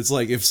on. But it's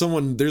like if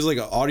there's like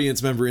an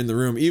audience member in the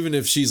room, even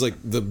if she's like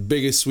the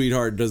biggest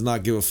sweetheart, does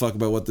not give a fuck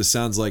about what this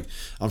sounds like,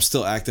 I'm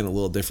still acting a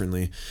little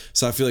differently.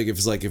 So I feel like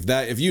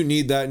if you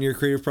need that in your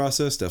creative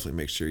process, definitely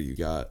make sure you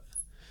got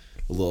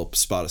a little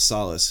spot of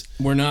solace.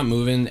 We're not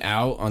moving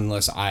out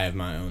unless I have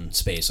my own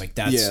space. Like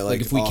that's like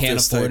if we can't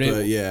afford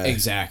it,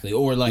 exactly.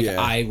 Or like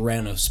I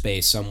rent a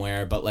space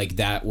somewhere, but like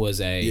that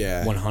was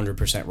a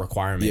 100%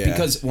 requirement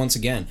because once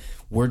again,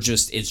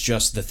 it's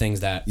just the things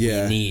that we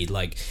need.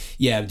 Like,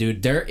 yeah,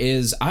 dude,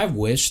 I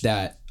wish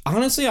that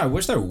Honestly, I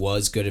wish there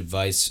was good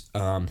advice.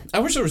 I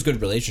wish there was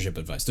good relationship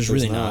advice. There's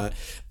really not.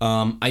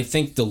 I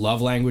think the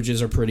love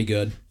languages are pretty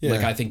good. Yeah.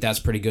 Like, I think that's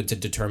pretty good to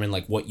determine,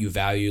 like, what you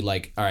value.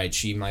 Like, all right,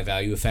 she might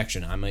value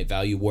affection. I might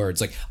value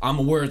words. Like, I'm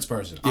a words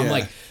person. I'm Yeah.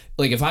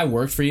 like, if I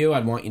worked for you,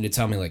 I'd want you to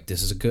tell me, like,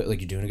 this is a good, like,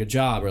 you're doing a good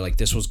job, or, like,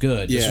 this was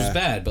good, this was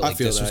bad, but, I like,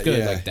 feel this was that, good.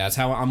 yeah. Like, that's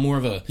how I'm more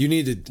of a... You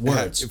need to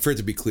Words. for it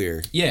to be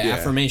clear. Yeah,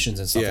 affirmations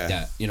and stuff Yeah. like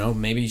that. You know,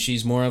 maybe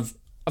she's more of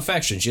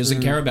affection. She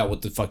doesn't care about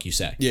what the fuck you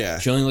say. Yeah.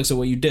 She only looks at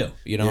what you do,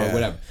 you know, or Yeah.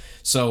 whatever.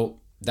 So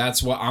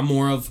that's what I'm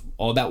more of,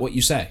 all about what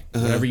you say.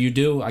 Whatever you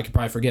do, I could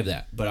probably forgive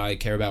that, but I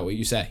care about what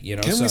you say, you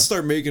know? Can so, we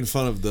start making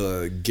fun of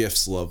the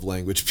gifts love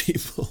language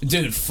people?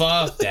 dude,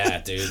 fuck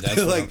that, dude.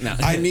 That's Like, no.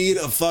 I need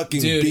a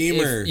fucking Dude,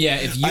 Beamer.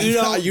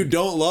 if you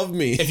don't love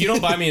me. if you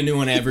don't buy me a new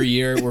one every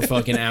year, we're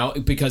fucking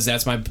out, because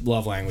that's my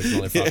love language,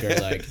 motherfucker.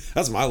 Like,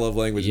 That's my love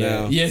language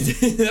yeah, now. yeah,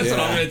 that's what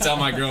I'm gonna tell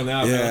my girl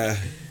now. Yeah.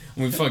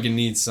 Bro. We fucking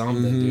need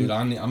something, dude.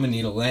 I'm gonna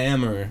need a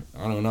lamb, or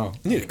I don't know.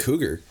 I need a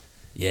cougar.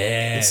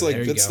 Yeah, It's like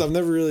there you that's go. I've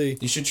never really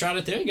You should try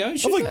it. There you go. You I've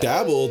should like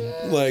dabbled,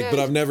 like, but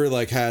I've never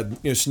like had,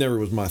 you know, she never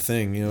was my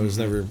thing, you know, it was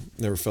Mm-hmm.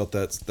 never felt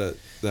that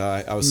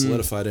I was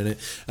solidified in it.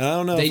 And I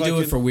don't know They if do I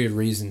it could, for weird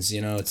reasons,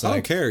 you know. It's I don't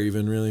like, care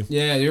even really.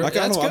 yeah, you're. Like,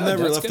 I that's don't know, I've good,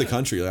 never that's left the good.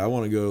 country. Like, I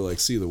want to go like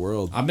see the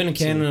world. I've been to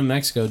Canada and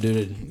Mexico,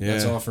 dude.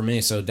 That's Yeah. all for me.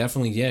 So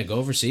definitely, yeah, go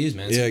overseas,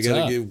 man. Yeah, What's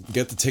gotta up?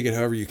 get the ticket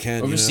however you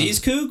can. Overseas,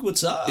 Coog.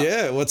 What's up? You know?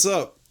 Yeah, what's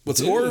up?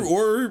 Dude.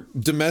 Or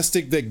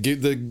domestic that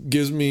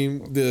gives me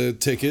the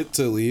ticket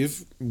to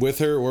leave with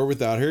her or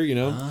without her, you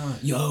know?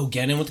 Yo,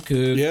 get in with the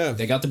Coog. Yeah.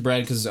 They got the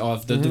bread because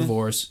of the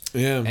divorce.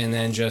 Yeah. And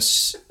then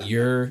just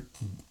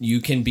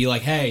you can be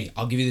like, hey,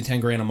 I'll give you the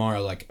 10 grand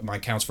tomorrow. Like, my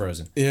account's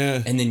frozen.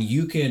 Yeah. And then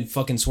you can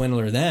fucking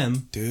swindler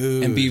them,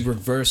 Dude. and be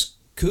reverse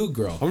Coog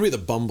girl. I'm gonna be the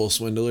Bumble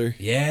swindler.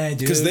 Yeah, dude.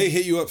 Because they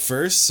hit you up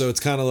first, so it's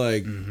kind of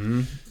like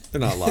they're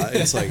not lying.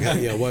 It's like,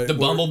 yeah, what the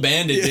Bumble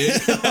Bandit,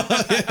 dude.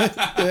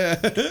 Yeah,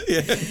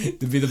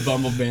 To be the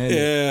Bumble Bandit.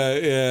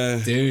 yeah.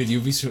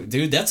 Dude,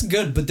 dude, that's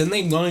good, but then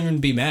they won't even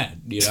be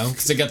mad, you know,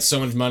 because they got so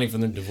much money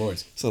from their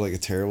divorce. So like a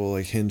terrible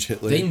like Hinge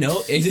Hitler. They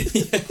know.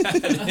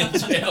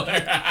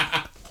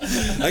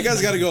 That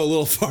guy's got to go a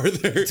little farther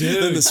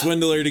than the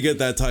swindler to get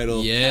that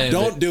title. Yeah,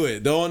 don't but- do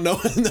it. Don't no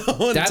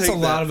one. That's take a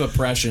lot of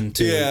oppression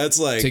to. Yeah, it's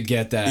like to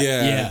get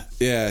that.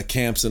 yeah,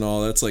 camps and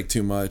all. That's like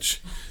too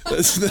much.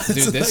 That's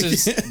Dude, this like,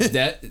 is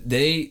that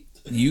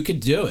you could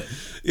do it.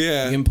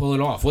 yeah. You can pull it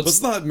off.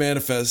 Let's not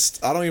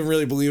manifest. I don't even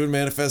really believe in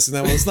manifesting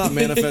that one. Let's not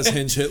manifest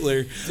Hinge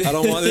Hitler. I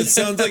don't want. It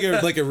sounds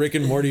like a Rick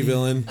and Morty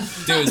villain.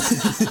 Dude,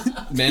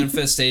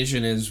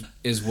 manifestation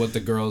is what the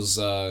girls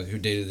who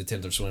dated the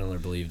Tinder swindler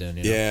believed in.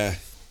 You know? Yeah.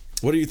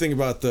 What do you think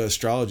about the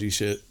astrology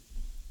shit?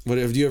 What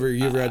have you ever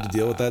had to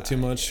deal with that too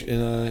much in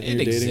your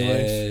It dating life?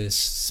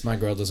 exists. My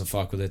girl doesn't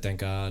fuck with it,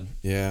 thank God.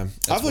 Yeah,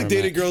 That's I've where like I'm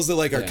dated at. girls that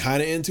like are Yeah.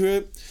 kind of into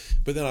it,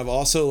 but then I've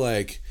also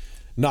like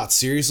not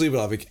seriously,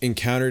 but I've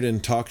encountered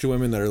and talked to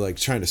women that are like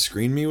trying to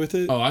screen me with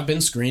it. Oh, I've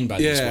been screened by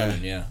these Yeah.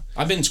 women, yeah.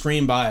 I've been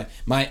screened by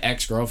my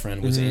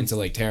ex-girlfriend was into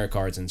like tarot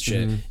cards and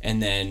shit.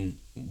 And then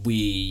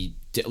we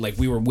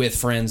were with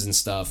friends and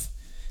stuff,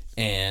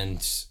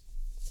 and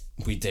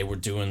they were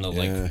doing the Yeah.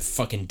 like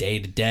fucking day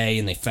to day,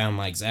 and they found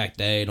my exact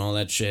day and all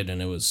that shit,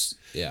 and it was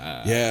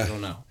I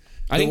don't know.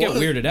 I didn't get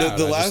weirded out.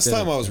 The I last just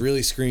time didn't. I was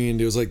really screened,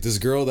 it was like this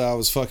girl that I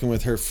was fucking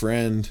with, her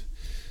friend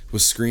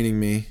was screening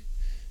me.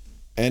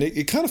 And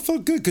it kind of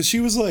felt good because she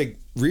was like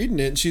reading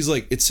it and she's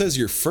like, it says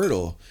you're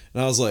fertile.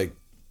 And I was like,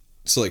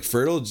 so like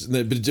fertile,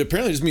 but it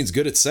apparently just means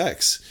good at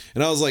sex.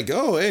 And I was like,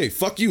 oh, hey,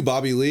 fuck you,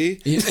 Bobby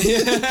Lee.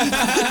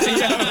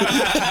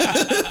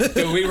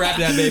 Dude, we wrapped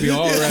that baby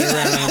all right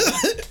around.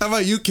 How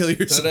about you kill Throw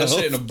yourself? that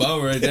shit in a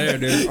bow right there,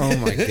 dude. Oh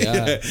my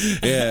god.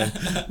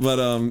 Yeah.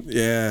 But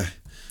yeah.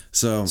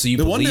 So you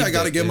the one day I believed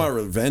got to it, get dude. my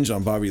revenge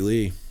on Bobby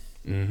Lee.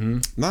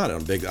 Mm-hmm.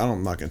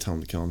 I'm not gonna tell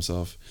him to kill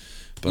himself.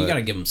 But You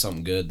gotta give him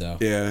something good though.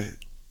 yeah,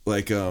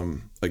 like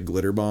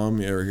glitter bomb.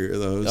 You ever hear of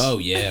those? Oh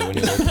yeah, when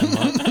you open him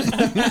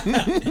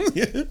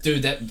up.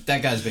 Dude,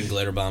 that guy's been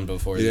glitter bombed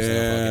before. There's no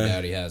Yeah. fucking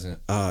doubt he hasn't.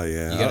 Oh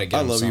yeah. You gotta give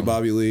I him love you, something.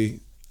 Bobby Lee.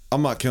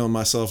 I'm not killing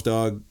myself,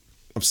 dog.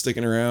 I'm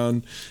sticking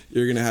around.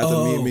 You're gonna have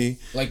to meet me.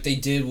 Like they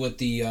did with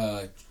the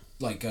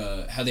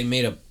how they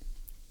made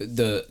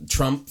the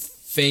Trump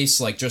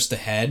face, like just the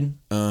head.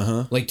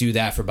 Like do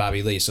that for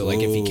Bobby Lee. So like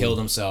if he Whoa. killed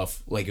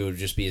himself, like it would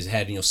just be his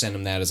head, and you'll send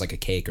him that as like a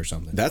cake or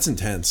something. That's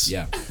intense.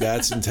 Yeah.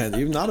 That's intense.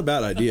 Even not a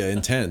bad idea.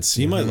 Intense.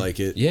 He might like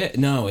it. Yeah,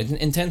 no, it's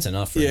intense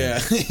enough for Yeah.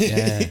 him.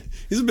 Yeah.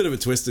 He's a bit of a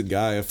twisted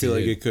guy. I feel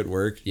like Dude. it could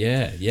work.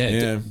 Yeah,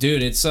 Yeah.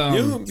 dude, it's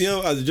You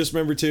know, I just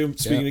remember too.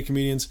 Speaking Yeah. of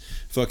comedians,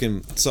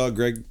 fucking saw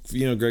Greg.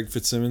 You know Greg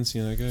Fitzsimmons.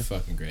 You know that guy.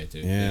 fucking great,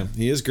 dude. Yeah,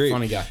 he is great.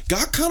 Funny guy.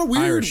 Got kind of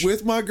weird Irish.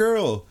 with my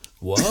girl.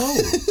 Whoa.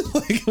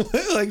 like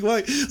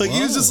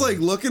he was just like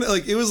looking at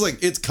like it was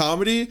like it's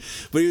comedy,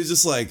 but he was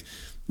just like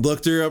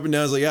looked her up and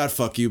down. Was like, yeah, I'd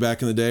fuck you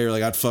back in the day, or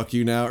like I'd fuck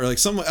you now, or like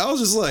some. I was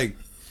just like,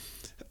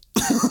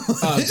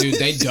 Oh, dude,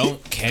 they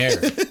don't care.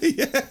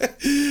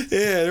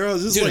 They're all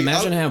just Dude, like,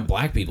 imagine how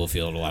black people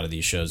feel at a lot of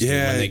these shows.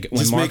 Yeah, dude. When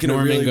just Mark making a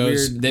Norman really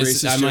goes, weird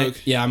 "This, racist joke.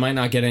 I might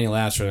not get any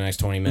laughs for the next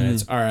 20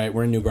 minutes." All right,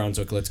 we're in New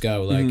Brunswick. Let's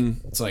go. Like,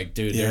 it's like,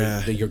 dude,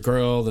 your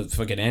girl, the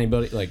fucking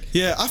anybody, like.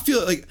 Yeah, I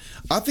feel like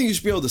I think you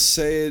should be able to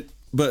say it,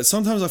 but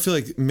sometimes I feel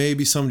like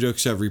maybe some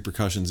jokes should have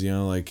repercussions. You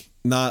know, like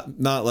not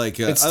like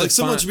I like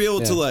someone should be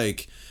able to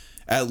like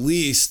at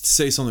least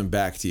say something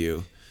back to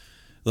you.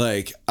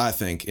 Like, I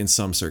think in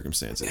some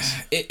circumstances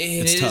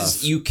it's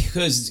tough.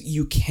 Because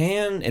you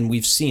can, and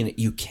we've seen it,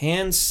 you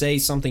can say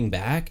something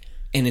back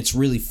and it's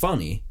really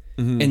funny,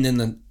 and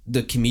then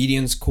the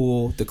comedian's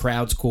cool, the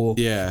crowd's cool,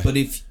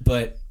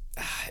 but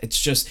it's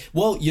just,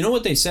 well, you know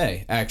what they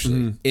say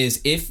actually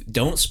is, if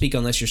don't speak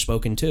unless you're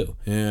spoken to.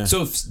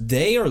 So if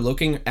they are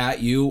looking at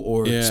you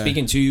or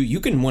speaking to you,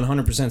 you can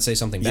 100% say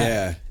something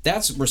back.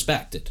 That's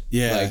respected.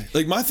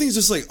 Like my thing is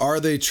just like, are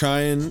they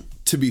trying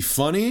to be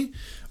funny,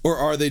 or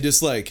are they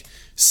just like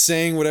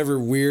saying whatever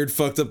weird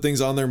fucked up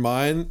things on their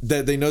mind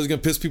that they know is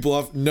gonna piss people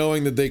off,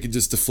 knowing that they could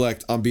just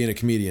deflect on being a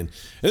comedian?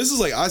 And this is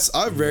like,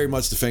 I very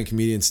much defend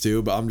comedians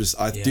too, but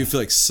I do feel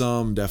like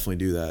some definitely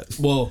do that.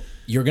 Well,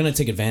 you're gonna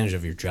take advantage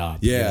of your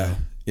job.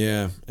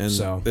 And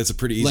so it's a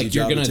pretty easy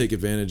job to take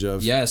advantage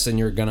of. Yes, and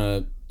you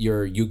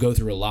go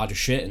through a lot of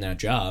shit in that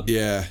job.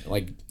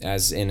 Like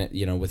as in,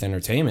 you know, with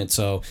entertainment.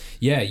 So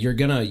you're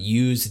gonna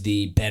use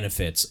the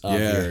benefits of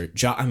your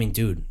job. I mean,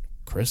 dude,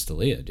 Chris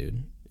D'Elia,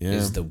 dude,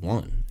 is the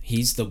one.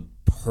 He's the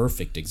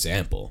perfect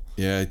example.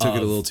 Yeah, he took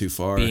it a little too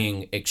far.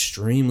 Being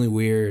extremely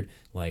weird,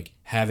 like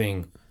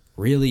having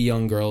really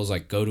young girls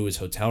like go to his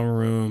hotel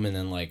room and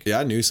then like. Yeah,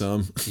 I knew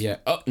some. Yeah.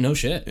 Oh, no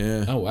shit.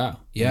 Yeah. Oh, wow.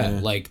 Yeah.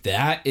 Like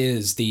that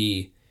is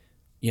the,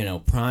 you know,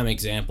 prime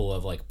example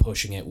of like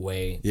pushing it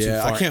way too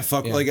far. I can't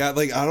fuck I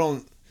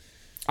don't.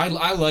 I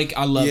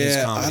love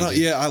his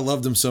comedy. I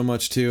loved him so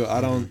much too.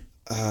 I don't.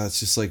 It's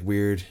just like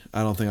weird.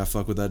 I don't think I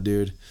fuck with that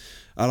dude.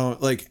 I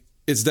don't like.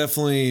 It's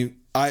definitely.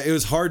 It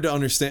was hard to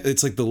understand.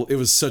 It's like it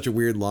was such a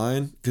weird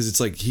line because it's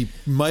like he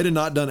might have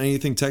not done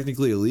anything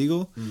technically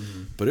illegal,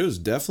 but it was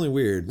definitely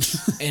weird.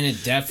 And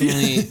it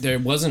definitely there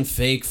wasn't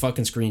fake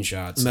fucking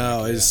screenshots.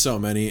 No, it's so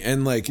many,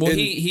 and like. Well,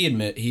 he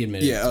admitted.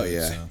 Yeah.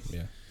 It, so,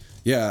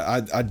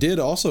 yeah. I did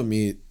also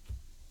meet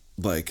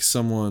like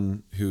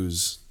someone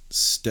whose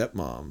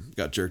stepmom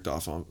got jerked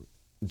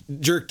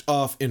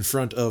off in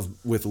front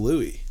of with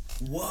Louis.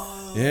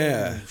 Whoa.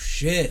 Yeah.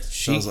 Shit.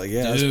 So I was like,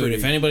 yeah, dude,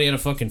 if anybody had a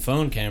fucking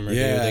phone camera,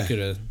 dude, they could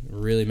have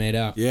really made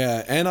out.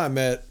 Yeah, and I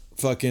met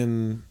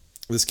fucking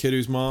this kid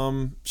whose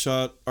mom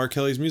shot R.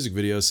 Kelly's music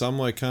video. So I'm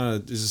like, kind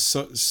of,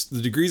 the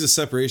degrees of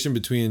separation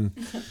between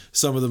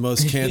some of the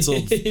most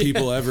canceled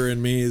people ever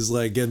and me is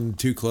like getting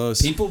too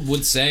close. People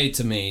would say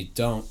to me,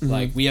 don't,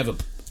 like, we have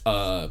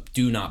a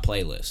do not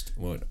playlist.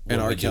 What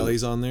and R.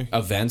 Kelly's on there?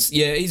 Events.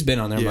 Yeah, he's been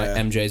on there. Yeah.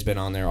 MJ's been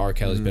on there. R.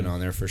 Kelly's been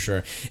on there for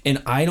sure.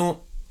 And I don't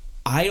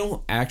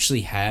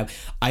actually have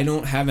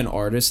an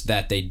artist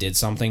that they did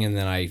something and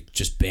then I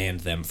just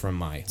banned them from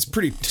my It's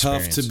pretty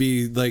tough to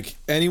be like,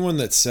 anyone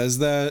that says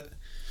that,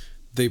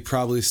 they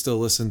probably still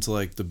listen to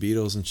like the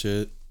Beatles and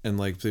shit and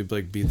like they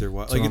like beat their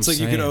wife. Like it's like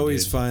you can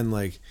always find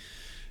like,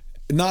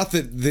 not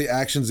that the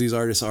actions of these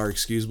artists are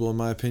excusable in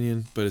my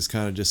opinion, but it's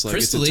kind of just like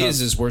Chris D'Elia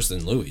is worse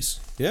than Louis.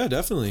 Yeah,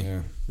 definitely.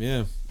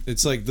 Yeah.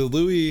 It's like the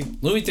Louis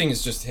thing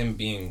is just him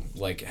being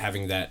like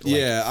having that thing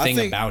I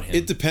think about him.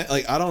 It depends.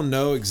 Like I don't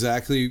know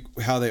exactly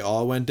how they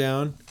all went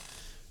down.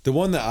 The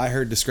one that I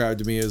heard described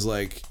to me is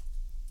like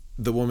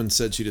the woman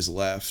said she just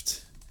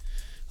left.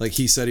 Like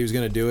he said he was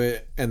gonna do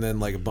it, and then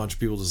like a bunch of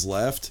people just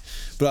left.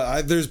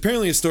 But there's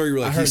apparently a story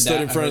where like he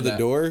stood in front of the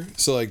door.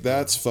 So like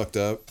that's fucked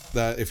up.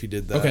 That if he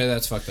did that. Okay,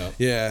 that's fucked up.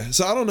 Yeah.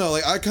 So I don't know.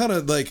 Like I kind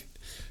of like,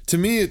 to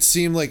me it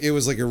seemed like it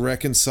was like a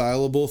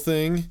reconcilable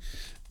thing.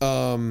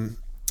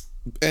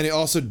 And it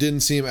also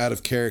didn't seem out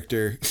of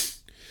character.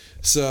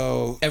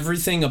 So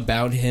everything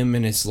about him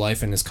and his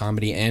life and his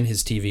comedy and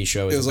his TV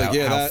show is about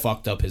how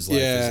fucked up his life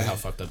is and how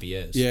fucked up he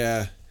is.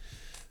 Yeah.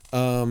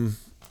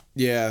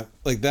 Yeah.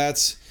 Like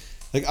that's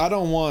like, I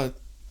don't want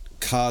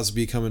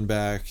Cosby coming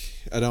back.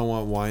 I don't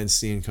want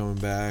Weinstein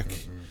coming back.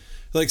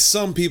 Like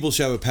some people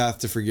should have a path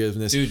to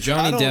forgiveness. Dude,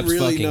 Johnny Depp's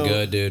fucking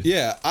good, dude.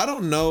 Yeah, I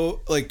don't know.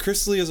 Like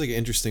Chris D'Elia is like an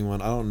interesting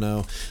one. I don't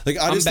know. Like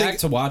I'm back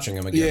to watching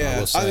him again.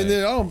 Yeah, I mean,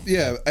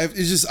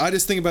 it's just I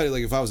just think about it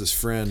like if I was his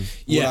friend,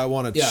 would I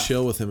want to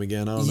chill with him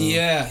again? I don't know.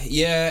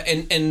 Yeah,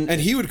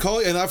 and he would call,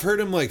 and I've heard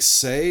him like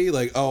say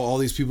like, oh, all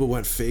these people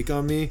went fake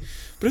on me,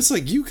 but it's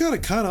like you gotta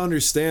kind of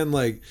understand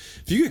like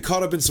if you get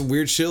caught up in some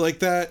weird shit like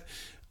that.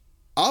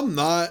 I'm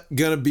not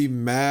gonna be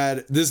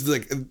mad. This is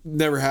like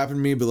never happened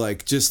to me, but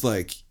like just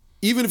like.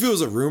 Even if it was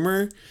a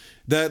rumor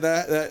that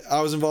I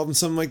was involved in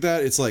something like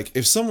that, it's like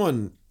if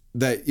someone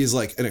that is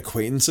like an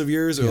acquaintance of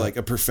yours or like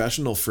a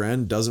professional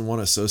friend doesn't want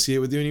to associate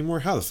with you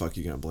anymore, how the fuck are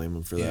you gonna blame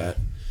them for that?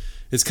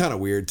 It's kind of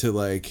weird to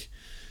like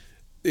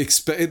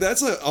expect.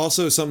 That's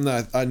also something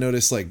that I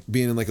noticed like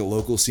being in like a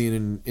local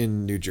scene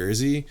in New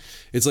Jersey.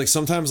 It's like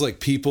sometimes like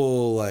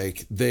people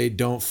like they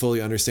don't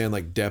fully understand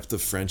like depth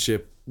of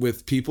friendship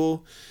with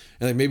people,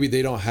 and like maybe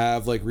they don't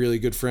have like really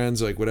good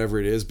friends, like whatever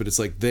it is, but it's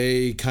like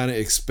they kind of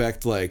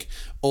expect like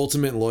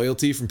ultimate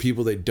loyalty from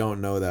people they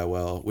don't know that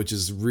well, which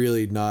is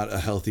really not a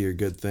healthy or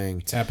good thing.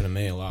 It's happened to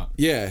me a lot.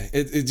 Yeah,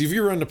 if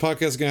you run the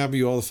podcast, it's gonna happen to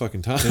you all the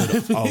fucking time.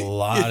 Dude, a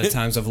lot of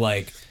times of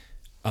like,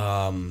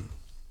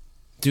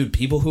 dude,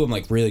 people who I'm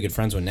like really good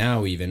friends with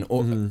now, even,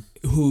 or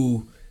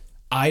who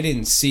I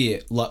didn't see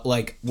it,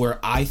 like where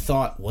I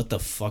thought, what the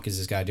fuck is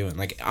this guy doing?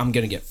 Like, I'm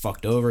gonna get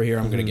fucked over here.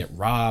 I'm gonna get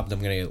robbed. I'm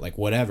gonna get like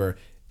whatever.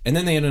 And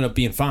then they ended up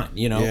being fine,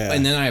 you know? Yeah.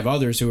 And then I have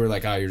others who are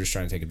like, oh, you're just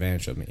trying to take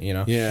advantage of me, you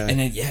know? Yeah. And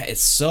then,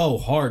 it's so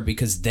hard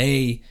because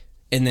and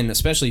then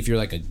especially if you're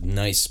like a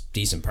nice,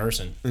 decent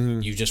person,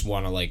 you just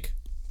want to like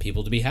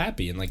people to be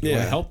happy and like you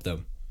want to help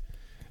them.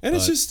 And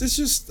it's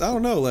just, I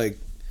don't know, like,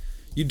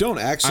 you don't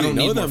actually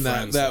know them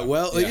that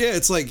well. Like, yeah,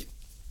 it's like,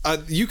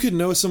 you could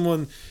know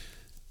someone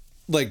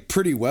like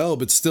pretty well,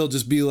 but still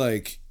just be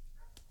like,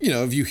 you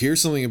know, if you hear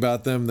something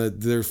about them that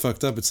they're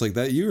fucked up, it's like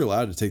that you're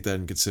allowed to take that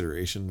in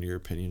consideration, your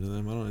opinion of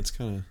them. I don't know. It's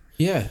kind of,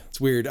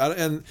 it's weird.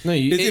 If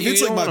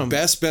it's like my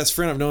best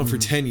friend I've known for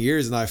 10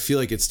 years and I feel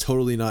like it's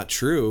totally not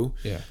true,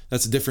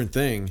 that's a different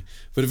thing.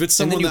 But if it's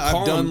someone that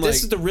I've done,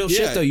 this is the real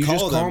shit though. You just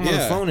call them on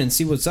the phone and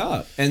see what's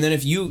up. And then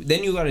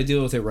you got to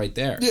deal with it right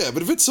there. Yeah,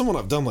 but if it's someone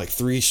I've done like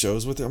 3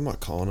 shows with, I'm not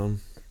calling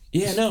them.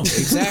 Yeah, no,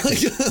 exactly.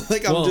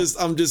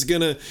 I'm just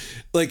gonna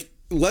like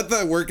let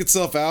that work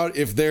itself out.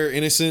 If they're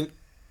innocent,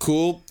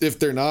 cool. If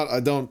they're not, I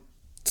don't,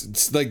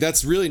 like,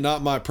 that's really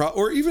not my problem.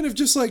 Or even if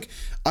just like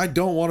I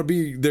don't want to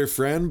be their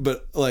friend,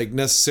 but like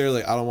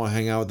necessarily I don't want to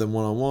hang out with them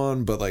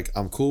one-on-one, but like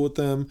I'm cool with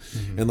them.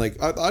 And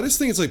like I just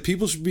think it's like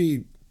people should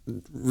be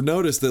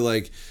noticed that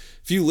like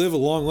if you live a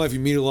long life, you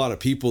meet a lot of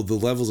people, the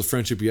levels of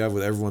friendship you have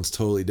with everyone's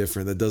totally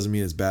different. That doesn't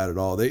mean it's bad at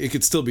all. It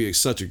could still be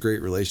such a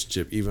great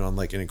relationship even on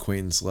like an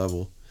acquaintance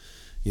level.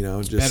 You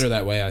know, just better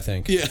that way, I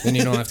think. Yeah. Then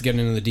you don't have to get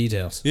into the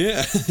details.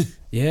 Yeah.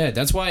 Yeah,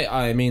 that's why,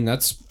 I mean,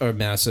 that's a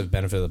massive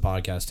benefit of the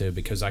podcast, too,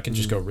 because I can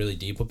just go really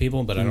deep with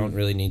people, but I don't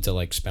really need to,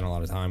 like, spend a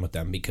lot of time with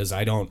them because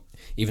I don't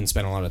even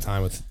spend a lot of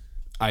time with...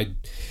 I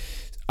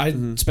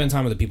spend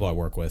time with the people I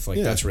work with.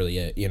 Like, that's really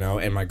it, you know,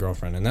 and my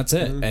girlfriend, and that's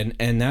it.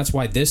 And that's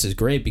why this is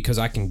great because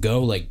I can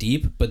go, like,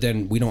 deep, but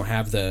then we don't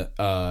have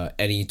the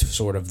any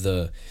sort of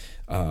the...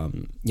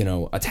 you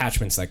know,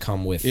 attachments that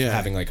come with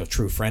having like a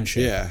true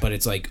friendship. Yeah. But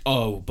it's like,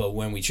 but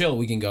when we chill,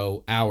 we can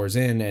go hours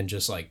in and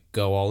just like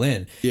go all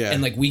in. Yeah.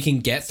 And like we can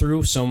get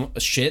through some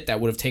shit that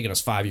would have taken us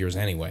 5 years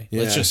anyway.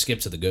 Yeah. Let's just skip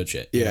to the good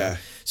shit. Yeah. Know?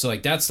 So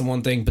like that's the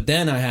one thing. But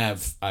then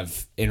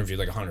I've interviewed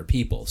like 100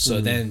 people. So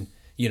then,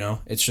 you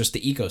know, it's just the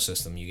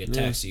ecosystem. You get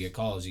texts, you get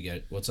calls, you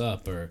get what's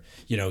up, or,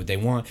 you know, they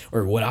want,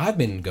 or what I've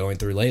been going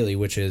through lately,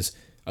 which is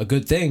a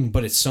good thing,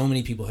 but it's so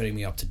many people hitting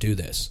me up to do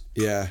this.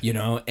 Yeah. You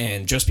know,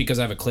 and just because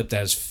I have a clip that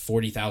has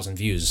 40,000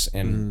 views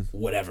and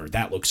whatever,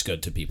 that looks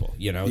good to people.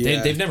 You know,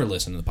 they've never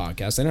listened to the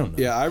podcast. They don't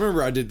know. Yeah, I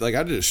remember I did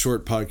a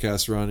short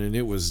podcast run and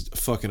it was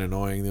fucking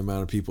annoying the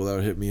amount of people that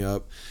would hit me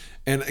up.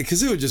 And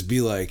because it would just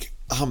be like,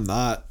 I'm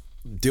not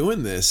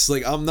doing this,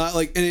 like I'm not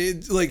like, and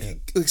it like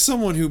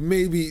someone who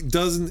maybe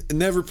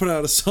never put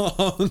out a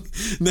song,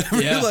 like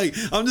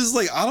I'm just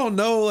like, I don't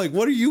know, like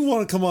what do you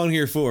want to come on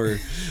here for?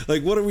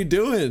 Like what are we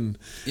doing?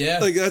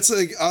 Like that's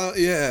like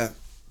I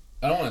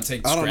don't want to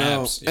take scraps. I don't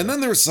know. And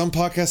then there were some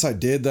podcasts I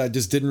did that I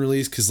just didn't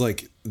release because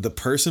like the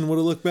person would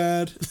have looked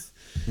bad.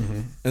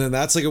 And then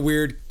that's like a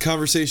weird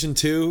conversation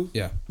too.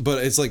 Yeah,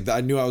 but it's like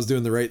I knew I was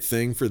doing the right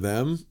thing for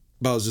them,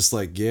 but I was just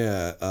like,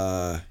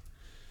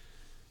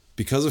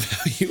 because of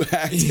how you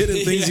acted and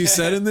things you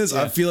said in this,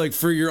 I feel like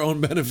for your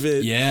own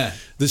benefit,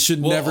 this should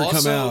never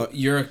come out.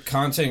 You're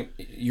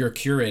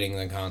curating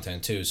the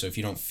content too, so if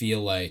you don't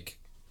feel like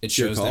it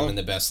shows them in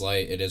the best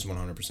light, it is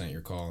 100% your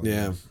call.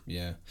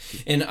 Yeah.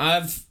 And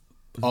I've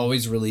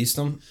always released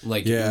them,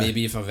 like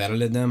maybe if I've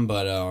edited them,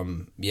 but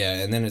and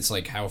then it's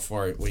like how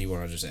far, what do you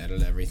want to just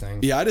edit everything?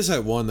 Yeah, I just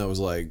had one that was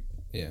like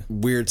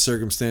weird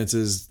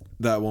circumstances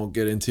that I won't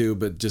get into,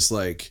 but just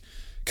like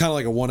kind of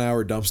like a 1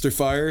 hour dumpster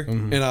fire,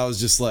 and I was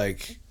just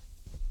like,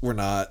 we're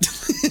not.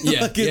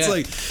 Like it's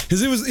like,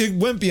 because it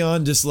went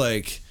beyond just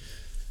like,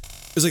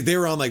 it was like they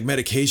were on like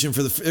medication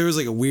for there was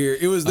like a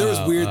weird, there was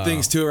weird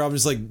things too, where I'm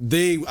just like,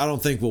 I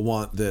don't think will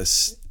want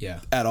this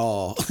at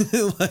all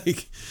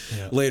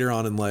later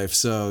on in life.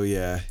 So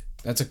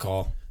that's a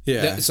call.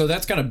 So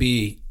that's gotta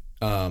be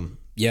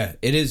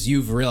it is.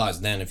 You've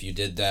realized then, if you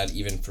did that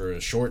even for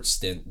a short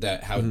stint,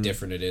 that how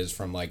different it is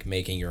from like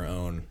making your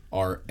own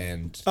art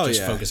and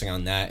just focusing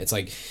on that. It's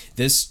like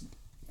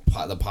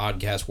the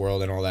podcast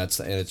world and all that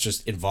stuff, and it's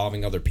just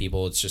involving other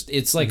people.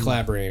 It's like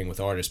collaborating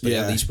with artists, but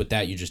at least with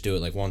that you just do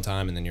it like one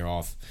time and then you're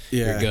off.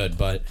 You're good.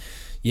 But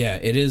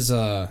it is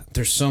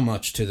there's so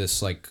much to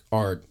this like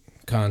art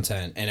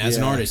content, and as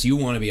an artist you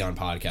want to be on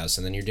podcasts,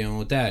 and then you're dealing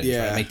with that, you're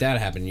trying to make that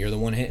happen, you're the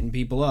one hitting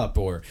people up,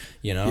 or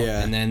you know,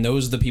 and then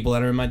those are the people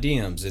that are in my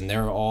DMs and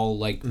they're all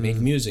like make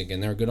music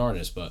and they're good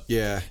artists, but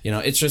you know,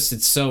 it's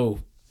so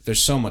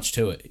there's so much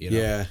to it, you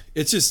know.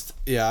 It's just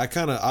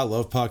I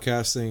love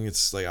podcasting.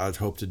 It's like I'd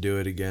hope to do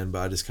it again, but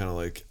I just kind of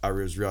like I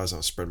realized I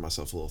was spreading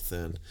myself a little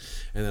thin,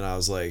 and then I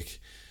was like,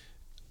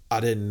 I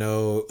didn't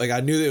know, like,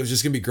 I knew that it was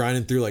just gonna be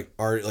grinding through like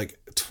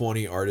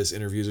 20 artist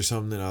interviews or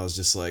something, and I was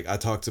just like, I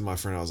talked to my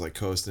friend, I was like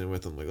coasting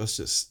with him, like,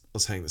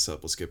 let's hang this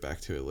up, let's get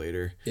back to it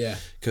later. Yeah,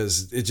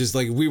 because it just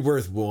like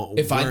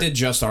if I did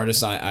just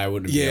artists, I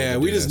would. Yeah,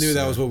 we just knew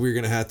that was what we were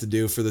gonna have to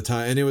do for the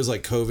time, and it was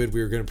like COVID.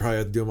 We were gonna probably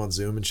have to do them on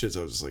Zoom and shit.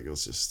 So I was just like,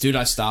 let's just. Dude,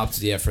 I stopped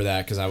for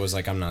that because I was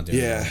like, I'm not doing.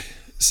 Yeah, that.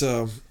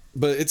 So,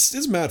 but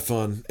it's mad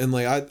fun, and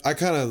like I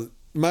kind of,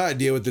 my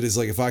idea with it is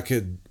like, if I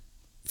could.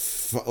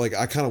 Like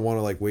I kind of want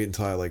to like wait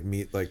until I like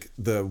meet like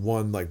the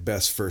one like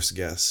best first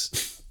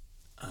guess.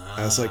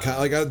 That's like kind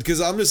of like,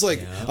 because I'm just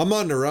like, I'm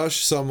not in a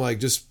rush, so I'm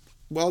like,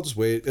 I'll just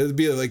wait. It'd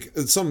be like,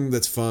 it's something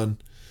that's fun,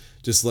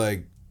 just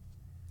like,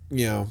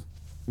 you know,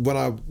 when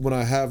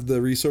I have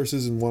the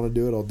resources and want to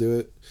do it, I'll do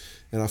it.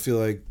 And I feel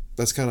like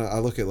that's kind of, I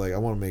look at like, I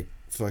want to make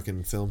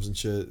fucking films and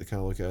shit. I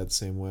kind of look at it the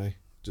same way,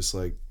 just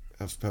like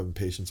having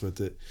patience with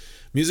it.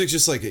 Music's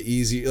just like an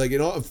easy, like, you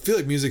know, I feel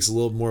like music's a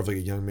little more of like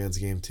a young man's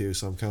game too.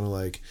 So I'm kind of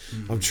like,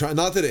 I'm trying,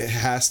 not that it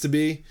has to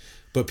be,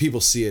 but people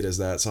see it as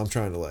that. So I'm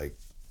trying to like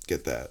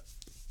get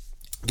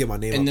my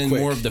name and up then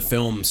quick. more of the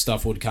film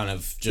stuff would kind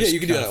of just you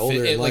can do that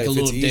older in like life. a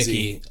little It's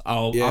easy. dicky.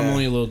 I'm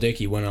only a little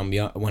dicky when I'm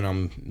young, when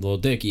I'm little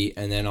dicky,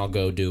 and then I'll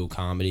go do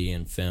comedy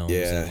and films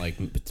and like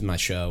my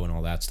show and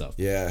all that stuff.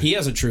 Yeah, he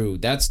has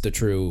that's the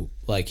true,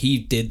 like, he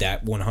did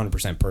that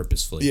 100%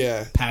 purposefully.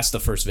 Yeah, past the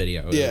first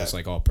video, it was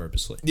like all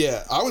purposely.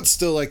 Yeah, I would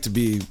still like to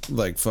be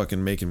like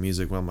fucking making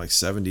music when I'm like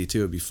 70 too.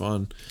 It'd be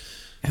fun.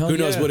 Who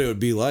knows what it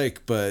would be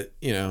like, but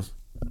you know,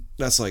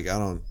 that's like,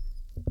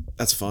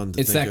 that's fun.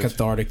 It's that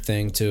cathartic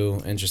thing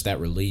too, and just that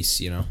release,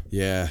 you know.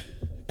 Yeah,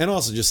 and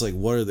also just like,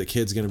 what are the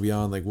kids gonna be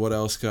on? Like, what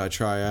else could I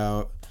try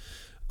out?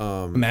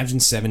 Imagine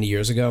 70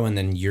 years ago, and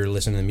then you're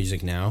listening to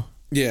music now.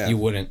 Yeah, you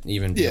wouldn't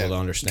even be able to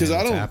understand. Because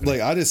I don't happening.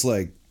 like. I just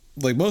like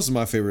most of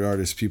my favorite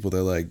artists, people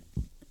that like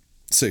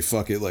say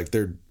fuck it, like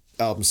their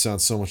albums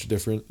sound so much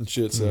different and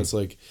shit. So that's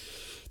like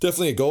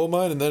definitely a goal of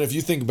mine. And then if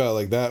you think about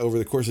like that over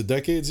the course of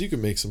decades, you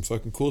can make some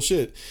fucking cool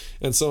shit.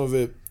 And some of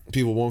it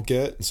people won't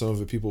get, and some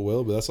of it people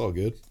will, but that's all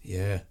good.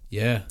 Yeah.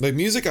 Like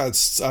music,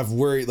 I've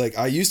worried. Like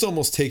I used to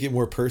almost take it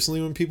more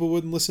personally when people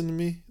wouldn't listen to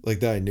me, like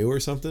that I knew or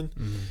something.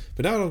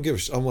 But now I don't give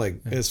a I'm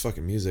like, it's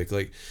fucking music.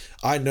 Like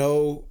I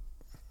know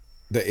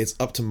that it's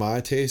up to my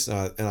taste,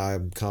 and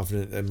I'm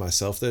confident in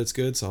myself that it's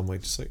good. So I'm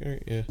like, just like, all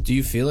right, yeah. Do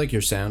you feel like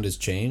your sound has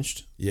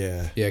changed?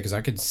 Yeah, because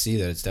I could see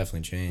that it's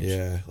definitely changed.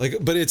 Yeah, like,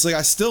 but it's like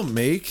I still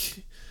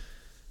make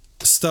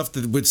stuff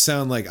that would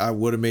sound like I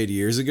would have made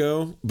years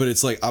ago, but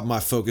it's like my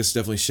focus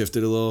definitely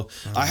shifted a little.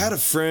 I had a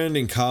friend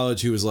in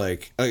college who was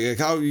like I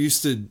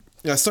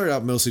started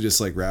out mostly just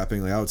like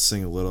rapping, like I would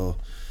sing a little,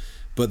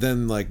 but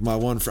then like my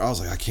one friend, I was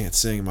like, I can't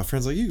sing, and my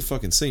friend's like, you can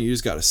fucking sing, you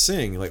just gotta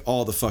sing like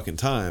all the fucking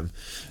time.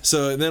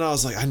 So and then I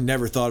was like, I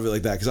never thought of it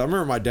like that, because I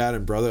remember my dad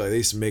and brother, like, they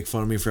used to make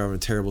fun of me for having a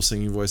terrible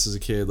singing voice as a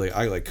kid. Like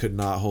I like could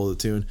not hold a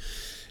tune,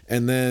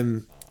 and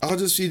then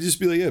he'd just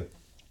be like, yeah,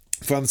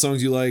 find the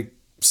songs you like,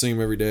 sing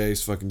them every day,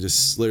 fucking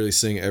just literally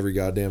sing every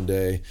goddamn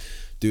day,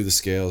 do the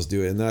scales,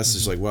 do it. And that's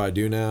just like what I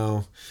do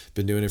now.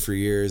 Been doing it for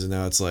years, and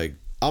now it's like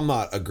I'm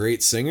not a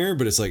great singer,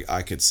 but it's like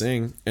I could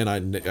sing, and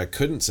I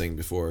couldn't sing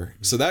before.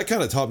 So that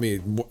kind of taught me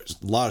a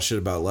lot of shit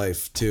about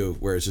life too,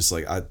 where it's just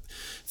like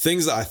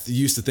things that I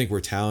used to think were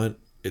talent,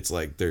 it's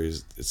like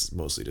it's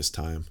mostly just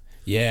time.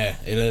 Yeah,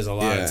 it is a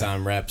lot of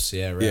time. Reps.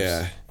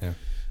 Yeah.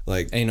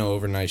 Like ain't no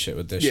overnight shit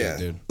with this shit,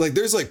 dude. Like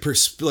there's like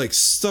like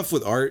stuff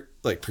with art,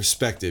 like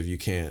perspective, you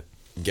can't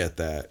get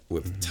that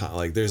with time.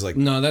 Like there's like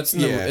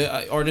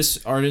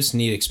artists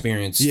need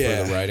experience for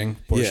the writing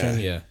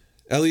portion.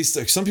 At least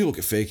like some people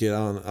could fake it.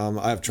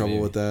 I have trouble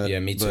with that. Yeah,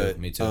 me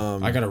too.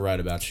 I gotta write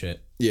about shit.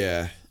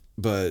 Yeah,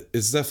 but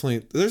it's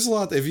definitely, there's a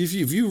lot. If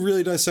you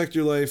really dissect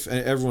your life,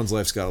 and everyone's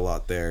life's got a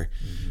lot there.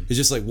 It's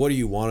just like, what do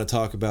you want to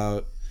talk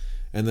about,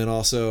 and then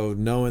also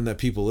knowing that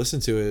people listen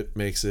to it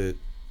makes it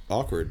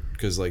awkward,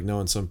 because like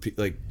knowing some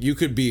people, like you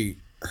could be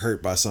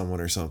hurt by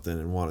someone or something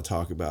and want to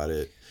talk about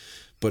it,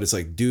 but it's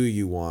like, do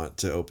you want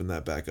to open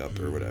that back up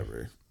or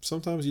whatever?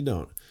 Sometimes you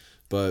don't.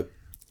 But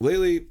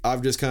lately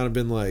I've just kind of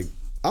been like,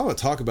 I'm gonna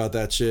talk about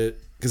that shit,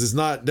 because it's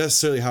not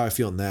necessarily how I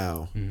feel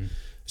now.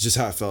 It's just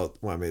how I felt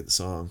when I made the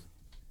song.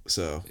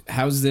 So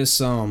how's this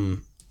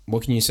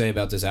what can you say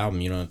about this album?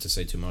 You don't have to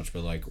say too much,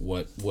 but like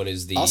what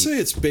is the... I'll say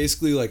it's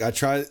basically like,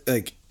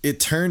 it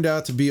turned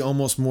out to be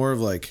almost more of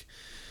like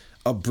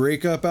a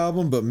breakup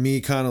album, but me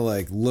kind of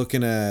like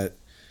looking at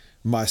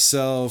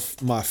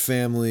myself, my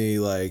family,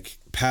 like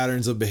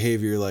patterns of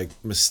behavior, like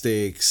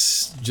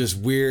mistakes, just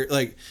weird,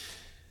 like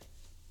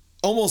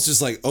almost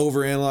just like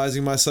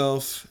overanalyzing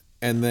myself,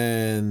 and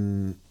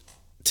then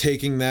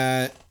taking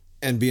that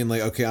and being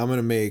like, okay, I'm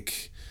gonna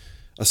make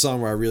a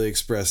song where I really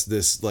express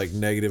this like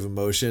negative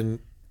emotion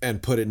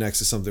and put it next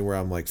to something where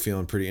I'm like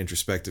feeling pretty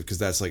introspective, because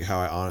that's like how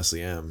I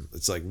honestly am.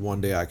 It's like one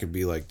day I could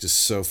be like just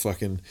so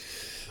fucking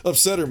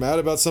upset or mad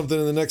about something,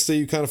 and the next day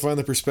you kind of find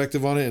the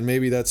perspective on it, and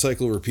maybe that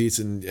cycle repeats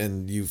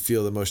and you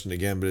feel the emotion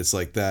again, but it's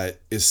like that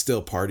is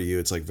still part of you.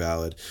 It's like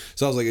valid.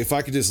 So I was like, if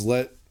I could just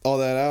let all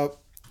that out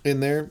in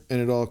there and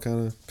it all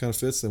kind of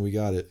fits, then we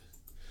got it.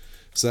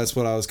 So that's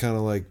what I was kind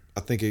of like,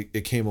 I think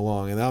it came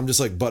along, and I'm just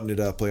like buttoning it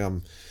up. Like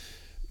I'm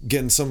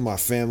getting some of my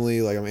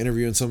family, like I'm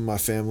interviewing some of my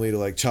family to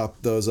like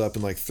chop those up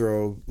and like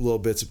throw little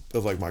bits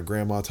of like my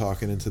grandma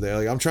talking into there.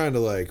 Like I'm trying to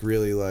like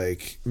really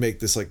like make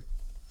this like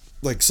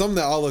something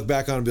that I'll look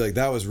back on and be like,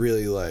 that was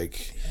really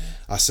like,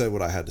 I said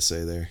what I had to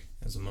say there.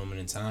 As a moment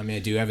in time. Yeah,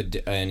 do you have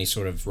any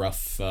sort of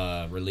rough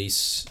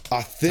release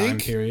I think time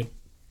period?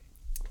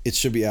 It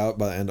should be out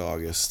by the end of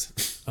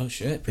August. Oh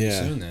shit, pretty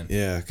soon then.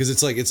 Yeah, because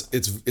it's like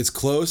it's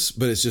close,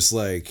 but it's just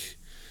like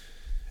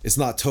it's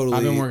not totally.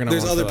 I've been working on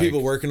There's one other for, people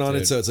like, working on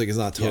dude, it, so it's like it's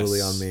not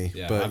totally on me.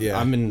 Yeah, But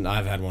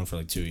I've had one for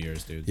like 2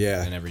 years, dude.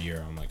 Yeah. And every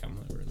year I'm like, I'm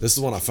gonna release. This is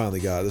the one I finally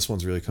got. This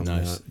one's really coming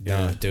Nice. out.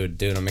 Yeah,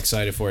 dude, I'm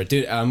excited for it,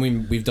 dude.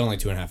 We've done like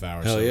 2.5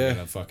 hours. Hell so yeah. We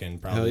gotta fucking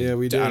probably. Hell yeah,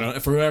 we do. I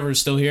don't, for whoever's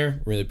still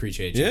here, really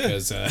appreciate you. Yeah.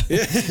 Because We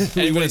anybody's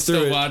went through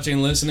still it.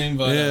 watching, listening,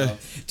 but Yeah.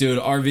 dude,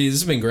 RV, this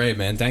has been great,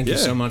 man. Thank you Yeah.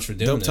 so much for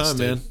doing Dope this, time,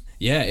 dude. man.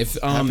 Yeah, if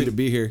Happy to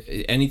be here.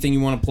 anything you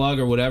want to plug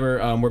or whatever,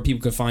 where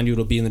people can find you,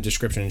 it'll be in the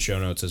description and show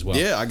notes as well.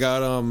 Yeah, I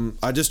got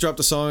I just dropped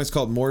a song. It's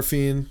called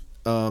Morphine.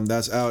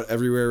 That's out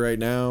everywhere right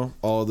now.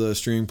 All the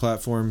streaming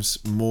platforms.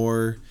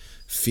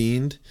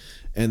 Morphine.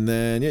 And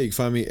then yeah, you can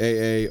find me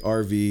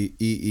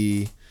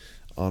AARVEE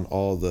on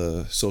all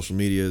the social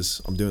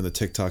medias. I'm doing the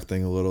TikTok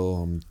thing a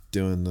little. I'm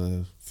doing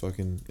the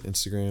fucking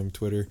Instagram,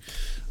 Twitter.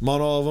 I'm on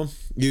all of them.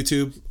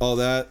 YouTube, all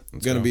that.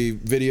 Gonna be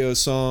videos,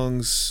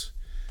 songs,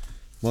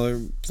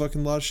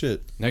 motherfucking lot of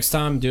shit. Next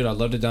time, dude, I'd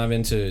love to dive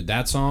into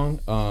that song.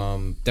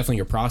 Definitely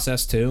your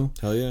process too.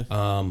 Hell yeah.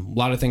 A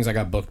lot of things I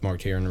got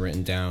bookmarked here and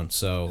written down.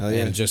 So Hell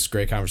yeah. and just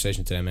great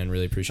conversation today, man.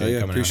 Really appreciate Hell you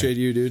yeah. coming Appreciate out.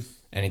 you, dude.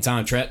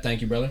 Anytime, Tret. Thank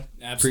you, brother.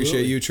 Absolutely.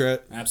 Appreciate you,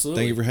 Tret.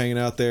 Absolutely. Thank you for hanging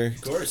out there.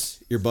 Of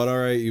course. Your butt all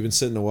right? You've been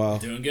sitting a while.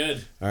 Doing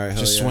good. All right, hell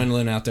Just yeah.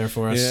 swindling out there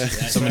for us. Yeah.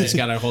 Somebody's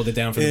got to hold it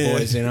down for the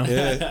boys, you know.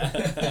 Yeah.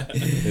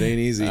 It ain't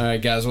easy. All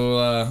right, guys.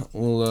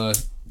 We'll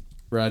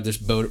ride this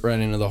boat right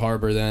into the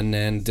harbor then.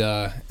 And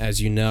as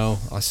you know,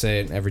 I say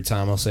it every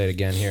time. I'll say it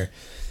again here.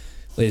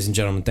 Ladies and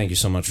gentlemen, thank you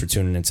so much for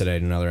tuning in today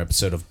to another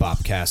episode of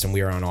Bopcast, and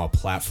we are on all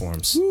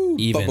platforms,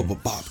 even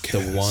Bopcast.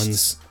 the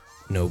ones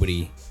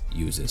nobody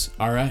uses.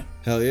 All right,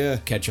 Hell yeah.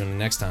 catch you on the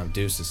next time.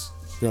 Deuces.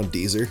 You're on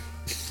Deezer.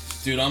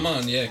 Dude, I'm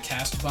on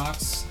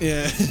Castbox.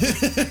 Yeah.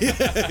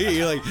 Yeah.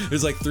 You're like,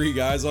 there's like 3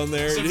 guys on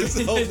there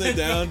just holding it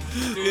down.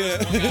 Yeah.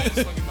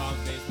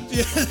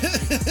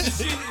 This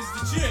shit is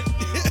the shit.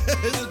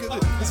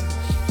 Look at this.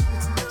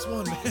 It's the next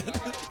one,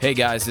 man. Hey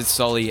guys, it's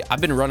Sully.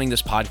 I've been running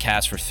this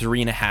podcast for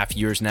 3.5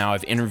 years now.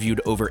 I've interviewed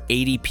over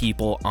 80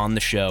 people on the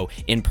show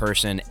in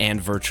person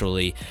and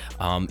virtually.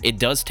 It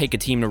does take a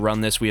team to run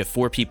this. We have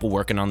 4 people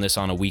working on this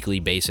on a weekly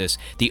basis.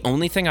 The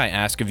only thing I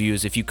ask of you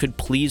is if you could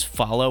please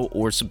follow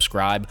or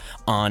subscribe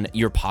on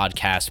your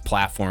podcast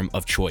platform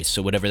of choice.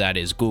 So whatever that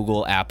is,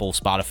 Google, Apple,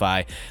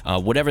 Spotify,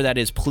 whatever that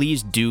is,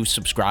 please do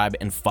subscribe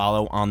and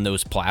follow on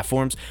those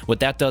platforms. What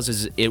that does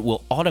is it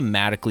will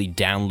automatically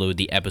download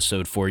the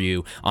episode for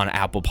you on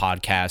Apple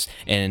Podcasts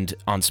and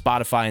on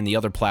Spotify and the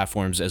other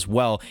platforms as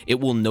well. It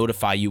will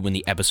notify you when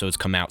the episodes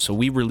come out. So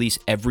we release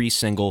every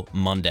single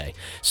Monday.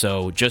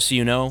 So just so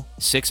you know,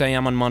 6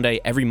 a.m. on Monday,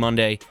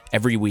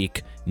 every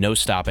week, no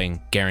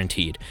stopping,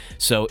 guaranteed.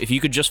 So if you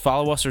could just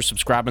follow us or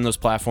subscribe on those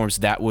platforms,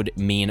 that would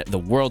mean the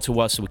world to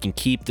us so we can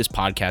keep this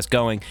podcast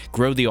going,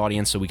 grow the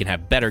audience so we can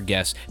have better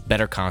guests,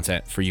 better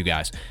content for you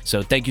guys.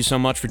 So thank you so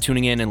much for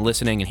tuning in and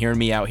listening and hearing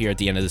me out here at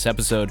the end of this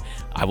episode.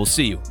 I will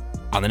see you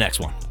on the next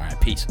one. All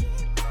right, peace.